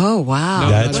 Alcaraz. Oh, wow.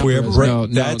 That's where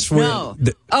Medvedev.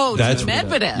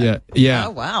 Yeah.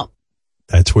 Oh, wow.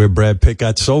 That's where Brad Pitt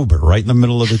got sober, right in the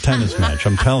middle of the tennis match.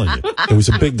 I'm telling you. There was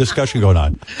a big discussion going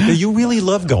on. You really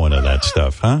love going to that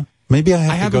stuff, huh? Maybe I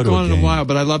have to go to a game. I haven't gone in a while,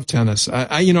 but I love tennis.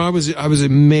 I was a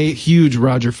huge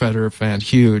Roger Federer fan,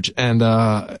 huge. And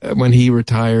when he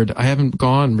retired, I haven't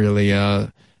gone really. I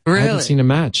haven't seen a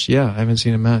match. Yeah, I haven't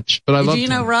seen a match. But I love Do you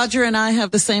know Roger and I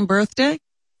have the same birthday?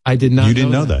 I did not. You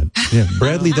didn't know that. Yeah,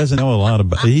 Bradley doesn't know a lot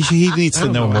about. He needs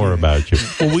to know more about you.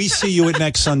 Will we see you at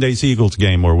next Sunday's Eagles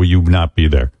game, or will you not be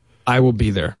there? I will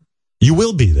be there. You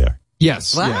will be there.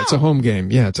 Yes. Wow. Yeah, it's a home game.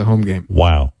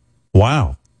 Wow.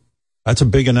 That's a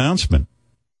big announcement.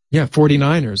 Yeah,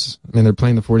 49ers. I mean, they're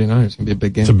playing the 49ers. It's going to be a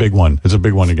big game. It's a big one. It's a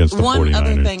big one against the 49ers. One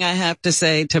other thing I have to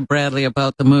say to Bradley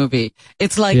about the movie.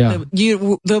 It's like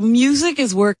the music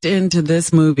is worked into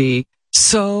this movie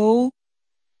so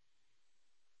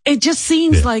it just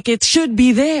seems like it should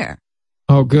be there.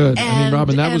 Oh, good. I mean,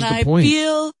 Robin, that was the point.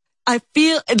 I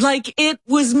feel like it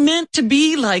was meant to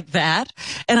be like that.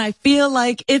 And I feel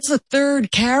like it's a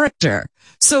third character.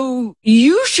 So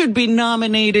you should be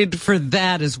nominated for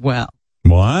that as well.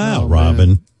 Wow,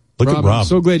 Robin. Look at Robin. I'm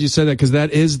so glad you said that because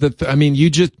that is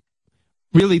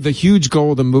really the huge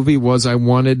goal of the movie was I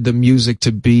wanted the music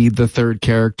to be the third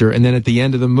character. And then at the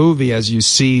end of the movie, as you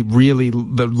see really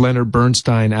the Leonard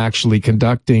Bernstein actually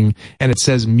conducting, and it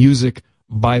says music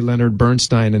by Leonard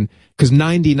Bernstein. And because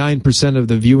 99% of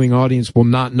the viewing audience will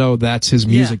not know that's his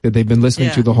music that they've been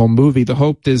listening to the whole movie. The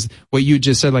hope is what you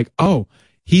just said, like, oh,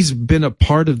 he's been a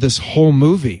part of this whole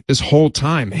movie, this whole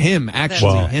time. Him.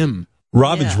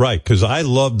 Robin's right, because I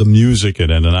loved the music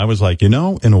in it, and I was like, in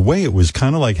a way, it was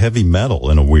kind of like heavy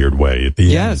metal in a weird way at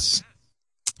the end.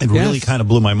 It really kind of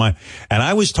blew my mind. And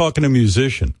I was talking to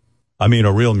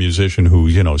a real musician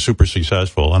who, super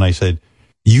successful, and I said,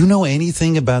 you know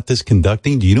anything about this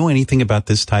conducting? Do you know anything about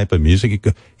this type of music?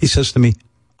 He says to me,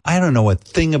 I don't know a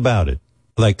thing about it.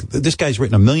 Like, this guy's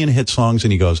written 1 million hit songs,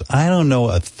 and he goes, I don't know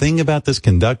a thing about this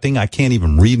conducting. I can't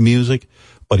even read music,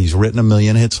 but he's written 1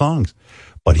 million hit songs.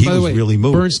 But he was really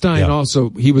moved. Bernstein also,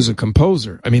 he was a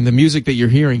composer. I mean, the music that you're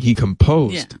hearing, he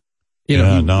composed.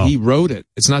 Yeah. He wrote it.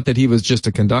 It's not that he was just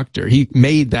a conductor. He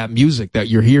made that music that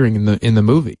you're hearing in the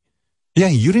movie. Yeah,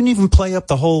 you didn't even play up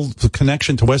the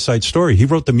connection to West Side Story. He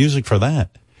wrote the music for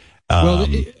that.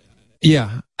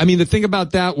 Yeah. I mean, the thing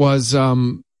about that was,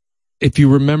 if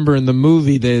you remember in the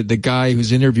movie, the guy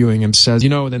who's interviewing him says,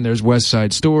 then there's West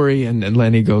Side Story, and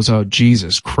Lenny goes, oh,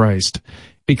 Jesus Christ.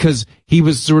 Because he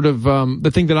was sort of,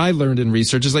 the thing that I learned in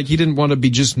research is like he didn't want to be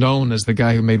just known as the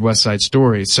guy who made West Side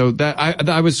Story. So that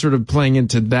I was sort of playing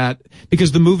into that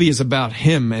because the movie is about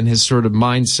him and his sort of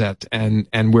mindset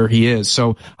and where he is.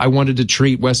 So I wanted to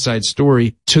treat West Side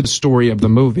Story to the story of the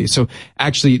movie. So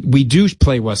actually we do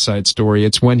play West Side Story.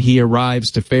 It's when he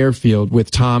arrives to Fairfield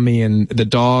with Tommy and the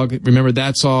dog. Remember,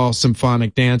 that's all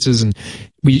symphonic dances, and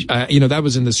we, that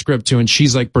was in the script too. And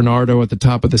she's like Bernardo at the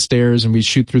top of the stairs, and we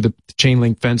shoot through the chain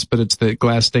link fence, but it's the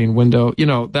glass stained window.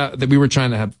 That we were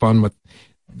trying to have fun with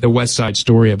the West Side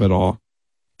Story of it all.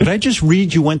 Did I just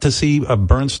read you went to see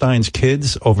Bernstein's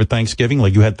kids over Thanksgiving?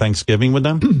 Like you had Thanksgiving with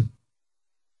them?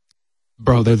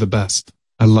 Bro, they're the best.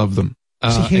 I love them.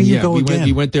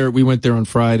 We went there on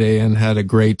Friday and had a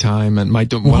great time. And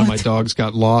one of my dogs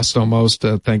got lost almost.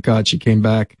 Thank God she came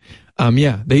back. And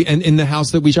in the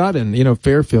house that we shot in,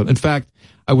 Fairfield. In fact,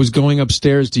 I was going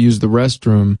upstairs to use the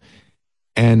restroom,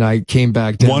 And I came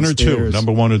back downstairs. 1 or 2?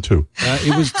 Number 1 or 2?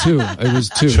 It was 2. It was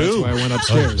 2. That's why I went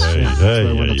upstairs. Oh, That's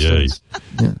why I went upstairs.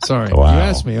 Yeah, sorry. Wow. You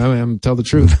asked me. I'm tell the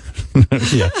truth.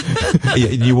 Yeah,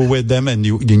 you were with them, and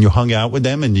you hung out with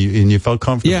them, and you felt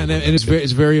comfortable. Yeah, and it's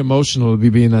very emotional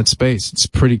to be in that space. It's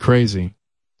pretty crazy.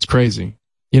 It's crazy.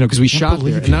 You know, because we shot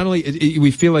there, and not only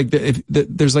we feel like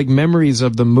there's like memories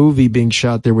of the movie being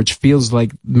shot there, which feels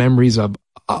like memories of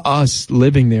us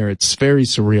living there. It's very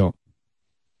surreal.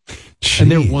 Jeez.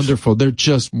 And they're wonderful. They're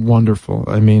just wonderful.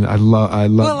 I mean, I love.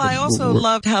 Well, I also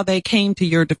loved how they came to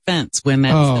your defense when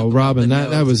that. Oh, Robin,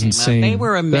 that was insane. They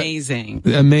were amazing.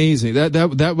 Amazing.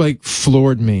 That like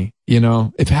floored me. You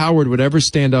know, if Howard would ever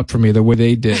stand up for me the way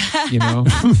they did, you know.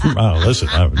 Oh, listen,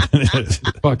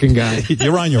 fucking guy,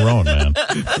 you're on your own, man.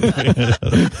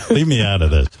 Leave me out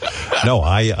of this. No,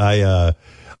 I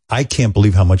can't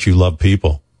believe how much you love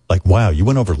people. Like, wow, you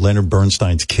went over to Leonard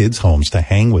Bernstein's kids' homes to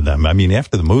hang with them. I mean,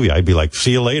 after the movie, I'd be like,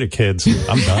 see you later, kids.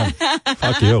 I'm done.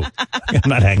 Fuck you. I'm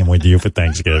not hanging with you for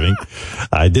Thanksgiving.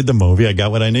 I did the movie. I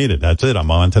got what I needed. That's it.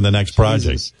 I'm on to the next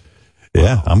project. Jesus.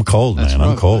 Yeah, wow. I'm cold, man.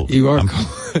 I'm cold. You are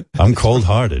cold. I'm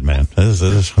cold-hearted, man.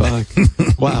 Fuck.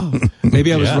 Wow.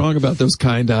 Maybe I was wrong about those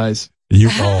kind eyes. You're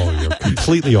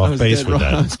completely off base with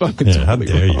that. How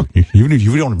dare you?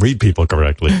 You don't read people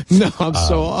correctly. No, I'm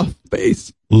so off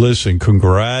base. Listen,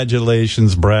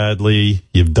 congratulations, Bradley.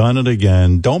 You've done it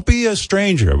again. Don't be a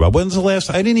stranger. When's the last?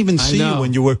 I didn't even see you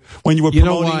when you were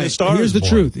promoting the Stars. Here's the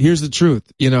truth. Here's the truth.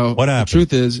 You know what happened? The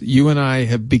truth is, you and I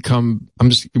have become.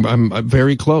 I'm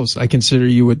very close. I consider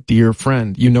you a dear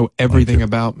friend. You know everything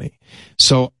about me.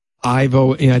 So I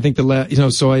think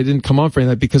so I didn't come on for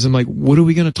that because I'm like, what are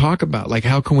we going to talk about? Like,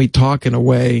 how can we talk in a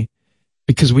way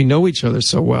because we know each other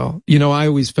so well? You know, I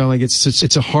always felt like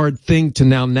it's a hard thing to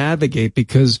now navigate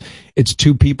because it's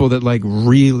two people that like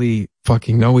really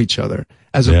fucking know each other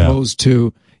as opposed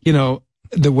to, you know,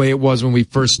 the way it was when we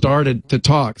first started to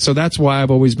talk. So that's why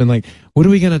I've always been like, what are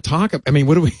we going to talk about? I mean,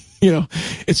 what do we, you know,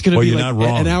 it's going to be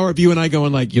like an hour of you and I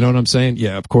going like, you know what I'm saying?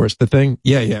 Yeah, of course. The thing.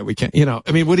 Yeah, we can't, you know,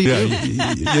 I mean, what do you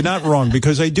do? You're not wrong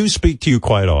because I do speak to you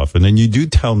quite often and you do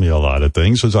tell me a lot of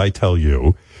things as I tell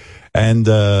you. And,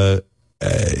 I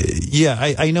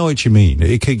know what you mean.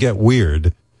 It could get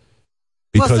weird.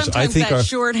 Because sometimes I think that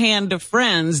shorthand of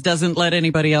friends doesn't let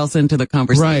anybody else into the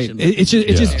conversation. Right. It's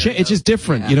just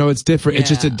different. You know, it's different. It's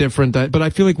just a different, but I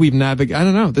feel like we've navigated, I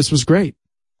don't know. This was great.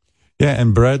 Yeah.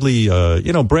 And Bradley,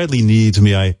 Bradley needs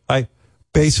me. I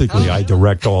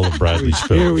direct all of Bradley's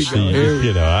films. Here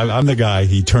we go. I'm the guy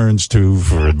he turns to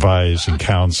for advice and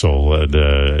counsel.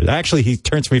 And, actually, he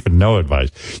turns to me for no advice.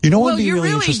 You know what would be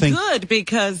really interesting? Well, you're really good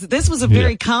because this was a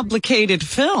very complicated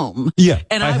film. Yeah.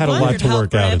 And I had a lot to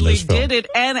work out in this film. Bradley did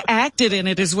it and acted in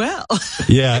it as well.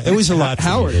 Yeah. It was a lot.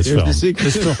 Howard, this film. The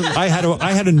secret. I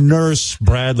had to nurse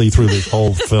Bradley through this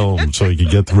whole film so he could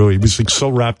get through it. He was like, so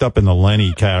wrapped up in the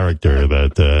Lenny character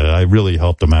that, I really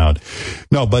helped him out.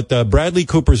 No, but, Bradley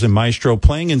Cooper's in Maestro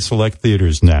playing in select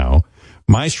theaters now.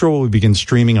 Maestro will begin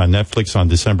streaming on Netflix on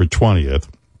December 20th.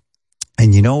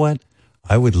 And you know what?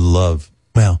 I would love,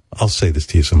 I'll say this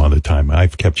to you some other time.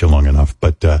 I've kept you long enough,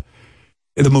 but the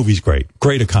movie's great.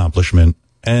 Great accomplishment.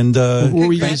 And what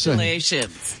were you going to say?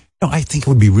 Congratulations. No, I think it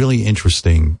would be really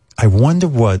interesting. I wonder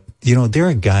what, there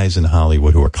are guys in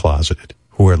Hollywood who are closeted,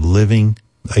 who are living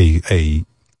a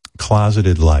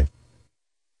closeted life.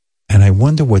 And I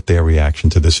wonder what their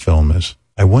reaction to this film is.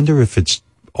 I wonder if it's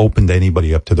opened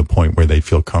anybody up to the point where they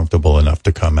feel comfortable enough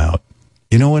to come out.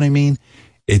 You know what I mean?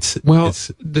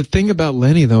 The thing about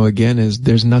Lenny, though, again, is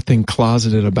there's nothing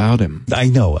closeted about him. I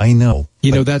know.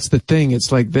 You know, that's the thing. It's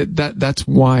like that's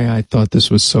why I thought this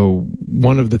was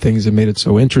one of the things that made it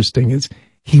so interesting is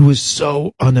he was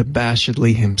so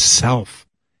unabashedly himself.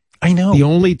 I know. The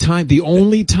only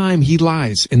time he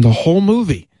lies in the whole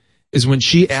movie is when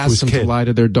she asks him to lie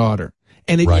to their daughter,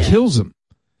 and it kills him.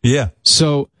 Yeah.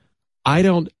 So I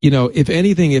don't, if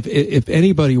anything, if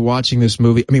anybody watching this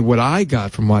movie, I mean, what I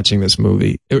got from watching this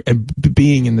movie and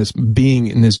being in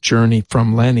this journey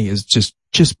from Lenny is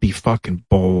just be fucking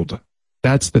bold.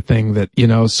 That's the thing that,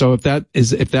 so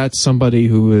if that's somebody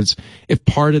who is, if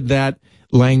part of that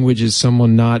language is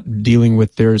someone not dealing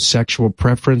with their sexual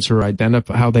preference or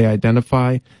how they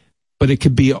identify, but it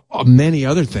could be many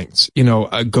other things,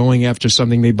 going after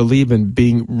something they believe in,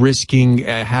 risking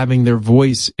having their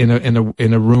voice in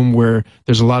a room where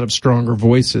there's a lot of stronger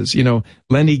voices.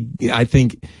 Lenny, I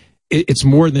think it's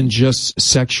more than just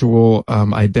sexual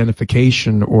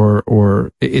identification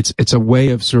or it's a way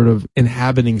of sort of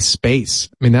inhabiting space.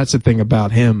 I mean, that's the thing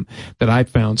about him that I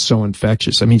found so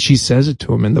infectious. I mean, she says it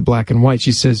to him in the black and white.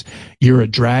 She says, "You're a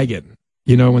dragon,"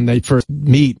 when they first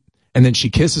meet. and then she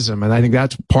kisses him. And I think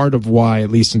that's part of why,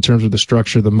 at least in terms of the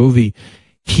structure of the movie,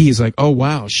 he's like, oh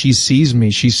wow, she sees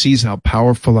me. She sees how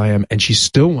powerful I am, and she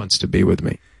still wants to be with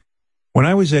me. When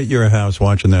I was at your house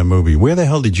watching that movie, where the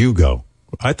hell did you go?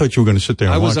 I thought you were going to sit there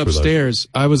and watch with us. I was upstairs.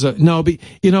 I was, no, but,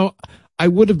 you know, I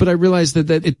would have, but I realized that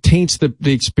it taints the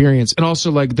experience. And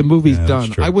also, like, the movie's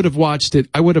done. I would have watched it.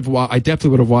 I definitely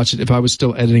would have watched it if I was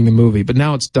still editing the movie, but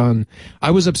now it's done.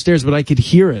 I was upstairs, but I could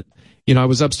hear it. You know, I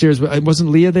was upstairs, but wasn't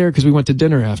Leah there? Because we went to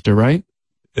dinner after, right?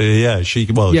 Yeah, she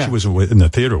was in the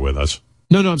theater with us.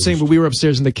 No, I'm saying, but we were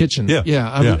upstairs in the kitchen. Yeah.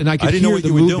 And I could didn't hear know what the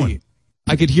you movie. were doing.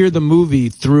 I could hear the movie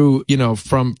through, you know,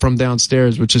 from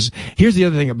downstairs, which is, here's the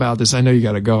other thing about this. I know you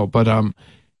got to go, but,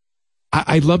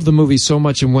 I love the movie so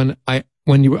much. And when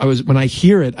I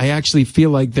hear it, I actually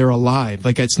feel like they're alive.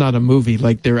 Like it's not a movie.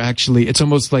 Like they're actually, it's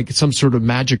almost like some sort of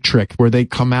magic trick where they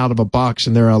come out of a box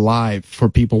and they're alive for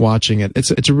people watching it.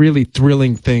 It's a really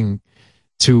thrilling thing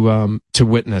to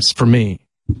witness for me.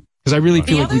 Because I really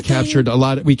feel like we captured a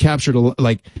lot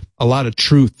of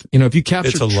truth. You know, if you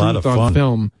capture truth on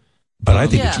film. But I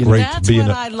think it's great that's to be what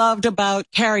I loved about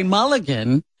Carey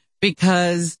Mulligan,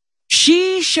 because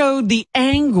she showed the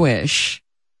anguish.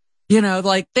 You know,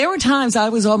 like there were times I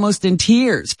was almost in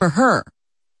tears for her.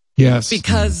 Yes.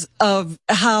 Because of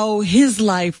how his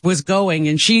life was going.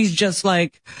 And she's just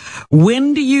like,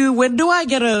 when do I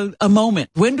get a moment?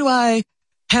 When do I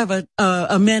have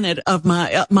a minute of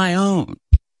my own?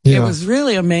 Yeah. It was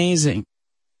really amazing.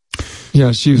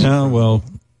 Yeah, she's. Well,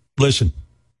 listen,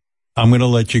 I'm going to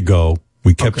let you go.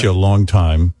 We kept you a long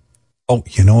time. Oh,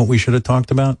 you know what we should have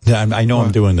talked about? I know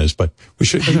I'm doing this, but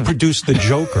you produced The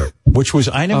Joker, which was,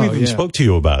 I never even spoke to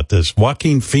you about this.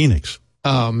 Joaquin Phoenix.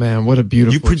 Oh man, what a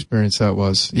beautiful experience that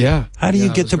was. Yeah. How do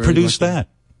you get to produce that?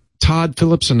 Todd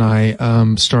Phillips and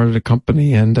I, started a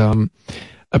company and,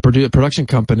 a production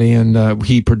company, and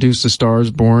he produced A Star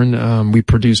Is Born. We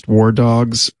produced War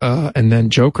Dogs, and then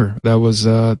Joker. That was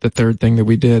the third thing that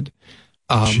we did.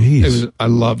 I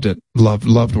loved it.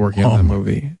 Loved working on that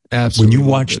movie. Absolutely. When you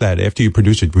watched that after you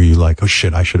produced it, were you like, oh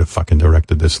shit, I should have fucking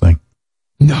directed this thing?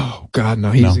 No, God,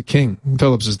 no. He's the king.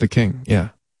 Phillips is the king. Yeah.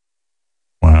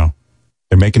 Wow.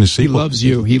 They're making a sequel.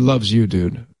 He loves you,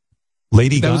 dude.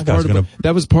 Lady Gaga's going to.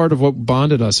 That was part of what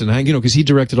bonded us, and you know, because he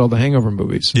directed all the Hangover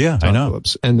movies. Yeah, I know.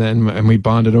 Phillips. And we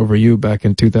bonded over you back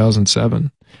in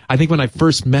 2007. I think when I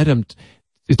first met him,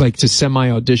 like to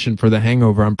semi-audition for The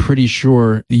Hangover, I'm pretty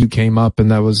sure you came up, and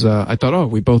that was. I thought, oh,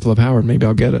 we both love Howard. Maybe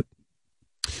I'll get it.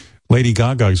 Lady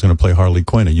Gaga is going to play Harley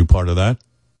Quinn. Are you part of that?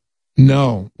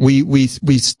 No, we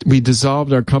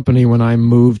dissolved our company when I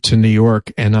moved to New York,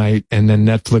 and then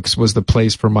Netflix was the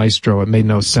place for Maestro. It made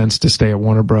no sense to stay at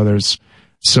Warner Brothers.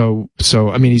 So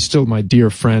I mean, he's still my dear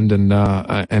friend, and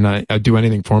I do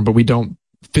anything for him, but we don't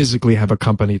physically have a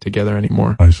company together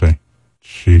anymore. I see.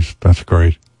 Jeez, that's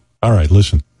great. All right,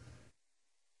 listen,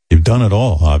 you've done it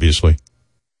all, obviously.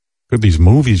 Look at these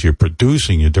movies you're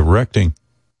producing, you're directing.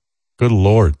 Good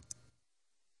Lord.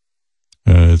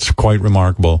 It's quite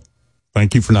remarkable.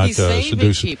 Thank you for not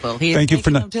seducing people. Thank you for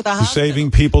not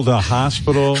saving people to the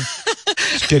hospital.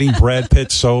 Getting Brad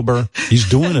Pitt sober. He's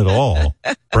doing it all.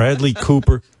 Bradley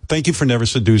Cooper. Thank you for never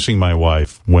seducing my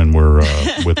wife when we're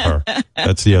with her.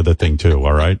 That's the other thing too.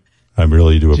 All right. I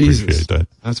really do appreciate that.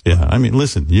 That's I mean,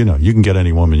 listen. You know, you can get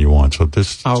any woman you want. So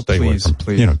just stay away from.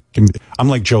 Please. You know, I'm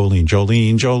like Jolene.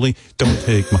 Don't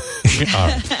take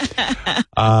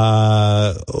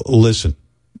my. Listen.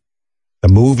 The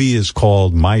movie is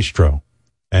called Maestro,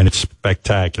 and it's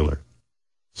spectacular.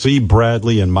 See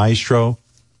Bradley in Maestro?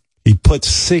 He put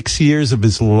 6 years of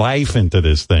his life into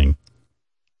this thing.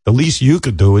 The least you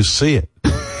could do is see it.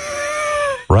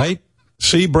 Right?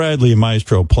 See Bradley in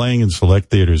Maestro playing in select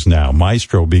theaters now.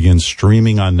 Maestro begins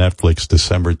streaming on Netflix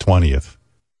December 20th.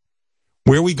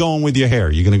 Where are we going with your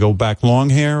hair? You going to go back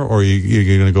long hair, or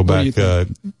you're going to go back?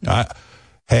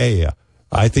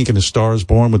 I think in A Star Is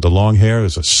Born with the long hair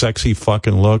is a sexy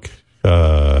fucking look.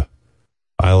 I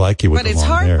like you with the long hair. But it's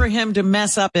hard for him to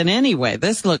mess up in any way.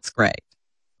 This looks great.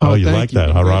 Oh, you like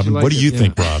that, huh, Robin? What do you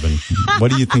think, Robin?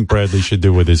 What do you think Bradley should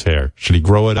do with his hair? Should he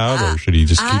grow it out, or should he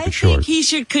just keep it short? I think he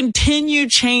should continue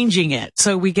changing it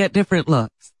so we get different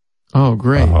looks. Oh,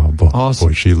 great. Oh, awesome.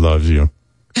 Boy, she loves you.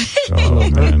 Oh,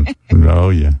 man. Oh,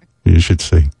 yeah. You should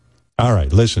see. All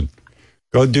right, listen.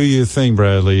 Go do your thing,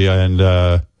 Bradley.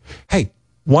 And, hey,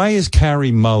 why is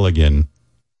Carey Mulligan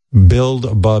billed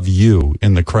above you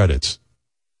in the credits?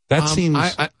 That seems.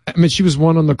 I mean, she was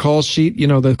one on the call sheet. You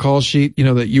know, the call sheet. You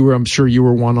know that you were. I'm sure you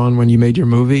were one on when you made your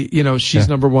movie. You know, she's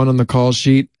number one on the call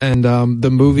sheet. And the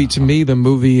movie, to me, the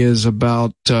movie is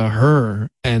about her,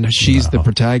 and she's the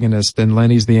protagonist, and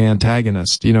Lenny's the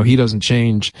antagonist. You know, he doesn't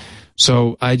change.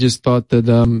 So I just thought that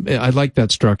I like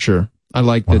that structure. I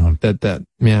like that.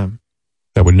 Yeah.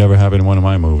 That would never happen in one of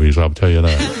my movies, I'll tell you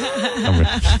that.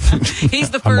 He's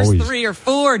the first 3 or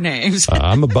 4 names.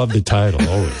 I'm above the title,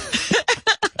 always.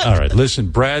 All right,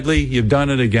 listen, Bradley, you've done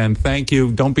it again. Thank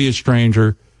you. Don't be a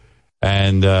stranger.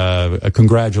 And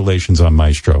congratulations on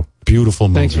Maestro. Beautiful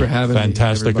movie. Thanks for having me.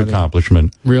 Fantastic Everybody.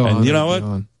 accomplishment. Real And honor you know to be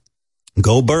what? on.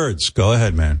 Go Birds. Go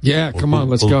ahead, man. Yeah, come on,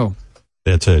 let's go.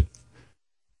 That's it.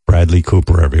 Bradley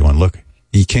Cooper, everyone. Look,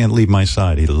 he can't leave my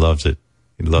side. He loves it.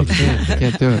 He loves it.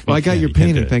 Can't do it. Well, I got your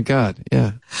painting, thank God.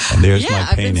 Yeah. And there's my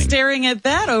I've been painting. staring at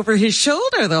that over his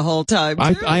shoulder the whole time.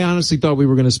 Too. I honestly thought we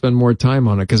were going to spend more time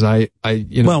on it because I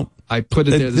put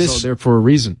it there. This is all there for a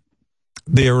reason.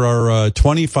 There are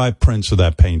 25 prints of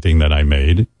that painting that I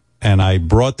made, and I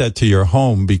brought that to your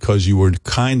home because you were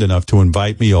kind enough to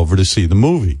invite me over to see the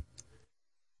movie.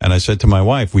 And I said to my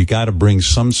wife, we got to bring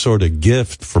some sort of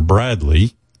gift for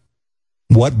Bradley.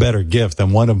 What better gift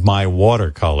than one of my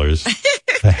watercolors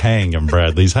to hang in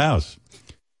Bradley's house?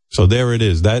 So there it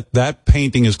is. That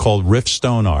painting is called Riff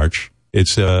Stone Arch.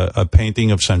 It's a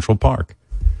painting of Central Park.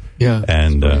 Yeah.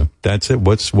 And that's it.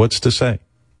 What's to say?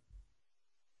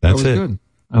 That's it. Good.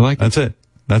 I like it.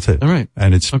 That's it. All right.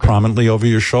 And it's prominently over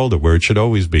your shoulder where it should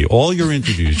always be. All your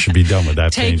interviews should be done with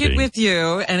that Take painting. it with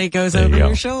you, and it goes There over you go.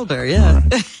 your shoulder. Yeah.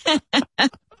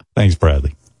 Thanks,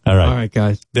 Bradley. All right. All right,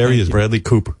 guys. There he is, Bradley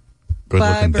Cooper. Good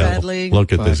Bye, looking Bradley. devil.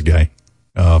 Look at Bye. this guy.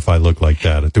 If I look like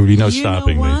that, there would be no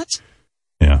stopping know me. what?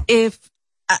 Yeah. If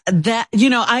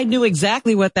I knew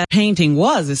exactly what that painting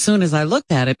was as soon as I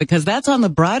looked at it because that's on the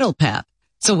bridle path.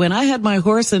 So when I had my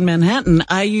horse in Manhattan,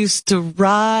 I used to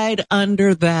ride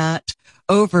under that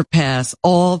overpass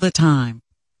all the time.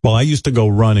 Well, I used to go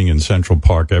running in Central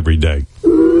Park every day.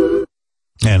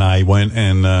 And I went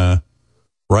and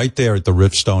right there at the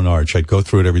Riff Stone Arch, I'd go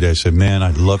through it every day. I said, man,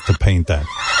 I'd love to paint that.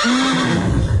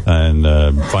 And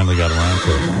finally got around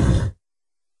to it.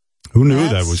 Who knew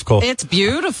that was called? It's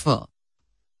beautiful.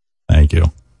 Thank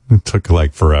you. It took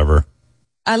like forever.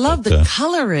 I love the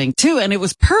coloring too, and it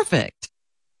was perfect.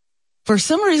 For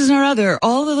some reason or other,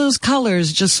 all of those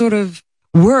colors just sort of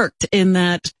worked in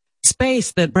that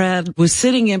space that Bradley was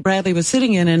sitting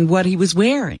in and what he was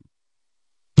wearing.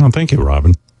 Oh, thank you,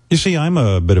 Robin. You see, I'm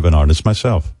a bit of an artist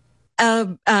myself.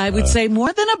 I would say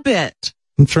more than a bit.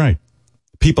 That's right.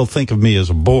 People think of me as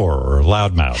a bore or a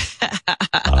loudmouth.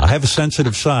 I have a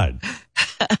sensitive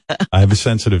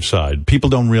side. People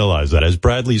don't realize that. As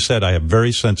Bradley said, I have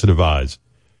very sensitive eyes.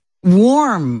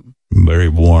 Warm. Very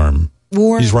warm.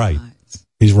 He's right. Eyes.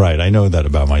 He's right. I know that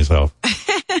about myself.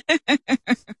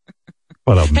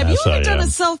 What a Have mess you ever I done am. a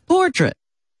self-portrait?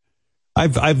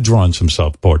 I've drawn some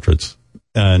self-portraits,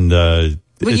 and But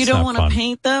it's you don't not want fun. to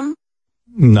paint them?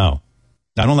 No,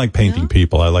 I don't like painting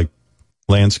people. I like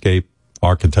landscape,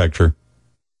 architecture.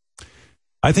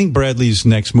 I think Bradley's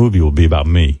next movie will be about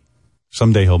me.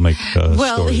 Someday he'll make a story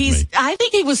of me. I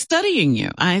think he was studying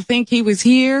you. I think he was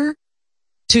here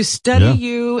to study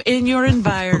you in your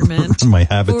environment My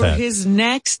for habitat. his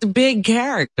next big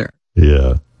character.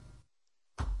 Yeah.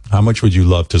 How much would you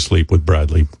love to sleep with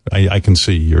Bradley? I can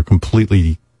see you're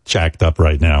completely jacked up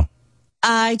right now.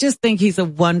 I just think he's a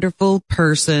wonderful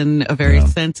person, a very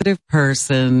sensitive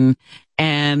person,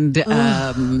 and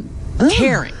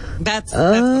caring. That's what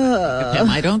I think of him.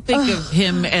 I don't think of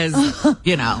him as, like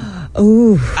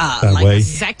way? a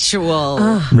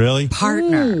sexual Really?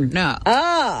 partner. No.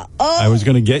 I was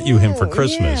going to get you him for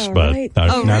Christmas, but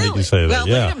now that you say that, Well,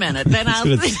 yeah. wait a minute. Then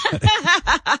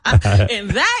in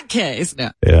that case, no.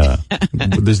 Yeah.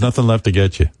 There's nothing left to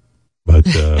get you. But,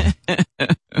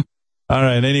 all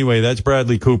right. Anyway, that's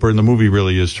Bradley Cooper, and the movie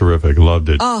really is terrific. Loved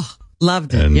it. Oh,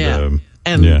 loved it.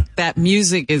 And, yeah. That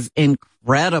music is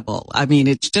incredible. I mean,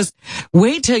 it's just,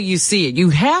 wait till you see it.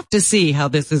 You have to see how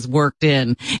this is worked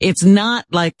in. It's not,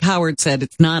 like Howard said,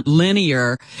 it's not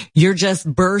linear. You're just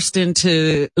burst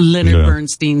into Leonard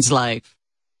Bernstein's life.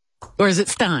 Or is it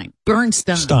Stein?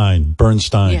 Bernstein.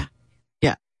 Bernstein. Yeah.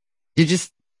 Yeah. You're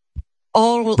just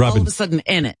all of a sudden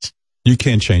in it. You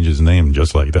can't change his name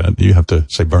just like that. You have to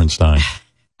say Bernstein.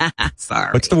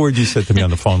 Sorry. What's the word you said to me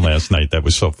on the phone last night that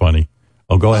was so funny?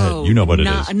 Oh, go ahead. You know what it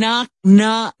is. Knock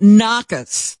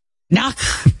us.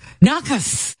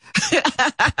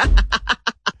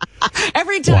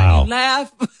 Every time you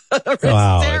laugh.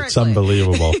 Wow, it's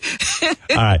unbelievable.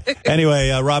 All right.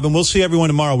 Anyway, Robin, we'll see everyone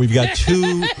tomorrow. We've got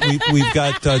we've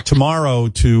got tomorrow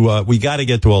we got to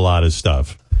get to a lot of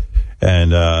stuff.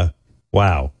 And,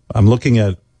 wow,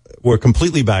 we're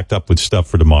completely backed up with stuff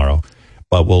for tomorrow,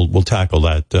 but we'll tackle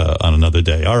that on another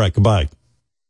day. All right. Goodbye.